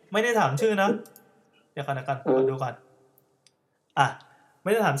ไม่ได้ถามชื่อนะเดี๋ยวก่อนดูก่อนไ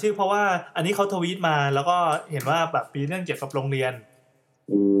ม่ได้ถามชื่อเพราะว่าอันนี้เขาทวีตมาแล้วก็เห็นว่าแบบมีเรื่องเกี่ยวกับโรงเรียน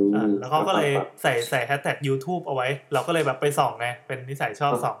แล้วก็เลยใส่แฮชแท็ก YouTube เอาไว้เราก็เลยแบบไปส่องไงเป็นนิสัยชอ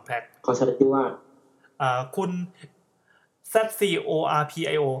บส่องแท็กเขาใช้ชื่อว่าคุณ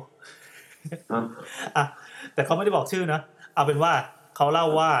ZCORPIO แต่เขาไม่ได้บอกชื่อนะเอาเป็นว่าเขาเล่า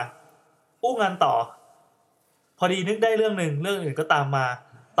ว่าอู้งานต่อพอดีนึกได้เรื่องอื่นก็ตามมา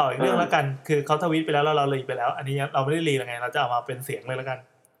ต่ออีกเรื่องแล้วกันคือเขาทวีตไปแล้วเรารีไปแล้วอันนี้เราไม่ได้รีแล้วไงเราจะเอามาเป็นเสียงเลยแล้วกัน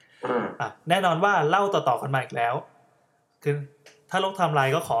แน่นอนว่าเล่าต่อๆกันมาอีกแล้วคือถ้าลกไทม์ไล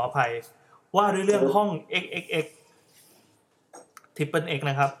น์ก็ขออภัยว่าด้วยเรื่องห้อง XXX Triple X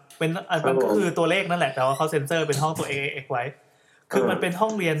นะครับมันก็คือตัวเลขนั่นแหละแต่ว่าเขาเซ็นเซอร์เป็นห้องตัว XXX ไว้คือมันเป็นห้อ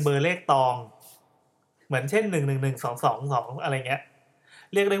งเรียนเบอร์เลขตองเหมือนเช่น1112222อะไรเงี้ย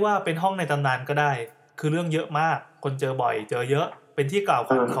เรียกได้ว่าเป็นห้องในตำนานก็ได้คือเรื่องเยอะมากคนเจอบ่อยเจอเยอะเป็นที่กล่าว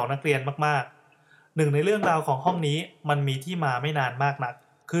ขานของนักเรียนมากๆหนึ่งในเรื่องราวของห้องนี้มันมีที่มาไม่นานมากนัก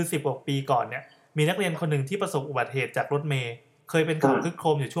คือ10 กว่าปีก่อนเนี่ยมีนักเรียนคนหนึ่งที่ประสบอุบัติเหตุจากรถเมล์เคยเป็นข่าวคึกโคร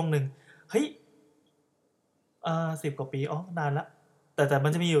มอยู่ช่วงนึงเฮ้ย10 กว่าปีนานละแต่มั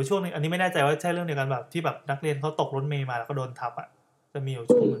นจะมีอยู่ช่วงนึงอันนี้ไม่แน่ใจว่าใช่เรื่องเดียวกันแบบที่แบบนักเรียนเขาตกรถเมล์มาแล้วก็โดนทับจะมีอยู่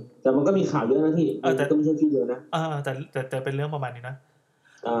ช่วงนึงแต่มันก็มีข่าวเยอะนะที่แต่ก็ไม่ใช่ที่เดียวนะแต่เป็นเรื่องประมาณนี้นะ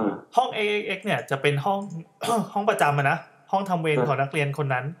ห้อง AXX เนี่ยจะเป็นห้องประจำนะห้องทำเวรของนักเรียนคน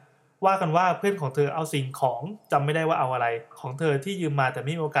นั้นว่ากันว่าเพื่อนของเธอเอาสิ่งของจำไม่ได้ว่าเอาอะไรของเธอที่ยืมมาแต่ไ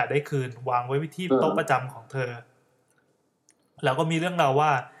ม่มีโอกาสได้คืนวางไว้ที่โต๊ะประจำของเธอแล้วก็มีเรื่องราวว่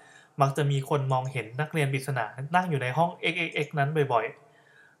ามักจะมีคนมองเห็นนักเรียนปริศนานั่งอยู่ในห้อง XXX นั้นบ่อย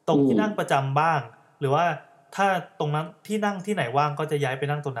ๆตรงที่นั่งประจำบ้างหรือว่าถ้าตรงนั้นที่นั่งที่ไหนว่างก็จะย้ายไป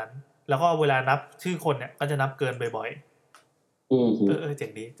นั่งตรงนั้นแล้วก็เวลานับชื่อคนเนี่ยก็จะนับเกินบ่อยๆเจ๋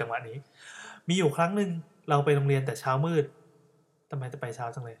งดีจังหวะนี้มีอยู่ครั้งนึงเราไปโรงเรียนแต่เช้ามืดทำไมจะไปเช้า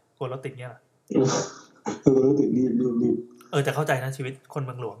จังเลยกลัวรถติดเนี่ยรถติดรีบจะเข้าใจนะชีวิตคนเ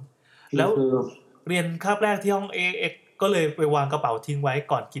มืองหลวงแล้วเรียนคาบแรกที่ห้อง AX ก็เลยไปวางกระเป๋าทิ้งไว้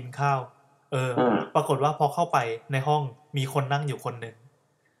ก่อนกินข้าวปรากฏว่าพอเข้าไปในห้องมีคนนั่งอยู่คนหนึ่ง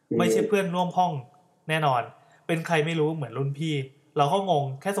ไม่ใช่เพื่อนร่วมห้องแน่นอนเป็นใครไม่รู้เหมือนรุ่นพี่เราก็งง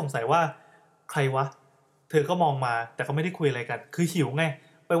แค่สงสัยว่าใครวะเธอก็มองมาแต่ก็ไม่ได้คุยอะไรกันคือหิวไง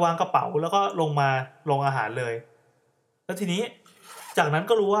ไปวางกระเป๋าแล้วก็ลงอาหารเลยแล้วทีนี้จากนั้น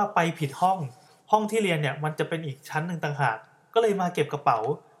ก็รู้ว่าไปผิดห้องที่เรียนเนี่ยมันจะเป็นอีกชั้นนึงต่างหากก็เลยมาเก็บกระเป๋า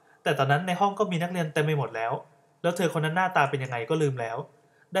แต่ตอนนั้นในห้องก็มีนักเรียนเต็มไปหมดแล้วเธอคนนั้นหน้าตาเป็นยังไงก็ลืมแล้ว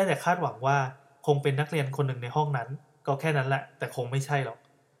ได้แต่คาดหวังว่าคงเป็นนักเรียนคนหนึ่งในห้องนั้นก็แค่นั้นแหละแต่คงไม่ใช่หรอก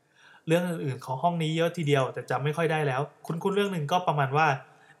เรื่องอื่นๆของห้องนี้เยอะทีเดียวแต่จำไม่ค่อยได้แล้วคุ้นๆเรื่องนึงก็ประมาณว่า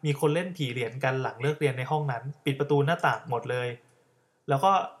มีคนเล่นผีเหรียญกันหลังเลิกเรียนในห้องนั้นปิดประตูหน้าต่างหมดเลยแล้ว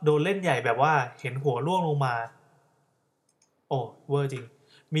ก็โดนเล่นใหญ่แบบว่าเห็นหัวร่วงลงมาโอ้เวอร์จริง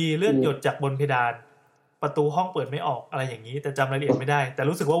มีเลือดหยดจากบนเพดาน ประตูห้องเปิดไม่ออกอะไรอย่างนี้แต่จำรายละเอียดไม่ได้แต่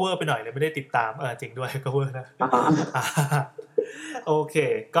รู้สึกว่าเวอร์ไปหน่อยเลยไม่ได้ติดตามจริงด้วยก็เวอร์นะโอเค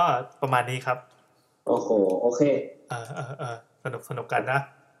ก็ประมาณนี้ครับโอ้โหโอเคสนุกกันนะ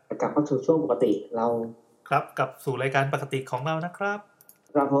กลับเข้าสู่ช่วงปกติเราครับกลับสู่รายการปกติของเรานะครับ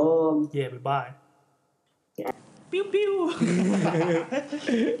ครับผมเย่บ๊ายบายปิ้วปิ้ว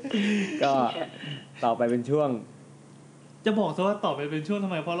ก็ต่อไปเป็นช่วงจะบอกซะว่าต่อไปเป็นช่วงทำ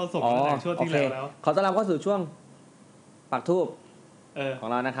ไมเพราะเราส่งมาในช่วงที่แล้วขอต้อนรับเข้าสู่ช่วงปักธูปของ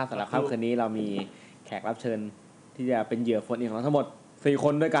เรานะครับสำหรับค่ำคืนนี้เรามีแขกรับเชิญที่จะเป็นเหยื่อคนอีกของเราทั้งหมด4ค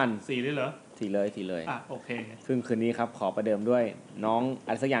นด้วยกัน4เลยเหรอ4เลยโอเคซึ่งคืนนี้ครับขอประเดิมด้วยน้องอ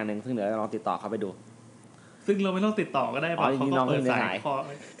ะไรสักอย่างนึงซึ่งเดี๋ยวเราลองติดต่อเขาไปดูซึ่งเราไม่ต้องติดต่อก็ได้เพราะเขาก็เปิดสายคอ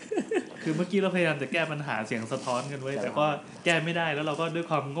คือเมื่อกี้เราพยายามจะแก้ปัญหาเสียงสะท้อนกันไว้แต่ก็แก้ไม่ได้แล้วเราก็ด้วย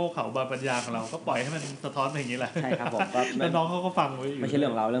ความโง่เขลาบาปัญญาของเราก็ปล่อยให้มันสะท้อนอย่างนี้แหละใช่ครับผมแล้วน้องเขาก็ฟังไว้อยู่ไม่ใช่เรื่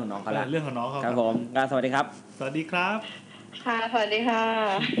องเราเรื่องของน้องเขาละเรื่องของน้องเขาครับผมสวัสดีครับสวัสดีครับค่ะสวัสดีค่ะ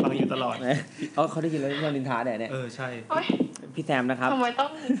ฟังอยู่ตลอดเขาได้ยินแล้วเรื่องนินทาเนี่ยใช่พี่แซมนะครับทำไมต้อง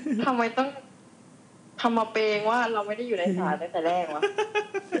ทำมาเปงว่าเราไม่ได้อยู่ในสายตั้งแต่แรกวะ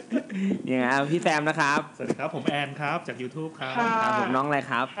เนี่ยครับพี่แซมนะครับสวัสดีครับผมแอนครับจาก YouTube ครับผมน้องอะไร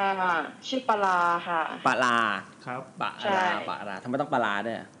ครับค่ะชื่อปลาค่ะปลาครับปลาทำไมต้องปลาด้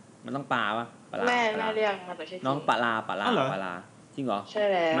วยมันต้องปลาป่ะแม่เรียกมาแต่ชื่อน้องปลาจริงเหรอใช่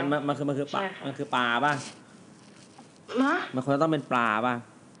แล้วมันคือปลามันคือปลาป่ะมันควรต้องเป็นปลาป่ะ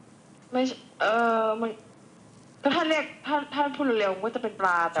ไม่มันก็ถ้าเรียกถ้าพูดเร็วๆก็จะเป็นปล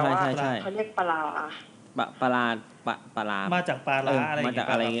าแต่ว่าเขาเรียกปลาปลามาจากปลาอะไรมาจาก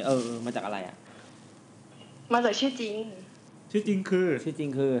อะไรมาจากอะไรอ่ะมาจากชื่อจริงคื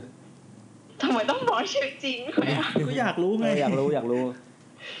อทำไมต้องบอกชื่อจริงก็อยากรู้ไงอยากรู้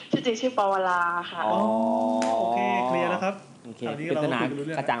ชื่อจริงชื่อปวาราค่ะโอเคเคลียร์แล้วครับโอเคเป็นสนาม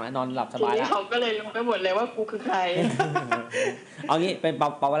กระจ่างแล้วนอนหลับสบายแล้วเขาก็เลยรู้กันหมดเลยว่ากูคือใครเอางี้เป็น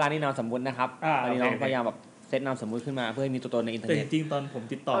ปวารานี่นามสมมุตินะครับตอนนี้น้องพยายามแบบเซตนามสมมุติขึ้นมาเพื่อให้มีตัวตนในอินเทอร์เน็ตแต่จริงๆตอนผม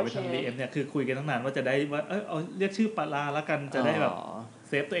ติดต่อไปทาง DM เนี่ยคือคุยกันตั้งนานว่าจะได้ว่าเอาเรียกชื่อปลาแล้วกันจะได้แบบ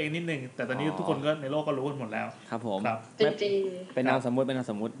เซฟตัวเองนิดนึงแต่ตอนนี้ทุกคนก็ในโลกก็รู้กันหมดแล้วครับผมจริงๆเป็นนามสมมุติน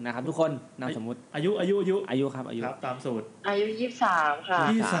ะครับทุกคนนามสมมุติอายุครับอายุตามสูตรอายุ23ค่ะ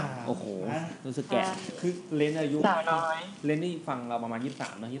23โอ้โหรู้สึกแก่คือเลนอายุสาวน้อยเลนนี่ฟังเราประมาณ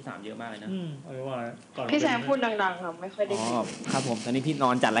23นะ23เยอะมากเลยนะว่าพี่แซมพูดดังๆครับไม่ค่อยได้ยินครับผมตอนนี้พี่นอ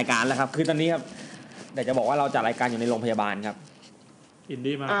นจัดรายการแล้วครับคือตอนนี้ครับแต่จะบอกว่าเราจัดรายการอยู่ในโรงพยาบาลครับอิน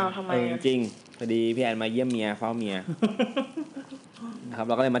ดี้มากทำไมจริงพอดีพี่แอนมาเยี่ยมเมียเฝ้าเมียนะครับเ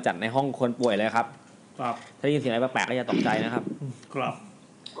ราก็เลยมาจัดในห้องคนป่วยเลยครับถ้าได้ยินเสียงอะไรแปลกๆก็อย่าตกใจนะครับครับ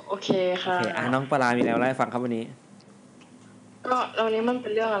โอเคค่ะน้องปลามีแล้วไล่ฟังครับวันนี้ก็วันนี้มันเป็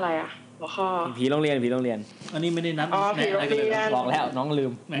นเรื่องอะไรอ่ะหัวข้อผีโรงเรียนอันนี้ไม่ได้นัดผีโรงเรียนบอกแล้วน้องลื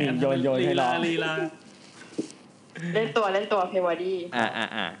มโยนให้น้องเล่นตัวเพวาดี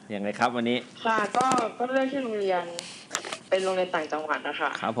อย่างไรครับวันนี้ค่ะก็เรื่องที่โรงเรียนเป็นโรงเรียนต่างจังหวัดนะคะ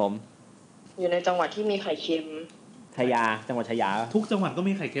ครับผมอยู่ในจังหวัดที่มีไข่เค็มจังหวัดชัยยาทุกจังหวัดก็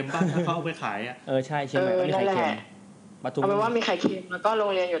มีไข่เค็มบ้างถ้าเขาเอาไปขายอ่ะใช่เชียงใหม่ก็มีไข่เค็มเอาเป็นว่ามีไข่เค็มแล้วก็โร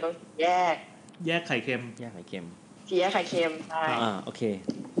งเรียนอยู่ตรงแยกไข่เค็มสี่แยกไข่เค็มใช่โอเค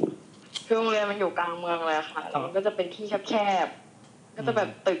คือโรงเรียนมันอยู่กลางเมืองเลยค่ะแล้วมันก็จะเป็นที่แคบๆก็จะแบบ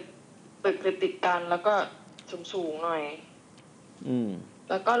ตึกติดกันแล้วก็สูงๆหน่อย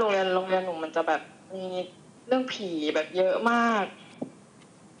แล้วก็โรงเรียนหนูมันจะแบบมีเรื่องผีแบบเยอะมาก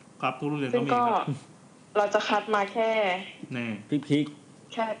ครับทุกโรงเรียนก็มีครับเราจะคัดมาแค่พิก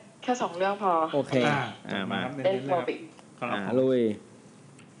แค่2เรื่องพอโอเคมาเล่นท็อปิกลุย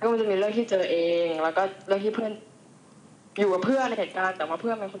ก็มันจะมีเรื่องที่เจอเองแล้วก็เรื่องที่เพื่อนอยู่กับเพื่อนในเหตุการณ์แต่ว่าเ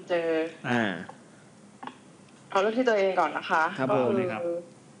พื่อนเป็นคนเจอเอาเรื่องที่เจอเองก่อนนะคะก็คือ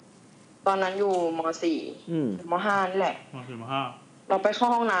ตอนนั้นอยู่ม.4 ม.5 นี่แหละม.4 เราไปเข้า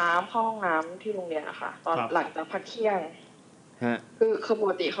ห้องน้ำที่โรงเรียนนะคะตอนหลังจากพักเที่ยงคือป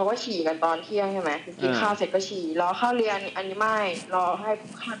กติเขาก็ฉี่กันตอนเที่ยงใช่ไหมกินข้าวเสร็จก็ฉี่รอเข้าเรียนอันนี้ไม่รอให้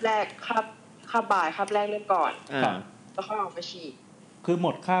คาบแรกคาบบ่ายคาบแรกเริ่มก่อนแล้วค่อยออกไปฉี่คือหม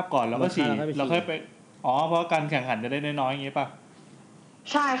ดคาบก่อนแล้วก็ฉี่เราค่อยไปเพราะการแข่งขันจะได้น้อยๆอย่างงี้ป่ะ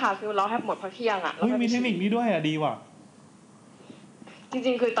ใช่ค่ะคือเราให้หมดพักเที่ยงอ่ะมีเทคนิคนี้ด้วยอ่ะดีว่ะจ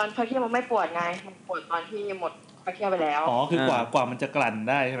ริงๆคือตอนพักเที่ยงมันไม่ปวดไงมันปวดตอนที่หมดพักเที่ยงไปแล้วคือกว่ามันจะกลั่น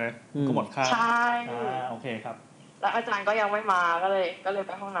ได้ใช่ไหมก็หมดคาบใช่โอเคครับแล้วอาจารย์ก็ยังไม่มาก็เลยไ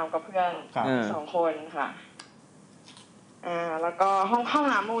ปห้องน้ำกับเพื่อน2 คนค่ะแล้วก็ห้อง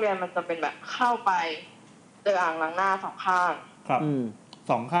น้ำโรงเรียนมันจะเป็นแบบเข้าไปเจออ่างล้างหน้า2 ข้างครับ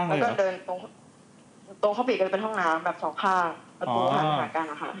2 ข้างเลยแล้วก็เดินตรงเข้าไปก็เป็นห้องน้ำแบบ2 ข้างประตูหันหากัน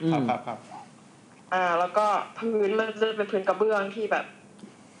นะคะครับแล้วก็พื้นมันจะเป็นพื้นกระเบื้องที่แบบ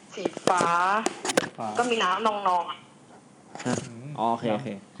สีฟ้าก็มีน้ำนองๆโอเค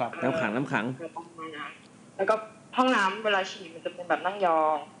ครับน้ำขังแล้วก็ห้องน้ำเวลาฉี่มันจะเป็นแบบนั่งยอ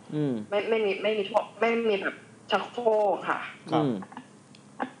งไม่มีแบบชักโครกค่ะ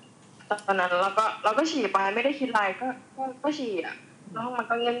ตอนนั้นเราก็ฉี่ไปไม่ได้คิดอะไรก็ฉี่อ่ะแล้วห้องมัน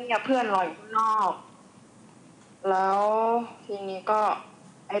ก็เงียบๆเพื่อนรออยู่ข้างนอกแล้วทีนี้ก็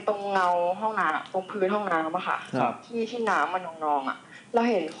ไอ้ตรงเงาห้องน้ำตรงพื้นห้องน้ำอะค่ะที่น้ำมันนองๆอะเรา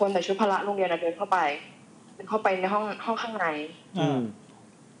เห็นคนใส่ชุดพละโรงเรียนเดินเข้าไปในห้องข้างใน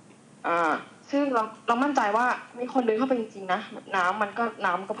ซึ่งเรามั่นใจว่ามีคนเดินเข้าไปจริงๆนะน้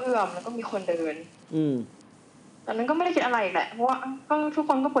ำก็เพื่อมแล้วก็มีคนเดินตอนนั้นก็ไม่ได้คิดอะไรแหละเพราะว่าก็ทุกค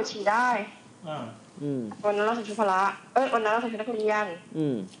นก็ปวดฉี่ได้วันนั้นเราใส่ชุดพละวันนั้นเราใส่ชุดนักเรียน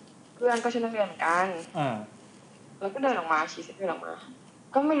เพื่อนก็ชุดนักเรียนเหมือนกันแล้วก็เดินออกมาฉี่เสร็จเดินออกมา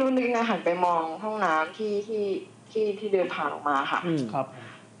ก็ไม่รู้นึกไงหันไปมองห้องน้ำที่เดินผ่านออกมาค่ะครับ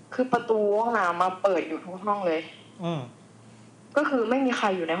คือประตูห้องน้ำมาเปิดอยู่ทุกห้องเลยก็คือไม่มีใคร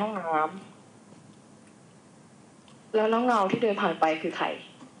อยู่ในห้องน้ำแล้วเงาที่เดินผ่านไปคือใคร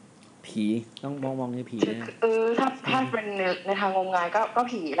ผีต้องมองในผีนะถ้าเป็นในทางงมงายก็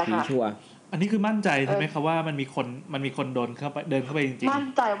ผีแหละค่ะผีชัวร์อันนี้คือมั่นใจใช่ไหมครับว่ามันมีคนเดินเข้าไปจริงๆมั่น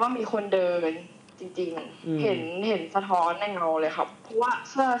ใจว่ามีคนเดินจริงๆเห็นสะท้อนในเงาเลยครับเพราะว่า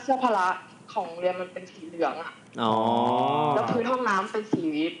เสื้อพละของเรียนมันเป็นสีเหลืองอ่ะแล้วพื้นห้องน้ำเป็นสี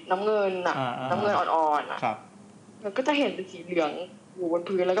น้ำเงินอ่ะน้ำเงินอ่อนๆอ่ะมันก็จะเห็นเป็นสีเหลืองอยู่บน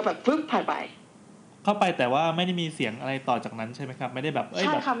พื้นแล้วก็แบบปึ๊บผ่านไปเข้าไปแต่ว่าไม่ได้มีเสียงอะไรต่อจากนั้นใช่ไหมครับไม่ได้แบบใ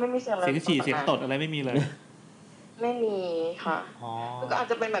ช่ค่ะไม่มีเสียงอะไรเสียงฉี่เสียงตดอะไรไม่มีเลยไม่มีค่ะก็อาจ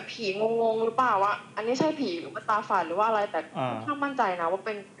จะเป็นแบบผีงงๆหรือเปล่าว่าอันนี้ใช่ผีหรือว่าตาฝาดหรือว่าอะไรแต่ถ้ามั่นใจนะว่าเ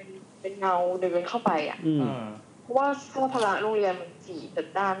ป็นเงาเดินเข้าไปอ่ะเพราะว่าเสื้อพละโรงเรียนมันสีจัด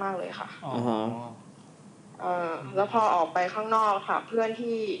จ้านมากเลยค่ะแล้วพอออกไปข้างนอกค่ะเพื่อน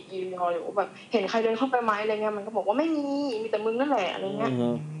ที่ยืนรออยู่แบบเห็นใครเดินเข้าไปไหมอะไรเงี้ยมันก็บอกว่าไม่มีแต่มึงนั่นแหละอะไรเงี้ย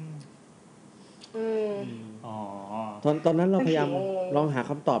ตอนนั้นเราพยายามลองหา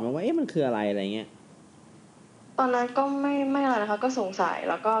คำตอบมาว่ามันคืออะไรเงี้ยตอนนั้นก็ไม่อะไรนะคะก็สงสัย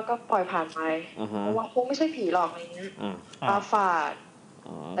แล้วก็ปล่อยผ่านไปเพราะว่าคงไม่ใช่ผีหรอกอะไรเงี้ยตาฝาด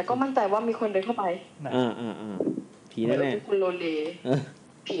แต่ก็มั่นใจว่ามีคนเดินเข้าไปผีแน่ๆคุณโรเล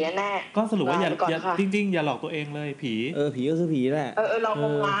ผีแน่ก็สรุปว่าอย่าจริงๆอย่าหลอกตัวเองเลยผีผีก็คือผีแหละเราง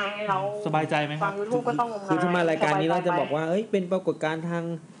มงายเราสบายใจไหมครับฟัง YouTube ก็ต้องงมงายคือถ้ามารายการนี้เราจะบอกว่าเป็นปรากฏการณ์ทาง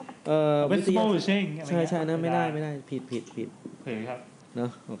วิทยาศาสตร์ใช่นะไม่ได้ผิดครับเนาะ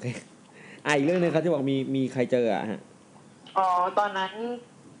โอเคอีกเรื่องนึงครับที่บอกมีใครเจอฮะตอนนั้น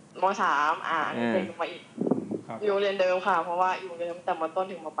ม.3เด็กมาอีกอยู่เรียนเดิมค่ะเพราะว่าอยู่เรียนแต่ม.ต้น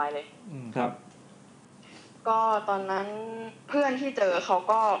ถึงม.ปลายเลยครับก็ตอนนั้นเพื่อนที่เจอเขา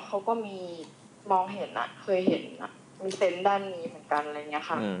ก็มีมองเห็นนะเคยเห็นนะมีเซนส์ด้านนี้เหมือนกันอะไรเงี้ย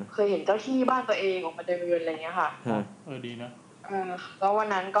ค่ะเคยเห็นเจ้าที่บ้านตัวเองออกมาเดินอะไรเงี้ยค่ะดีนะแล้ววัน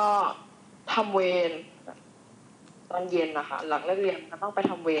นั้นก็ทำเวรตอนเย็นนะคะหลังเลิกเรียนก็ต้องไป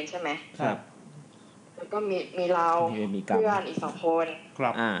ทำเวรใช่ไหมครับแล้วก็มีเราเพื่อนอีก2คนค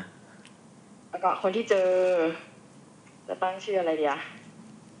รับแล้วก็คนที่เจอจะตั้งชื่ออะไรดี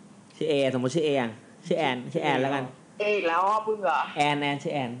ชื่อเอสมมติชื่อเอชื่อแอนแล้วกันเออีกแล้วเบื่อแอน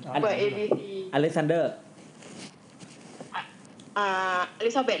ชื่อแอนเบื่อ ABC อเล็กซานเดอร์อ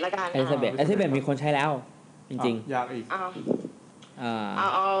ลิซาเบธละกันอลิซาเบธมีคนใช้แล้วจริงๆอยากอีกเ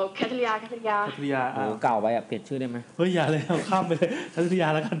อาแคทริยาโอ้เก่าไปเปลี่ยนชื่อได้ไหมเฮ้ยอย่าเลยข้ามไปเลยแคทริยา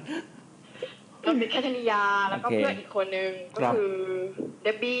แล้วกันเราเป็นแคทริยาแล้วก็เพื่อนอีกคนนึงก็คือเด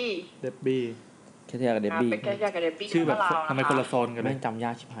บบี้แคทริยากับเดบบี้เป็นแคทริยากับเดบบี้ชื่อแบบทำไมคนละโซนกันแม่งจำย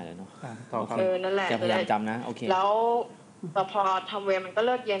ากชิบหายเลยเนาะนั่นแหละจะพยายามจำนะโอเคแล้วพอทำเวรมันก็เ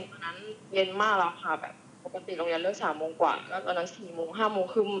ลิกเย็นตอนนั้นเย็นมากแล้วค่ะแบบปกติโรงเรียนเลิก 3:00 กว่าแล้วตอนนั้น 4:00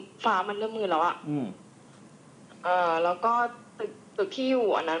 5:00 คือฟ้ามันเริ่มมืดแล้วแล้วก็ตึกที่อยู่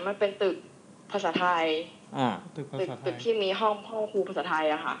อันนั้นมันเป็นตึกภาษาไทยตึกที่มีห้องครูภาษาไทย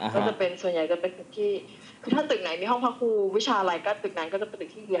อะค่ะก็จะเป็นส่วนใหญ่จะเป็นตึกที่คือถ้าตึกไหนมีห้องครูวิชาอะไรก็ตึกนั้นก็จะเป็นตึ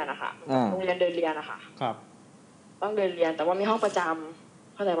กที่เรียนนะคะโรงเรียนเดินเรียนนะคะครับต้องเดินเรียนแต่ว่ามีห้องประจ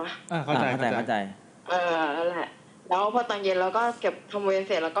ำเข้าใจปะเข้าใจนั่นแหละแล้วพอตอนเย็นเราก็เก็บทำเวรเ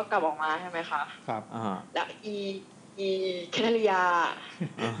สร็จแล้วก็กลับออกมาใช่ไหมคะครับแล้วแคทริยา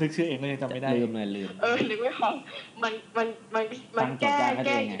นึกชื่อเองก็ยังจำไม่ได้ลืมนึกไม่ออกมันแก้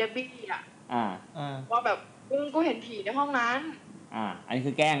อีเดบี้ว่าแบบกูเห็นผีในห้องนั้นอันนี้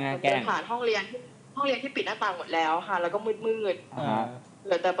คือแกล้งนะแกล้งผ่านห้องเรียนที่ปิดหน้าต่างหมดแล้วค่ะแล้วก็มืดเห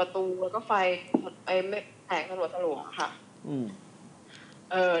ลือแต่ประตูแล้วก็ไฟไม่แสงสลัวๆค่ะ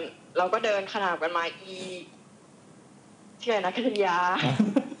เราก็เดินขนาบกันมาที่ไหนนะแคทริยา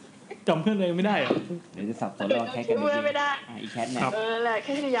จำเพื่อนตัวเองไม่ได้เหรอเดี๋ยวจะสับสนเราแค่กันไม่ได้อีแคทเนี่ยแหละแ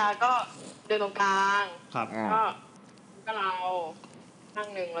ค่ชยาก็เดินตรงกลางก็เราข้าง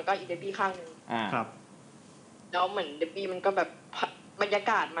นึงแล้วก็อีเดบี้ข้างนึงครับแล้วเหมือนเดบี้มันก็แบบบรรยา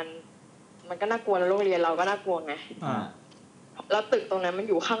กาศมันก็น่ากลัวแล้วโรงเรียนเราก็น่ากลัวไงแล้วตึกตรงนั้นมัน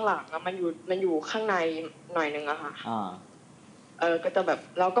อยู่ข้างหลังอะมันอยู่ข้างในหน่อยนึงอะค่ะก็จะแบบ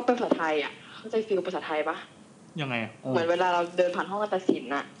เราก็เป็นภาษาไทยอะเข้าใจฟีลภาษาไทยปะยังไงเหมือนเวลาเราเดินผ่านห้องนาฏศิล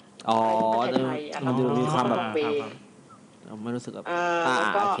ป์น่ะมันจะมีความแบบไม่รู้สึกแบบ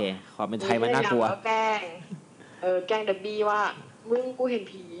โอเคความเป็นไทยมันน่ากลัวแกล้งดับบี้ว่ามึงกูเห็น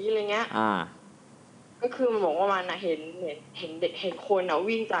ผีอะไรเงี้ยก็คือมันบอกว่ามันเห็นคน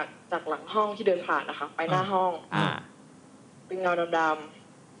วิ่งจากหลังห้องที่เดินผ่านนะคะไปหน้าห้องเป็นเงาดำ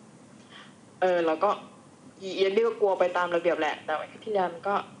ๆแล้วก็อีเดียก็กลัวไปตามระเบียบแหละแต่ว่าที่ยาม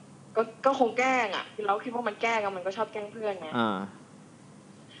ก็คงแกล้งอ่ะคือเราคิดว่ามันแกล้งมันก็ชอบแกล้งเพื่อนไง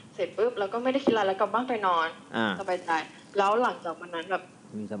เสร็จปุ๊บแล้วก็ไม่ได้คิดอะไรแล้วกลับบ้านไปนอนสบายใจแล้วหลังจากวันนั้นแบบ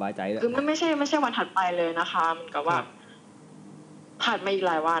สบายใจเลยคือไม่ใช่วันถัดไปเลยนะคะมันก็ว่าผ่านมาอีกห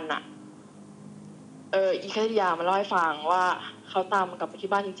ลายวันอ่ะอีแคทยามาเล่าให้ฟังว่าเขาตามมันกลับไปที่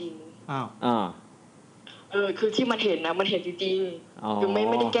บ้านจริงๆคือที่มันเห็นนะมันเห็นจริงๆคือไ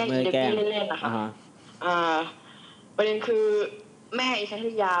ม่ได้แกล้งอีเดบี้เล่นๆนะคะประเด็นคือแม่อีแคท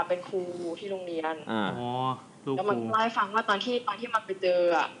ยาเป็นครูที่โรงเรียนแล้วมันเล่าให้ฟังว่าตอนที่มันไปเจอ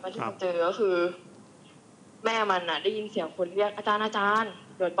ตอนที่มันเจอก็คือแม่มันได้ยินเสียงคนเรียกอาจารย์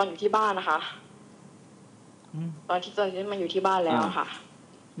เดี๋ยวตอนอยู่ที่บ้านนะคะตอนที่มันอยู่ที่บ้านแล้วค่ะ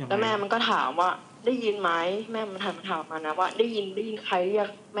แล้วแม่มันก็ถามว่าได้ยินไหมแม่มันถามมานะว่าได้ยินใครเรียก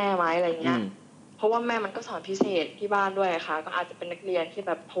แม่ไหมอะไรเงี้ยเพราะว่าแม่มันก็สอนพิเศษที่บ้านด้วยค่ะก็อาจจะเป็นนักเรียนที่แ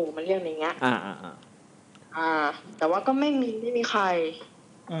บบโผล่มาเรียกอะไรเงี้ยแต่ว่าก็ไม่มีใคร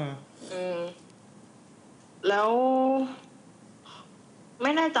แล้วไ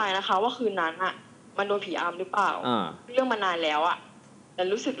ม่แน่ใจนะคะว่าคืนนั้นมันโดนผีอำหรือเปล่าเรื่องมานานแล้วแต่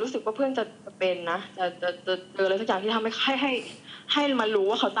รู้สึกว่าเพื่อนจะเป็นนะจะเจออะไรสักอย่างที่ทำให้มันรู้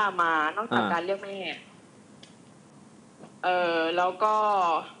ว่าเขาตามมานอกจากการเรียกแม่แล้วก็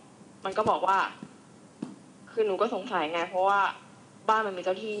มันก็บอกว่าคือหนูก็สงสัยไงเพราะว่าบ้านมันมีเ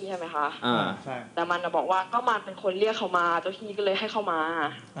จ้าที่ใช่ไหมคะใช่แต่มันบอกว่าก็มันเป็นคนเรียกเขามาเจ้าที่ก็เลยให้เข้ามา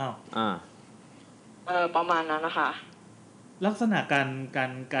ประมาณนั้นนะคะลักษณะก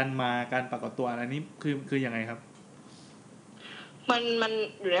ารมาการปรากฏตัวอะไรนี้คือยังไงครับมัน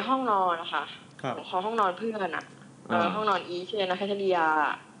อยู่ในห้องนอนนะคะห้องนอนเพื่อนห้องนอนอีเชนนะแคทเรีย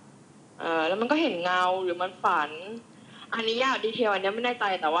แล้วมันก็เห็นเงาหรือมันฝันอันนี้ยากดีเทลอันนี้ไม่แน่ใจ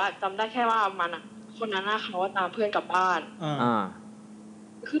แต่ว่าจำได้แค่ว่ามันคนนั้นเขาตามเพื่อนกลับบ้าน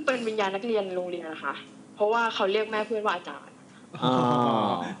คือเป็นวิญญาณนักเรียนโรงเรียนนะคะเพราะว่าเขาเรียกแม่เพื่อนว่าอาจารย์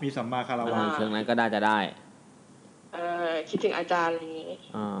มีสัมมาคารวะเชิงนั้นก็ได้จะได้คิดถึงอาจารย์อะไรอย่างนี้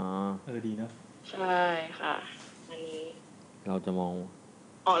ดีเนอะใช่ค่ะอันนี้เราจะมอง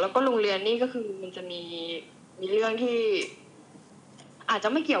แล้วก็โรงเรียนนี่ก็คือมันจะมีเรื่องที่อาจจะ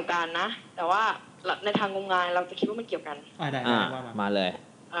ไม่เกี่ยวกันนะแต่ว่าในทางงมงายเราจะคิดว่ามันเกี่ยวกันได้มาเลย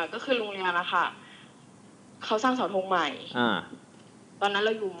ก็คือโรงเรียนนะคะเขาสร้างเสาธงใหม่ตอนนั้นเร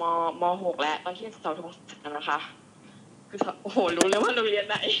าอยู่ม.6 แล้วตอนที่เสาธงเสร็จนะคะคือโอ้โหรู้เลยว่าโรงเรียน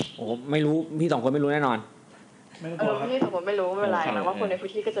ไหนโอ้ไม่รู้พี่2คนไม่รู้แน่นอนพี่2คนไม่รู้ไม่เป็นไรแต่ว่าคนในพื้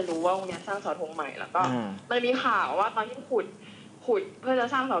นที่ก็จะรู้ว่าโรงเรียนสร้างเสาธงใหม่แล้วก็มันมีข่าวว่าตอนที่ขุดเพื่อจะ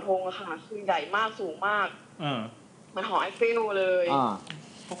สร้างเสาธงอะค่ะคือใหญ่มากสูงมากมันหอไอเฟลเลย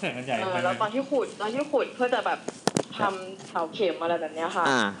เขาแข่งกันใหญ่แล้วตอนที่ขุดเพื่อจะแบบทำเสาเข็มอะไรแบบนี้ค่ะ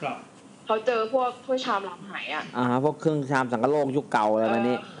เขาเจอพวกถ้วยชามลำไหพวกเครื่องชามสังกะโลกยุคเก่าอะไรแบบ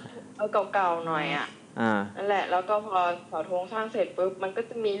นี้เก่าๆหน่อยนั่นแหละแล้วก็พอเสาธงสร้างเสร็จปุ๊บมันก็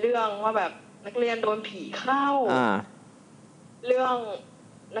จะมีเรื่องว่าแบบนักเรียนโดนผีเข้าเรื่อง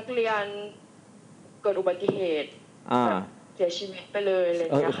นักเรียนเกิดอุบัติเหตุเสียชีวิตไปเลยอะไรอย่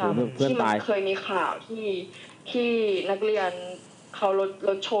างเงี้ยค่ะที่มันเคยมีข่าวที่นักเรียนเขาร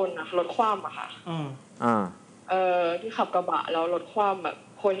ถชนรถคว่ำค่ะที่ขับกระบะแล้วรถคว่ำแบบ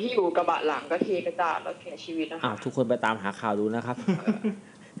คนที่อยู่กระบะหลังก็เทกระจาดแล้วเสียชีวิตนะคะทุกคนไปตามหาข่าวดูนะครับ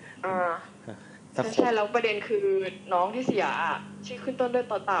ใช่แล้วประเด็นคือน้องที่เสียชื่อขึ้นต้นด้วย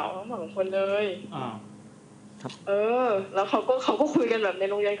ต่อเต่าทั้ง2คนเลยแล้วเขาก็คุยกันแบบใน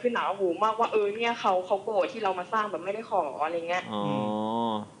โรงเรียนคือหนาหูมากว่าเนี่ยเขาโกรธที่เรามาสร้างแบบไม่ได้ขออะไรเงี้ย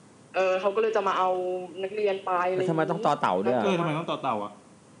เขาก็เลยจะมาเอานักเรียนไปเลยทำไมต้องต่อเต่าด้วยทำไมต้องต่อเต่า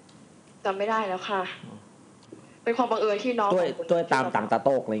จำไม่ได้แล้วค่ะเป็นความบังเอิญที่น้องด้วยตามต่างตาโต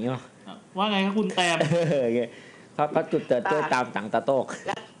กอะไรเงี้ยว่าไงครับคุณแต้มเขาจุดเติร์ดด้วยตามต่างตาโตก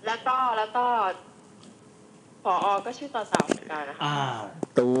แล้วก็ผอ.ก็ชื่อต่อเต่าเหมือนกันนะคะ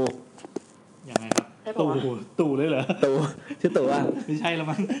ตูยังไงครับ ตู่เลยเหรอตู่ชื่อตู่อ่ะไม่ใช่แล้ว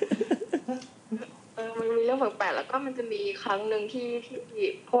มั้งมันมีเรื่องแปลกๆแล้วก็มันจะมีครั้งนึงที่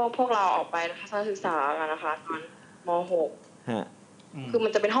พวกเราออกไปทัศนศึกษากันนะคะตอนม.6 ฮะคือมั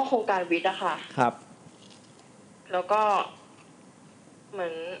นจะเป็นห้องโครงการวิทย์อะค่ะครับแล้วก็เหมือ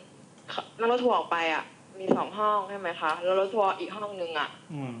นนั่งรถทัวร์ออกไปอ่ะมี2ห้องใช่ไหมคะแล้วรถทัวร์อีกห้องนึงอ่ะ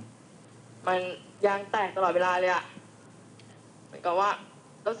มันยางแตกตลอดเวลาเลยอ่ะเหมือนกับว่า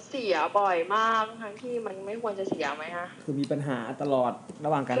รถเสียบ่อยมากทั้งที่มันไม่ควรจะเสียไหมคะคือมีปัญหาตลอดระ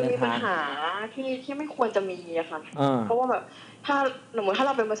หว่างการเดินทางมีปัญหาที่ไม่ควรจะมีอะค่ะเพราะว่าแบบถ้าสมมติถ้าเ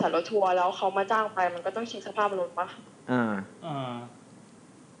ราเป็นบริษัทรถทัวร์แล้วเขามาจ้างไปมันก็ต้องเช็คสภาพรถปะ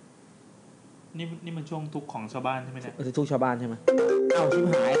นี่มันช่วงทุกข์ของชาวบ้านใช่ไหมเนี่ยทุกข์ชาวบ้านใช่ไหมชิบ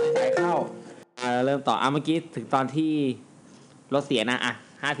หายสายเข้าเริ่มต่อเมื่อกี้ถึงตอนที่รถเสียนะ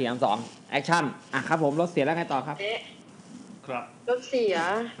5 4 3 2แอคชั่นครับผมรถเสียแล้วไงต่อครับครับรถเสีย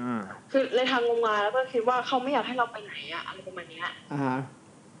คือในทางงมงายแล้วก็คิดว่าเขาไม่อยากให้เราไปไหนอะอะไรประมาณนี้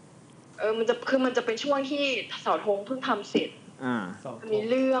มันจะเป็นช่วงที่เสาธงเพิ่งทำเสร็จมี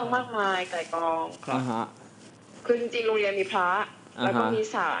เรื่องมากมายไก่กองคือจริงๆโรงเรียนมีพระแล้วก็มี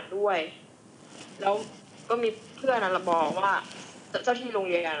ศาลด้วยแล้วก็มีเพื่อนเราบอกว่าเจ้าที่โรง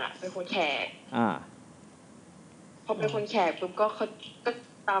เรียนเป็นคนแขกพอเป็นคนแขกปุ๊บก็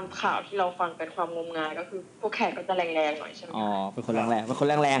ตามข่าวที่เราฟังกันความงมงายก็คือพวกแขกก็จะแรงๆหน่อยใช่ไหมเป็นคนแรงๆเป็นคน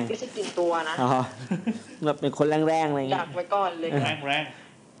แรงๆไม่ใช่กินตัวนะแบบเป็นคนแรงๆอะไรเงี้ยดักไว้ก่อนเลยแรง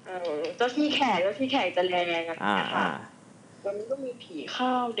เจ้าที่แขกจะแรงกันนะคะแล้วมันก็มีผีข้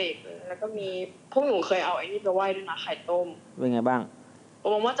าวเด็กแล้วก็มีพวกหนูเคยเอาไอ้นี่ไปไหว้ด้วยนะไข่ต้มเป็นไงบ้าง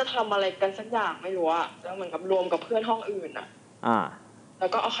ผมว่าจะทำอะไรกันสักอย่างไม่รู้อะแล้วเหมือนกับรวมกับเพื่อนห้องอื่นแล้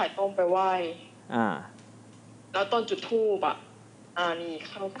วก็เอาไข่ต้มไปไหว้แล้วตอนจุดธูปนี่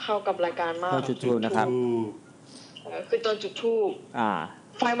เข้ากับรายการมากจุดธูปนะครับคือตอนจุดธูป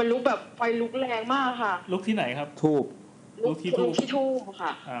ไฟมันลุกแบบไฟลุกแรงมากค่ะลุกที่ไหนครับธูปลุกที่ธูปค่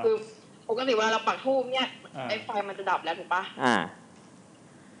ะคือปกติเวลาเราปักธูปเนี่ยไอ้ไฟมันจะดับแล้วถูกปะ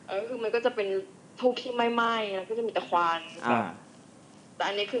คือมันก็จะเป็นธูปที่ไม่ไหม้แล้วก็จะมีแต่ควันแต่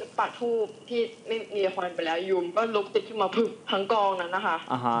อันนี้คือปักธูปที่ไม่มีควันไปแล้วยุมก็ลุกติดขึ้นมาพึบทั้งกองนั้นนะคะ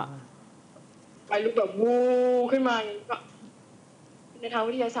ไฟลุกแบบวูขึ้นมาก็ในทาง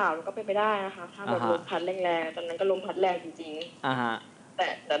วิทยาศาสตร์มันก็เป็นไปได้นะคะถ้าแบบลมพัดแรงๆตอนนั้นก็ลมพัดแรงจริงๆ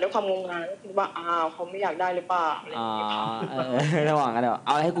แต่ด้วยความงงงายก็คิดว่าเขาไม่อยากได้หรือเปล่าอะไรอย่างเงี้ยระหว่างกันเดี๋ยวเอ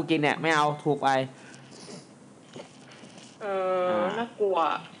าอะไรให้กูกินเนี่ยไม่เอาถูกไปน่ากลัว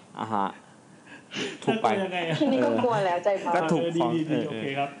ถูกไปนี่ก็กลัวแล้วใจบ้าก็ถูกดีโอเค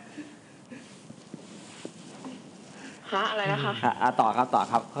ครับอะไรนะคะต่อครับ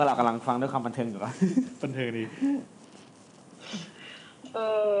เพราะเรากำลังฟังด้วยความบันเทิงอยู่บันเทิงดี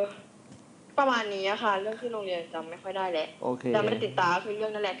ประมาณนี้ค่ะเรื่องที่โรงเรียนจำไม่ค่อยได้แล้วจำไม่ได้ติดตาคือเรื่อ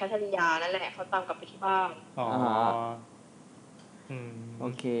งนั่นแหละแคทริยานั่นแหละเขาตามกลับไปที่บ้านโอ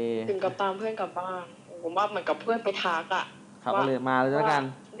เคถึงกับตามเพื่อนกลับบ้านผมว่าเหมือนกับเพื่อนไปทักเขาก็เลยมาเลยแล้วกัน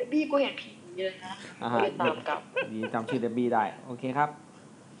เดบี้กูเห็นผีเลยนะก็เลยตามกลับดีจำชื่อเดบี้ได้โอเคครับ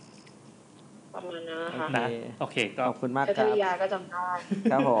ประมาณนั้นนะคะโอเคก็ขอบคุณมากครับแคทริยาก็จำได้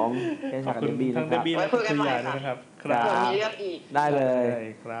ครับผมขอบคุณทั้งเดบี้และแคทริยาด้วยนะครับมีเรื่องอีกได้เลย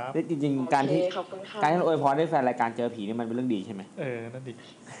ครับจริงๆการที่อวยพรให้แฟนรายการเจอผีนี่มันเป็นเรื่องดีใช่ไหมนั่นดี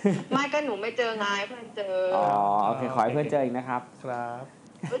ไม่ก็หนูไม่เจอไงเพื่อนเจอโอเคขอให้เพื่อนเจออีกนะครับครับ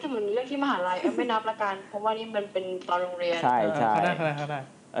แต่มันเรื่องที่มหาลัยไม่นับละกันเพราะว่านี่มันเป็นตอนโรงเรียนใช่ได้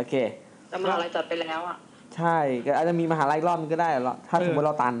โอเคแต่มหาลัยจัดไปแล้วใช่ก็อาจจะมีมหาลัยรอบนึงก็ได้หรอถ้าสมมติ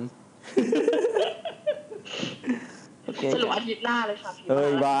เราตันสรุปอาทิตย์หน้าเลยค่ะเฮ้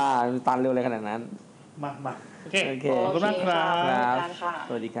ยว่าตันเร็วเลยขนาดนั้นมาโอเคขอบคุณมากครับส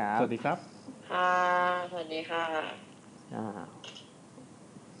วัสดีครับสวัสดีครับสวัสดีค่ะ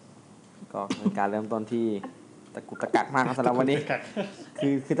ก็เป็นการเริ่มต้นที่ตะกุกตะกักมากสำหรับวันนี้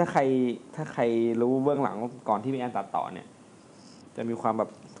คือถ้าใครรู้เบื้องหลังก่อนที่มีการตัดต่อเนี่ยจะมีความแบบ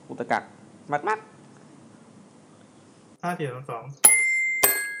ตะกุกตะกักมาก5 4 3 2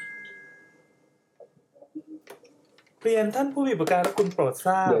เรียนท่านผู้มีประการและคุณโปรดท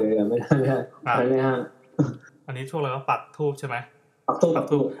ราบเดี๋ยวไม่ได้ฮะอันนี้ช่วงเราก็ปักธูปใช่ไหมปัก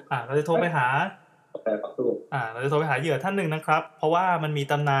ธูปเราจะโทรไปหาปักธูปเราจะโทรไปหาเหยื่อท่านหนึ่งนะครับเพราะว่ามันมี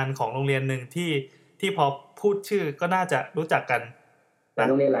ตำนานของโรงเรียนหนึ่งที่พอพูดชื่อก็น่าจะรู้จักกันแต่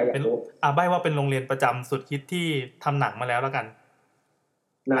โรงเรียนอะไรอยากรู้ใบ้ว่าเป็นโรงเรียนประจำสุดฮิตที่ทำหนังมาแล้วกัน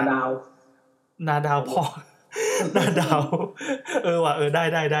นาดาวพอนาดาวว่ะได้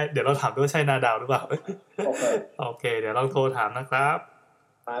เดี๋ยวเราถามด้วยใช่นาดาวหรือเปล่าโอเคเดี๋ยวเราโทรถามนะครับ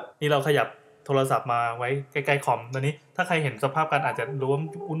นี่เราขยับโทรศัพท์มาไว้ใกล้ๆคอมตอนนี้ถ้าใครเห็นสภาพกันอาจจะรู้ว่า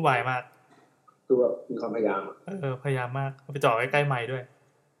วุ่นวายมากคือแบบมีความพยายามพยายามมากไปจ่อใกล้ๆไมค์ด้วย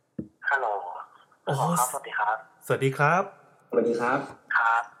ฮัลโหล อ๋อครับสวัสดีครับสวัสดีครับสวัสดีครับค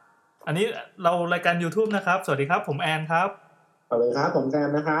รับอันนี้เรารายการ YouTube นะครับสวัสดีครับผมแอนครับสวัสดีครับผมแซม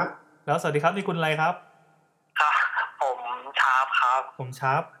นะครับแล้วสวัสดีครับนี่คุณอะไรครับครับผมชาร์ปครับผมช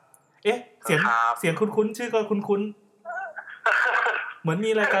าร์ปเอ๊ะเสียงคุ้นๆชื่อก็คุ้นๆเหมือน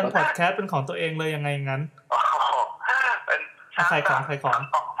มีรายการพอดแคสต์เป็นของตัวเองเลยยังไงงั้นเป็นใครของพัก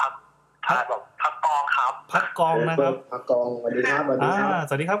กองครับพักกองนะครับพักกองสวัสดีครับส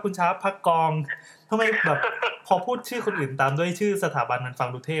วัสดีครับคุณชาร์ปพักกองทำไมแบบพอพูดชื่อคนอื่นตามด้วยชื่อสถาบันมันฟัง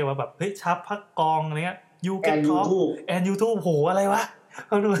ดูเท่ว่าแบบเฮ้ยชาร์ปพักกองอะไรเงี้ยยูเก็ตท็อปแอนยูทูบโหอะไรวะเ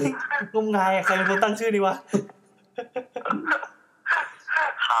อาดูงมงายใครเป็นคนตั้งชื่อนี้วะ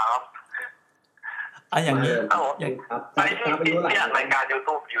ครับอย่างนี้ตอนนี้ที่อัดรายการ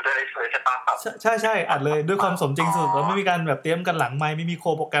YouTube อยู่ด้วยเลยใช่ปะครับใช่อัดเลยด้วยความสมจริงสุดเราไม่มีการแบบเตรียมกันหลังไมค์ไม่มีโค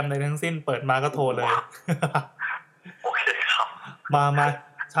โปรแกรมอะไรทั้งสิ้นเปิดมาก็โทรเลยโอเคครับมา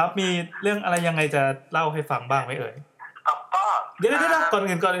ครับมีเรื่องอะไรยังไงจะเล่าให้ฟังบ้างไหมเอ่ยก็เดี๋ยวก่อน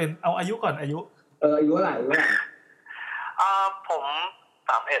อื่นเอาอายุก่อนอายุอายุเท่าไหร่ผม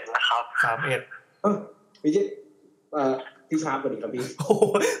31นะครับพี่จิ๊พี่ชาร์ปสวัสดีครับพี่โอ้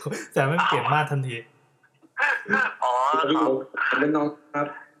แต่ไม่เปลี่ยนมาทันทีอ๋อผมเป็นน้องครับ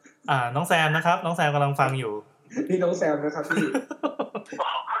น้องแซมนะครับน้องแซมกำลังฟังอยู่นี่น้องแซมนะครับพี่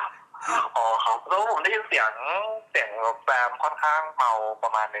อ๋อครับแล้วผมได้ยินเสียงแซมค่อนข้างเมาปร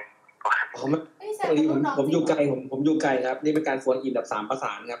ะมาณนึงผมอยู่ไกลครับนี่เป็นการโฟนอินแบบ3ประส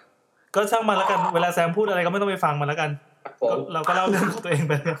านครับก็ช่างมันแล้วกันเวลาแซมพูดอะไรก็ไม่ต้องไปฟังมันแล้วกันเราก็เล่าเรื่องของตัวเอง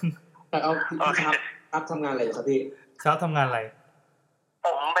ไปกันแต่เอาพี่ครับทำงานอะไรอยู่ครับพี่เช้าทำงานอะไรผ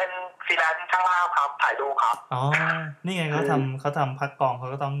มเป็นฟรีแลนซ์ช่างภาพครับถ่ายรูปครับอ๋อนี่ไงเขาทำพักกองเขา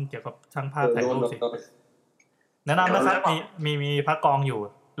ก็ต้องเกี่ยวกับช่างภาพถ่ายรูปสิแนะนำนะครับมีพักกองอยู่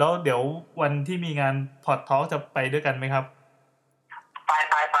แล้วเดี๋ยววันที่มีงานพอดทอล์กจะไปด้วยกันไหมครับไป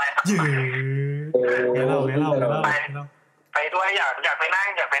ยื้อเล่าไปด้วยอยากไป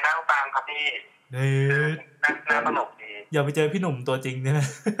นั่งฟังครับพี่น่าสนุกดีอย่าไปเจอพี่หนุ่มตัวจริงเนี่ยนะ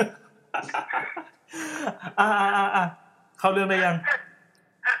เข้าเรื่องได้ยัง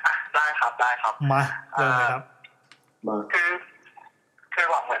ได้ครับมาเรื่องอะไรครับคือ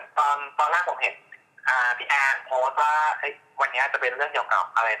บอกเหมือนตอนแรกผมเห็นพี่แอนโพสต์ว่าวันนี้จะเป็นเรื่องเกี่ยวกับ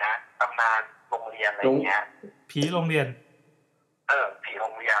อะไรนะตำนานโรงเรียนอะไรเงี้ยผีโรงเรียนผีโร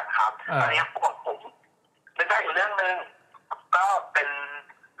งเรียนครับอันนี้ผมได้อยู่เรื่องนึงก็เป็น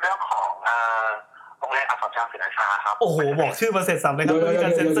เรื่องของโรงเรียนอักษรศาสตร์ศิลปาครับโอ้โหบอกชื่อมาเสร็จสับเลยครับไม่มีกา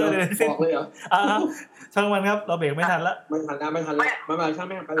รเซ็นเซอร์เลยสิ้นช่างมันครับเราเบรกไม่ทันละไม่ทันแล้วช่างไ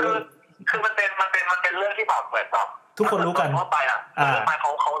ม่ทันไปเลยคือมันเป็นเรื่องที่แบบเหมือนแบบทุกคนรู้กันทั่วไป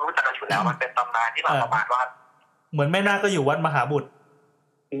เขารู้จักกันอยู่แล้วมันเป็นตำนานที่แบบประมาณว่าเหมือนแม่นาคก็อยู่วัดมหาบุตร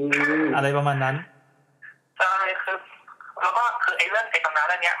อะไรประมาณนั้นใช่คือแล้วก็คือไอ้ตำนานเ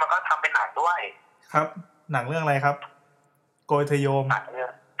รื่องนี้มันก็ทำเป็นหนังด้วยครับหนังเรื่องอะไรครับโกยทโยม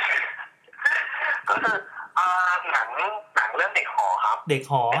ก็คือหนังเรื่องเด็กหอครับเด็ก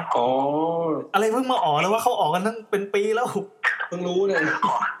หออะไรเพิ่งมาแล้วว่าเขาออกกันตั้งเป็นปีแล้วเพิ่งรู้เลย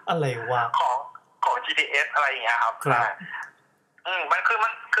อะไรวะของ GTS อะไรอย่างเงี้ยครับมันคือ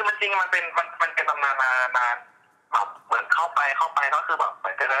จริงมันเป็นตำนานมาแบบเหมือนเข้าไปก็คือแบบมั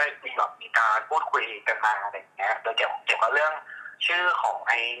นจะได้มีการพูดคุยกันมาอะไรอย่างเงี้ยโดยเกี่ยวกับเรื่องชื่อของไ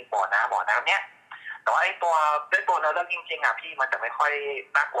อ้บ่อน้ำเนี้ยแต่ว่าไอ้ตัวด้วยตัวเรื่องจริงๆพี่มันจะไม่ค่อย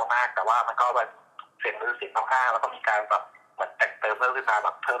น่ากลัวมากแต่ว่ามันก็แบบเสียงข้างแล้วก็มีการแบบเหมือนแต่งเติมเพิ่มขึ้นมาแบ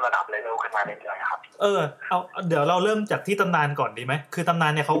บเพิ่มระดับเลเวลขึ้นมาเรื่อยๆครับเอาเดี๋ยวเราเริ่มจากที่ตำนานก่อนดีไหมคือตำนา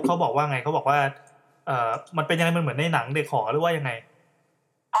นเนี่ยเขาบอกว่าไงเขาบอกว่ามันเป็นยังไงมันเหมือนในหนังเด็กหอหรือว่ายังไง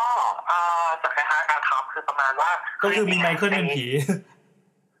จากคล้ายๆการทับคือประมาณว่าก็คือมีไมเคิลเป็นผี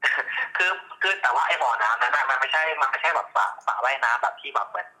คือแต่ว่าไอ้บ่อน้ำนั้นมันไม่ใช่แบบสระว่ายน้ำแบบที่แบบ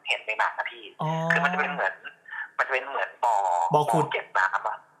เหมือนเห็นในหนังนะพี่คือมันจะเป็นเหมือนบ่อขุดเก็บน้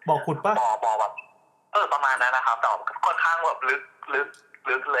ำบ่อขุดป่ะบ่อแบบประมาณนั้นนะครับแต่ค่อนข้างแบบ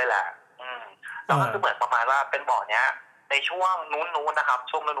ลึกเลยแหละแล้วก็คือเหมือนประมาณว่าเป็นบ่อเนี้ยในช่วงนู้นนะครับ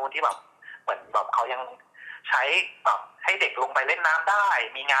ช่วงนู้นที่แบบเหมือนแบบเขายังใช้แบบให้เด็กลงไปเล่นน้ำได้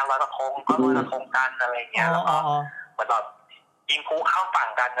มีงานลอยกระทงก็ลอยกระทงกันอะไรเงี้ยแล้วก็เหมือนแบบยิงพลุข้ามฝั่ง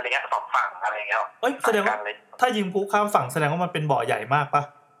กันอะไรเงี้ย2ฝั่งอะไรเงี้ยแสดงว่าถ้ายิงพลุข้ามฝั่งแสดงว่ามันเป็นบ่อใหญ่มากป่ะ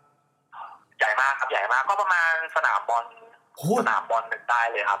ใหญ่มากครับใหญ่มากก็ประมาณสนามบอลนึงได้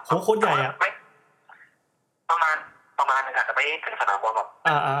เลยครับโคตรใหญ่อะประมาณนึงอาจจะไม่ถึงสนามบอลแบบ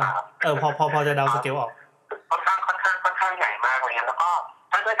พอจะเดาสเกลออกค่อนข้างใหญ่มากอะไรเงี้ยแล้วก็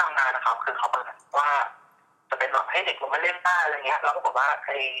ถ้าด้วยทำงานนะครับคือเขาบอกว่าจะเป็นแบบให้เด็กลงมาเล่นได้อะไรเงี้ยแล้วก็บอกว่าไ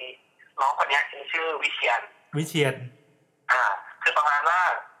อ้น้องคนนี้ชื่อวิเชียนคือประมาณว่า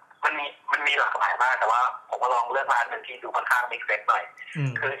มันมีหลากหลายมากแต่ว่าผมก็ลองเลือกมาอันนึงที่ดูค่อนข้างมีเซนส์หน่อย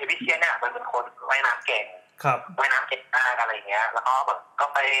คือวิเชียรเนี่ยมันเป็นคนว่ายน้ำเก่งว่ายน้ำเก่งมากอะไรเงี้ยแล้วก็แบบก็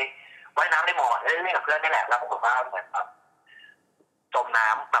ไปว่ายน้ำในบ่อเล่นกับเพื่อนนี่แหละแล้วผมว่าเหมือนแบบจมน้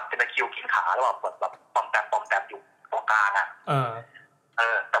ำแบบเป็นตะคริวกินขาแล้วแบบปอมแตมอยู่ตรงกลางอ่ะ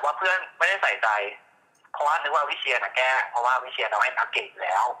แต่ว่าเพื่อนไม่ได้ใส่ใจเพราะว่านึกว่าวิเชียรนะแก้เพราะว่าวิเชียรว่ายน้ำเก่งแ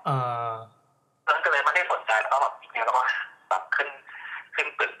ล้วเพื่อนก็เลยไม่ได้สนใจแล้วก็แบบเนี่ยแล้วก็แบบขึ้น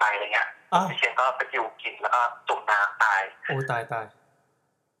ตึกไปอะไรเงี้ยวิเชียรก็ไปอยู่กินแล้วก็จมน้ำตายโอ้ตาย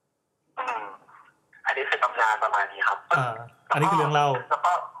อันนี้คือตำนานประมาณนี้ครับอันนี้คือเรื่องเล่าแล้ว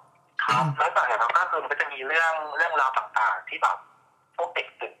ก็ครับแล้วจากนั้นก็คือมันก็จะมีเรื่องราวต่างๆที่แบบพวกเด็ก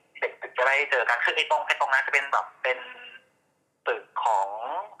ตึกจะได้เจอกันคือไอ้ตรงนั้นจะเป็นแบบเป็นตึกของ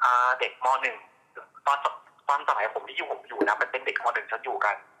เด็กม.1 ตอนสมัยผมที่อยู่นะมันเป็นเด็กม.1 จะอยู่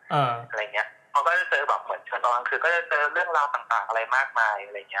กันอะไรเงี้ยเขาก็จะเจอแบบเหมือนตอนคือก็จะเจอเรื่องราวต่างๆอะไรมากมายอ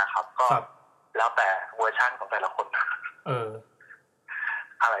ะไรเงี้ยครับก็แล้วแต่เวอร์ชันของแต่ละคนนะ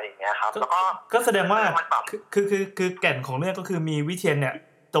อะไรอย่างเงี้ยครับแล้วก็แสดงว่าคือแก่นของเรื่องก็คือมีวิเชียรเนี่ย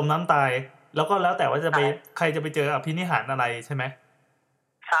จมน้ำตายแล้วก็แล้วแต่ว่าจะไปใครจะไปเจออภินิหารอะไรใช่ไหม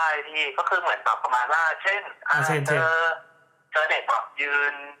ใช่ที่ก็คือเหมือนแบบประมาณว่าเช่นเจอเด็กแบบ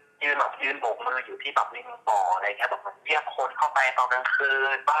ยืนโบกมืออยู่ที่แบบริมบ่ออะไรเงี้ยแบบมันเรียกคนเข้าไปตอนกลางคื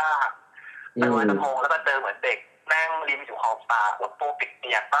นบ้างไปลอยกระทงแล้วก็เจอเหมือนเด็กนั่งริมอยู่ขอบสระแล้วตัวเ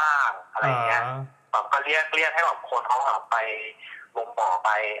ปียกๆบ้างอะไรเงี้ยแบบก็เรียกให้แบบคนเขาแบบไปลงบ่อไป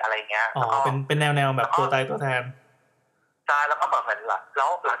อะไรเงี้ยเป็นแนวแบบตัวตายตัวแทนใช่แล้วก็แบบเหมือนแล้ว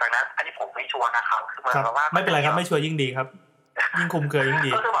หลังจากนั้นอันนี้ผมไม่ชัวร์นะครับคือเหมือนว่าไม่เป็นไรครับไม่ชัวร์ยิ่งดีครับยิ่งคุมเครือยิ่ง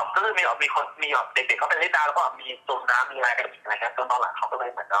ดีก็คือมีคนมีแบบเด็กๆเขาเป็นเล่นน้ำแล้วก็มีจมน้ำมีอะไรกันอีกอะไรเงี้ยจนตอนหลังเขาก็เลย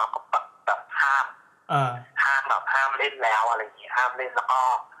เหมือนแบบห้ามเล่นแล้วอะไรอย่างเงี้ยห้ามเล่นแล้วก็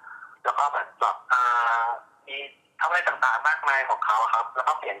เหมือนแบบมีทำอะไรต่างๆมากมายของเขาครับแล้ว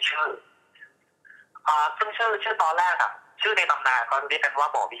ก็เปลี่ยนชื่อซึ่งชื่อตอนแรกอ่ะชื่อในตำนานก็เรียกกันว่า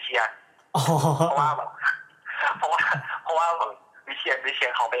บ่อวิเชียรเพราะว่าวิเชีย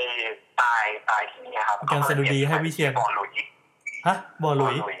รเขาไปตายที่นี่ครับการสะดุดีให้วิเชียรบ่อหลุยฮะบ่อหลุ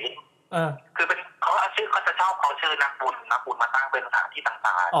ยคือเป็นเขาจะชอบเขาชื่อนักบุญมาตั้งเป็นสถานที่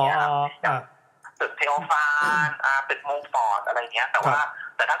ต่างๆเนี่ยครับตึกเทโอฟานตึกมงฟอร์ดอะไรเงี้ยแ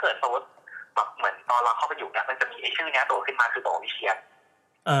ต่ถ้าเกิดสมมติแบบเหมือนตอนเราเข้าไปอยู่เนี่ยมันจะมีไอ้ชื่อเนี้ยโตขึ้นมาคือบ่อวิเชียร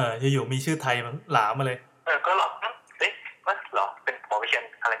อยู่มีชื่อไทยมันหลามาเลยก็หรอว่าหรอเป็นบ่อวิเชียร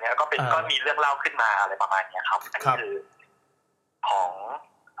อะไรเงี้ยก็มีเรื่องเล่าขึ้นมาอะไรประมาณนี้ครับอันนี้คือของ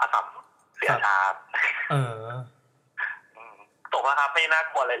อาสัมเสียชาจบแล้วครับไม่น่า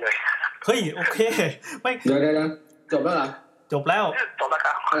กลัวอะไรเลยเฮ้ยโอเคไม่เดี๋ยวจบแล้วเหรอจบแล้วค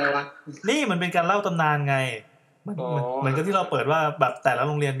รับอะไรวะนี่มันเป็นการเล่าตำนานไงเหมือนกับที่เราเปิดว่าแบบแต่ละโ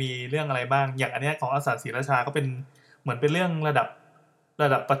รงเรียนมีเรื่องอะไรบ้างอย่างอันเนี้ยของอาสาศรีราชาก็เป็นเหมือนเป็นเรื่องระดับ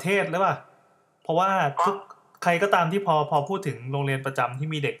ประเทศหรือเปล่าเพราะว่าทุกใครก็ตามที่พอพูดถึงโรงเรียนประจำที่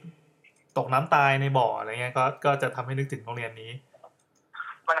มีเด็กตกน้ำตายในบ่ออะไรเงี้ยก็จะทำให้นึกถึงโรงเรียนนี้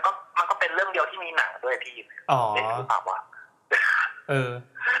มันก็เป็นเรื่องเดียวที่มีหนังด้วยพี่เด็กหรือเปล่าวะ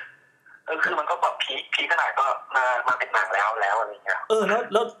คือมันก็แบบพีขนาดก็มาเป็นหนังแล้วอะไรเงี้ย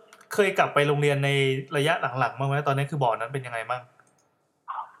แล้วเคยกลับไปโรงเรียนในระยะหลังๆบ้างไหมตอนนี้คือบ่อนั้นเป็นยังไงบ้าง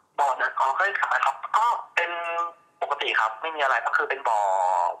บ่อนั้นเคยกลับครับก็เป็นปกติครับไม่มีอะไรก็คือเป็นบ่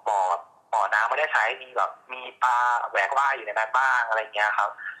อน้ำไม่ได้ใช้มีแบบมีปลาแหวกว่ายอยู่ในนั้นบ้างอะไรเงี้ยครับ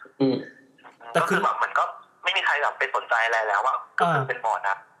ก็คือแบบมันก็ไม่มีใครแบบไปสนใจอะไรแล้วว่าก็คือเป็นบ่อ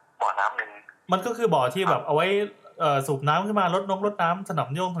น้ำนึงมันก็คือบ่อที่แบบเอาไว้สูบน้ำขึ้นมารดน้ำสนาม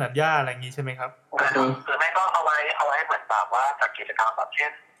โยงสนามหญ้าอะไรอย่างงี้ใช่ไหมครับหรือไม่ก็เอาไว้เหมือนแบบว่าจัดกิจกรรมแบบเช่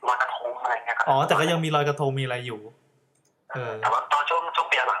นลอยกระทงอะไรเงี้ยครับแต่ก็ยังมีลอยกระทงมีอะไรอยู่แต่ว่าตอนช่วง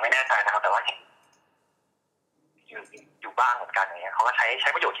ปีหลังไม่แน่ใจนะครับแต่ว่าเห็นอยู่บ้างเหมือนกันอย่างเงี้ยเขาก็ใช้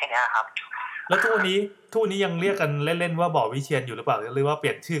ประโยชน์แค่นี้ครับแล้วทุกวันนี้ยังเรียกกันเล่นๆว่าบ่อวิเชียรอยู่หรือเปล่าหรือว่าเป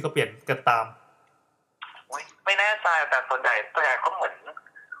ลี่ยนชื่อก็เปลี่ยนกันตามไม่แน่ใจแต่ส่วนใหญ่ก็เหมือน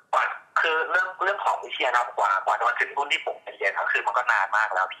กว่าคือเรื่องของวิเชียรนะกว่าจะมาถึงรุ่นที่ผมเรียนก็คือมันก็นานมาก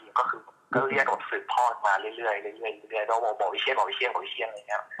แล้วพี่ก็เรียกสืบทอดมาเรื่อยๆแล้วบ่อวิเชียรอะไร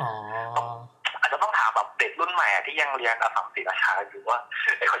เงี้ยอาจจะต้องถามแบบเด็กรุ่นใหม่ที่ยังเรียนอาสัมศรีราชาอยู่ว่า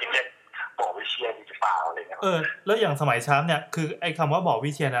เขายังเรียนบ่อวิเชียรหรือเปล่าอะไรเงี้ยแล้วอย่างสมัยช้าเนี่ยคือไอ้คำว่าบ่อวิ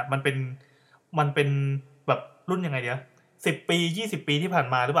เชียรน่ะมันเป็นแบบรุ่นยังไงเดี๋ยว10 ปี20 ปีที่ผ่าน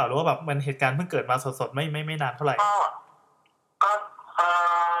มาหรือเปล่าหรือว่าแบบมันเหตุการณ์เพิ่งเกิดมาสดๆไม่นานเท่าไหร่ก็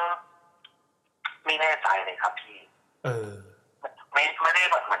ไม่แน่ใจเลยครับพี่ไม่ได้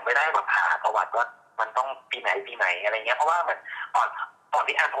แบบเหมือนไม่ได้แบบหาประวัติว่ามันต้องปีไหนอะไรเงี้ยเพราะว่าเหมือนตอน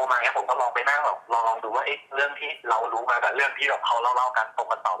ที่แอนโทรมาเนี่ยผมก็ลองไปนั่งแบบลองดูว่าเรื่องที่เรารู้มากับเรื่องที่แบบเขาเล่ากันตรง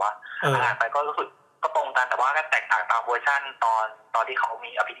กันต่อว่าอ่านไปก็รู้สึก ก็ตรงกันแต่ว่าก็แตกต่างตามเวอร์ชันตอนที่เขา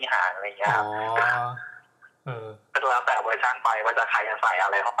มีอภินิหารอะไรอย่างเงี้ยครับก็แล้วแต่เวอร์ชันไปว่าจะใครจะใส่อะ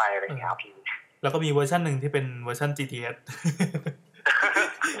ไรเข้าไปอะไรอย่างเงี้ยครับพี่แล้วก็มีเวอร์ชันหนึ่งที่เป็นเวอร์ชัน GTS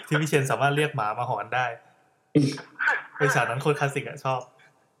ที่พี่เชนสามารถเรียกหมามาหอนได้เป็นฉากนั้นคนคลาสสิกอะชอบ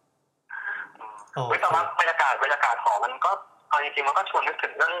แต่ว่าบรรยากาศหอมันก็เอาจริงๆมันก็ชวนนึกถึ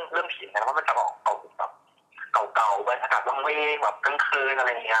งเรื่องผีนะเพราะมันจะบอกแบบเก่าๆบรรยากาศว่างๆแบบกลางคืนอะไร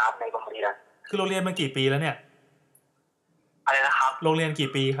อย่างเงี้ยครับในโรงเรียนคือโรงเรียนมากี่ปีแล้วเนี่ยอะไรนะครับโรงเรียนกี่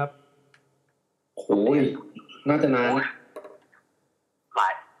ปีครับโอ้ยน่าจะนานหลา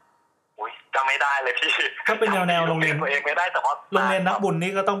ยจำไม่ได้เลยพี่ถ้าเป็นแนวโรงเรียนตัวเองไม่ได้แต่ว่าโรงเรียนนักบุญ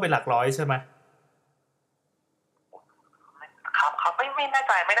นี่ก็ต้องเป็นหลักร้อยใช่ไหมครับไม่แน่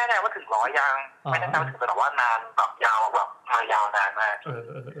ใจว่าถึง100ยังไม่แน่ใจว่าถึงแต่ว่านานแบบยาวแบบมายาวนานมาก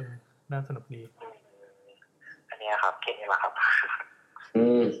น่าสนุกดีอันนี้ครับเก่งมากครับ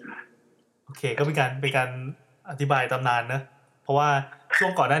โอเคก็เป็นการอธิบายตำนานนะเพราะว่าช่ว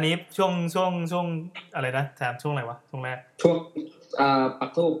งก่อนหน้านี้ช่วงอะไรนะแซมช่วงอะไรวะช่วงแรกช่วงปั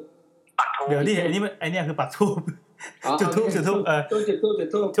กทูบเดี๋ยวดิไอ้นี่คือปักทูบจุดทูบจุด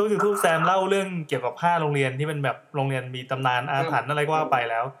ทูบแซมเล่าเรื่องเกี่ยวกับ5โรงเรียนที่เป็นแบบโรงเรียนมีตำนานอาถรรพ์อะไรก็ว่าไป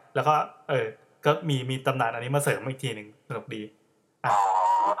แล้วก็ก็มีตำนานอันนี้มาเสริมอีกทีนึงสนุกดี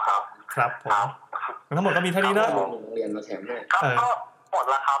ครับผมทั้งหมดก็มีเท่านี้เนาะโรงเรียนมาแถมด้วยก็หมด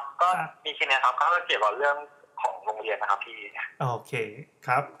แล้วครับก็มีแค่นี้ครับก็เกี่ยวกับเรื่องของโรงเรียนนะครับพี่โอเคค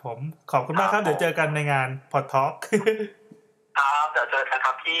รับผมขอบคุณมากครับเดี๋ยวเจอกันในงานพอดทอล์คครับเดี๋ยวเจอกันค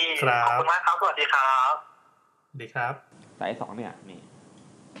รับพี่ขอบคุณมากครับสวัสดีครับดีครับสาย2เนี่ย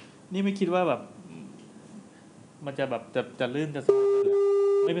นี่ไม่คิดว่าแบบมันจะแบบจะลื่นจะ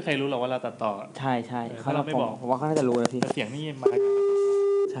ไม่มีใครรู้หรอกว่าเราตัดต่อใช่ๆเขาไม่บอกเพราะว่าเขาน่าจะรู้นะพี่เสียงนี่มา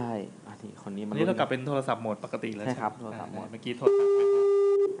ใช่ที่คนนี้มันนี่เรากลับเป็นโทรศัพท์โหมดปกติแล้วใช่ครับโทรศัพท์โหมดเมื่อกี้โทรศัพท์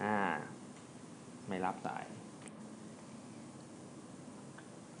ไม่รับสาย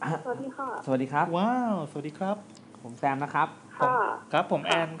สวัสดีค่ะสวัสดีครับว้าวสวัสดีครับผมแซมนะครับครับผมแ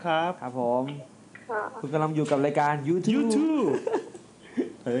อนครับครับผมคุณกำลังอยู่กับรายการ YouTube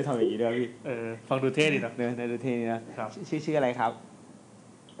ทำอย่างนี้ด้วยพี่ฟังดูเท่ดีนะดูเท่ดีนะครับชื่ออะไรครับ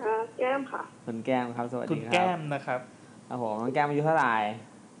แก้มค่ะคุณแก้มครับสวัสดีครับคุณแก้มนะครับครับผมน้องแก้มอายุเท่าไหร่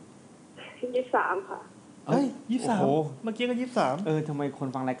23ค่ะเฮ้ย23เมื่อกี้ก็23ทำไมคน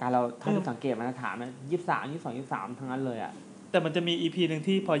ฟังรายการเราถ้าดูสังเกตมันถามนะ23 22 23ทั้งนั้นเลยอ่ะแต่มันจะมี EP นึง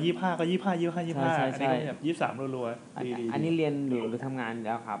ที่พอ25ก็25 25 25อันนี้ก็แบบ23รัวๆดีอันนี้เรียนหรือทำงานแ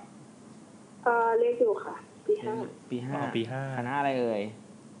ล้วครับเรียนอยู่ค่ะปี5คณะอะไรเอ่ย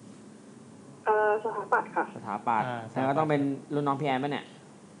สถาปัตย์ค่ะสถาปัตย์แสดงว่าต้องเป็นรุ่นน้องพี่แอนป่ะเนี่ย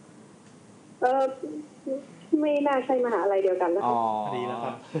ไม่น่าใช่มหาลัยเดียวกันแล้วดีแล้วค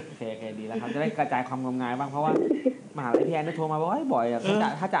รับโอเคดีแล้วครับจะได้กระจายความงมงายบ้างเพราะว่ามหาลัยพี่แอนโทรมาบ่อย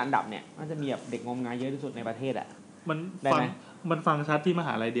ๆถ้าจะอันดับเนี่ยมันจะมีแบบเด็กงมงายเยอะที่สุดในประเทศอ่ะมันฟังชัดที่มห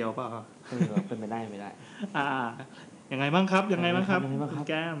าลัยเดียวป่ะเป็นไปได้ยังไงบ้างครับ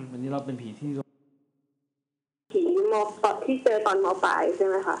แก้มวันนี้เราเป็นผีที่มอตอนที่เจอตอนม.ปลายใช่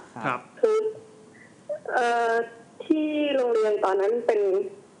ไหมคะครับคือที่โรงเรียนตอนนั้นเป็น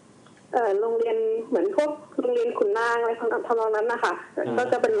โรงเรียนเหมือนพวกโรงเรียนขุนนางอะไรทำนองนั้นนะคะก็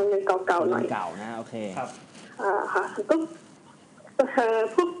จะเป็นโรงเรียนเก่าๆหน่อยเก่านะโอเคครับค่ะก็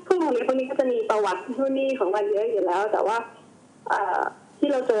พวกโรงเรียนพวกนี้ก็จะมีประวัตินู่นนี่ของมันเยอะอยู่แล้วแต่ว่าที่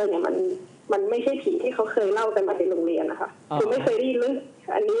เราเจอเนี่ยมันไม่ใช่ผีที่เขาเคยเล่ากันมาในโรงเรียนนะคะคือไม่เคยได้ยินเรื่อง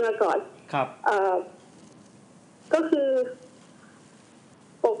อันนี้มาก่อนครับก็คือ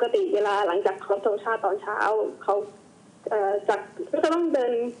ปกติเวลาหลังจากเคารพธงชาติตอนเช้าเขาจากก็จะต้องเดิ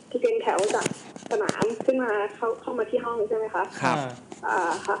นเรียงแถวจากสนามขึ้นมาเข้ามาที่ห้องใช่ไหมคะครับ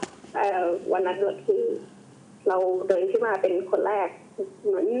ค่ะแต่วันนั้นคือเราเดินขึ้นมาเป็นคนแรกเ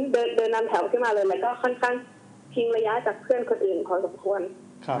หมือนเดินนำแถวขึ้นมาเลยแล้วก็ค่อนข้างทิ้งระยะจากเพื่อนคนอื่นพอสมควร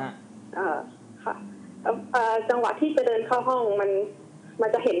ครับค่ะจังหวะที่จะเดินเข้าห้องมัน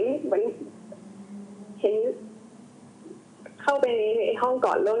จะเห็นเหมือนเห็นเข้าไปในห้อง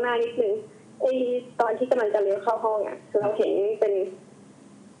ก่อนล่วงหน้านิดนึงตอนที่กำลังจะเลี้ยวเข้าห้องอ่ะเราเห็นเป็น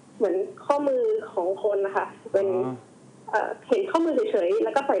เหมือนข้อมือของคนนะคะเป็นเห็นข้อมือเฉยๆแ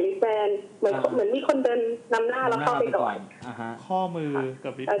ล้วก็ใส่ริบแบนเหมือนมีคนเดินนำหน้าแล้วเข้าไปก่อนข้อมือ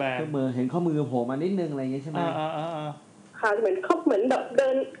กับริบแบนเห็นข้อมือโผล่มานิดนึงอะไรอย่างเงี้ยใช่ไหมค่ะเหมือนแบบ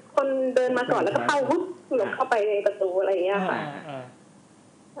คนเดินมาก่อนแล้วก็เข้าปุ๊บหลบเข้าไปในประตูอะไรอย่างเงี้ยค่ะ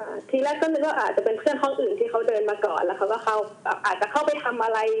ทีแรกก็นึกว่าอาจจะเป็นเพื่อนห้องอื่นที่เขาเดินมาก่อนแล้วเขาก็เข้าอาจจะเข้าไปทำอ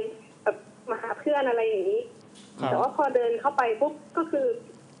ะไรแบบมาหาเพื่อนอะไรอย่างนี้แต่ว่าพอเดินเข้าไปปุ๊บก็คือ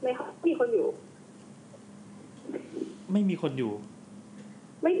ในห้องมีคนอยู่ไม่มีคนอยู่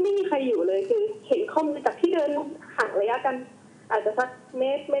ไม่มีใครอยู่เลยคือเห็นข้อมือจากที่เดินห่างระยะกันอาจจะสักเม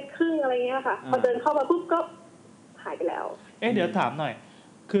ตรครึ่ง อะไรเงี้ยค่ะพอเดินเข้ามาปุ๊บก็หายไปแล้วเดี๋ยวถามหน่อย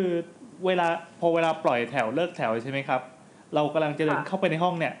คือเวลาปล่อยแถวเลิกแถวใช่ไหมครับเรากำลังจะเดินเข้าไปในห้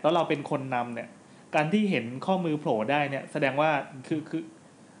องเนี่ยแล้วเราเป็นคนนำเนี่ยการที่เห็นข้อมือโผล่ได้เนี่ยแสดงว่าคือ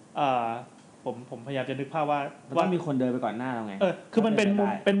ผมพยายามจะนึกภาพว่ามีคนเดินไปก่อนหน้าเราไงคือมันเ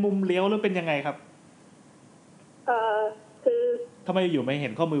ป็นมุมเลี้ยวหรือเป็นยังไงครับคือทำไมอยู่ไม่เห็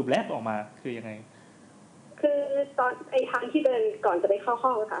นข้อมือแบล็คออกมาคือยังไงคือตอนไอ้ทางที่เดินก่อนจะไปเข้าห้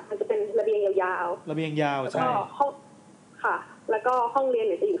องค่ะมันจะเป็นระเบียงยาวๆระเบียงยาวใช่ห้องค่ะแล้วก็ห้องเรียน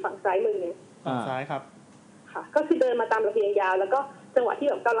เนี่ยจะอยู่ฝั่งซ้ายมือฝั่งซ้ายครับค่ะก็คือเดินมาตามระเบียงยาวแล้วก็จังหวะที่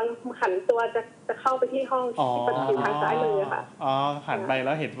แบบกำลังหันตัวจะเข้าไปที่ห้องที่ประตูทางซ้ายมือค่ะหันไปแ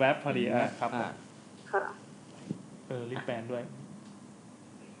ล้วเห็นแวบพอดีครับค่ะรีบแปลนด้วย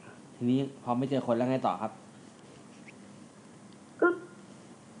ทีนี้พอไม่เจอคนแล้วไงต่อครับ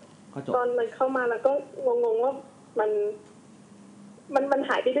ตอนมันเข้ามาแล้วก็งงว่ามัน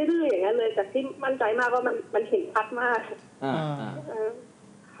หายไปเรื่อยๆอย่างนั้นเลยจากที่มั่นใจมากว่ามันเห็นชัดมาก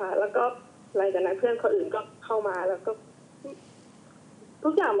ค่ะแล้วก็หลังจากนั้นเพื่อนคนอื่นก็เข้ามาแล้วก็ทุ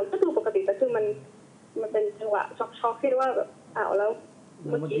กอย่างมันก็ดูปกติแต่คือมันเป็นจังหวะช็อกที่ว่าแบบอ้าวแล้ว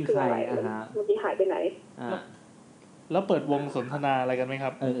เมื่อกี้คืออะไรเมื่อกี้หายไปไหนแล้วเปิดวงสนทนาอะไรกันไหมค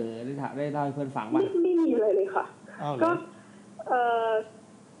รับได้เล่าให้เพื่อนฟังบ้างไม่มีเลยค่ะก็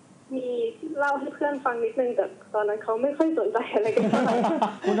มีเล่าให้เพื่อนฟังนิดนึงแต่ตอนนั้นเขาไม่ค่อยสนใจอะไรกันเท่าไหร่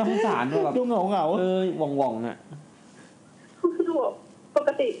คุณน่าสงสารด้วยแบบดูเหงาว่องๆอ่ะคือดูปก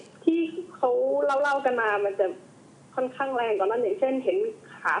ติที่เขาเล่ากันมามันจะค่อนข้างแรงกว่านั้นอย่างเช่นเห็น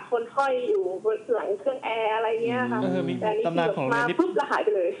ขาคนห้อยอยู่บนหลังเครื่องแอร์อะไรเงี้ยค่ะแต่นี่ตำนานของเรียนปุ๊บแล้วหายไป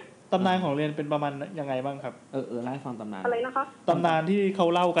เลยตำนานของเรียนเป็นประมาณยังไงบ้างครับเล่าให้ฟังตำนานอะไรนะคะตำนานที่เขา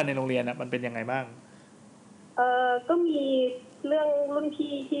เล่ากันในโรงเรียนมันเป็นยังไงบ้างก็มีเรื่องรุ่น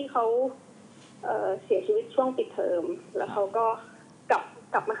พี่ที่เขาเสียชีวิตช่วงปิดเทอมแล้วเขาก็ก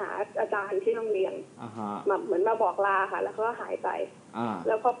ลับมาหาอาจารย์ที่โรงเรียนมาเหมือนมาบอกลาค่ะแล้วเขาก็หายไปแ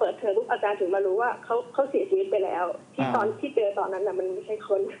ล้วพอเปิดเทอมปุ๊บอาจารย์ถึงมารู้ว่าเขาเสียชีวิตไปแล้วที่ตอนที่เจอตอนนั้นน่ะมันไม่ใช่ค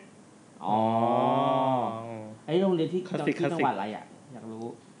นไอ้โรงเรียนที่จังหวัดอะไรอ่ะอยากรู้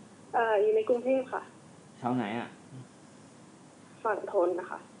อยู่ในกรุงเทพค่ะชาวไหนอ่ะฝั่งทนนะ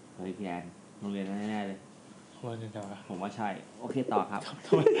คะพี่แอนโรงเรียนแน่ๆเลยผมว่าใช่โอเคต่อครับ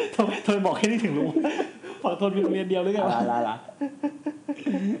ทำไมบอกแค่นี้ถึงรู้ฝั่งทนมีโรงเรียนเดียวหรือไงล่ะ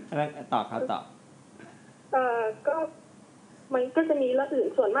ต่อครับต่อก็มันก็จะมีเรื่องอื่น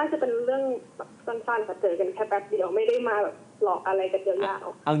ส่วนมากจะเป็นเรื่องสั้นๆแต่เจอกันแค่แป๊บเดียวไม่ได้มาแบบหลอกอะไรกันยาว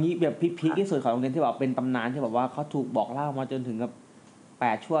ๆเอางี้แบบพีคที่สุดของโรงเรียนที่บอกเป็นตำนานที่แบบว่าเขาถูกบอกเล่ามาจนถึงกับ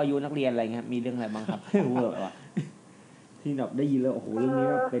8ชั่วอายุนักเรียนอะไรเงี้ยมีเรื่องอะไรบ้างครับเวอร์ว่ะที่แบบได้ยินแล้วโอ้โหเรื่องนี้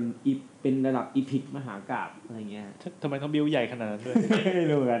เป็นระดับอีพิกมหากาพย์อะไรเงี้ยทำไมต้องบิ้วใหญ่ขนาดนั้นด้วยไม่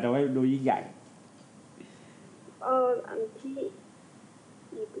รู้อะแต่ว่าดูยิ่งใหญ่อันที่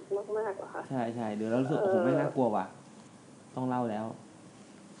อีพิกมากๆกว่าค่ะใช่ๆเดี๋ยวเรารู้สึกโอ้โหไม่น่ากลัวว่ะต้องเล่าแล้ว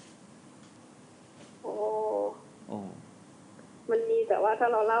โอ้มันมีแต่ว่าถ้า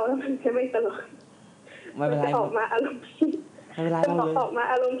เราเล่าแล้วมันจะไม่ตลกไม่เป็นไรออกมาอารมณ์ผีไม่เป็นไรออกมา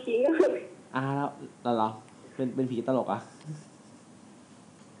อารมณ์ผีก็เลยแล้วเหรอเป็นผีตลกอ่ะ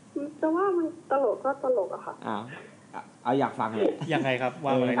จะว่ามันตลกก็ตลกอะค่ะเอาอยากฟังเลยยังไงครับว่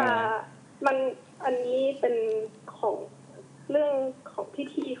าอะไรมันอันนี้เป็นของเรื่องของ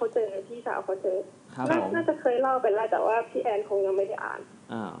พี่เขาเจอพี่สาวเขาเจอน่าจะเคยเล่าไปแล้วแต่ว่าพี่แอนคงยังไม่ได้อ่าน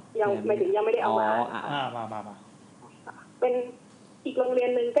ยังไม่ถึงยังไม่ได้เอามามาเป็นอีกโรงเรียน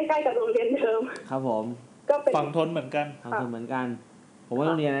นึงใกล้ๆกับโรงเรียนเดิมครับผมก็เป็นฝั่งทนเหมือนกันฝั่งทนเหมือนกันผมว่าโ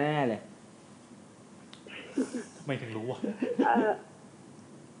รงเรียนแน่ๆเลยทำไมถึงรู้วะ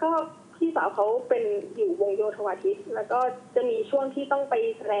ก็พี่สาวเขาเป็นอยู่วงโยธวาทิตแล้วก็จะมีช่วงที่ต้องไป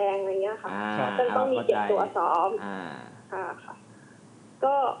แสดงอะไรเงี้ยค่ะต้องมีเก็บตัวซ้อมค่ะ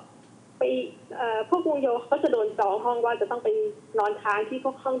ก็ไปพวกวงโยก็จะโดนจองห้องว่าจะต้องไปนอนค้างที่พ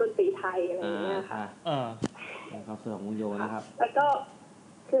วกห้องดนตรีไทยอะไรเงี้ยค่ะครับส่วนของวงโยนะครับแล้วก็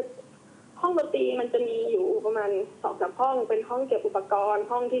คือห้องดนตรีมันจะมีอยู่ประมาณ 2-3 ห้องเป็นห้องเก็บอุปกรณ์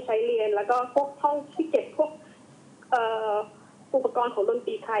ห้องที่ใช้เรียนแล้วก็พวกห้องที่เก็บพวกอุปกรณ์ของดนต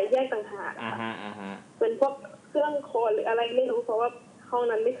รีไทยแยกต่างหากเป็นพวกเครื่องโคนหรืออะไรไม่รู้เพราะว่าห้อง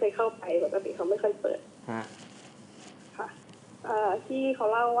นั้นไม่เคยเข้าไปปกติเขาไม่เคยเปิดค่ะที่เขา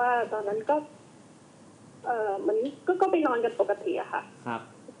เล่าว่าตอนนั้นก็มันก็ไปนอนกันปกติอะค่ะครับ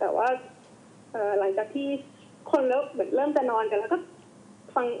แต่ว่าหลังจากที่คนเริ่มจะนอนกันแล้วก็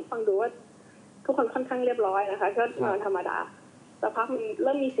ฟังดูว่าทุกคนค่อนข้างเรียบร้อยนะคะก็นอนธรรมดาแต่พักมันเ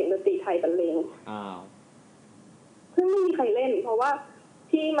ริ่มมีเสียงดนตรีไทยบรรเลงซึ่งไม่มีใครเล่นเพราะว่า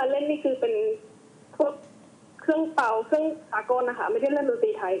ที่มาเล่นนี่คือเป็นพวกเครื่องเป่าเครื่องสากลนะคะไม่ได้เล่นดนต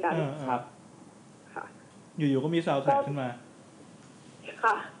รีไทยกันครับค่ะอยู่ๆก็มีซาวด์แทร็กขึ้นมา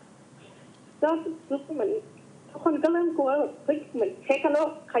ค่ะ ก็รู้สึกเหมือนทุกคนก็เริ่มกลัวแบบเฮ้ยเหมือนเช็คกันว่า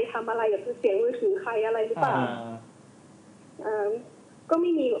ใครทำอะไรแบบเสียงมือถือใครอะไรหรือเปล่าก็ไ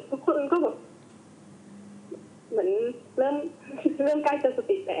ม่มีทุกคนก็แบบเหมือนเริ่มใกล้จะส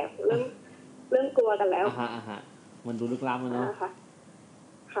ติแตกเริ่มกลัวกันแล้วมันดูลึกล้ำมันเนาะค่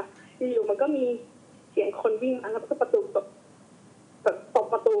ะอยู่มันก็มีเสียงคนวิ่งมาแล้วก็ประตูแบบตบ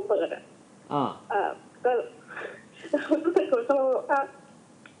ประตูเปิดก็รู้สึกคนเขาบอกว่า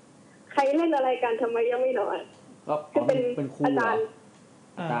ใครเล่นอะไรกันทำไมยังไม่นอนก็เป็นอาจารย์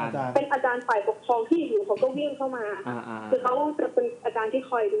เป็นอาจารย์ฝ่ายปกครองที่อยู่เขาก็วิ่งเข้ามาคือเขาจะเป็นอาจารย์ที่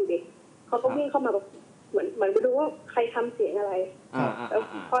คอยดูเด็กเขาก็วิ่งเข้ามาแบบเหมือนไปดูว่าใครทำเสียงอะไรแล้ว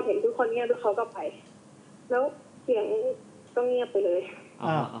พอเห็นทุกคนเงียบแล้วเขาก็ไปแล้วเสียงก็เงียบไปเลย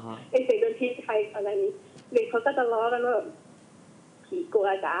ไอเสียงดนตรีใครอะไรนี้เด็กเขาก็จะล้อกันว่าผีกลัว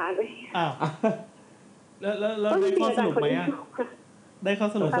อาจารย์แล้วได้ข้อสรุปไหมได้ข้อ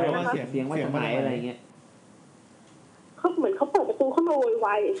สรุปไหมว่าเสียงว่าจากไหนอะไรเงี้ยเขาเหมือนเขาเปิดประตูเข้ามาโวยว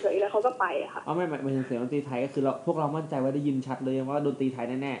ายเฉยๆแล้วเขาก็ไปอะค่ะไม่ใช่เสียงดนตรีไทยก็คือพวกเรามั่นใจว่าได้ยินชัดเลยว่าดนตรีไทย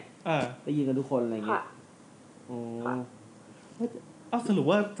แน่ๆได้ยินกันทุกคนอะไรเงี้ยสรุป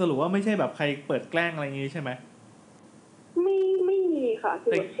ว่าไม่ใช่แบบใครเปิดแกล้งอะไรงี้ใช่ไหมไม่มีค่ะคื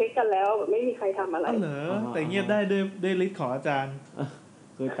อเช็คกันแล้วแบบไม่มีใครทำอะไรเหรอแต่เงียบได้ด้วยฤทธิ์ของอาจารย์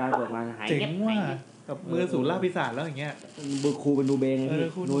คือการเปิดมาหายเจ๋งว่ะกับมือสูบล่าปีศาจแล้วอย่างเงี้ยบุกครูเป็นนูเบงไงพี่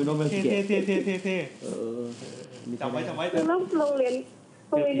นูโนเป็นเท่จำไว้แล้วโรงเรียน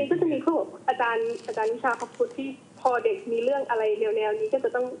นี้ก็จะมีเขาบอกอาจารย์วิชาพระพุทธที่พอเด็กมีเรื่องอะไรแนวนี้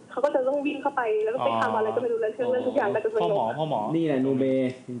เขาก็จะต้องวิ่งเข้าไปแล้วก็ไปทำอะไรก็ไม่รู้เรื่องทุกอย่างก็จะสนุกพ่อหมอนี่แหละนูเบ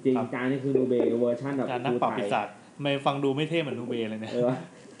จริงๆการนี่คือนูเบเวอร์ชันแบบนักปราบปีศาจไม่ฟังดูไม่เท่เหมือนนูเบเลยเนี่ย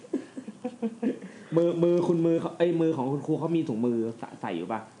มือคุณมือมือของคุณครูเขามีถุงมือใส่อยู่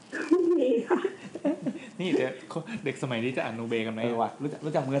ป่ะมีค่ะนี่เด็กสมัยนี้จะอ่านนูเบกันไหมวะ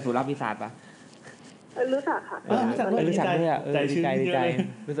รู้จักมือสูบล่าปีศาจป่ะรู้จักค่ะรู้จักด้วยอ่ะดีใจ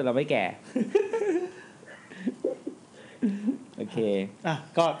รู้สึกเราไม่แก่โอเค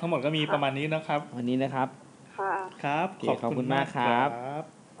ก็ทั้งหมดก็มีประมาณนี้นะครับวันนี้นะครับค่ะครับขอบคุณมากครับ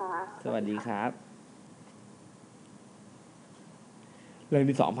สวัสดีครับเรื่อง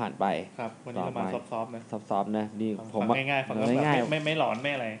ที่2ผ่านไปครับวันนี้เรามาซอฟๆนะซอฟๆนะนี่ผมว่าง่ายๆฟังง่ายๆไม่หลอนไ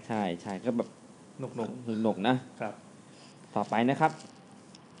ม่อะไรใช่ๆก็แบบหนุกนะครับต่อไปนะครับ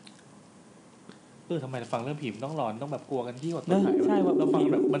ทำไมฟังเรื่องผีต้องหลอนต้องแบบกลัวกันที่กว่าต้นไหนใช่ว่าเราฟัง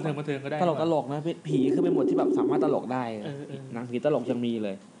แบบบันเทิงก็ได้ตลกนะผีคือเป็นหมวดที่แบบสามารถตลกได้หนังผีตลกยังมีเล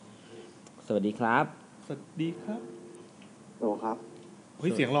ยสวัสดีครับสวัสดีครับโอ้ครับเฮ้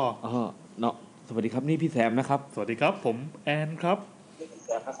ยเสียงหล่อเนาะสวัสดีครับนี่พี่แซมนะครับสวัสดีครับผมแอนครับแซ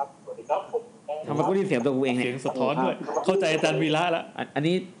มนะครับสวัสดีครับผมทำไมกูได้เสียงตัวกูเองเสียงสะท้อนด้วยเข้าใจอาจารย์วีระแล้วอัน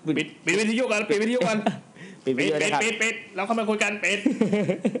นี้ปิดวิทยุกันปิดแล้วเข้ามาคุยกันปิด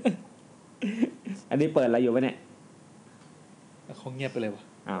อันนี้เปิดอะไรอยู่วะเนี่ยคงเงียบไปเลยวะ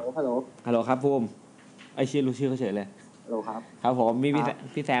ฮัลโหลครับภูมิไอชื่อรู้ชื่อเขาเฉยเลยฮัลโหลครับครับผมมี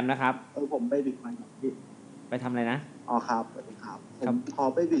พี่แซมนะครับผมไปบิดไฟไปทำอะไรนะครับสวัสดีครับผมขอ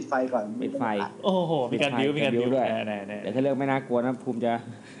ไปบิดไฟก่อนบิดไฟโอ้โหมีการบิ้วด้วยเดี๋ยวถ้าเลือกไม่น่ากลัวนะภูมิจะ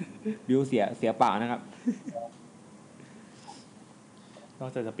บิ้วเสียเปล่านะครับนอก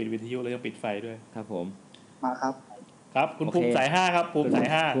จากจะปิดวิทยุแล้วยังปิดไฟด้วยครับผมมาครับคุณภูมิสาย5ครับภูมิสาย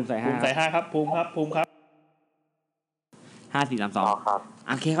5ครับภูมิครับ5 4 3 2ครับโ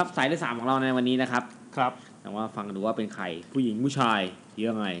อเคครับสายที่3ของเราในวันนี้นะครับครับแต่ว่าฟังดูว่าเป็นใครผู้หญิงผู้ชาย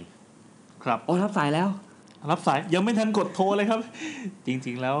ยังไงครับรับสายแล้วยังไม่ทันกดโทรเลยครับจ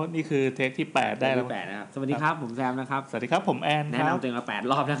ริงๆแล้วนี่คือเทคที่8ได้แล้ว8นะครับสวัสดีครับผมแซมนะครับสวัสดีครับผมแอนแนะนำตัวเองมา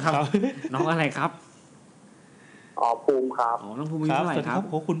8รอบนะครับน้องอะไรครับภูมิครับน้องภูมิอายุเท่าไหร่ครับ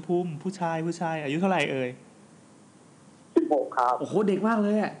โอ้คุณภูมิผู้ชายอายุเท่าไหร่เอ่ย16ครับโอ้โหเด็กมากเล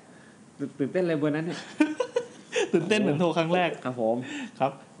ยอ่ะตื่นเต้นเลยเบอร์นั้นเนี่ยตื่นเต้นเหมือนโทรครั้งแรกครับผมครั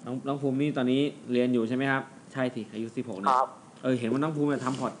บน้องภูมินี่ตอนนี้เรียนอยู่ใช่ไหมครับใช่สิอายุ16เนี่ยครับเห็นว่าน้องภูมิเนี่ย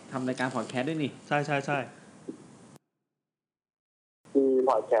ทำรายการพอดแคสต์ด้วยนี่ใช่คือ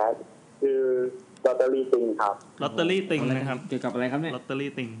พอดแคสต์คือลอตเตอรี่ติงครับลอตเตอรี่ติงนะครับเกี่ยวกับอะไรครับเนี่ยลอตเตอรี่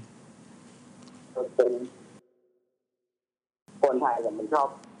ติงเป็นคนไทยแต่มันชอบ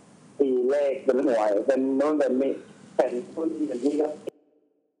ตีเลขเป็นหวยเป็นโน้นเป็นนี่เป็นคนที่เป็นที่ก็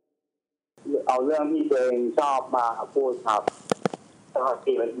เอาเรื่องที่ตัวเองชอบมาพูดครับแล้วก็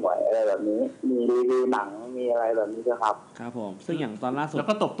ตีเป็นหวยอะไรแบบนี้มีรีวิวหนังมีอะไรแบบนี้ด้วยครับครับผมซึ่งอย่างตอนล่าสุดแล้ว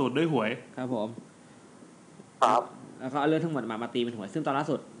ก็ตบตูดด้วยหวยครับผมครับแล้วก็เอาเรื่องทั้งหมดมาตีเป็นหวยซึ่งตอนล่า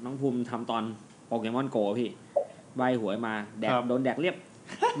สุดน้องภูมิทำตอนโปเกมอนโกพี่ใบหวยมาโดนแดกเรียบ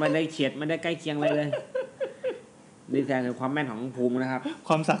ไม่ได้เฉียดไม่ได้ใกล้เคียงเลยนี่แสดงถึงความแม่นของภูมินะครับค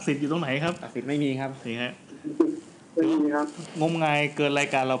วามศักดิ์สิทธิ์อยู่ตรงไหนครับศักดิ์สิทธิ์ไม่มีครับนี่ฮะ งมงายเกินราย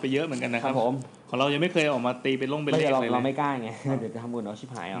การเราไปเยอะเหมือนกันนะครับผมของเรายังไม่เคยออกมาตีเป็นเลขเลยเราไม่กล้าไงเดี๋ยวจะทำบุญเอาชิบ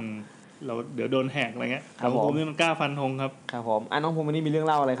หายอ่ะเราเดี๋ยวโดนแหกอะไรเงี้ยแต่ผมนี่มันกล้าฟันธงครับครับผมน้องภูมิวันนี้มีเรื่อง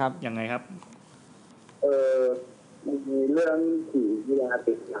เล่าอะไรครับยังไงครับมีเรื่องผีกีฬา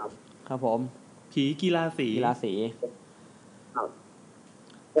สีครับครับผมผีกีฬาสีครับ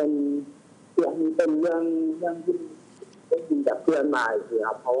เป็นเรื่องนี้เป็นเรื่องที่ได้ยินจากเพื่อนมาอีกทีค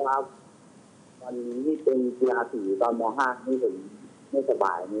รับเพราะว่าวันนี้เป็นกีฬาสีตอนม.5 นี่ผมไม่สบ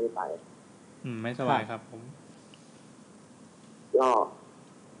ายไม่ไปไม่สบายครับผมก็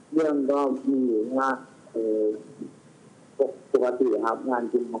เรื่องก็มีว่าปกติครับงาน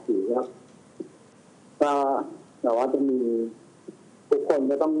กีฬาสีครับก็แต่ว่าจะมีทุกคน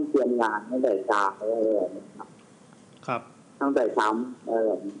ก็ต้องเตรียมงานตั้งแต่เช้าเลยนะครับครับตั้งแต่เช้า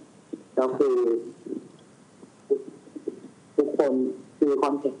ก็คือทุกคนคือค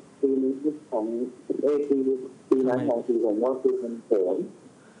อนเซ็ปต์ปีนี้ของปีนั้นของสีผมก็คือเป็นโขน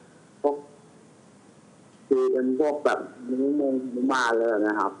พวกคือเป็นพวกแบบนิ้วมาเลยน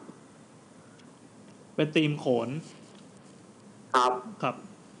ะครับเป็นธีมโขนครับครับ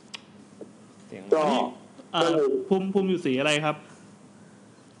ก็ภูมิอยู่สีอะไรครับ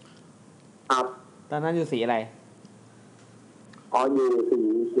ครับตอนนั้นอยู่สีอะไรอยู่สี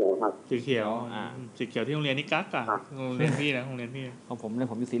เขียวครับสีเขียวสีเขียวที่โรงเรียนนี่กั๊กอ่ะโรงเรียนพี่นะโรงเรียนพี่ของผมเนี่ย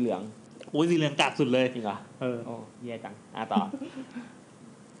ผมอยู่สีเหลืองอุ้ยสีเหลืองกักสุดเลยจริงเหรอโอ้แย่จังต่อ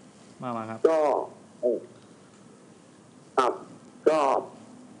มาครับก็ครับก็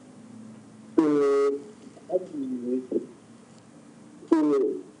คือ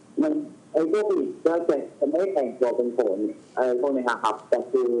มันไอ้พวกนี้ก็จะไม่แต่งตัวเป็นโขนพวกนี้ครับแต่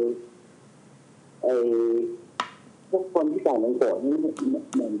คือไอ้พวกคนที่แต่งเป็นโขนนี่เห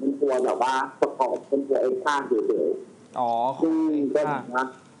มือนเป็นตัวแบบว่าประกอบเป็นตัวไอ้ข้างเฉยๆซึ่งก็นะ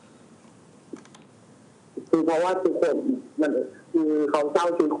คือเพราะว่าทุกคนมันคือเขาเจ้า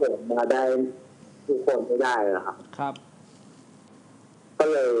ชุดโขนมาได้ทุกคนไม่ได้ครับครับก็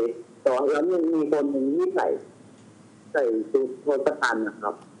เลยแต่ว่าแล้วมีคนหนึ่งที่ใส่ชุดโทษกันนะค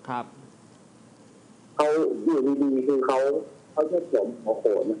รับครับเขาอยู่ดีๆคือเขาจะสวมหัวโข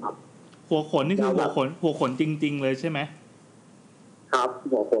นนะครับหัวโขนนี่คือหัวโขนจริงๆเลยใช่ไหมครับ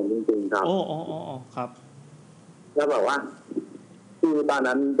หัวโขนจริงๆครับโอ้ครับแล้วแบบว่าคือตอน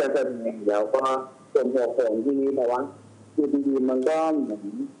นั้นจะแสดงแล้วก็สวมหัวโขนที่นี้แต่ว่าอยู่ดีๆมันก็เหมือน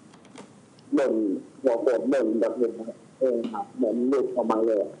หล่นหัวโขนหล่นแบบหลุดเองครับเหมือนหลุดออกมาเ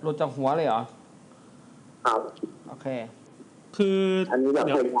ลยหลุดจากหัวเลยเหรอครับโอเคคืออันนี้แบบ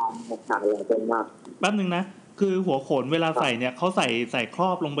เป็นการถ่ายอะไรเป็นมากแป๊บนึงนะคือหัวโขนเวลาใส่เนี่ยเขาใส่ครอ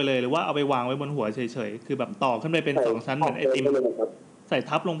บลงไปเลยหรือว่าเอาไปวางไว้บนหัวเฉยๆคือแบบต่อขึ้นไปเป็น2ชั้นเหมือนไอติมใส่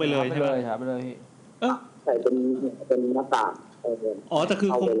ทับลงไปเลยใช่ไหมครับไปเลยใส่เป็นหน้าต่างแต่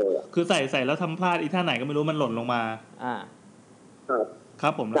คือใส่แล้วทำพลาดอีท่าไหนก็ไม่รู้มันหล่นลงมาครั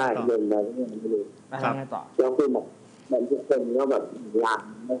บผมใช่หล่นมาไม่รู้ครับต่อแล้วคือแบบทุกคนก็แบบหลัง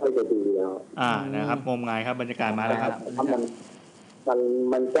ไม่ค่อยจะดีแล้วนะครับงมงายครับบรรยากาศมาแล้วครับ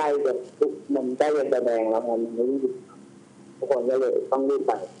มันใกล้จะแสดงแล้วมันไม่รู้ทุกคนก็เลยต้องรีบไ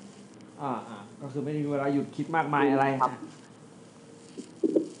ปก็คือไม่มีเวลาหยุดคิดมากมายอะไรครับ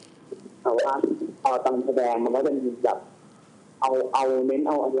แต่ว่าพอตอนแสดงมันก็จะมีแบบเอาเน้นเ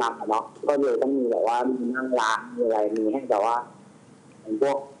อาหลักเนาะก็เลยต้องมีแบบว่ามีนั่งร้านมีอะไรมีให้แต่ว่าพ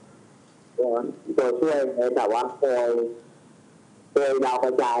วกตัวช่วยแต่ว่าโปรยดาวกร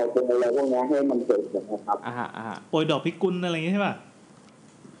ะจายเป็นอะไรพวกนี้ให้มันเกิดนะครับโปรยดอกพิกุลอะไรอย่างงี้ใช่ป่ะ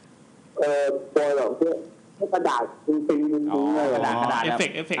โปรยดอกเพื่อกระดาษปิ้งกระดาษเอฟเฟ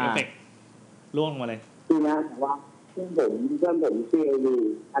กต์ล่วงมาเลยทีนะแต่ว่าเพื่อนผมชื่อไอวี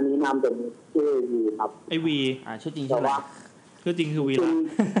อันนี้นามผมชื่อไอวีครับไอวีชื่อจริงชื่ออะไรชื่อจริงคือวีละ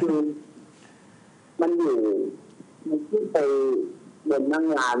คือมันขึ้นไปบนนั่ง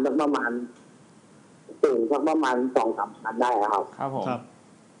ร้านประมาณถึงสักประมาณ 2-3 ชั้นได้ครับครับผม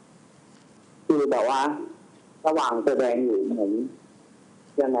คือแบบว่าระหว่างแสดงอยู่เหมือน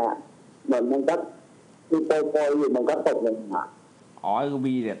ยังไงเหมือนมันก็คือโปรยอยู่มันก็ตกลงมาคือ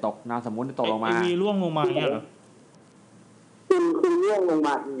วีเนี่ยตกนามสมมุติตกลงมาวีร่วงลงมาเนี่ยเหรอคือร่วงลงม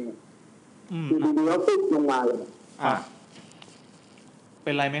าเนี่ยคือดีๆแล้วตึ๊บลงมาเลยเ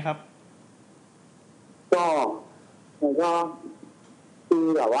ป็นไรไหมครับก็มันก็คือ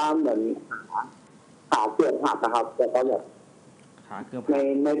แบบว่าเหมือนขาเกือบหักนะครับแต่ก็แบบขาเกือบไ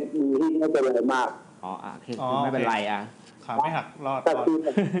ม่มีที่ไม่เป็นไรมากคือไม่เป็นไรขาไม่หักรอดแต่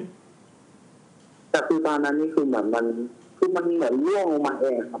คือตอนนั้นนี่คือเหมือนมันเหมือนร่วงลงมาเอ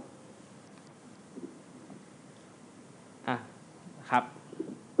งครับครับ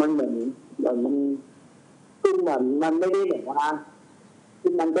มันเหมือนมันคือเหมือนมันไม่ได้แบบว่าคื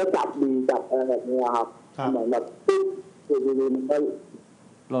อมันก็จับดีจับอะไรแบบนี้ครับ เหมือนแบบคือดีๆมันก็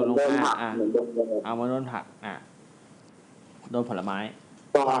หล่นลงมาเหมือนโดนเอามาโดนผักโดนผลไม้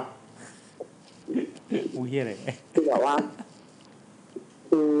ก็อู้เหี้ยเลยคือแบบว่า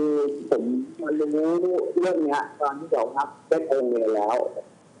คือผมมันรู้เรื่องเนี้ยตอนที่เรานับเป็นองค์เลยแล้ว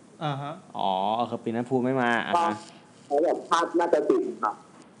อ๋อคือปีนั้นภูไม่มาเขาแบบภาพน่าจะติดครับ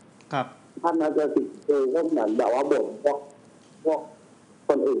ภาพน่าจะติดคือก็เหมือนแบบว่าบ่นพวกค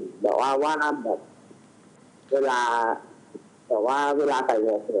นอื่นแบบว่าแบบเวลาแต่ว่าเวลาใส่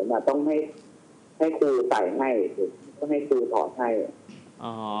หัวเสือน่ะต้องให้ครูใส่ให้ต้องให้ครูถอดให้อ๋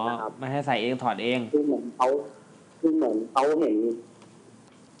อไม่ให้ใส่เองถอดเองคือเหมือนเขาเห็น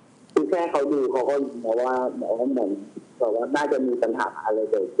คือแค่เขาดูเขาก็บอกว่าเหมือนแบบว่าน่าจะมีปัญหาอะไร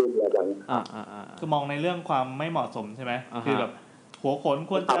เกิดขึ้นอะไรแบบนี้คือมองในเรื่องความไม่เหมาะสมใช่ไหมคือแบบหัวขน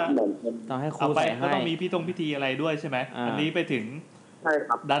ควรจะต้องให้ครูใส่ให้ก็ต้องมีพิธีอะไรด้วยใช่ไหมอันนี้ไปถึงใช่ค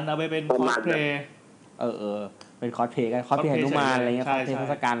รับดันเอาไปเป็นคอสเพลย์เป็นคอสเพลย์กันคอสเพลย์หนุมานอะไรเงี้ยคอสเพลย์เท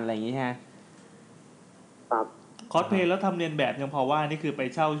ศกาลอะไรอย่างเงี้ยฮะครับคอสเพลย์แล้วทำเรียนแบบยังพอว่านี่คือไป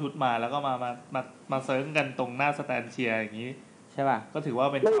เช่าชุดมาแล้วก็มาเซิร์ฟกันตรงหน้าสแตนเชียร์อย่างนี้ใช่ป่ะก็ถือว่า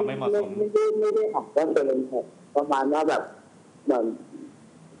เป็นความไม่เหมาะสมไม่ได้ออกก็เป็นประมาณว่าแบบเหมื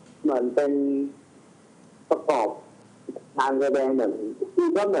อนเป็นประกอบทางแสดงเหมือนคือ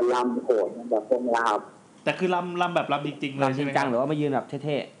ก็เหมือนลำโขนแบบพวกนี้ครับแต่คือลำแบบลำจริงๆเลยใช่ไหมจังหรือว่ามายืนแบบเ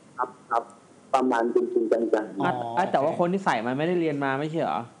ท่ๆครับประมาณจริงๆจังๆแต่ว่าคนที่ใส่มันไม่ได้เรียนมาไม่ใช่เห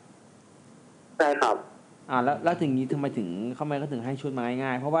รอใช่ครับแล้วถึงนี้ทำไมถึงเขาไม่ก็ถึงให้ชุดมาง่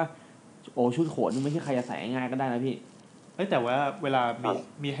ายๆเพราะว่าชุดโขนไม่ใช่ใครจะใส่ง่ายก็ได้นะพี่แต่ว่าเวลา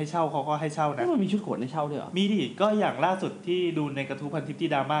มีให้เช่าเขาก็ให้เช่านะมันมีชุดโขนให้เช่าด้วยเหรอมีดิก็อย่างล่าสุดที่ดูในกระทู้พันทิปที่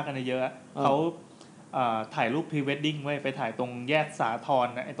ดราม่ากันเยอะเขาถ่ายรูปพรีเวดดิ้งไว้ไปถ่ายตรงแยกสาทร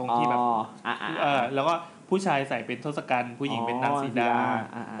ไอ้ตรงที่แบบแล้วก็ผู้ชายใส่เป็นทศกัณฐ์ผู้หญิงเป็นนางสีดา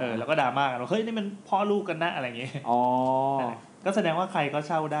แล้วก็ดราม่ากันว่าเฮ้ยนี่มันพ่อลูกกันนะอะไรอย่างเงี้ยก็แสดงว่าใครก็เ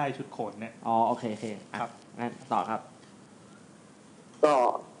ช่าได้ชุดโขนเนี่ยโอเคครับงั้นต่อครับก็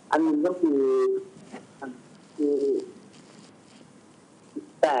อันนึงก็คือ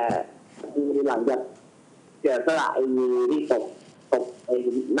แต่หลังจากเสียสละไอ้ที่ตกไอ้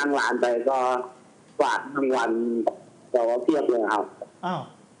นั่งร้านไปก็กวาดทั้งวันแต่ว่าเพียบเลยครับ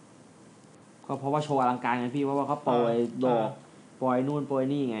ก็เพราะว่าโชว์อลังการไงพี่เพราะว่าเขาโปรยโดโปรยนู่นโปรย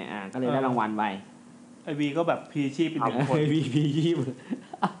นี่ไงก็เลยได้รางวัลไปไอวีก็แบบพีชีพเป็นหนึ่งคนพีชีพ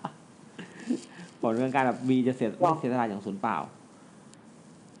ผลเรื่องการแบบวีจะเสียสละอย่างสูญเปล่า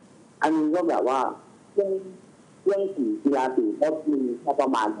อันนี้ก็แบบว่าเรื่องสีกีฬาสีก็มีแค่ประ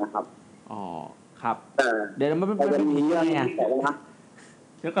มาณนะครับครับเดี๋ยวมันไม่มีเรื่องไง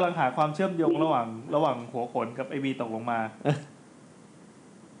เดี๋ยวกำลังหาความเชื่อมโยงระหว่างหัวขนกับไอวีตกลงมา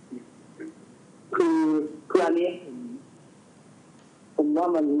คืออันนี้ผมว่า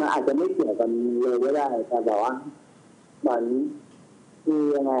มันอาจจะไม่เกี่ยวกันเลยก็ได้แต่แบบว่าเหมือนคือ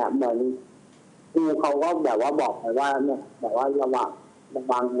ยังไงเหมือนคือเขาก็แบบว่าบอกไปว่าเนี่ยแบบว่าระ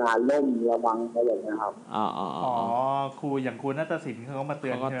วังงานล่มระวังอะไรอย่างเงี้ยครับครูอย่างครูนาฏศิลป์เขามาเตื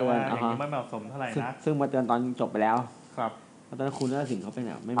อนใช่ไหมว่าอย่างนี้ไม่เหมาะสมเท่าไหร่นะซึ่งมาเตือนตอนจบไปแล้วครับตอนนั้นครูนาฏศิลป์เขาเป็น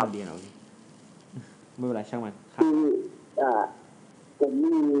ไม่มาเรียนเราไม่เป็นไรช่างมันคือผม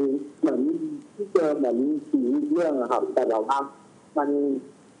มีเหมือนที่เจอเหมือนผีเรื่องนะครับแต่แบบว่ามัน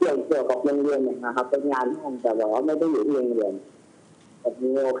เกี่ยวกับโรงเรียนนะครับเป็นงานห้องแต่แบบว่าไม่ได้อยู่ที่โรงเรียนแบบ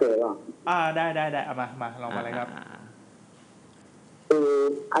นี้โอเคป่ะได้เอามาลองมาเลยครับ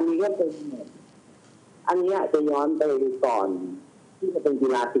อันนี้ก็เป็นอันนี้จะย้อนไปก่อนที่จะเป็นกี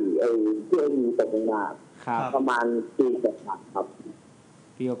ฬาสีที่มีตกลงมาประมาณปีกว่าครับ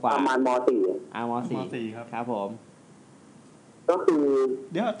ปีกว่าประมาณม.4ม.4 ครับผมก็คือ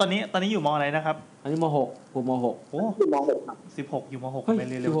เดี๋ยวตอนนี้อยู่ม.อะไรนะครับอันนี้ม.6 ผมม.6โอ้อยู่ม.6ครับ16อยู่ม.6ไม่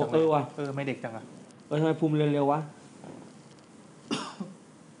เร็วจังเลยไม่เด็กจังอ่ะทำไมภูมิเร็ววะ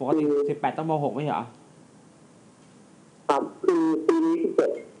ปกติ18ต้องม.6ไม่เหรอครับคือปี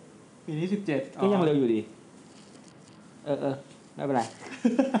นี้17ก็ยังเร็วอยู่ดีไม่เป็นไร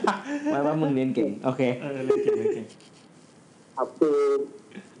ไม่ว่ามึงเรียนเก่งโอเคเรียนเก่งครับคือ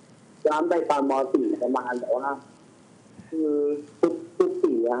ย้อนไปตอนม.4ประมาณแต่ว่าคือทุก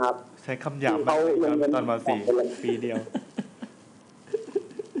ปีนะครับใช้คำหยาบไปตอนม.4 ปีเดียว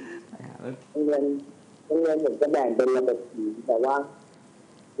โรงเรียนเหมือนจะแบ่งเป็นระบบสีแต่ว่า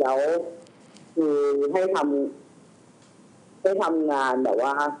แล้วคือให้ทำงานแบบว่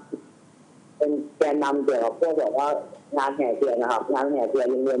าเป็นแกนนำเกี่ยวกับพวกแบบว่างานแห่เทียนนะครับงานแห่เทียน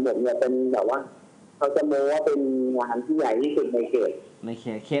โรงเรียนผมเนี่ยเป็นแบบว่าเขาจะโม้ว่าเป็นงานที่ใหญ่ที่สุดในเขต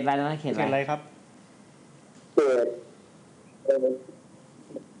อะไรนะเขตอะไรครับเขต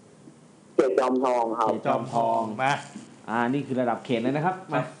จอมทองครับจอมทองมานี่คือระดับเขตเลยนะครับ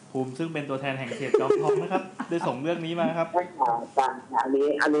มา ภูมิซึ่งเป็นตัวแทนแห่งเขตจอมทองนะครับได้ส่งเรื่องนี้มาครับใช่ค่ะอัน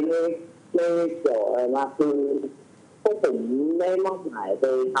นี้ไม่เกี่ยวอะไรมากคือพวกผมได้มอบหมายไป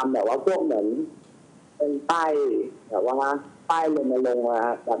ทำแบบว่าพวกเหมือนเป็นป้ายแบบว่าป้ายรณรงค์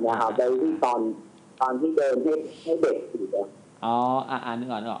แบบนี้ครับไปที่ตอนที่เดินให้เด็กขี่อ๋อนึก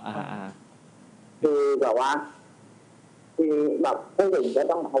ออกคือแบบว่าคือแบบพวกผมก็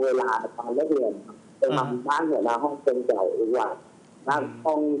ต้องเอาเวลาตอนเลิกเรียนไปทำบ้านหัวหน้าห้องเป็นเก่าอีกว่าบ้าน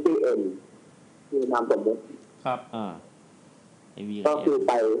ห้องที่เอ็นคือนามสมมติครับก็คือไ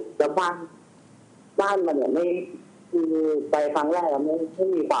ปแล้วบ้านมันเนี่ยไม่คือไปครั้งแรกไม่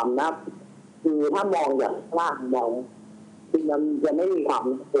มีความนับคือถ้ามองจากล่างมองคือมันจะไม่มีความ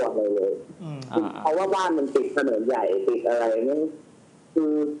กลัวเลยเพราะว่าบ้านมันติดถนนใหญ่ติดอะไรนี่คื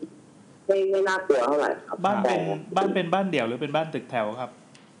อไม่น่ากลัวเท่าไหร่ครับบ้านเป็นบ้านเดี่ยวหรือเป็นบ้านตึกแถวครับ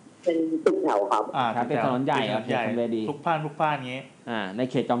เป็นตึกแถวครับเป็นถนนใหญ่ครับทำเลดีทุกพล่านงี้ใน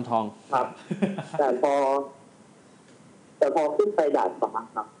เขตจอมทองครับแต่พอขึ้นไปดาดฟ้า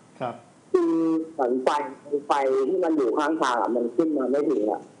ครับคือสัญไฟที่มันอยู่ข้างทางมันขึ้นมาไม่ถึง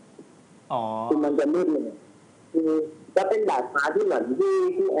คือมันจะมืดเลยคือจะเป็นดาดฟ้าที่เหมือนที่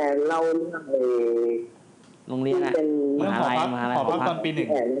แอนเล่าเรื่องโรงเรียนเป็นมหาลัยหอพักตอนปี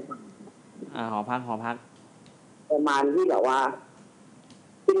 1หอพักประมาณที่แบบว่า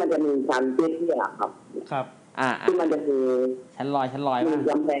ที่มันจะมีชั้นเตี้ยๆครับที่มันจะมีชั้นลอยมี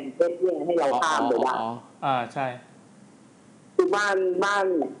กำแพงเตี้ยๆให้เราข้ามไปได้ใช่คือบ้า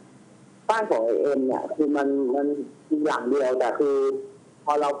นของเอ็มเนี่ยคือมันมีอย่างเดียวแต่คือพ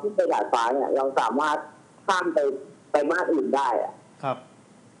อเราขึ้นไปดาดฟ้าเนี่ยเราสามารถข้ามไปบ้านอื่นได้ครับ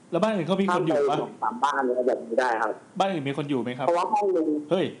แล้วบ้านอื่นเขามีคนอยู่ปะ3 บ้านอะไรแบบนี้ได้ครับบ้านอื่นมีคนอยู่ไหมครับเพราะว่าห้องนึง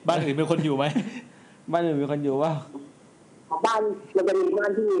เฮ้ยบ้านอื่นมีคนอยู่ไหมบ้านอื่นมีคนอยู่ว่าบ้านมันจะมีบ้า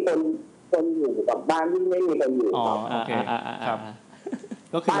นที่มีคนอยู่กับบ้านที่ไม่มีคนอยู่โอเคครับ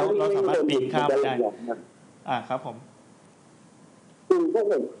ก็คือเราสามารถปีนข้ามได้ครับผมคือพวก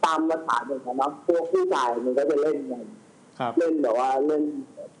ผมตามภาษาอย่างนั้นนะพวกผู้ชายมันก็จะเล่นกันเล่นแบบว่าเล่น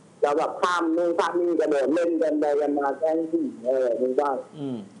แล้วแบบข้ามนู่นข้ามนี่กระโดดเล่นกันไปกันมาแกล้งผู้หญิงนี่บ้าง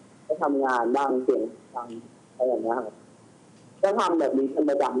ก็ทำงานบ้างเสียงดังอะไรอย่างเงี้ยครับก็ทำแบบนี้เป็น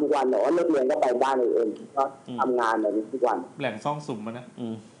ประจำทุกวันแต่ว่าเลิกเรียนก็ไปบ้านเองก็ทำงานแบบนี้ทุกวันแหล่งซ่องสุมมันนะ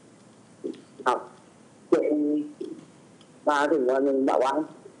ครับเด็กมาถึงวันนึงแบบว่า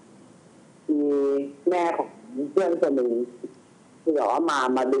มีแม่ของเพื่อนคนหนึ่งที่แบบว่า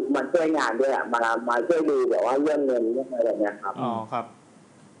มาดูมาช่วยงานด้วยมาช่วยดูแบบว่าเรื่องเงินเรื่องอะไรแบบนี้ครับครับ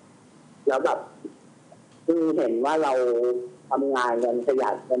แล้วแบบคือเห็นว่าเราทำงานกันขยั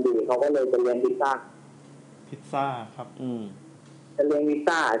นกันดีเขาก็เลยจะเรียนพิซซ่าครับจะเรียนพิซ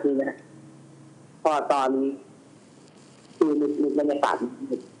ซ่าทีนี้พอตอนคือมีบรรยากาศ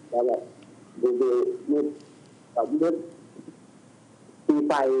แล้วแบบดูมืดแบบมืดมี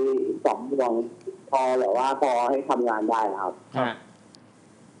ไฟ2 ดวงพอแบบว่าพอให้ทำงานได้ครับ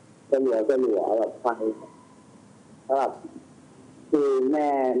จะเหลือแบบไฟแล้วแบบคือแม่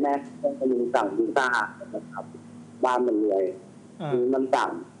ต้องไปสั่งพิซซ่านะครับบ้านมันรวยคือมันสั่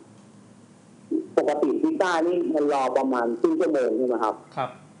งปกติพิซซ่านี่มันรอประมาณครึ่งชั่วโมงใช่ไหมครับครับ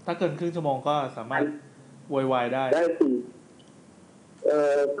ถ้าเกินครึ่งชั่วโมงก็สามารถโวยวายได้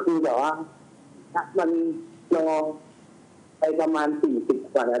คือแบบว่ามันรอไปประมาณ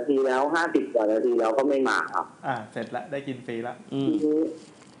40 กว่านาทีแล้ว50 กว่านาทีแล้วก็ไม่มาครับเสร็จละได้กินฟรีละ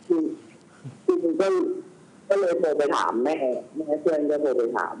คือก็เลยโทรไปถามแม่เพื่อนก็โทรไป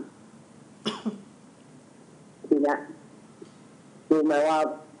ถามทีนี้คือหมายว่า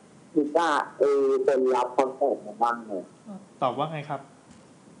พิซซ่าคนรับเขาตอบมาบ้างเลยตอบว่าไงครับ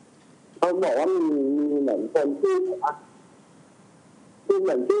เขาบอกว่ามีเหมือนคนที่แบบว่าคือเห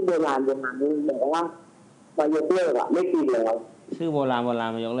มือนที่โบราณนี่บอกว่ามายกเลิกไม่กินแล้วชื่อโบราณม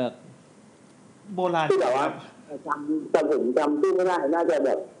ายกเลิกโบราณที่แบบว่าแต่ผมจำชื่อไม่ได้น่าจะแ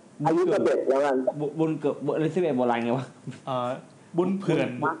บบอายุ11แล้วกันบุญเกือบ11โบราณไงวะบุญเผื่อน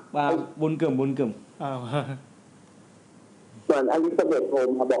บุญเกือบส่วนอลิซาเบธโทร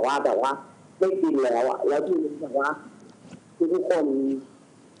มาบอกว่าแต่ว่าไม่กินแล้วแล้วที่แบบว่าคือทุกค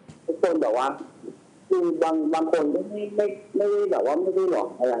นแบบว่าคือบางคนก็ไม่แบบว่าไม่ได้หลอก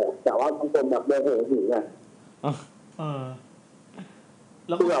อะไรแต่ว่าบางคนแบบโดนโหหิวแล้ว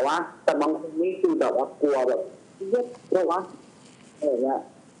คือแบบว่าแต่บางคนนี่คือแบบว่ากลัวแบบเยอะเลยว่าอะไรเงี้ย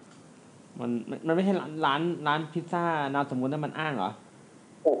มันไม่ใช่ร้านพิซซ่านามสมมุตินั้นมันอ้างเหรอ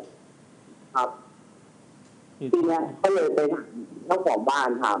ครับทีนี้ก็เลยไปถามเจ้าของบ้าน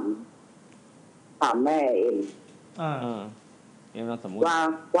ถามแม่เองนามสมมุติ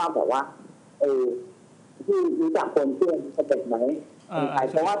ว่าแบบว่าที่รู้จักคนชื่ออลิซาเบธไหม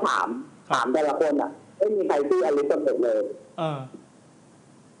เพราะว่าถามแต่ละคนไม่มีใครชื่ออลิซาเบธเลย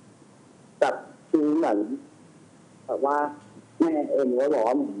แบบคือเหมือนแบบว่าแม่เอ็มก็บอก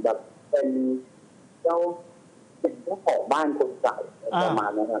ว่าเหมือนแบบเป็นเจ้าของบ้านคนเก่าประมา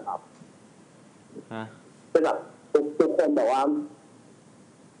ณนั้นนะครับเป็นแบบทุกคนแบบว่า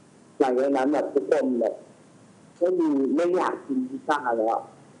หลังจากนั้นแบบทุกคนแบบไม่อยากกินพิซซ่าแล้ว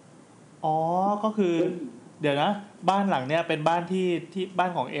อ๋อก็คือเดี๋ยวนะบ้านหลังเนี้ยเป็นบ้านที่บ้าน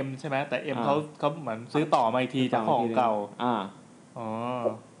ของเอ็มใช่ไหมแต่เอ็มเขาเหมือนซื้อต่อมาอีกทีจากของเก่าอ๋อ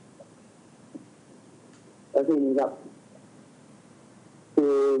แล้วทีนี้แบบคื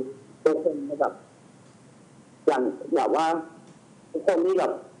อทุกคนแบบอย่างแบบว่าทุกคนที่แบ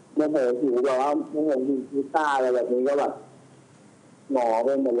บโมโหหิวแบบว่าโมโหหิวพิซซ่าอะไรแบบนี้ก็แบบหงอไป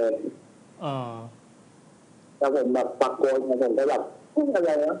หมดเลยแต่ผมแบบตะโกนผมก็แบบพูดอะไ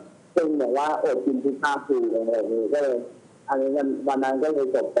รนะซึ่งแบบว่าอดกินพิซซ่าฟรีอะไรแบบนี้ก็เลยอันนี้วันนั้นก็เลย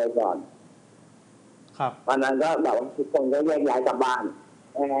จบไปก่อนครับวันนั้นก็แบบว่าทุกคนก็แยกย้ายกลับบ้าน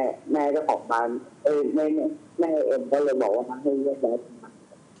แม่เจ้าของบ้านแม่เอ็มก็เลยบอกว่าให้แยกย้ายกลับบ้าน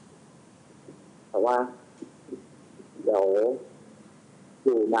แต่ว่าเดี๋ยวอ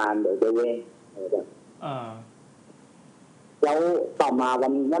ยู่นานเดี๋ยวจะเว้งแบบแล้วต่อมา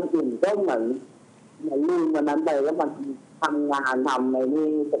วันอื่นก็เหมือนลืมวันนั้นไปแล้วมันทำงานทำในนี่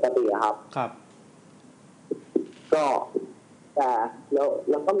ปกติครับครับก็แต่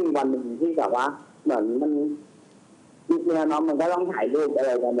แล้วก็มีวันหนึ่งที่แบบว่าเหมือนมันเนี่ยน้องมันก็ต้องถ่ายรูปอะไ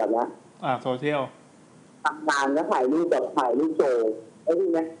รกันแบบนี้โซเชียลทำงานก็ถ่ายรูปแบบถ่ายรูปโชว์ไอ้ที่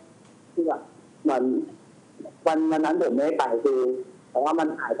เนี้ยที่แบบเหมือนวันนั้นผมไม่ได้ไปคือแต่ว่ามัน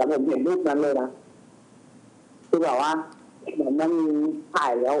ถ่ายแต่ผมเห็นรูปนั้นเลยนะคือแบบว่าเหมือนมันถ่า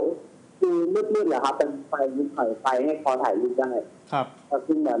ยแล้วคือมืดๆเหรอครับเป็นไฟให้พอถ่ายรูปได้ครับแต่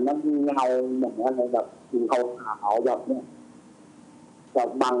คือเหมือนมันมีเงาเหมือนอะไรแบบสีขาวๆแบบเนี้ยแบบ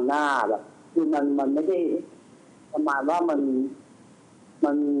บังหน้าแบบคือมันไม่ได้ประมาณว่ามั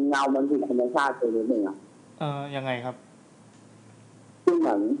นเงามันผิดธรรมชาติไปนิดนึงยังไงครับคือเห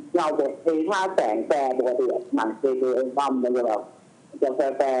มือนเงาปกติถ้าแสงแปรปกติหนังเจเอ็นบัมมันจะแบบจะ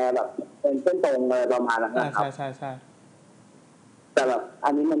แปรแบบเป็นเส้นตรงเลยประมาณนั้นนะครับใช่แต่แบบอั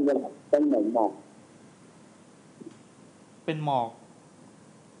นนี้มันจะเป็นเหมือนหมอกเป็นหมอก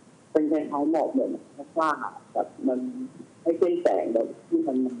เป็นคล้ายๆหมอกเหมือนฟ้าแบบมันไม่ใช่แสงแบบที่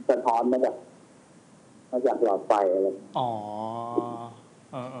มันสะท้อนมาจากหลอดไฟอะไรอ๋อ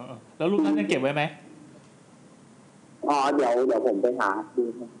แล้วรูปนั้นยังเก็บไว้ไหมเดี๋ยวผมไปหาดู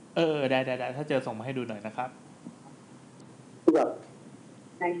ได้ถ้าเจอส่งมาให้ดูหน่อยนะครับคือแบบ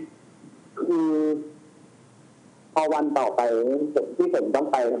คือพอวันต่อไปที่ผมต้อง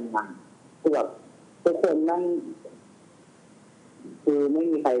ไปทำงานคือแบบทุกคนนั่งคือไม่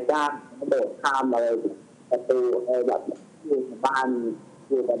มีใครจ้างกระโดดข้ามอะไรประตูแบบอยู่ในบ้าน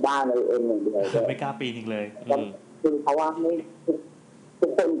อะไรเองอย่างเดียวไม่กล้าปีนอีกเลยคือเพราะว่าไม่ทุ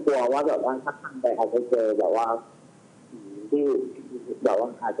กคนกลัวว่าแบบว่าถ้าทำไปอาจจะเจอแบบว่าที่แบบว่า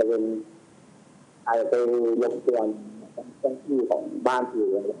อาจจะไปรบกวนเจ้าที่ของบ้านอยู่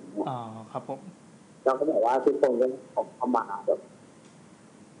อะไรอย่างเงี้ยครับผมเราก็บอกว่าทุกคนก็ของเข้ามาแบบ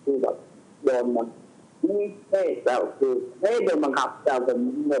คือแบบโดนมันไม่ได้แต่คือไม่โดนบังคับแต่ผม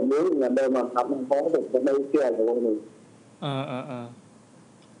รู้เหมือนโดนบังคับเพราะผมจะไม่เชื่อในพวกนี้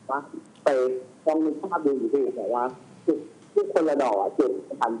ว่าไปต้องมีภาพดูอยู่ที่แต่ว่าทุกคนละดอกจุด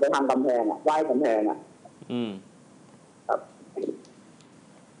หันไปทางกำแพงไหว้กำแพงครับ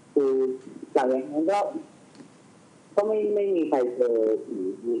คือจากนั้นก็ไม่มีใครเจอ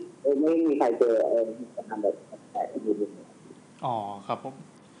ไม่มีใครเจอการแบบแปลกๆอยู่ครับผม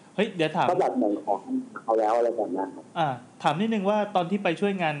เฮ้ยเดี๋ยวถามก็แบบเหมือนของเขาแล้วอะไรแบบนั้นถามนิดนึงว่าตอนที่ไปช่ว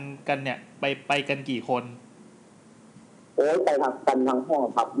ยงานกันเนี่ยไปกันกี่คนไปกันทั้งห้อง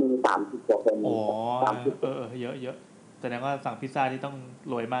ครับมี30 กว่าคนเยอะแสดงว่าสั่งพิซซ่าที่ต้อง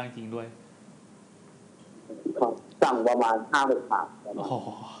รวยมากจริงด้วยครับสั่งประมาณ 5-6 ถาด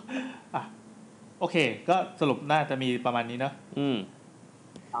โอเคก็สรุปน่าจะมีประมาณนี้เนอะ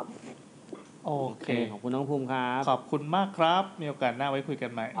ครับโอเคขอบคุณน้องภูมิครับขอบคุณมากครับมีโอกาสหน้าไว้คุยกั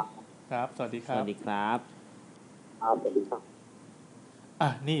นใหม่ครับสวัสดีครับสวัสดีครับสวัสดีครับ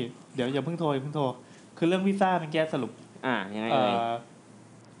นี่เดี๋ยวอย่าเพิ่งโทรคือเรื่องพิซซ่าเมื่อกี้สรุปยังไง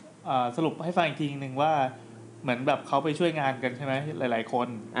สรุปให้ฟังอีกทีนึงว่าเหมือนแบบเขาไปช่วยงานกันใช่ไหมหลายๆคน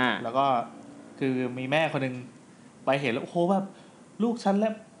แล้วก็คือมีแม่คนนึงไปเห็นแล้วโอ้โหแบบลูกฉันแล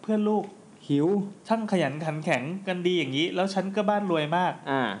ะเพื่อนลูกหิวช่างขยันขันแข็งกันดีอย่างนี้แล้วฉันก็บ้านรวยมาก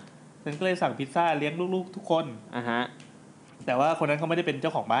ฉันก็เลยสั่งพิซซ่าเลี้ยงลูกๆทุกคนแต่ว่าคนนั้นเขาไม่ได้เป็นเจ้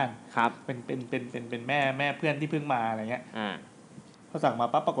าของบ้านครับเป็นแม่เพื่อนที่เพิ่งมาอะไรเงี้ยพอสั่งมา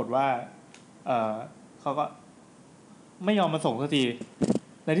ปั๊บปรากฏว่าเขาก็ไม่ยอมมาส่งสักที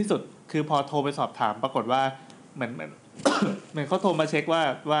ในที่สุดคือพอโทรไปสอบถามปรากฏว่าเหมือนเขาโทรมาเช็ค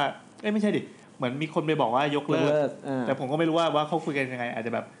ว่า ไม่ใช่ดิเหมือนมีคนไปบอกว่ายกเลิกแต่ผมก็ไม่รู้ว่าเขาคุยกันยังไงอาจจ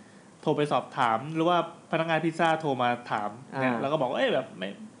ะแบบโทรไปสอบถามหรือว่าพนักงานพิซซ่าโทรมาถามเนี่ยแล้วก็บอกแบบไ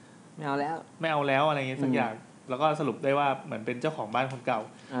ม่เอาแล้วอะไรเงี้ยสักอย่างแล้วก็สรุปได้ว่าเหมือนเป็นเจ้าของบ้านคนเก่า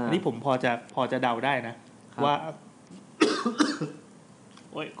อันนี้ผมพอจะเดาได้นะว่า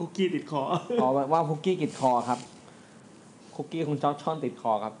โอ้ยคุกกี้ติดคอว่าคุกกี้ติดคอครับคุกกี้คุณช่อนติดค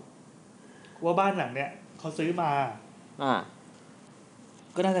อครับว่าบ้านหลังเนี้ยเขาซื้อมา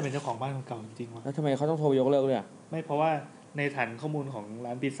ก็น่าจะเป็นเจ้าของบ้านคนเก่าจริงๆว่ะแล้วทำไมเขาต้องโทรยกเลิกด้วยไม่เพราะว่าในฐานข้อมูลของร้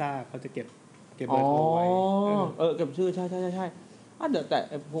านพิซซ่าเขาจะเก็บเบอร์โทรไว้เก็บชื่อใช่เดี๋ยวแต่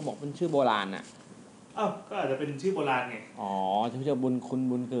พวกบอกเป็นชื่อโบราณน่ะก็อาจจะเป็นชื่อโบราณไงชื่อบุญคุณ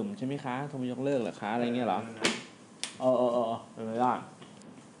บุญกึ่มใช่ไหมคะโทรยกเลิกเหรอคะอะไรเงี้ยเหรอเป็นไปได้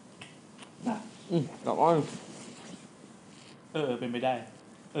ก็เป็นไปได้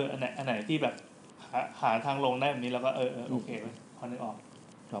อันไหนที่แบบหาทางลงได้แบบนี้แล้วก็โอเคพอนึกออก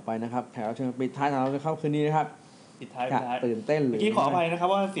ต่อไปนะครับแถวเชิงปิดท้ายของเราจะเข้าคืนนี้นะครับปิดท้ายตื่นเต้นเลยเมื่อกี้ขออภัยนะครับ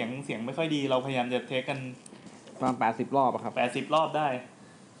ว่าเสียงไม่ค่อยดีเราพยายามจะเทคกันประมาณ80รอบครับ80รอบได้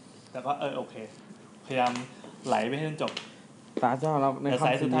แต่ก็โอเคพยายามไหลไปให้จนจบตาเจ้าเราในส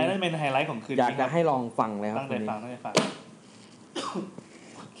ายสุดท้ายนั่นเป็นไฮไลท์ของคืนนี้อยากจะให้ลองฟังเลยครับตั้งใจฟัง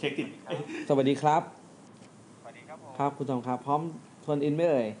เค้กติดสวัสดีครับครับคุณทองครับพร้อมโทนอินไหม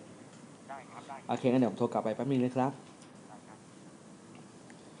เอ่ยได้ครับได้โอเคงั้นเดี๋ยวผมโทรกลับไปแป๊บนึงเลยครับ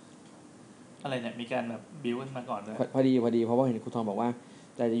อะไรเนี่ยมีการแบบบิวขึ้นมาก่อนเลยพอดีเพราะว่าเห็นครูทองบอกว่า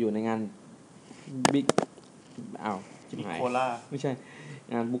จะอยู่ในงานบิ๊กชิบหายโคล่าไม่ใช่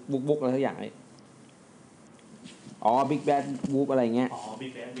งานบุ๊กอะไรสักอย่างไอ้บิ๊กแบดบุ๊กอะไรเงี้ยบิ๊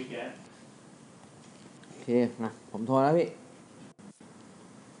กแบดโอเคนะผมโทรแล้วพี่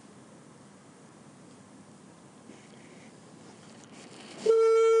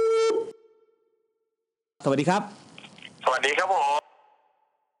สวัสดีครับสวัสดีครับผม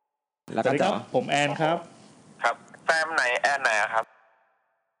สวัสดีครับผมแอนครับครับแซมไหนแอนไหนครับ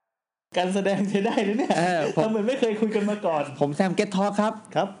การแสดงใช้ได้เลยเนี่ยผมเหมือนไม่เคยคุยกันมาก่อนผมแซมเก็ตทอล์คครับ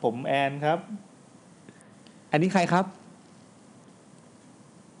ครับผมแอนครับอันนี้ใครครับ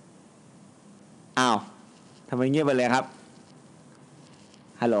ทำไมเงียบไปเลยครับ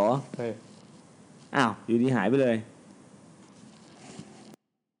ฮัลโหลอยู่ดีหายไปเลย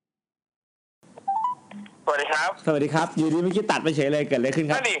สวัสดีครับอยู่ดีเมื่อกี้ตัดไปเฉยเลยเกิดอะไรขึ้น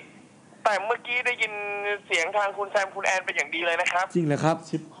ครับนั่นดิแต่เมื่อกี้ได้ยินเสียงทางคุณแซมคุณแอนเป็นอย่างดีเลยนะครับจริงเหรอครับ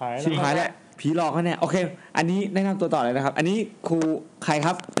ชิบหายแล้วผีหลอกเขาเนี่ยโอเคอันนี้แนะนำตัวต่อเลยนะครับอันนี้ครูใครค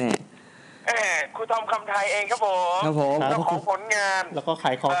รับเนี่ยครูทอมคำไทยเองครับผมครับผมเจ้าของผลงานแล้วก็ข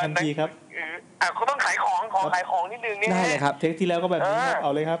ายของทันทีครับเขาต้องขายของนิดนึงนี่ได้เลยครับเทคที่แล้วก็แบบนี้เอ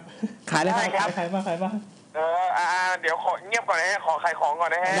าเลยครับขายเลยครับขายมาเดี๋ยวขอเงียบก่อนนะฮะขอขายของก่อ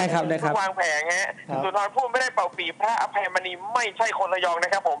นนะฮะได้ครับวางแผงฮะสุนทรภู่ไม่ได้เป่าปีพระอภัยมณีไม่ใช่คนระยองน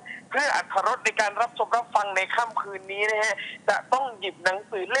ะครับผมเพื่ออรรถรสในการรับชมรับฟังในค่ำคืนนี้นะฮะจะต้องหยิบหนัง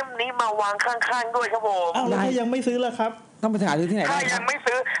สือเล่มนี้มาวางข้างๆด้วยครับผมแล้วถ้ายังไม่ซื้อล่ะครับต้องไปหาซื้อที่ไหนถ้ายังไม่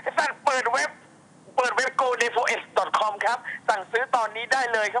ซื้อสั่งเปิดเว็บgo.defos.com ครับสั่งซื้อตอนนี้ได้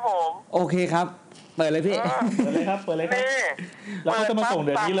เลยครับผมโอเคครับเปิดเลยพี่เปิดเลยครับแล้วก็จะมาส่งเ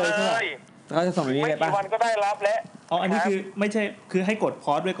ดี๋ยวนี้เลยใช่ไหมเขาจะส่งเดี๋ยวนี้เลยป่ะไม่กี่วันก็ได้รับแล้วอันนี้คือไม่ใช่คือให้กดพ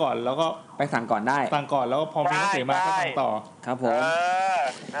อสไว้ก่อนแล้วก็ไปสั่งก่อนได้สั่งก่อนแล้วพอมีหนังสือมาก็สั่งต่อครับผม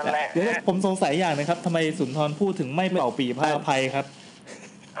นั่นแหละเดี๋ยวผมสงสัยอย่างนึงครับทำไมสุนทรพูดถึงไม่เป่าปีพระอภัยครับ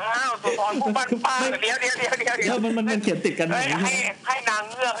สุนทรพูดบ้านป้าเดี๋ยวมันเขียนติดกันให้นาง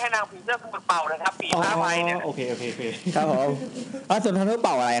เงือกให้นางผีเสื้อพูดเป่านะครับปีพระอภัยเนี่ยโอเคครับผมสุนทรพูดเ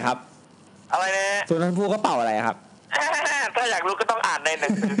ป่าอะไรครับอะไรเนี่ยสุนทรพูดก็เป่าอะไรครับถ้าอยากรู้ก็ต้องอ่านในหนัง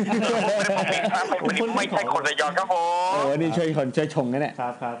สือไม่ใช่คนระยองครับผมนี่ช่วยชงนั่นแหละครั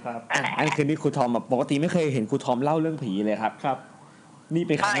บอันคืนนี้ครูทอมแบบปกติไม่เคยเห็นครูทอมเล่าเรื่องผีเลยครับนี่เ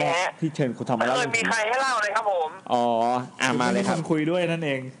ป็นครั้งแรกที่เชิญครูทอมมาเล่ามีใครให้เล่าเลยครับผมมาเลยครับคุยด้วยนั่นเอ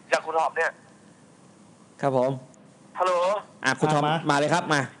งจากครูทอมเนี่ยครับผมฮัลโหลครูทอมมาเลยครับ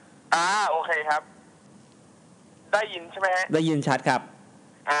มาโอเคครับได้ยินใช่ไหมฮะได้ยินชัดครับ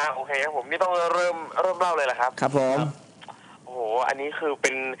โอเคครับผมนี่ต้องเริ่มเล่าเลยเหรอครับครับผมโอ้โหอันนี้คือเป็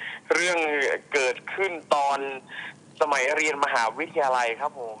นเรื่องเกิดขึ้นตอนสมัยเรียนมหาวิทยาลัยครั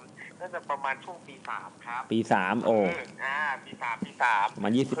บผมน่าจะประมาณช่วงปี3ครับปี3ปี3มา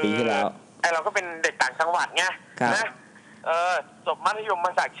20 ปีที่แล้วเราก็เป็นเด็กต่างจังหวัดไงนะจบมัธยมม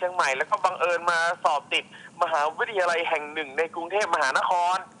าจากเชียงใหม่แล้วก็บังเอิญมาสอบติดมหาวิทยาลัยแห่งหนึ่งในกรุงเทพมหานค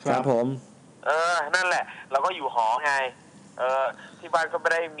รครับผมนั่นแหละเราก็อยู่หอไงที่บ้านก็ไม่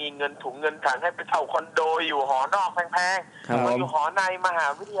ได้มีเงินถุงเงินถังให้ไปเช่าคอนโดอยู่หอนอกแพงๆเราอยู่หอในมหา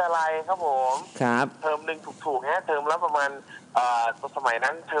วิทยาลัยครับผมครับเทอมนึงถูกๆฮะเทอมละประมาณสมัย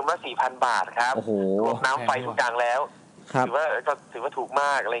นั้นเทอมละ 4,000 บาทครับรวมน้ำไฟทุกอย่างแล้ว ถือว่าถูกม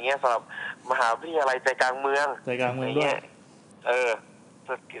ากอะไรเงี้ยสำหรับมหาวิทยาลัยใจกลางเมืองด้วย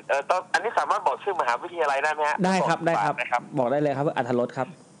ต้องอันนี้สามารถบอกชื่อมหาวิทยาลัยได้ไหมฮะได้ครับบอกได้เลยครับอรรถรสครับ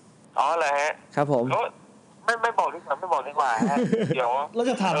อ๋อเหรอฮะครับผมไม่บอกดีกว่าฮะเดี๋ยวเรา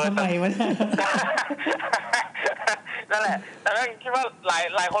จะถามทำไมวะนั่นแหละแต่ก็คิดว่า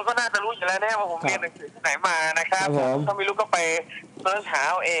หลายคนก็น่าจะรู้อยู่แล้วแน่ว่าผมเรียนหนังสือที่ไหนมานะครับถ้าไม่รู้ก็ไปเสิร์ชหา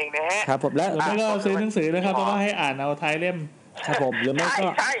เอาเองนะฮะครับผมแล้วไม่ก็ซื้อหนังสือนะครับเพราะว่าให้อ่านเอาท้ายเล่มครับผมหรือไม่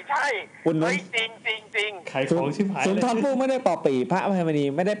ก็ใช่คุณนั้นจริงขายของชิบหายสุนทรภู่ไม่ได้เป่าปีพระอภัยมณี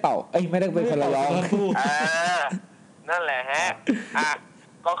ไม่ได้เป่าไม่ได้เป็นคนละร้องนั่นแหละฮะ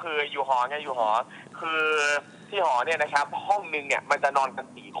ก็คืออยู่หอไงอยู่หอคือที่หอเนี่ยนะครับห้องนึงเนี่ยมันจะนอนกัน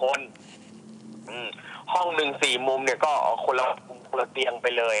4 คนห้องนึง4 มุมเนี่ยก็คนละเตียงไป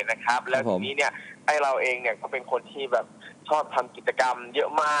เลยนะครับแล้วทีนี้เนี่ยไอเราเองเนี่ยก็เป็นคนที่แบบชอบทำกิจกรรมเยอะ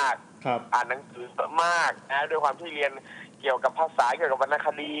มากอ่านหนังสือเยอะมากนะด้วยความที่เรียนเกี่ยวกับภาษาเกี่ยวกับวรรณค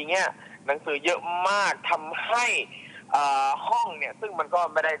ดีเงี้ยหนังสือเยอะมากทำให้ห้องเนี่ยซึ่งมันก็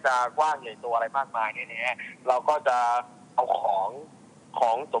ไม่ได้จะกว้างใหญ่โตอะไรมากมายเนี่ยเราก็จะเอาข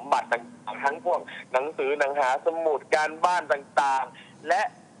องสมบัติต่างๆทั้งพวกหนังสือหนังหาสมุดการบ้านต่างๆและ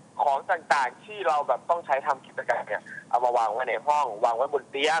ของต่างๆที่เราแบบต้องใช้ทำกิจกรรมเนี่ยเอามาวางไว้ในห้องวางไว้บน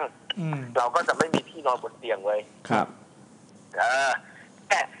เตียงเราก็จะไม่มีที่นอนบนเตียงเลยครับ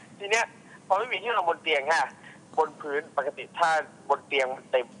แต่ทีเนี้ยพอไม่มีที่นอนบนเตียงค่ะบนพื้นปกติถ้าบนเตียง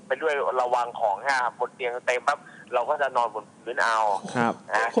เต็มไปด้วยเราวางของค่ะบนเตียงเต็มปั๊บเราก็จะนอนบนพื้นเอาครับ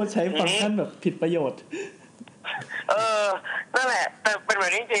คนใช้ฟังก์ชันแบบผิดประโยชน์นั่นแหละแต่เป็นแบ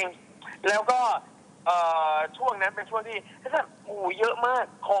บนี้จริงแล้วก็ช่วงนั้นเป็นช่วงที่ถ้าเยอะมาก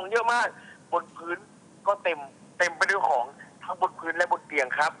ของเยอะมากบนพื้นก็เต็มไปด้วยของทั้งบนพื้นและบนเตียง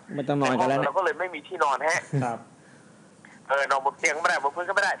ครับไม่ต้องนอนกันแล้วเราก็เลยไม่มีที่นอนฮะครับนอนบนเตียงไม่ได้บนพื้น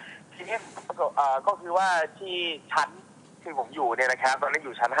ก็ไม่ได้ทีนี้ก็คือว่าที่ชั้นที่ผมอยู่เนี่ยนะครับตอนนี้อ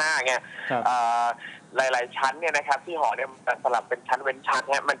ยู่ชั้น5ไงหลายๆชั้นเนี่ยนะครับที่หอเนี่ยสลับเป็นชั้นเว้นชั้น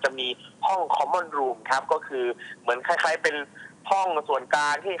ฮะมันจะมีห้อง common room ครับก็คือเหมือนคล้ายๆเป็นห้องส่วนกลา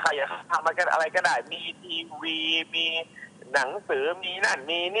งที่ใครอยากทำอะไรก็ได้มีทีวีมีหนังสือมีนั่น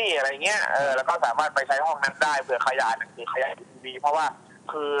มีนี่อะไรเงี้ยแล้วก็สามารถไปใช้ห้องนั้นได้เผื่อใครอยากอ่านหนังสือใครอยากดูทีวีเพราะว่า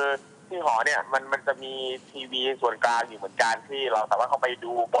คือที่หอเนี่ยมันจะมีทีวีส่วนกลางอยู่เหมือนกันที่เราสามารถเข้าไป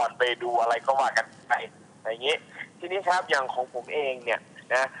ดูบอลไปดูอะไรก็ว่ากันไปอะไรอย่างนี้ทีนี้ครับอย่างของผมเองเนี่ย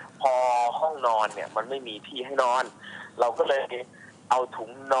นะพอห้องนอนเนี่ยมันไม่มีที่ให้นอนเราก็เลยเอาถุง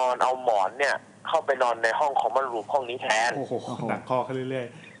นอนเอาหมอนเนี่ยเข้าไปนอนในห้องคอมมอนรูมห้องนี้แทนโอ้โหหนักคอขึ้นเรื่อย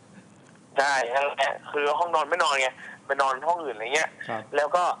ๆใช่นั่นแหละคือห้องนอนไม่นอนไงไปนอนห้องอื่นอะไรเงี้ยแล้ว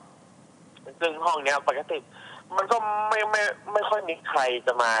ก็ซึ่งห้องเนี้ยปกติมันก็ไม่ค่อยมีใครจ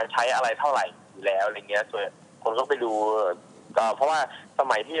ะมาใช้อะไรเท่าไหร่อยู่แล้วอะไรเงี้ยส่วนคนก็ไปดูเพราะว่าส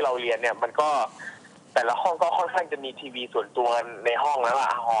มัยที่เราเรียนเนี่ยมันก็แต่ละห้องก็ค่อนข้างจะมีทีวีส่วนตัวในห้องแล้วล่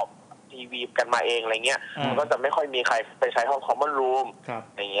ะหอบทีวีกันมาเองอะไรเงี้ยมันก็จะไม่ค่อยมีใครไปใช้ห้องคอมมอนรูม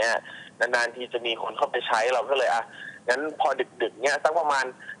อย่างเงี้ยนานๆทีจะมีคนเข้าไปใช้เราก็เลยงั้นพอดึกๆเงี้ยสักประมาณ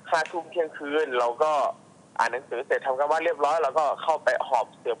 5 ทุ่มเที่ยงคืนเราก็อ่านหนังสือเสร็จทำกันบ้านเรียบร้อยแล้วก็เข้าไปหอบ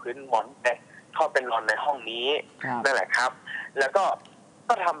เสื่อพื้นหมอนไปเข้าไปนอนในห้องนี้นั่นแหละครับแล้ว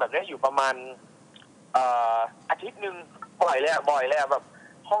ก็ทำแบบนี้อยู่ประมาณอาทิตย์นึงบ่อยเลยแบบ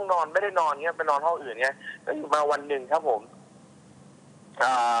ห้องนอนไม่ได้นอนเงี้ยไปนอนห้องอื่นเงี้ยแล้วอยู่มาวันนึงครับผม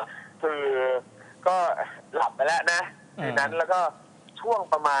คือก็หลับไปแล้วนะทีนั้นแล้วก็ช่วง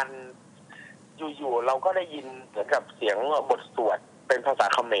ประมาณอยู่ๆเราก็ได้ยินเหมือนกับเสียงบทสวดเป็นภาษา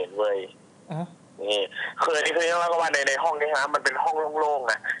เขมรเว้ยนี่คือเราก็ว่าในห้องนี้นะมันเป็นห้องโล่ง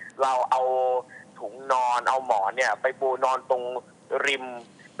ๆนะเราเอาถุงนอนเอาหมอนเนี่ยไปปูนอนตรง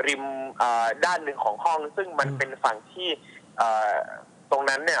ริมด้านหนึ่งของห้องซึ่งมันเป็นฝั่งที่ตรง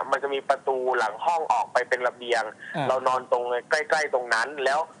นั้นเนี่ยมันจะมีประตูหลังห้องออกไปเป็นระเบียงเรานอนตรงใกล้ๆตรงนั้นแ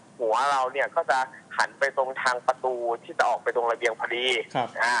ล้วหัวเราเนี่ยก็จะหันไปตรงทางประตูที่จะออกไปตรงระเบียงพอดี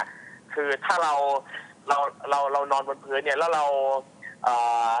คือถ้าเรานอนบนพื้นเนี่ยแล้วเรา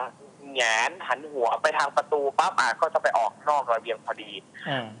แหงนหันหัวไปทางประตูปั๊บก็จะไปออกนอกระเบียงพอดี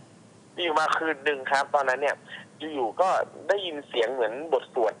มีอยู่มาคืนนึงครับตอนนั้นเนี่ยอยู่ๆก็ได้ยินเสียงเหมือนบท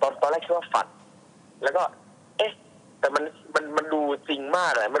สวดตอนแรกคิดว่าฝันแล้วก็แต่มันดูจริงมา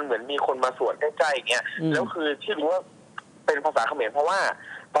กเลยมันเหมือนมีคนมาสวดใกล้ๆอย่างเงี้ยแล้วคือที่รู้ว่าเป็นภาษาเขมรเพราะว่า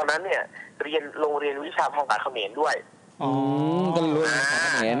ตอนนั้นเนี่ยโรงเรียนวิชาภาษาเขมรด้วยก็รู้ภาษาเข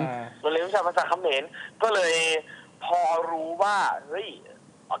มรโรงเรียนวิชาภาษาเขมรก็เลยพอรู้ว่าเฮ้ย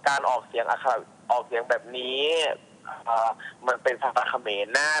การออกเสียงออกเสียงแบบนี้มันเป็นภาษาเขมร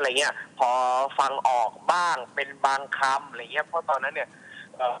นะอะไรเงี้ยพอฟังออกบ้างเป็นบางคำอะไรเงี้ยเพราะตอนนั้นเนี่ย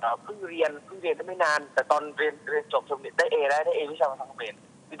เพิ่งเรียนได้ไม่นานแต่ตอนเรียนจบได้เอวิชาภาษาเขมร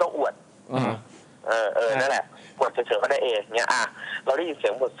ที่ต้องอวด นั่นแหละบทเฉยๆก็ได้เองเงี้ยเราได้ยินเสี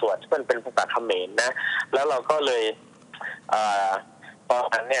ยงบทสวดที่มันเป็นภาษาเขมรนะแล้วเราก็เลยตอน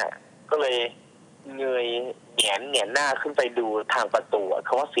นั้นเนี่ยก็เลยเงยแหงนหน้าขึ้นไปดูทางประตูเพ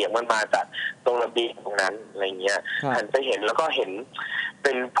ราะว่าเสียงมันมาจากตรงระเบียงตรงนั้นอะไรเงี้ยหันไปเห็นแล้วก็เห็นเ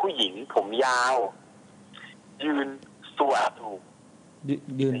ป็นผู้หญิงผมยาวยืนสวด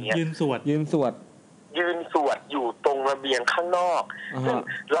ยืนสวดอยู่ตรงระเบียงข้างนอกซึ่ง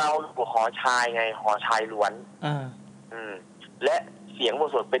เราอยู่หอชายไงหอชายล้วนและเสียงบท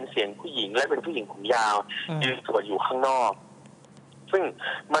สวดเป็นเสียงผู้หญิงและเป็นผู้หญิงผมยาวยืนสวดอยู่ข้างนอกซึ่ง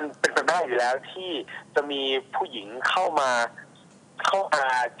มันเป็นไปได้อยู่แล้วที่จะมีผู้หญิงเข้ามา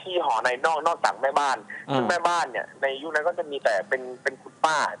ที่หอในนอกจากแม่บ้านซึ่งแม่บ้านเนี่ยในยุคนั้นก็จะมีแต่เป็นคุณ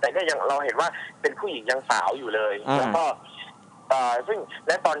ป้าแต่เนี่ยยังเราเห็นว่าเป็นผู้หญิงยังสาวอยู่เลยแล้วก็ซึ่งแ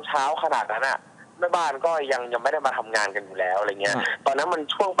ละตอนเช้าขนาดนั้นแม่บ้านก็ยังไม่ได้มาทำงานกันอยู่แล้วอะไรเงี้ยตอนนั้นมัน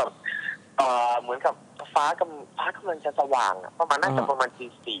ช่วงแบบเหมือนกับฟ้ากำลังจะสว่างประมาณน่าจะประมาณตี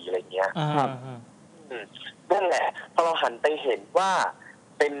 4อะไรเงี้ยนั่นแหละพอเราหันไปเห็นว่า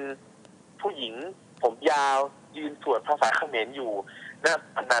เป็นผู้หญิงผมยาวยืนสวดภาษาเขมรอยู่นะ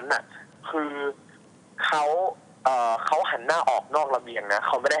อันนั้นน่ะคือเขาหันหน้าออกนอกระเบียงนะเ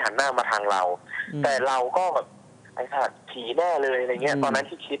ขาไม่ได้หันหน้ามาทางเราแต่เราก็แบบไอ้สัตว์ผีแน่เลยอะไรเงี้ยตอนนั้น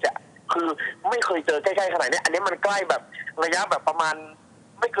ที่คิดคือไม่เคยเจอใกล้ๆขนาดนี้อันนี้มันใกล้แบบระยะแบบประมาณ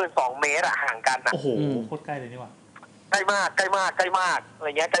ไม่เกิน2 เมตรห่างกันโอ้โหโคตรใกล้เลยนี่หว่าใกล้มากอะไร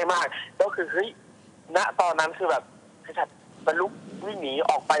เงี้ยใกล้มากก็คือเฮ้ยณตอนนั้นคือแบบไอ้สัตว์มันลุกวิ่งหนี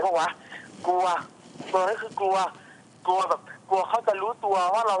ออกไปเพราะวะกลัวตอนนั้นคือกลัวแบบกลัวเขาจะรู้ตัว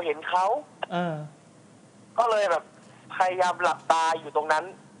ว่าเราเห็นเขาก็เลยแบบพยายามหลับตาอยู่ตรงนั้น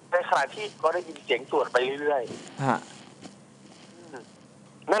ในขณะที่ก็ได้ยินเสียงสวดไปเรื่อย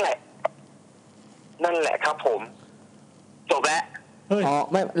ๆนั่นแหละครับผมจบแล้ว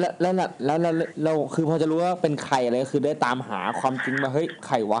ไม่แล้วเราคือพอจะรู้ว่าเป็นใครอะไรคือได้ตามหาความจริงมาเฮ้ยใ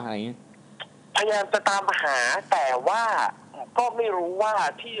ครวะอะไรเงี้ยพยายามจะตามหาแต่ว่าก็ไม่รู้ว่า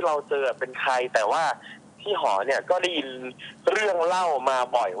ที่เราเจอเป็นใครแต่ว่าที่หอเนี่ยก็ได้ยินเรื่องเล่ามา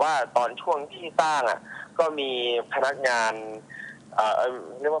บ่อยว่าตอนช่วงที่สร้างก็มีพนักงาน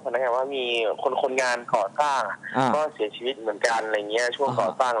เรียกว่าพนักงานว่ามีคนงานก่อสร้างก็เสียชีวิตเหมือนกันอะไรเงี้ยช่วงก่อ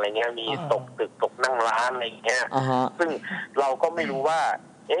สร้างอะไรเงี้ยมีตกตึกตกนั่งร้านอะไรเงี้ยซึ่งเราก็ไม่รู้ว่า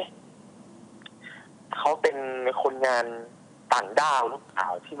เขาเป็นคนงานต่างด้าวหรือเปล่า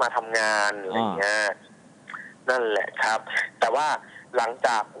ที่มาทำงานอะไรเงี้ยนั่นแหละครับแต่ว่าหลังจ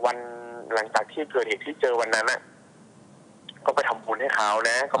ากที่เกิดเหตุที่เจอวันนั้นก็ไปทำบุญให้เขา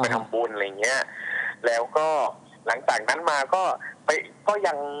นะก็ไปทำบุญอะไรเงี้ยแล้วก็หลังจากนั้นมาก็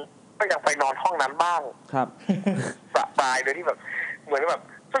ยังไปนอนห้องนั้นบ้างครับประปรายโดยที่แบบเหมือนแบบ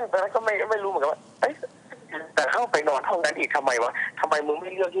ซึ่งตอนนั้นก็ไม่รู้เหมือนกันว่าแต่เข้าไปนอนห้องนั้นอีกทำไมวะทำไมมึงไม่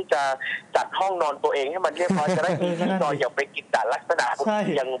เลือกที่จะจัดห้องนอนตัวเองให้มันเรียบร้อยจะได้มีที่นอนอย่างเป็นกิจจลักษณะ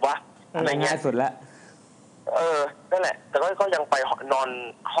ยังวะอะไรเงี้ยสุดละนั่นแหละแต่ก็ยังไปนอน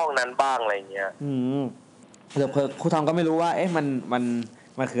ห้องนั้นบ้างอะไรเงี้ยเดี๋ยวครูทอมก็ไม่รู้ว่า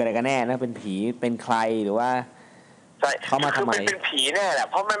มันคืออะไรกันแน่นะเป็นผีเป็นใครหรือว่าใช่เขามาทำไมเป็นผีแน่แหละ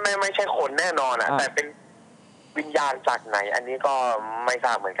เพราะไม่ใช่คนแน่นอนแต่เป็นวิญญาณจากไหนอันนี้ก็ไม่ทร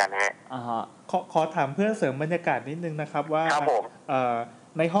าบเหมือนกันฮะขอถามเพื่อเสริมบรรยากาศนิดนึงนะครับว่าครับผม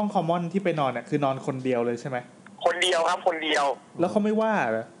ในห้องคอมมอนที่ไปนอนคือนอนคนเดียวเลยใช่ไหมคนเดียวครับคนเดียวแล้วเขาไม่ว่า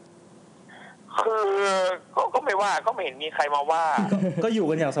เหรอคือก็ไม่ว่าก็ไม่เห็นมีใครมาว่าก็อยู่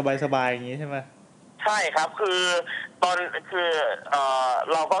กันอย่างสบายๆอย่างนี้ใช่ไหมใช่ครับคือ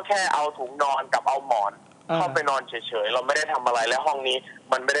เราก็แค่เอาถุงนอนกับเอาหมอนเข้าไปนอนเฉยๆเราไม่ได้ทำอะไรและห้องนี้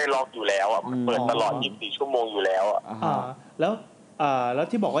มันไม่ได้ล็อกอยู่แล้วมันเปิดตลอด24 ชั่วโมงอยู่แล้วแล้ว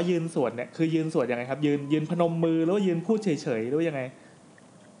ที่บอกว่ายืนสวดเนี่ยคือยืนสวดยังไงครับยืนพนมมือหรือว่ายืนพูดเฉยๆหรือยังไง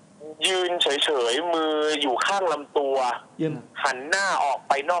ยืนเฉยๆมืออยู่ข้างลำตัวหันหน้าออกไ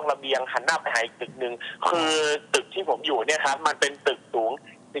ปนอกระเบียงหันหน้าไปหาอีกตึกนึงคือตึกที่ผมอยู่เนี่ยครับมันเป็นตึกสูง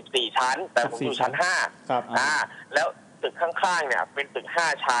14 ชั้นแต่ผมอยู่ชั้น5ครับแล้วตึกข้างๆเนี่ยเป็นตึก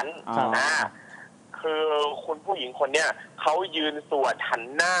5 ชั้นคือคุณผู้หญิงคนเนี้ยเขายืนสวดหัน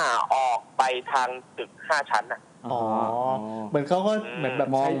หน้าออกไปทางตึก5 ชั้นเหมือนเขาก็เหมือนแบบ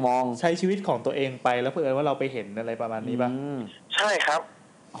มองใช้ชีวิตของตัวเองไปแล้วเผอิญว่าเราไปเห็นอะไรประมาณนี้ป่ะใช่ครับ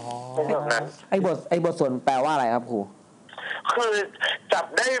เป็นแบบนั้นไอ้บทสวดแปลว่าอะไรครับครูคือจับ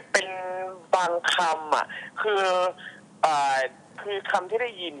ได้เป็นบางคำคือคำที่ได้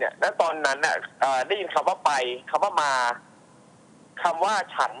ยินเนี่ยณตอนนั้นได้ยินคำว่าไปคำว่ามาคำว่า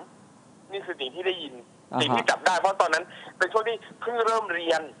ฉันนี่คือสิ่งที่ได้ยินสิ่งที่จับได้เพราะตอนนั้นเป็นช่วงที่เพิ่งเริ่มเรี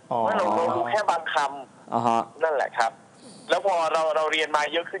ยนว่าเรารู้แค่บางคำนั่นแหละครับแล้วพอเราเรียนมา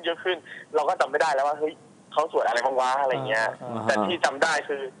เยอะขึ้นเราก็จำไม่ได้แล้วว่าเฮ้ย เขาสวดอะไรบ้างวะอะไรเงี้ยแต่ที่จำได้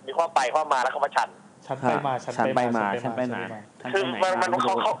คือมีข้อไปข้อมาแล้วเขามาฉันไปมาฉันไปมาคือมัน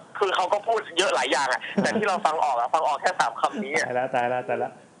เขาคือเขาก็พูดเยอะหลายอย่างอ่ะแต่ที่เราฟังออกแค่3คำนี้ตายแล้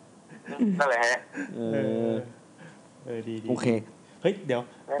วนั่นแหละฮะดีโอเคเฮ้ยเดี๋ยว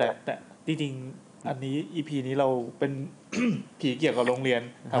แต่จริงๆอันนี้ EP นี้เราเป็น ผีเกี่ยวกับโรงเรียน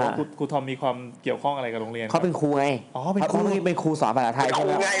แต่ว่าครูทอมมีความเกี่ยวข้องอะไรกับโรงเรียนเขาเป็นครูไงเป็นครูเป็นครูสอนภาษาไทยใช่ไห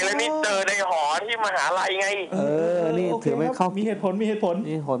มไงแล้วนี่เจอในหอที่มหาลัยไงนี่ถือว่าเขามีเหตุผลมีเหตุผล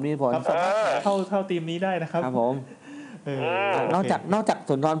เข้าทีมนี้ได้นะครับครับผมนอกจาก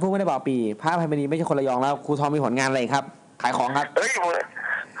สุนทรภู่ไม่ได้บอกปีพระอภัยมณีไม่ใช่คนระยองแล้วครูทอมมีผลงานอะไรครับขายของครับ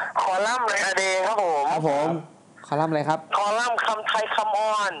คอลัมน์ในอเดย์ครับผมคอลัมน์อะไรครับคอลัมน์คำไทยคัมอ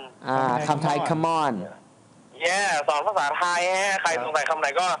อนคำไทยคัมออนสอนภาษาไทยฮะใครสงสัยคำไหน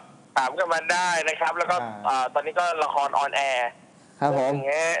ก็ถามกันมาได้นะครับแล้วก็ตอนนี้ก็ละครออนแอร์ครับผม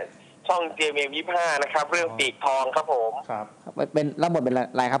ช่อง JM25 นะครับเรื่องปีกทองครับผมครับเป็นรับบทเป็นอ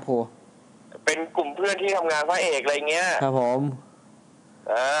ะไรครับครูเป็นกลุ่มเพื่อนที่ทำงานพระเอกอะไรเงี้ยครับผม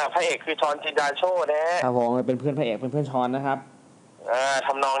พระเอกคือชอนจินดาโชตินะครับผมเป็นเพื่อนพระเอกเป็นเพื่อนชอนนะครับท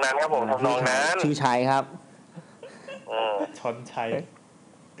ำนองนั้นครับผมทำนองนั้นชื่อชัยครับชอนชัย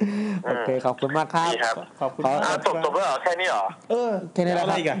โอเคขอบคุณมากครับขอบคุณจบแล้วเหรอแค่นี้เหรอแค่นี้แล้วอะ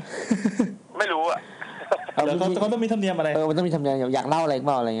ไรกันไม่รู้อ่ะแล้วเขาต้องมีธรรมเนียมอะไรมันต้องมีธรรมเนียมอยากเล่าอะไร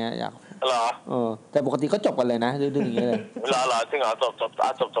บ้างอะไรเงี้ยอยากเหรอแต่ปกติก็จบกันเลยนะดื้อๆอย่างเงี้ยเลยเหรอจริงเหรอจ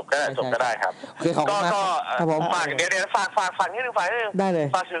บก็ได้ครับโอเคขอบคุณครับผมฝากเดี๋ยวฝากนิดนึงได้เลย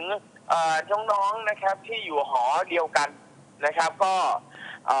ฝากถึงน้องๆนะครับที่อยู่หอเดียวกันนะครับก็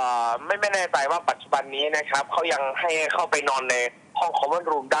ไม่แน่ใจว่าปัจจุบันนี้นะครับเขายังให้เข้าไปนอนในห้องคอมมอน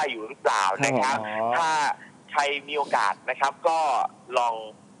รูมได้อยู่หรือเปล่านะครับถ้าใครมีโอกาสนะครับก็ลอง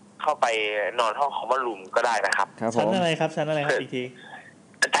เข้าไปนอนห้องคอมมอนรูมก็ได้นะครับชั้นอะไรครับอีกที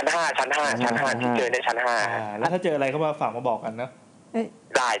ชั้น5ที่เจอในชั้น5แล้วถ้าเจออะไรก็มาฝากมาบอกกันนะ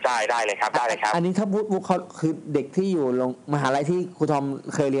ได้เลยครับอันนี้ถ้าบุ๊กเขาคือเด็กที่อยู่โรงมหาลัยที่ครูทอม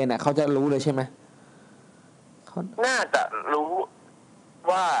เคยเรียนน่ะเขาจะรู้เลยใช่ไหมน่าจะรู้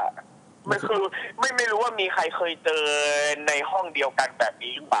ว่าไม่คือไม่รู้ว่ามีใครเคยเจอในห้องเดียวกันแบบ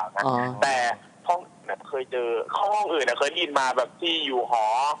นี้หรือเปล่านะแต่ห้องแบบเคยเจอห้องอื่นนะเคยได้ยินมาแบบที่อยู่หอ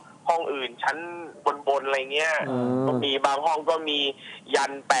ห้องอื่นชั้นบนอะไรเงี้ยก็มีบางห้องก็มียั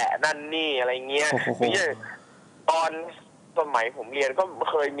นแปะนั่นนี่อะไรเงี้ยตอนสมัยผมเรียนก็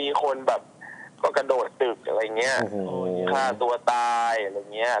เคยมีคนแบบก็กระโดดตึกอะไรเงี้ยฆ่าตัวตายอะไร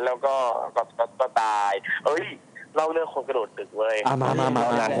เงี้ยแล้วก็ตายเล่าเรื่องคนกระโดดตึกเว้ยมา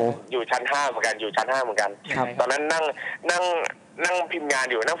อยู่ชั้น5เหมือนกันตอนนั้นนั่งพิมพ์งาน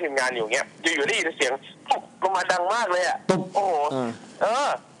อยู่เงี้ยอยู่ได้ยินเสียงปุ๊บลงมาดังมากเลยอ่ะโอ้โห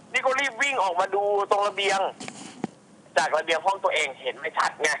นี่ก็รีบวิ่งออกมาดูตรงระเบียงจากระเบียงห้องตัวเองเห็นไม่ชั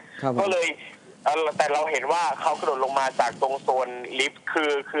ดไงก็เลยแต่เราเห็นว่าเขากระโดดลงมาจากตรงโซนลิฟต์คือ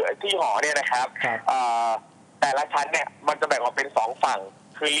ที่หอเนี่ยนะครับแต่ละชั้นเนี่ยมันจะแบ่งออกเป็น2ฝั่ง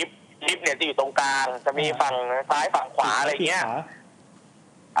คือลิฟต์เนี่ยจะอยู่ตรงกลางจะมีฝั่งซ้ายฝั่งขวาอะไรเงี้ย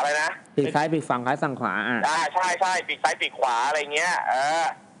อะไรนะปีกซ้ายปีกฝั่งซ้ายฝั่งขวาใช่ปีกซ้ายปีกขวาอะไรเงี้ย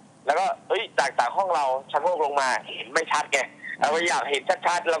แล้วก็จากห้องเราชั้นลงมาเห็นไม่ชัดไงเราอยากเห็น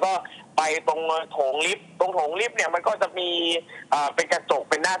ชัดๆแล้วก็ไปตรงโถงลิฟต์เนี่ยมันก็จะมีเป็นกระจก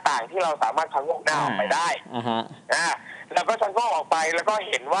เป็นหน้าต่างที่เราสามารถชะโงกหน้าออกไปได้แล้วก็ชะโงกออกไปแล้วก็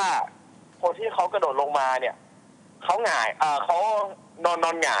เห็นว่าคนที่เขากระโดดลงมาเนี่ยเขาหงายเขานอ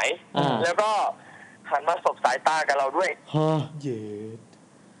นหงายแล้วก็หันมาสบสายตากับเราด้วยเย็ด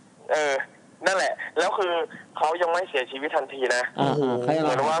นั่นแหละแล้วคือเขายังไม่เสียชีวิตทันทีนะเห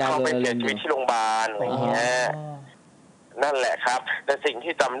มือนว่าเขาไปเสียชีวิตที่โรงพยาบาลอะไรเงี้ยนั่นแหละครับแต่สิ่ง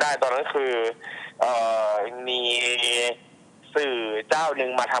ที่จำได้ตอนนั้นคือมีสื่อเจ้านึง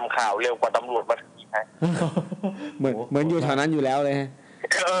มาทำข่าวเร็วกว่าตำรวจมาถึงอีกนะเหมือนอยู่แถวนั้นอยู่แล้วเลย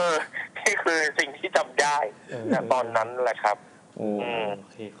นี่คือสิ่งที่จำได้ตอนนั้นแหละครับโอ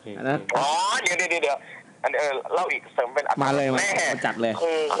เคเดี๋ยวอันเล่าอีกเสริมเป็นมาเลยมาจัดเลย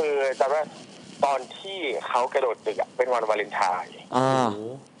คือจำได้ตอนที่เขากระโดดตึกเป็นวันวาเลนไทน์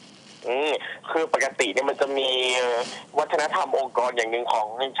คือปกติเนี่ยมันจะมีวัฒนธรรมองค์กรอย่างหนึ่งของ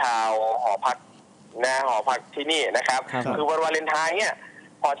ชาวหอพักที่นี่นะครับคือวันวาเลนไทน์เนี่ย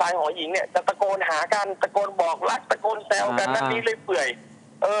หอชายหอหญิงเนี่ยจะตะโกนหากันตะโกนบอกรักตะโกนแซวกันนั่นนี่เลยเปื่อย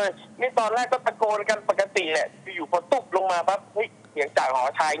นี่ตอนแรกก็ตะโกนกันปกติแหละอยู่พอตุ๊บลงมาปั๊บเฮ้ยเสียงจากหอ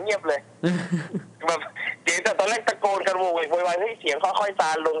ชายเงียบเลยแบบเสียงแต่ตอนแรกตะโกนกันโวยวายเฮ้ยเสียงค่อยๆซา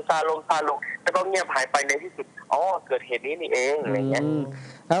ลงแล้วก็เงียบหายไปในที่สุดเกิดเหตุนี้นี่เองอะไรเงี้ย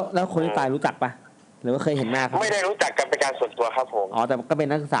แล้วคนที่ตายรู้จักปะหรือว่าเคยเห็นหน้าครับไม่ได้รู้จักกันเป็นการส่วนตัวครับผมแต่ก็เป็น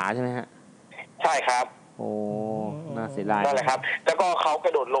นักศึกษาใช่ไหมฮะใช่ครับโอ้น น่าเสียดายนั่นแหละครับแล้วก็เขากร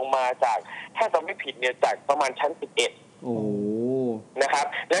ะโดดลงมาจากถ้าจำไม่ผิดเนี่ยจากประมาณชั้น11โอ้นะครับ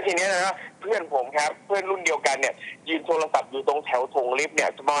แล้วทีนี้นะเพื่อนผมครับเพื่อนรุ่นเดียวกันเนี่ยยืนโทรศัพท์อยู่ตรงแถวโถงลิฟต์เนี่ย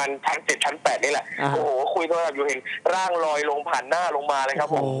ประมาณชั้น7ชั้น8นี่แหละโอ้โหคุยโทรศัพท์อยู่เห็นร่างลอยลงผ่านหน้าลงมาเลยครับ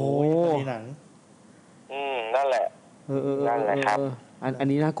ผมโอ้ยหนังนั่นแหละนั่นแหละครับอัน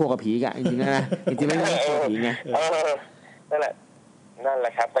นี้น่ากลัวกับผีกะจริงๆนะจริงๆไม่น่ากลัวผีไงนั่นแหล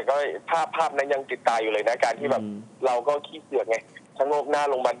ะครับแต่ก็ภาพนั้นยังติดตาอยู่เลยนะการที่แบบเราก็ขี้เสือกไงชะโงกหน้า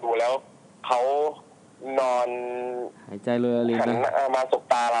ลงมาดูแล้วเขานอนหายใจเลยลิ้นมาสบ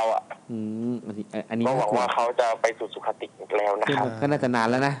ตาเราอ่ะอันนี้ก็หวังว่าเขาจะไปสู่สุคติแล้วนะครับก็น่าจะนาน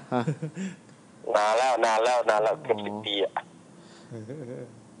แล้วนะนานแล้วเกือบ10 ปีอ่ะ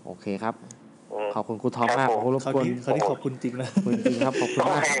โอเคครับขอบคุณครูทอมมากขอบคุณรบกวนเขาที่ขอบคุณจริงนะขอบคุณจริงครับขอบคุณ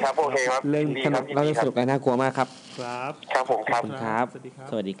มากครับโอเคครับเล่นเราสนุกและน่ากลัวมากครับครับผมครับสวัสดี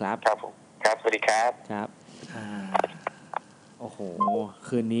ครับครับผมครับสวัสดีครับครับโอ้โห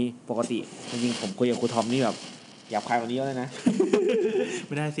คืนนี้ปกติจริงๆผมคุยกับครูทอมนี่แบบหยาบคายกว่านี้เยอะเลยนะไ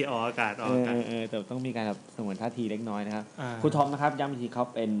ม่ได้สิออกอากาศแต่ต้องมีการแบบสงวนท่าทีเล็กน้อยนะครับครูทอมนะครับย้ำอีกทีเขา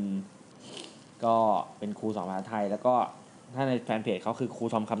ก็เป็นครูสอนภาษาไทยแล้วก็ถ้าในแฟนเพจเขาคือครู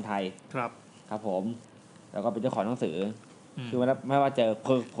ทอมคำไทยครับผมแล้วก็เป็นเจ้าของหนังสือคือไม่ว่าเจอ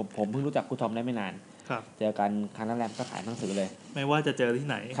ผมเพิ่งรู้จักครูทอมได้ไม่นานเจอกันครั้งแรกก็ขายหนังสือเลยไม่ว่าจะเจอที่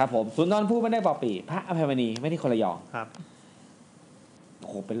ไหนครับผมศูนย์นอนผู้ไม่ได้ปอปีพระอภัยมณีไม่ที่คนระยองครับโอ้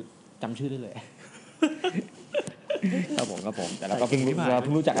โหเป็นจำชื่อได้เลยครับผมแต่เราก็เพิ่ง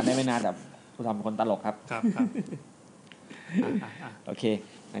รู้จักกันได้ไม่นานแต่ครูทอมเป็นคนตลกครับโอเค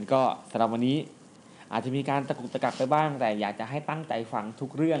งั้นก็สำหรับวันนี้อาจจะมีการตะกุกตะกักไปบ้างแต่อยากจะให้ตั้งใจฟังทุก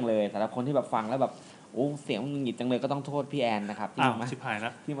เรื่องเลยสำหรับคนที่แบบฟังแล้วแบบโอ้เสียงมันหงิดจังเลยก็ต้องโทษพี่แอนนะครับ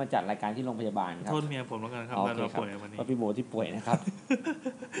ที่มาจัดรายการที่โรงพยาบาลครับโทษเมียผมแล้วกันครับเราป่วยวันนี้ก็พี่โบที่ป่วยนะครับ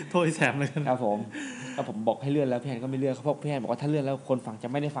โทษแซมเลยครับผมก็ผมบอกให้เลื่อนแล้วพี่แอนก็ไม่เลื่อนเขาบอกพี่แอนบอกว่าถ้าเลื่อนแล้วคนฟังจะ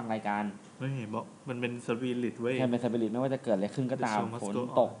ไม่ได้ฟังรายการไม่เห็นบอกมันเป็นสปิริตเว้ยใช่เป็นสปิริตไม่ว่าจะเกิดอะไรขึ้นก็ตามฝน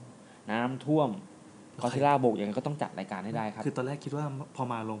ตกน้ำท่วมกอซิลล่าโบกอย่างนั้นก็ต้องจัดรายการให้ได้ครับคือตอนแรกคิดว่าพอ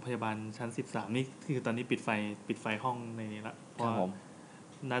มาโรงพยาบาลชั้น13นี่คือตอนนี้ปิดไฟห้องในนี้ละครับผม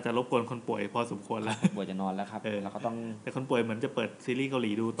น่าจะรบกวนคนป่วยพอสมควรแล้วป่วยจะนอนแล้วครับเราก็ต้องแต่คนป่วยเหมือนจะเปิดซีรีส์เกาห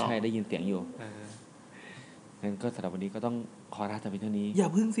ลีดูต่อใช่ได้ยินเสียงอยู่งั้นก็สำหรับวันนี้ก็ต้องขอลาแต่เพียงเท่านี้อย่า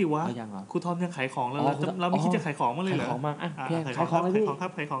พึ่งสิวะครูทอมยังขายของแล้วเราไม่คิดจะขายของมาเลยเหรอขายของมาขาย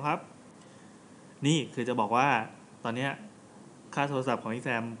ของครับนี่คือจะบอกว่าตอนเนี้ยค่าโทรศัพท์ของพี่แซ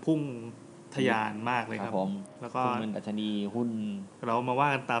มพุ่งทะยานมากเลยครับแล้วก็เงินดัชนีหุ้นเรามาว่า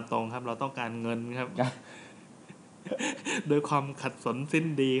กันตามตรงครับเราต้องการเงินครับโดยความขัดสนสิ้น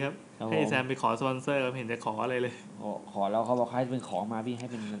ดีครับให้แซมไปขอสปอนเซอร์เห็นจะขออะไรเลยขอแล้วเขาบอกให้เป็นของมาพี่ให้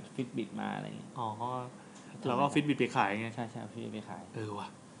เป็นฟิตบิตมาอะไรอย่างเงี้ยเราก็ฟิตบิตไปขายไงใช่ฟิตบิตไปขายว่ะ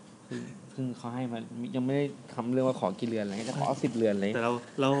ซึ่งเขาให้มายังไม่ได้ทำเรื่องว่าขอกี่เรือนอะไรจะขอ10เรือนเลยแต่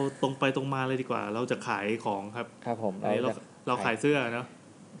เราตรงไปตรงมาเลยดีกว่าเราจะขายของครับผมเราขายเสื้อเนาะ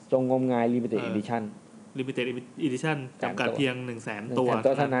จงงมงาย Limited Edition Limited Edition จำกัดเพียง 100,000 ตัว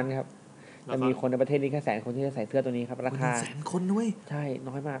เท่านั้นครับจะมีคนในประเทศนี้แค่100,000 คนที่จะใส่เสื้อตัวนี้ครับราคา100,000 คนด้วยใช่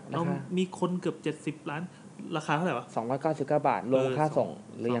น้อยมากเรามีคนเกือบ70 ล้านราคาเท่าไหร่วะ299 บาทรวมค่าส่ง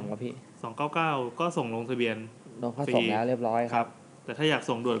หรือยังวะพี่299ก็ส่งลงทะเบียนรวมค่าส่งแล้วเรียบร้อยครับแต่ถ้าอยาก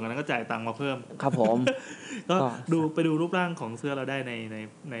ส่งด่วนกว่านั้นก็จ่ายตังค์มาเพิ่มครับผม ก็ไปดูรูปร่างของเสื้อเราได้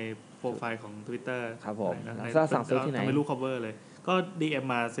ในโปรไฟล์ของ Twitter ครับผมแล้วสั่งซื้อที่ไหนทำเป็นรูป cover เลยก็ DM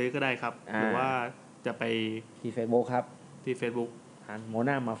มาซื้อก็ได้ครับหรือว่าจะไปที่ Facebook ครับที่ Facebook โมน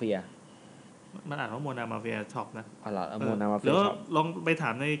ามาเฟียมันอ่านว่าโมนามาเฟียช็อปนะอ๋อเหรอโมนามาเฟียแล้วลองไปถา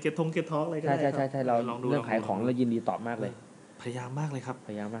มในเกททอล์กอะไรก็ได้ใช่เราเรื่องขายของเรายินดีตอบมากเลยพยายามมากเลยครับพ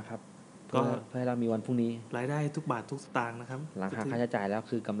ยายามมากครับก็เพื่อให้เรามีวันพรุ่งนี้รายได้ทุกบาททุกสตางค์นะครับหลังหักค่าใช้จ่ายแล้ว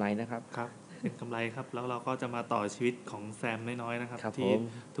คือกำไรนะครับครับเป็นกำไรครับแล้วเราก็จะมาต่อชีวิตของแซมน้อยๆนะครับที่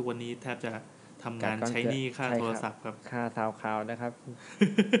ทุกวันนี้แทบจะทำงานใช้หนี้ค่าโทรศัพท์ครับค่าซาวคลาวนะครับ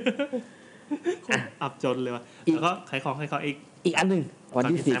อับจนเลยว่ะแล้วก็ขายของอีกอันนึงวัน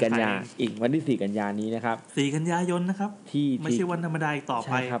ที่4 กันยาวันที่4 กันยานี้นะครับ4 กันยายนนะครับที่ไม่ใช่วันธรรมดาอีกต่อไ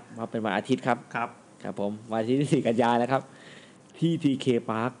ปครับมาเป็นวันอาทิตย์ครับครับผมวันที่4 กันยานะครับที่ TK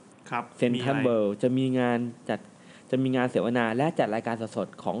Park เซ็นทรัลเวิลด์จะมีงานเสวนาและจัดรายการสด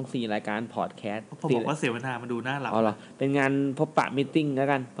ๆของ4 รายการพอดแคสต์ผมบอกว่าเสวนามันดูน่าหลับอ๋อเหรอเป็นงานพบปะมีตติ้งแล้ว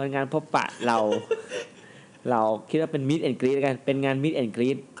กันเป็นงานพบปะเราคิดว่าเป็นมิตแอนด์กรีทแล้วกันเป็นงานมิตแอนด์กรี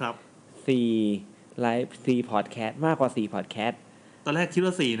ทครับ4ไลฟ์4พอดแคสต์มากกว่า4พอดแคสต์ตอนแรกคิด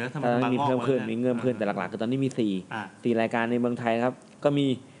ว่า4นะทำไมมีเพิ่มขึ้นมีเงินเพิ่มแต่หลักๆคือตอนนี้มี4รายการในเมืองไทยครับก็มี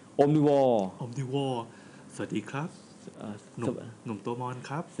โอมนิวอสวัสดีครับหนุ่มตัวมอน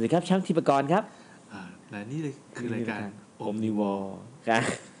ครับสวัสดีครับช่างทิพกรครับและนี่เลยคือรายการโอมนิวครับ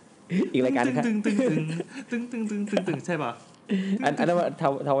อีกรายการครับตึงใช่ป่ะอันนั้นว่า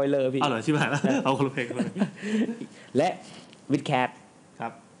ทาวเวลเลอร์พี่เอาเหรอชิบหายแล้วเอาคนละเพลงเลยและวิดแคทครั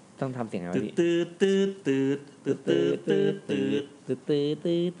บต้องทำเสียงไงพี่ตืดตืดตืดตืดตืดตืดตืด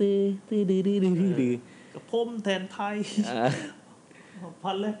ตืดตืดตืดตืดตืดตืดกระผมแทนไทย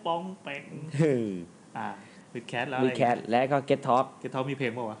พันและปองแปงวิดแคทแล้วอะไรวิดแคทและก็ Get Talk มีเพล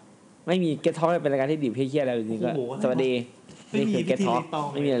งป่าววะไม่มี Get Talk เป็นรายการที่ดิบเฮี้ยๆแล้วจริงๆก็สวัสดีนี่คือ Get Talk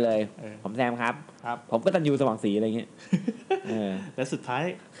ไม่มีอะไรเลยผมแซมครับผมก็ตันยูสว่างสีอะไรเงี้ยและสุดท้าย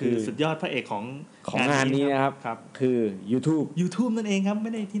คือสุดยอดพระเอกของงานนี้นะครับคือ YouTube นั่นเองครับไ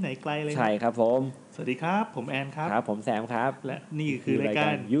ม่ได้ที่ไหนไกลเลยใช่ครับผมสวัสดีครับผมแอนครับครับผมแซมครับและนี่คือรายกา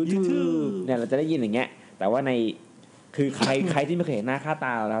ร YouTube เนี่ยเราจะได้ยินอย่างเงี้ยแต่ว่าในคือใครที่ไม่เคยเห็นหน้าค่าต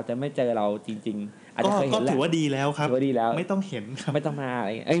าเราจะไม่เจอเราจริงๆอาจจะเคยเห็นแล้วก็ถือว่าดีแล้วครับถือว่าดีแล้วไม่ต้องเห็นครับไม่ต้องมาอะไร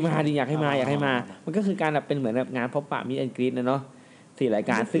มาดิอยากให้มามันก็คือการแบบเป็นเหมือนแบบงานพบปะมีแอนกรีดนะเนาะ4ราย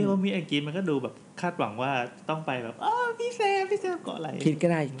การซึ่งมีแอนกรีดมันก็ดูแบบคาดหวังว่าต้องไปแบบพี่แซมเกาะอะไรคิดก็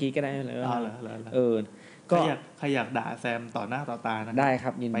ได้เลยก็ใครอยากด่าแซมต่อหน้าต่อตานะได้ครั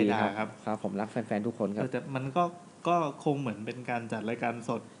บยินดีครับผมรักแฟนๆทุกคนครับแต่มันก็คงเหมือนเป็นการจัดรายการ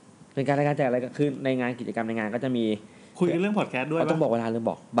สดเป็นการรายการจัดรายการคือในงานกิจกรรมในงานก็จะมีคุยกันเรื่องพอดแคสต์ด้วยต้องบอกเวลาลืม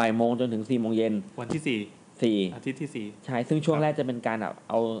บอกบ่ายโมงจนถึง 4:00 นวันที่4อาทิตย์ที่4ใช่ซึ่งช่วงแรกจะเป็นการแบบ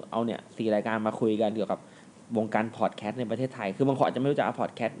เอาเนี่ย4รายการมาคุยกันเกี่ยวกับวงการพอดแคสต์ในประเทศไทยคือบางคนอาจจะไม่รู้จักว่าพอ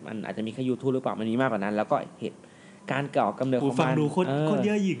ดแคสต์มันอาจจะมีแค่ YouTube หรือเปล่ามันมีมากกว่านั้นแล้วก็เหตุการก่อกำเนิดของมันฟังดูโคตรเ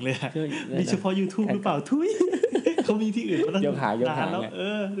ยอะหยิ่งเลยมีเฉพาะ YouTube หรือเปล่าทุยเขามีที่อื่นมาตั้งนานแล้ว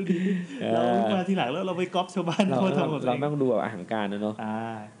ดูดิเรามาทีหลังแล้วเราไปก๊อปชาวบ้านเขาทำหมดเราต้องดูแบบอาหารการเนาะ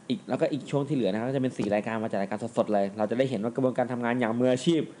แล้วก็อีกช่วงที่เหลือนะครับก็จะเป็น4รายการมาจากรายการสดๆเลยเราจะได้เห็นว่ากระบวนการทำงานอย่างมืออา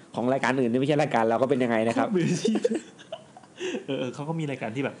ชีพของรายการอื่นที่ไม่ใช่รายการเราก็เป็นยังไงนะครับมืออาชีพเขาก็มีรายการ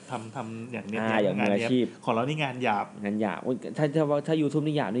ที่แบบทำอย่างเนี้ยงานอาชีพของเรานี่งานหยาบถ้า YouTube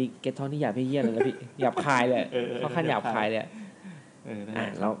นี่หยาบนี่ Get Talk นี่หยาบเหี้ยเลยนะพี่หยาบคายเลยค่อนข้างหยาบคายเลย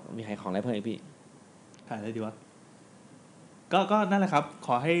แล้วมีใครของอะไรเพิ่มอีกพี่ขายได้ดีวะก็นั่นแหละครับข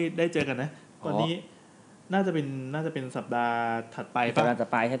อให้ได้เจอกันนะตอนนี้น่าจะเป็นสัปดาห์ถัดไปสัปดาห์ถัด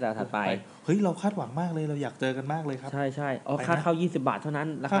ไปใช่สัปดาห์ถัดไปเฮ้ยเราคาดหวังมากเลยเราอยากเจอกันมากเลยครับใช่ค่าเข้า20 บาทเท่านั้น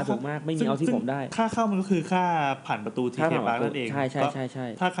ราคาถูกมากไม่มีเอาที่ผมได้ค่าเข้ามันก็คือค่าผ่านประตูที่เก็บปากนั่นเองใช่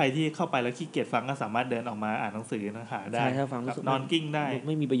ถ้าใครที่เข้าไปแล้วขี้เกียจฟังก็สามารถเดินออกมาอ่านหนังสือนะหาได้นอนกิ้งได้ไ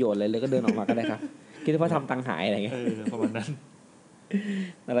ม่มีประโยชน์เลยก็เดินออกมาก็ได้ครับคิดว่าทำตังค์หายอะไรเงี้ยประมาณนั้น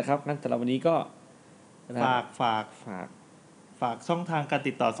นั่นแหละครับงั้นสำหรับวันนี้ก็ฝากช่องทางการ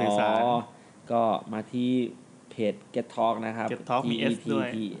ติดต่อสื่อสารก็มาที่เพจ Get Talk นะครับ Get Talk มี S ด้วย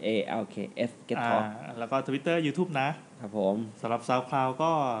GETTALKS Get Talk แล้วก็ Twitter YouTube นะครับผมสำหรับ SoundCloud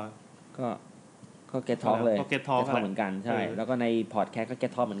ก็ Get Talk เลย Get Talk เหมือนกันใช่แล้วก็ใน Podcast ก็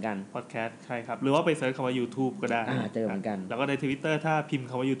Get Talk เหมือนกัน Podcast ใช่ครับหรือว่าไปเสิร์ชคำว่า YouTube ก็ได้เจอเหมือนกันแล้วก็ใน Twitter ถ้าพิมพ์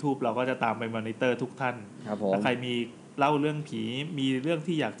คำว่า YouTube เราก็จะตามไปมอนิเตอร์ทุกท่านถ้าใครมีเล่าเรื่องผีมีเรื่อง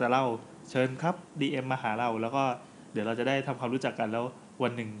ที่อยากจะเล่าเชิญครับ DM มาหาเราแล้วก็เดี๋ยวเราจะได้ทำความรู้จักกันแล้ววั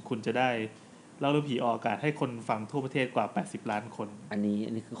นหนึ่งคุณจะได้เล่าเรื่องผีออกอากาศให้คนฟังทั่วประเทศกว่า80ล้านคนอัน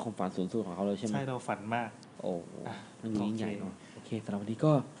นี้คือความฝันสูงสุดของเขาเลยใช่ไหมใช่เราฝันมากโอ้มันยิ่งใหญ่เนาะโอเคสำหรับวันนี้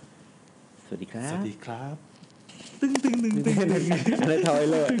ก็สวัสดีครับตึ้งอะไรทอย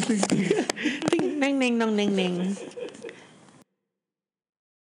เลยตึ้งแน่งน้องแน่ง